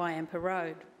Bend near Wyampa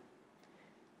Road.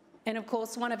 And of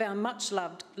course, one of our much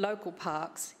loved local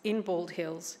parks in Bald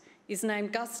Hills is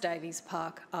named Gus Davies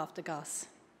Park after Gus.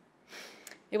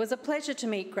 It was a pleasure to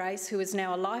meet Grace, who is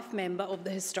now a life member of the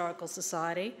Historical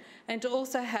Society, and to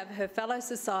also have her fellow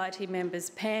society members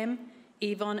Pam,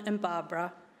 Yvonne and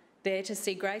Barbara there to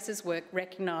see Grace's work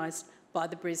recognised by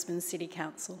the Brisbane City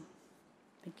Council.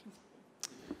 Thank you.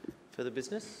 Further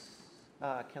business?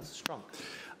 Councillor Strong.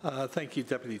 Thank you,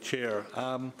 Deputy Chair.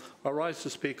 I rise to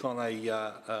speak on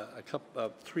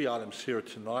three items here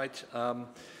tonight.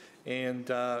 And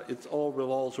it all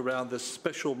revolves around this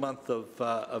special month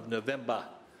of November.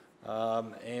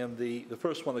 And the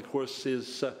first one, of course,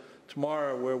 is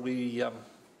tomorrow, where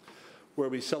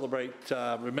we celebrate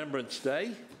Remembrance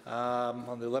Day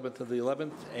on the 11th of the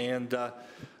 11th, and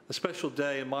a special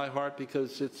day in my heart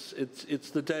because it's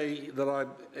the day that I'm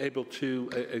able to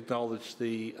acknowledge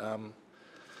the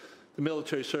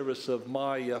military service of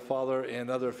my father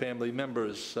and other family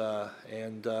members,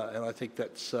 and I think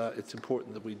that's it's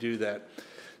important that we do that.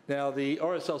 Now, the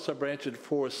RSL sub-branch at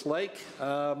Forest Lake,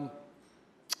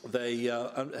 they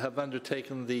have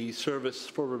undertaken the service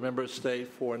for Remembrance Day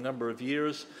for a number of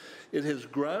years. It has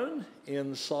grown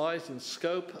in size and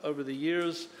scope over the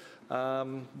years.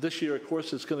 This year, of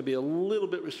course, it's going to be a little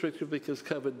bit restrictive because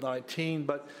COVID-19,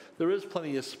 but there is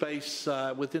plenty of space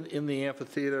in the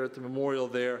amphitheatre at the memorial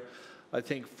there, I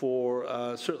think, for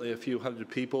certainly a few hundred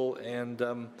people, and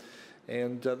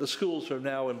the schools are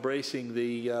now embracing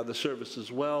the service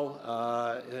as well,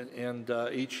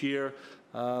 each year.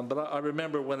 But I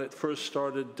remember when it first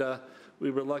started,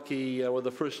 we were lucky. The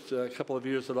first couple of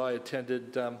years that I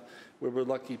attended, we were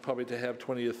lucky probably to have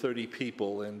 20 or 30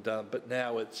 people, but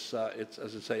now it's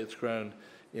as I say, it's grown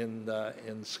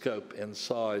in scope and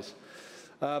size.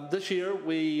 This year,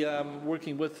 we,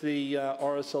 working with the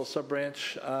RSL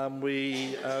sub-branch,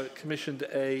 we commissioned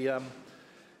a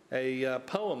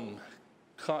poem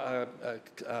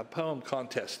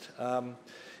contest.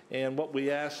 And what we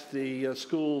asked the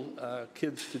school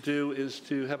kids to do is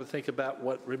to have a think about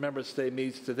what Remembrance Day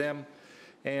means to them,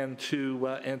 and to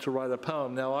write a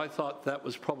poem. Now, I thought that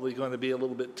was probably going to be a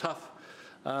little bit tough,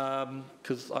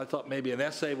 because I thought maybe an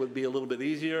essay would be a little bit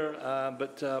easier,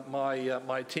 but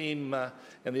my team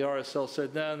and the RSL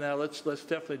said, no, let's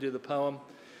definitely do the poem,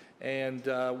 and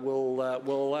we'll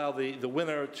allow the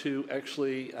winner to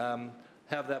actually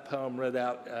have that poem read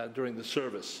out during the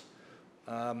service.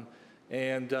 I'm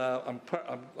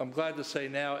glad to say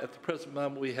now, at the present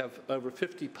moment, we have over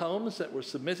 50 poems that were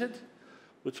submitted,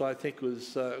 which I think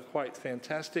was quite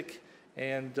fantastic.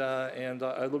 And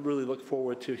I really look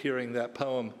forward to hearing that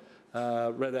poem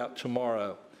read out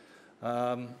tomorrow.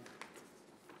 The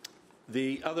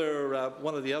other,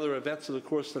 one of the other events, of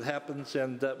course, that happens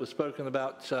and that was spoken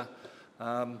about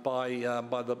by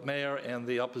the Mayor and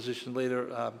the Opposition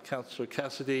Leader, Councillor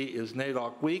Cassidy, is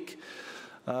NAIDOC Week.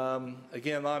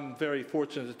 Again, I'm very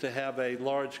fortunate to have a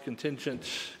large contingent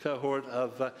cohort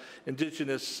of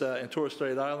Indigenous and Torres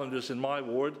Strait Islanders in my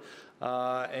ward,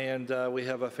 and we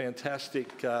have a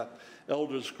fantastic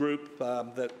elders group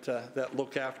that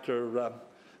look after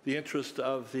the interest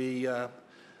of the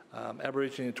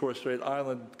Aborigine and Torres Strait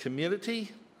Island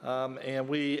community, and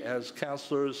we as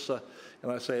councillors,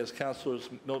 and I say as councillors,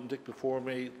 Milton Dick before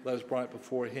me, Les Bryant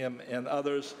before him, and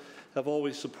others have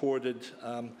always supported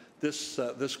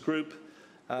this group,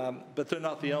 but they're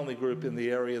not the only group in the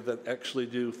area that actually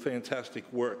do fantastic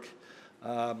work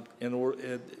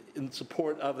in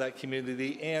support of that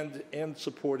community and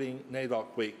supporting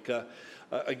NAIDOC Week.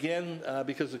 Again,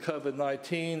 because of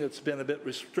COVID-19, it's been a bit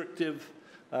restrictive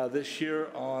this year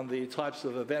on the types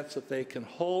of events that they can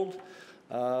hold,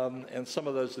 and some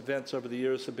of those events over the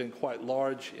years have been quite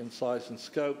large in size and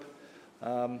scope.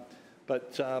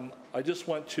 But I just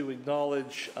want to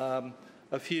acknowledge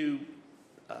a few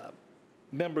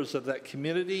members of that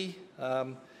community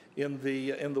in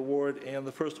the ward, and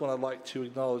the first one I'd like to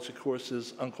acknowledge, of course,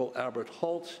 is Uncle Albert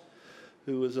Holt,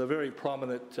 who is a very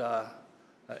prominent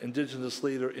Indigenous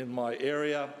leader in my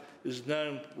area, is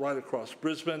known right across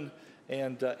Brisbane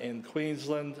and in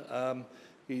Queensland.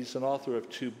 He's an author of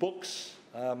 2 books.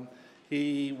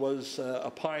 He was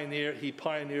a pioneer. He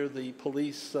pioneered the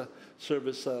police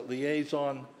service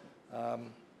liaison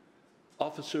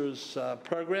officers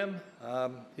program.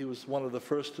 He was one of the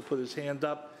first to put his hand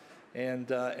up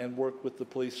and work with the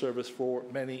police service for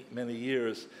many, many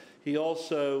years. He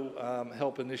also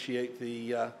helped initiate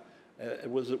the,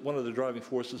 was one of the driving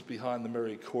forces behind the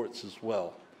Murray Courts as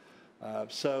well.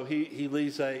 So he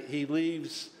leaves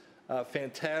a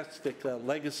fantastic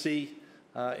legacy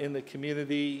in the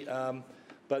community,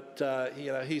 but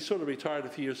you know, he sort of retired a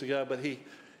few years ago, but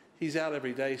he's out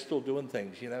every day still doing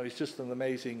things. You know, he's just an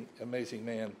amazing, amazing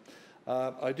man.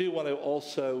 I do want to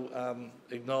also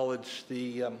acknowledge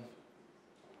the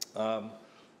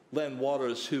Len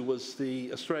Waters, who was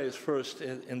Australia's first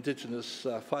Indigenous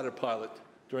fighter pilot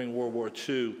during World War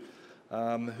II,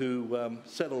 who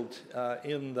settled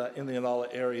in the Inala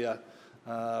area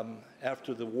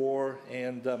after the war,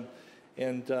 and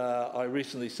I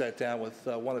recently sat down with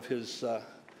one of his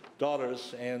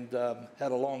daughters and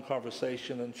had a long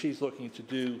conversation, and she's looking to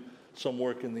do some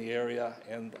work in the area,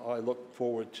 and I look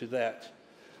forward to that.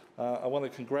 I want to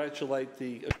congratulate,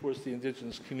 of course, the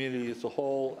Indigenous community as a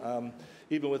whole.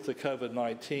 Even with the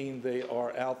COVID-19, they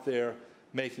are out there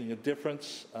making a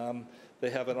difference. They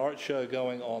have an art show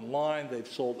going online. They've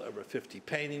sold over 50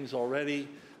 paintings already.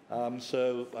 That's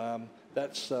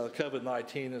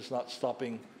COVID-19 is not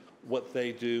stopping what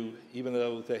they do, even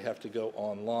though they have to go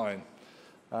online.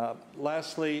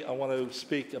 Lastly, I want to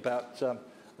speak about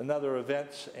another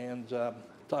event and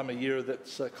time of year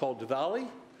that's called Diwali.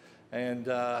 And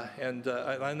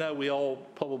I know we all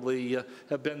probably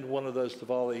have been to one of those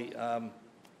Diwali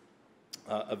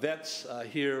events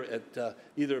here at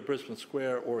either at Brisbane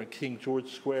Square or in King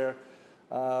George Square.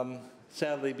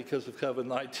 Sadly, because of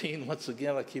COVID-19, once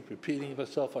again, I keep repeating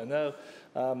myself, I know.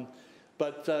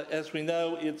 But as we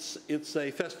know, it's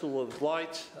a festival of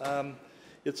light.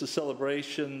 It's a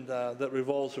celebration that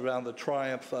revolves around the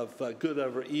triumph of good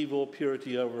over evil,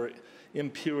 purity over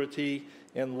impurity,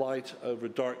 and light over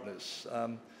darkness.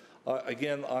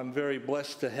 Again, I'm very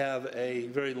blessed to have a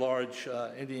very large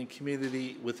Indian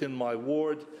community within my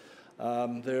ward.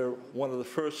 They're one of the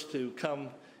first to come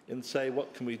and say,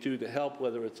 what can we do to help,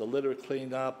 whether it's a litter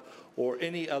cleanup or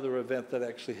any other event that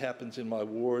actually happens in my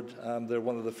ward. They're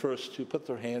one of the first to put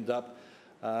their hand up,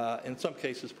 in some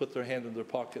cases put their hand in their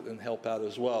pocket and help out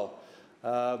as well.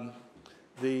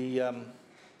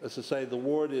 As I say, the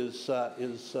ward is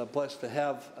blessed to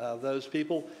have those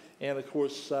people, and of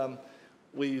course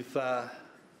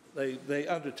they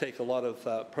undertake a lot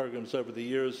of programs over the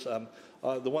years.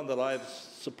 The one that I've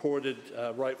supported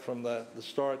right from the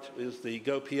start is the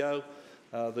GoPO,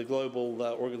 the global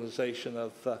organization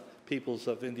of peoples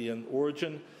of Indian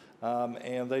origin,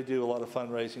 and they do a lot of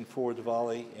fundraising for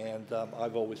Diwali, and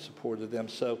I've always supported them.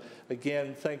 So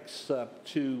again, thanks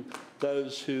to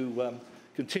those who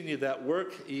continue that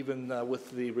work, even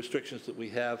with the restrictions that we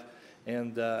have.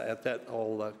 And at that,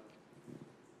 I'll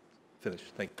finish.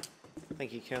 Thank you.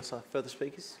 Thank you, Councillor. Further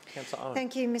speakers? Councillor Owen.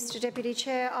 Thank you, Mr Deputy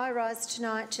Chair. I rise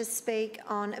tonight to speak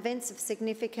on events of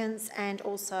significance and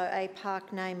also a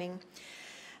park naming.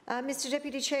 Mr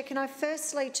Deputy Chair, can I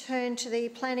firstly turn to the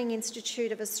Planning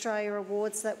Institute of Australia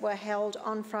Awards that were held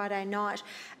on Friday night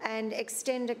and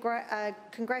extend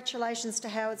congratulations to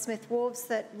Howard Smith Wharves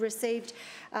that received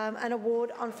an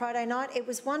award on Friday night. It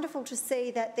was wonderful to see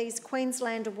that these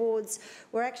Queensland awards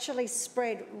were actually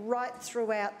spread right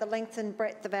throughout the length and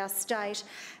breadth of our state,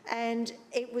 and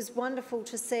it was wonderful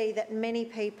to see that many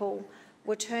people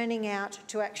were turning out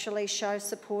to actually show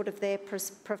support of their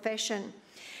profession.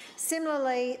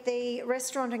 Similarly, the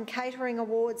Restaurant and Catering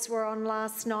Awards were on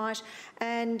last night,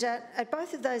 and at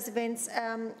both of those events,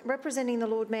 representing the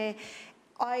Lord Mayor,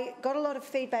 I got a lot of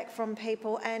feedback from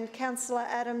people, and Councillor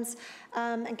Adams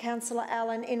and Councillor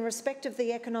Allen, in respect of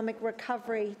the Economic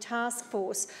Recovery Task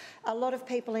Force, a lot of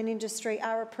people in industry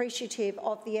are appreciative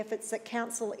of the efforts that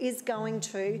Council is going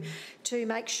to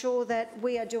make sure that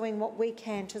we are doing what we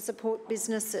can to support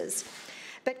businesses.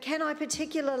 But can I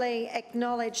particularly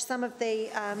acknowledge some of the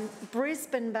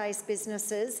Brisbane-based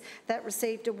businesses that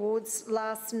received awards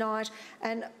last night?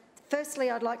 And firstly,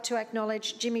 I'd like to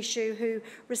acknowledge Jimmy Shue, who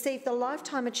received the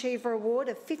Lifetime Achiever Award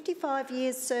of 55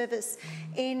 years service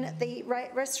in the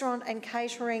restaurant and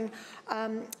catering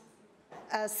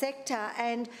sector.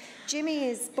 And Jimmy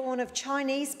is born of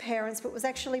Chinese parents but was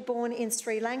actually born in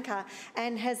Sri Lanka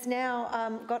and has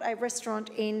now got a restaurant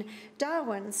in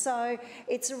Darwin. So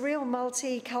it's a real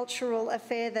multicultural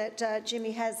affair that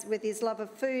Jimmy has with his love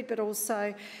of food, but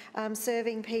also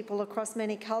serving people across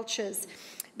many cultures.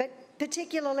 But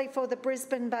particularly for the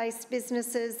Brisbane-based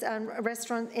businesses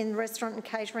restaurant and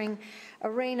catering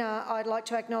arena, I'd like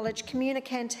to acknowledge Communa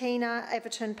Cantina,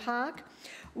 Everton Park,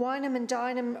 Wynham and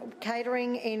Dynam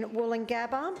Catering in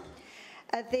Woolloongabba,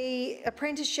 the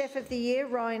Apprentice Chef of the Year,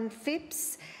 Ryan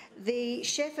Phipps, the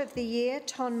Chef of the Year,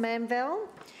 Ton Manvell,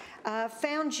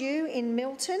 Found You in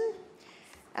Milton.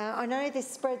 I know this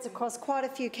spreads across quite a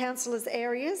few councillors'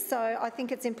 areas, so I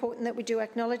think it's important that we do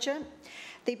acknowledge it.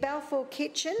 The Balfour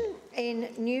Kitchen in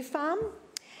New Farm,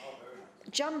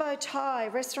 Jumbo Thai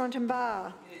Restaurant and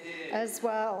Bar as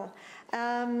well.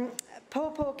 Paw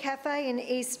Paw Cafe in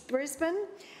East Brisbane,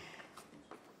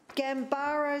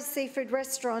 Gambaro's Seafood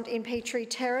Restaurant in Petrie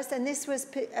Terrace, and this was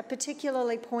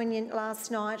particularly poignant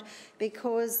last night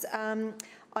because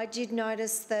I did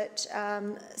notice that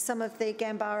some of the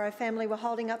Gambaro family were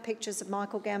holding up pictures of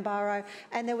Michael Gambaro,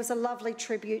 and there was a lovely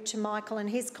tribute to Michael and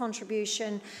his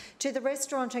contribution to the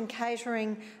Restaurant and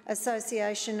Catering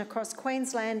Association across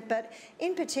Queensland, but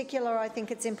in particular I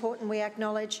think it's important we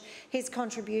acknowledge his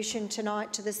contribution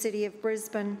tonight to the City of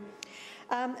Brisbane.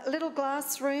 Little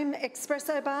Glass Room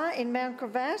Espresso Bar in Mount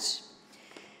Gravatt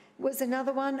was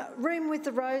another one. Room with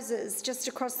the Roses just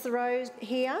across the road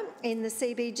here in the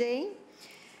CBD.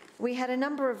 We had a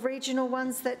number of regional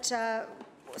ones that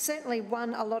certainly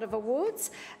won a lot of awards.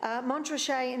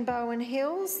 Montrachet in Bowen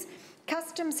Hills.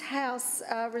 Customs House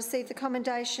received the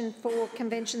commendation for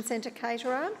Convention Centre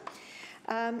Caterer.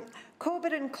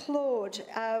 Corbett and Claude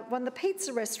won the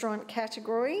pizza restaurant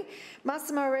category.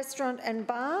 Massimo Restaurant and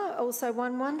Bar also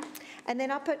won one. And then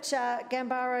up at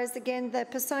Gambaro's again, the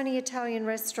Pisoni Italian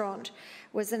Restaurant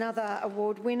was another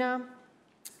award winner.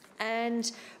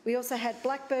 And we also had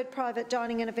Blackbird Private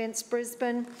Dining and Events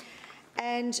Brisbane.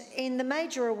 And in the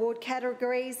major award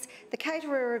categories, the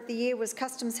Caterer of the Year was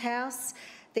Customs House,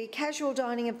 the Casual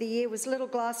Dining of the Year was Little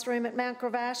Glass Room at Mount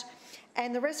Gravatt,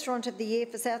 and the Restaurant of the Year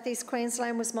for South East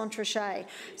Queensland was Montrachet.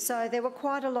 So there were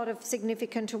quite a lot of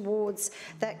significant awards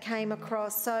that came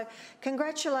across. So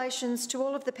congratulations to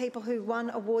all of the people who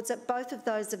won awards at both of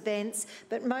those events,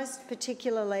 but most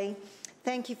particularly,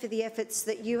 thank you for the efforts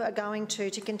that you are going to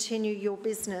continue your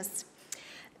business.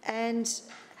 And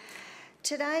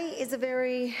today is a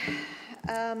very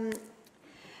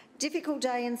difficult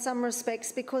day in some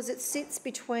respects because it sits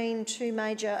between two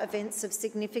major events of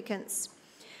significance.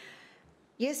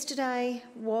 Yesterday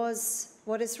was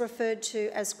what is referred to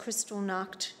as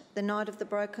Kristallnacht, the night of the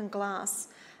broken glass.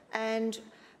 And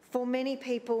for many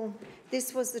people,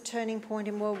 this was the turning point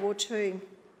in World War II.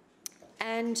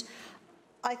 And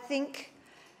I think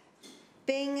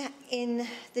being in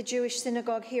the Jewish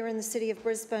synagogue here in the City of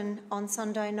Brisbane on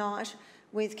Sunday night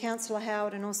with Councillor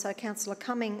Howard and also Councillor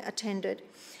Cumming attended,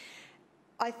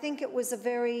 I think it was a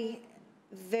very,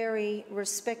 very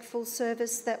respectful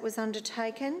service that was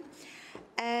undertaken.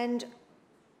 And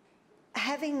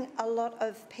having a lot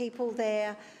of people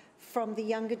there from the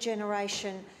younger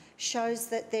generation shows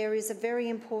that there is a very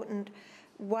important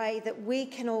way that we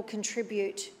can all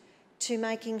contribute to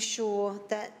making sure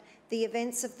that the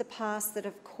events of the past that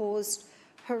have caused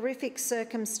horrific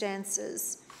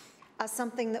circumstances are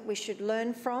something that we should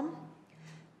learn from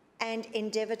and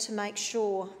endeavour to make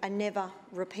sure are never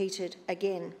repeated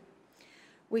again.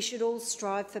 We should all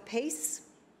strive for peace.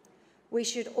 We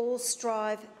should all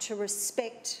strive to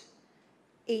respect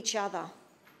each other.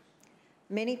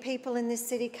 Many people in this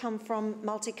city come from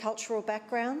multicultural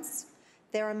backgrounds.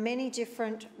 There are many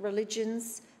different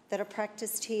religions that are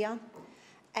practiced here.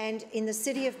 And in the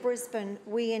City of Brisbane,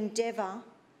 we endeavour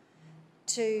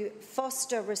to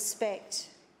foster respect,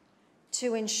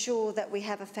 to ensure that we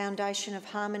have a foundation of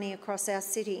harmony across our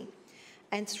city.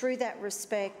 And through that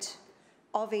respect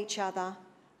of each other,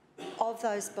 of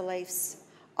those beliefs,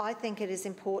 I think it is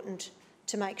important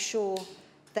to make sure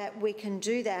that we can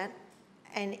do that,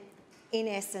 and in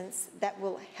essence, that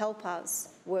will help us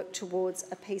work towards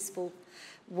a peaceful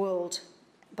world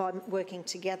by working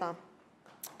together.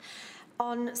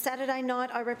 On Saturday night,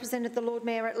 I represented the Lord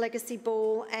Mayor at Legacy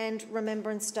Ball, and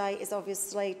Remembrance Day is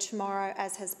obviously tomorrow,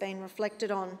 as has been reflected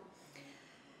on.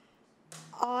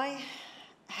 I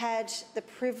had the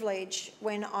privilege,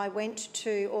 when I went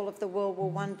to all of the World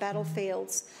War I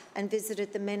battlefields and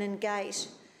visited the Menin Gate,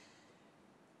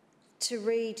 to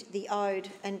read the ode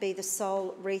and be the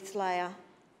sole wreath layer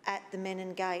at the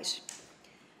Menin Gate.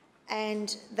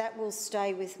 And that will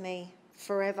stay with me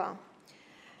forever.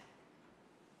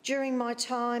 During my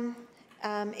time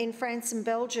in France and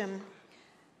Belgium,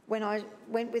 when I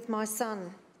went with my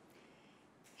son,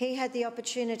 he had the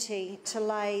opportunity to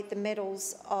lay the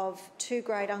medals of two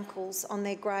great uncles on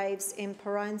their graves in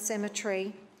Perone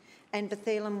Cemetery and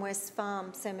Bethlehem West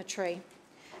Farm Cemetery,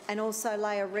 and also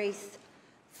lay a wreath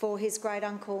for his great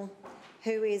uncle,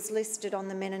 who is listed on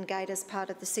the Menin Gate as part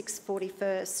of the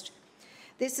 641st.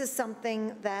 This is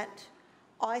something that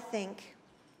I think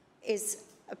is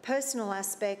a personal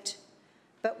aspect,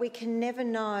 but we can never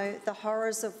know the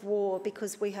horrors of war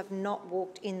because we have not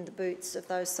walked in the boots of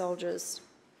those soldiers.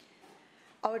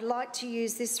 I would like to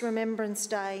use this Remembrance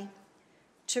Day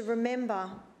to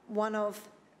remember one of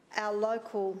our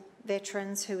local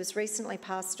veterans who has recently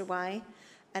passed away,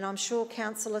 and I'm sure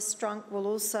Councillor Strunk will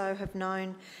also have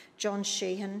known John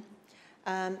Sheehan,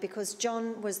 because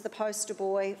John was the poster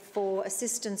boy for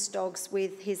assistance dogs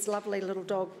with his lovely little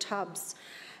dog Tubbs,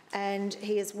 and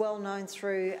he is well known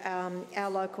through our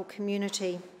local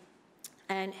community.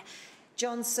 And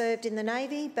John served in the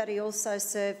Navy, but he also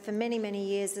served for many, many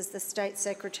years as the State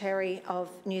Secretary of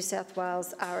New South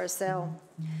Wales RSL.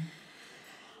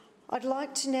 I'd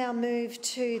like to now move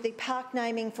to the park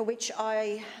naming, for which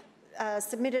I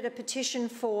submitted a petition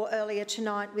for earlier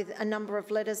tonight with a number of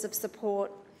letters of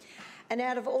support. And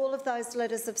out of all of those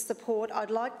letters of support, I'd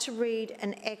like to read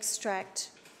an extract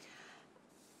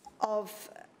of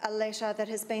a letter that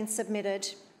has been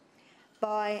submitted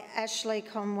by Ashley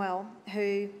Conwell,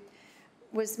 who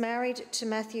was married to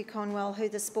Matthew Conwell, who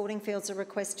the sporting fields are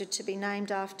requested to be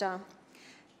named after.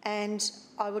 And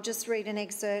I will just read an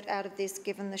excerpt out of this,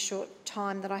 given the short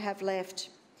time that I have left.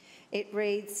 It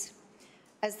reads,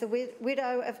 "As the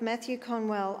widow of Matthew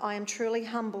Conwell, I am truly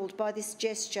humbled by this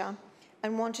gesture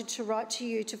and wanted to write to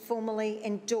you to formally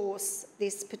endorse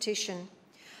this petition.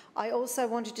 I also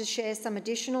wanted to share some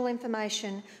additional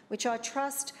information which I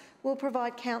trust will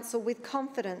provide Council with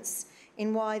confidence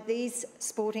in why these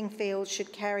sporting fields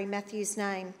should carry Matthew's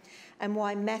name and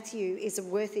why Matthew is a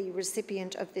worthy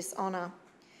recipient of this honour.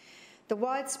 The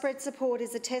widespread support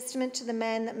is a testament to the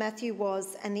man that Matthew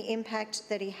was and the impact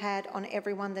that he had on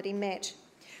everyone that he met.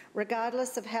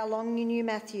 Regardless of how long you knew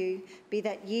Matthew, be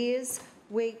that years,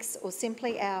 weeks or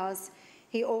simply hours,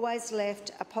 he always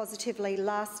left a positively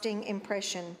lasting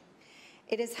impression.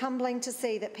 It is humbling to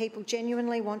see that people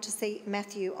genuinely want to see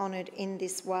Matthew honoured in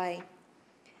this way.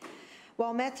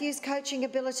 While Matthew's coaching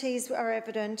abilities are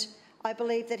evident, I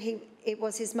believe that it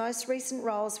was his most recent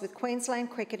roles with Queensland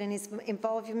Cricket and his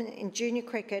involvement in junior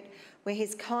cricket where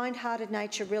his kind-hearted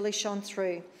nature really shone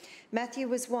through. Matthew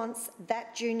was once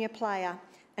that junior player,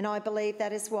 and I believe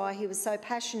that is why he was so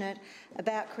passionate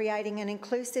about creating an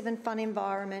inclusive and fun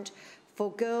environment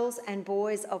for girls and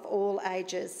boys of all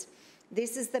ages.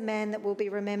 This is the man that will be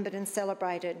remembered and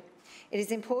celebrated. It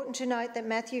is important to note that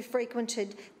Matthew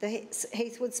frequented the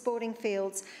Heathwood Sporting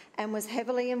Fields and was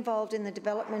heavily involved in the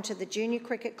development of the junior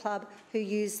cricket club who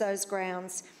used those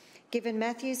grounds. Given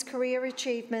Matthew's career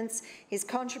achievements, his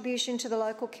contribution to the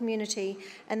local community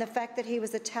and the fact that he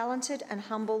was a talented and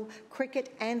humble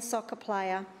cricket and soccer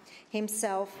player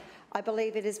himself, I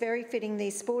believe it is very fitting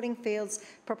these sporting fields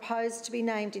proposed to be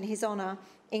named in his honour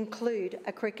include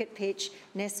a cricket pitch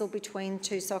nestled between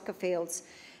two soccer fields.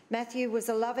 Matthew was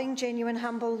a loving, genuine,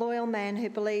 humble, loyal man who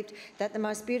believed that the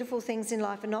most beautiful things in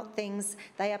life are not things,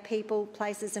 they are people,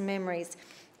 places and memories.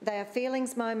 They are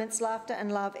feelings, moments, laughter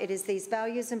and love. It is these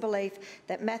values and belief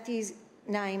that Matthew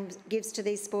name gives to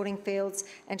these sporting fields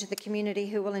and to the community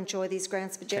who will enjoy these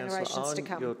grounds for generations to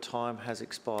come. Your time has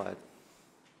expired.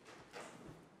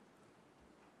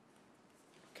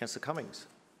 Councillor Cummings.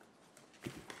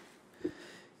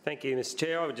 Thank you, Mr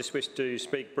Chair. I would just wish to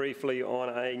speak briefly on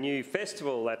a new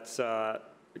festival that's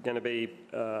going to be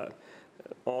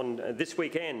on this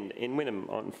weekend in Wynnum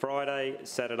on Friday,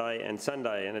 Saturday and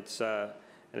Sunday, and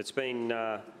it's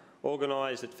been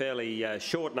organised at fairly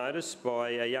short notice by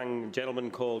a young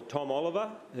gentleman called Tom Oliver,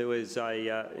 who is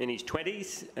in his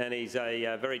 20s, and he's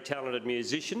a very talented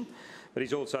musician, but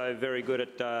he's also very good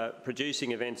at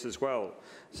producing events as well.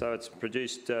 So it's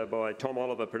produced by Tom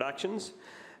Oliver Productions.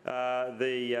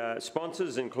 The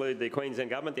sponsors include the Queensland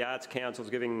Government, the Arts Council's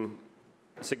giving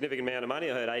a significant amount of money.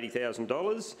 I heard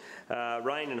 $80,000.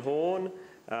 Rain and Horn,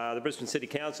 the Brisbane City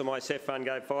Council, my SEF fund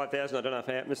gave $5,000. I don't know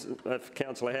if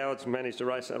Councillor Howard's managed to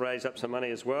raise up some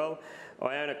money as well.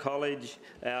 Iona College,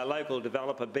 our local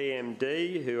developer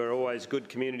BMD, who are always good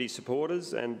community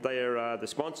supporters, and they are the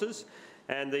sponsors.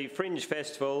 And the Fringe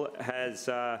Festival has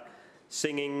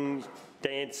singing,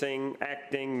 dancing,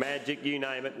 acting, magic, you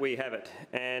name it, we have it.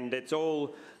 And it's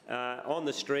all on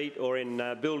the street or in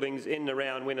buildings in and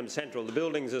around Wynnum Central. The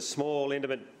buildings are small,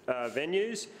 intimate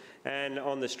venues, and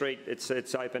on the street it's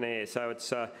open air. So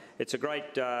it's a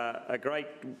great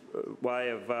way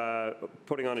of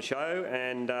putting on a show,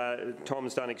 and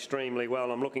Tom's done extremely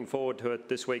well. I'm looking forward to it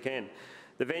this weekend.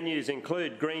 The venues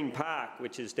include Green Park,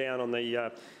 which is down on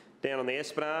the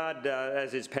Esplanade,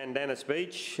 as is Pandanus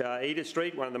Beach, Edith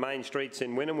Street, one of the main streets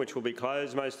in Wynnum, which will be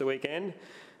closed most of the weekend.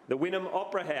 The Wynnum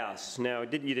Opera House. Now, you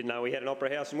didn't know we had an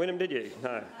opera house in Wynnum, did you?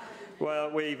 No.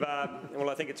 Well, well,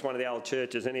 I think it's one of the old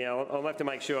churches. Anyhow, I'll have to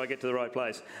make sure I get to the right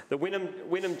place. The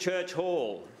Wynnum Church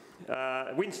Hall.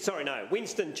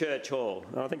 Winston Church Hall.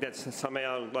 I think that's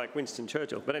somehow like Winston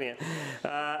Churchill, but anyhow.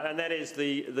 And that is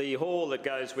the hall that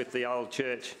goes with the old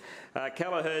church.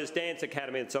 Kelleher's Dance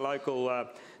Academy, it's a local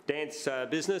dance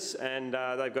business, and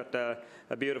they've got a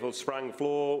beautiful sprung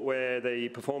floor where the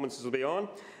performances will be on.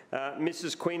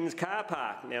 Mrs Quinn's car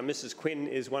park. Now, Mrs Quinn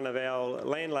is one of our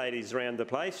landladies around the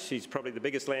place. She's probably the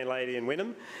biggest landlady in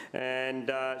Wynnum,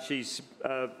 and she's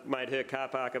made her car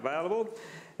park available.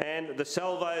 And the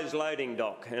Salvo's loading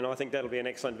dock, and I think that'll be an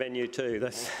excellent venue too.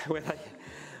 That's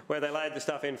where they load the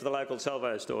stuff in for the local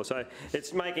Salvo store. So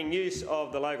it's making use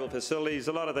of the local facilities.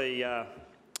 A lot of the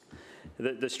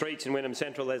streets in Wynnum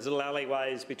Central, there's little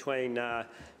alleyways between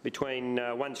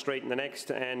one street and the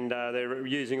next, and they're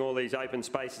using all these open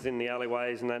spaces in the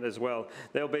alleyways and that as well.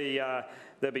 There'll be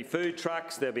food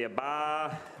trucks, there'll be a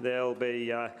bar, there'll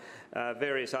be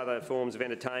various other forms of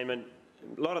entertainment.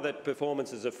 A lot of the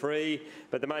performances are free,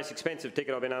 but the most expensive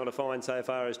ticket I've been able to find so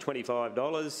far is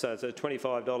 $25, so it's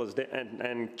 $25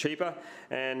 and cheaper.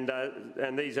 And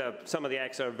these are some of the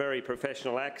acts are very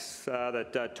professional acts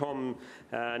that Tom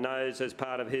knows as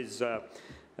part of his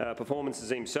performances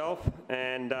himself.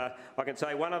 And I can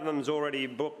say one of them's already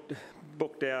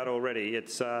booked out already.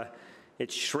 It's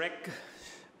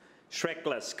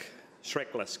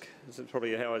Shreklisk, this is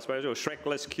probably how I suppose, or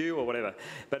Shreklisk or whatever.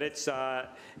 But it's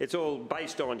all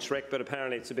based on Shrek, but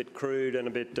apparently it's a bit crude and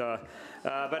a bit,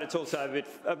 but it's also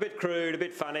a bit crude, a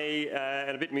bit funny,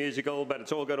 and a bit musical. But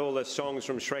it's all got all the songs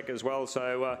from Shrek as well.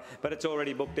 So, but it's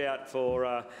already booked out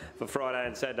for Friday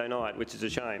and Saturday night, which is a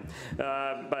shame.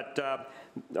 But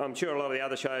I'm sure a lot of the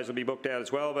other shows will be booked out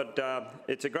as well. But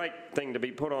it's a great thing to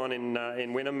be put on in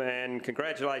Wynnum, and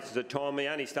congratulations to Tom. He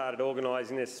only started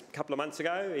organising this a couple of months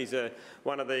ago. He's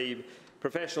one of the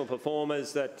professional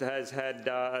performers that has had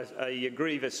a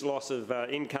grievous loss of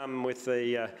income with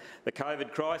the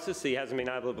COVID crisis. He hasn't been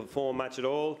able to perform much at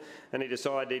all, and he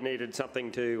decided he needed something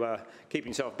to keep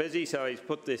himself busy, so he's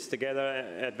put this together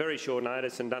at very short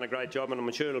notice and done a great job, and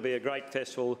I'm sure it'll be a great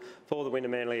festival for the Wynnum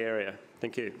Manly area.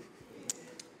 Thank you.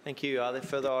 Thank you. Are there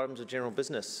further items of general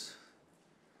business?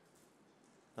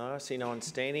 No, I see no one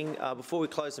standing. Before we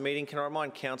close the meeting, can I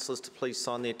remind councillors to please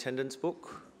sign the attendance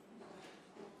book?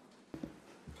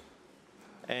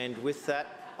 And with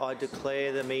that, I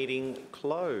declare the meeting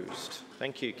closed.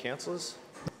 Thank you, councillors.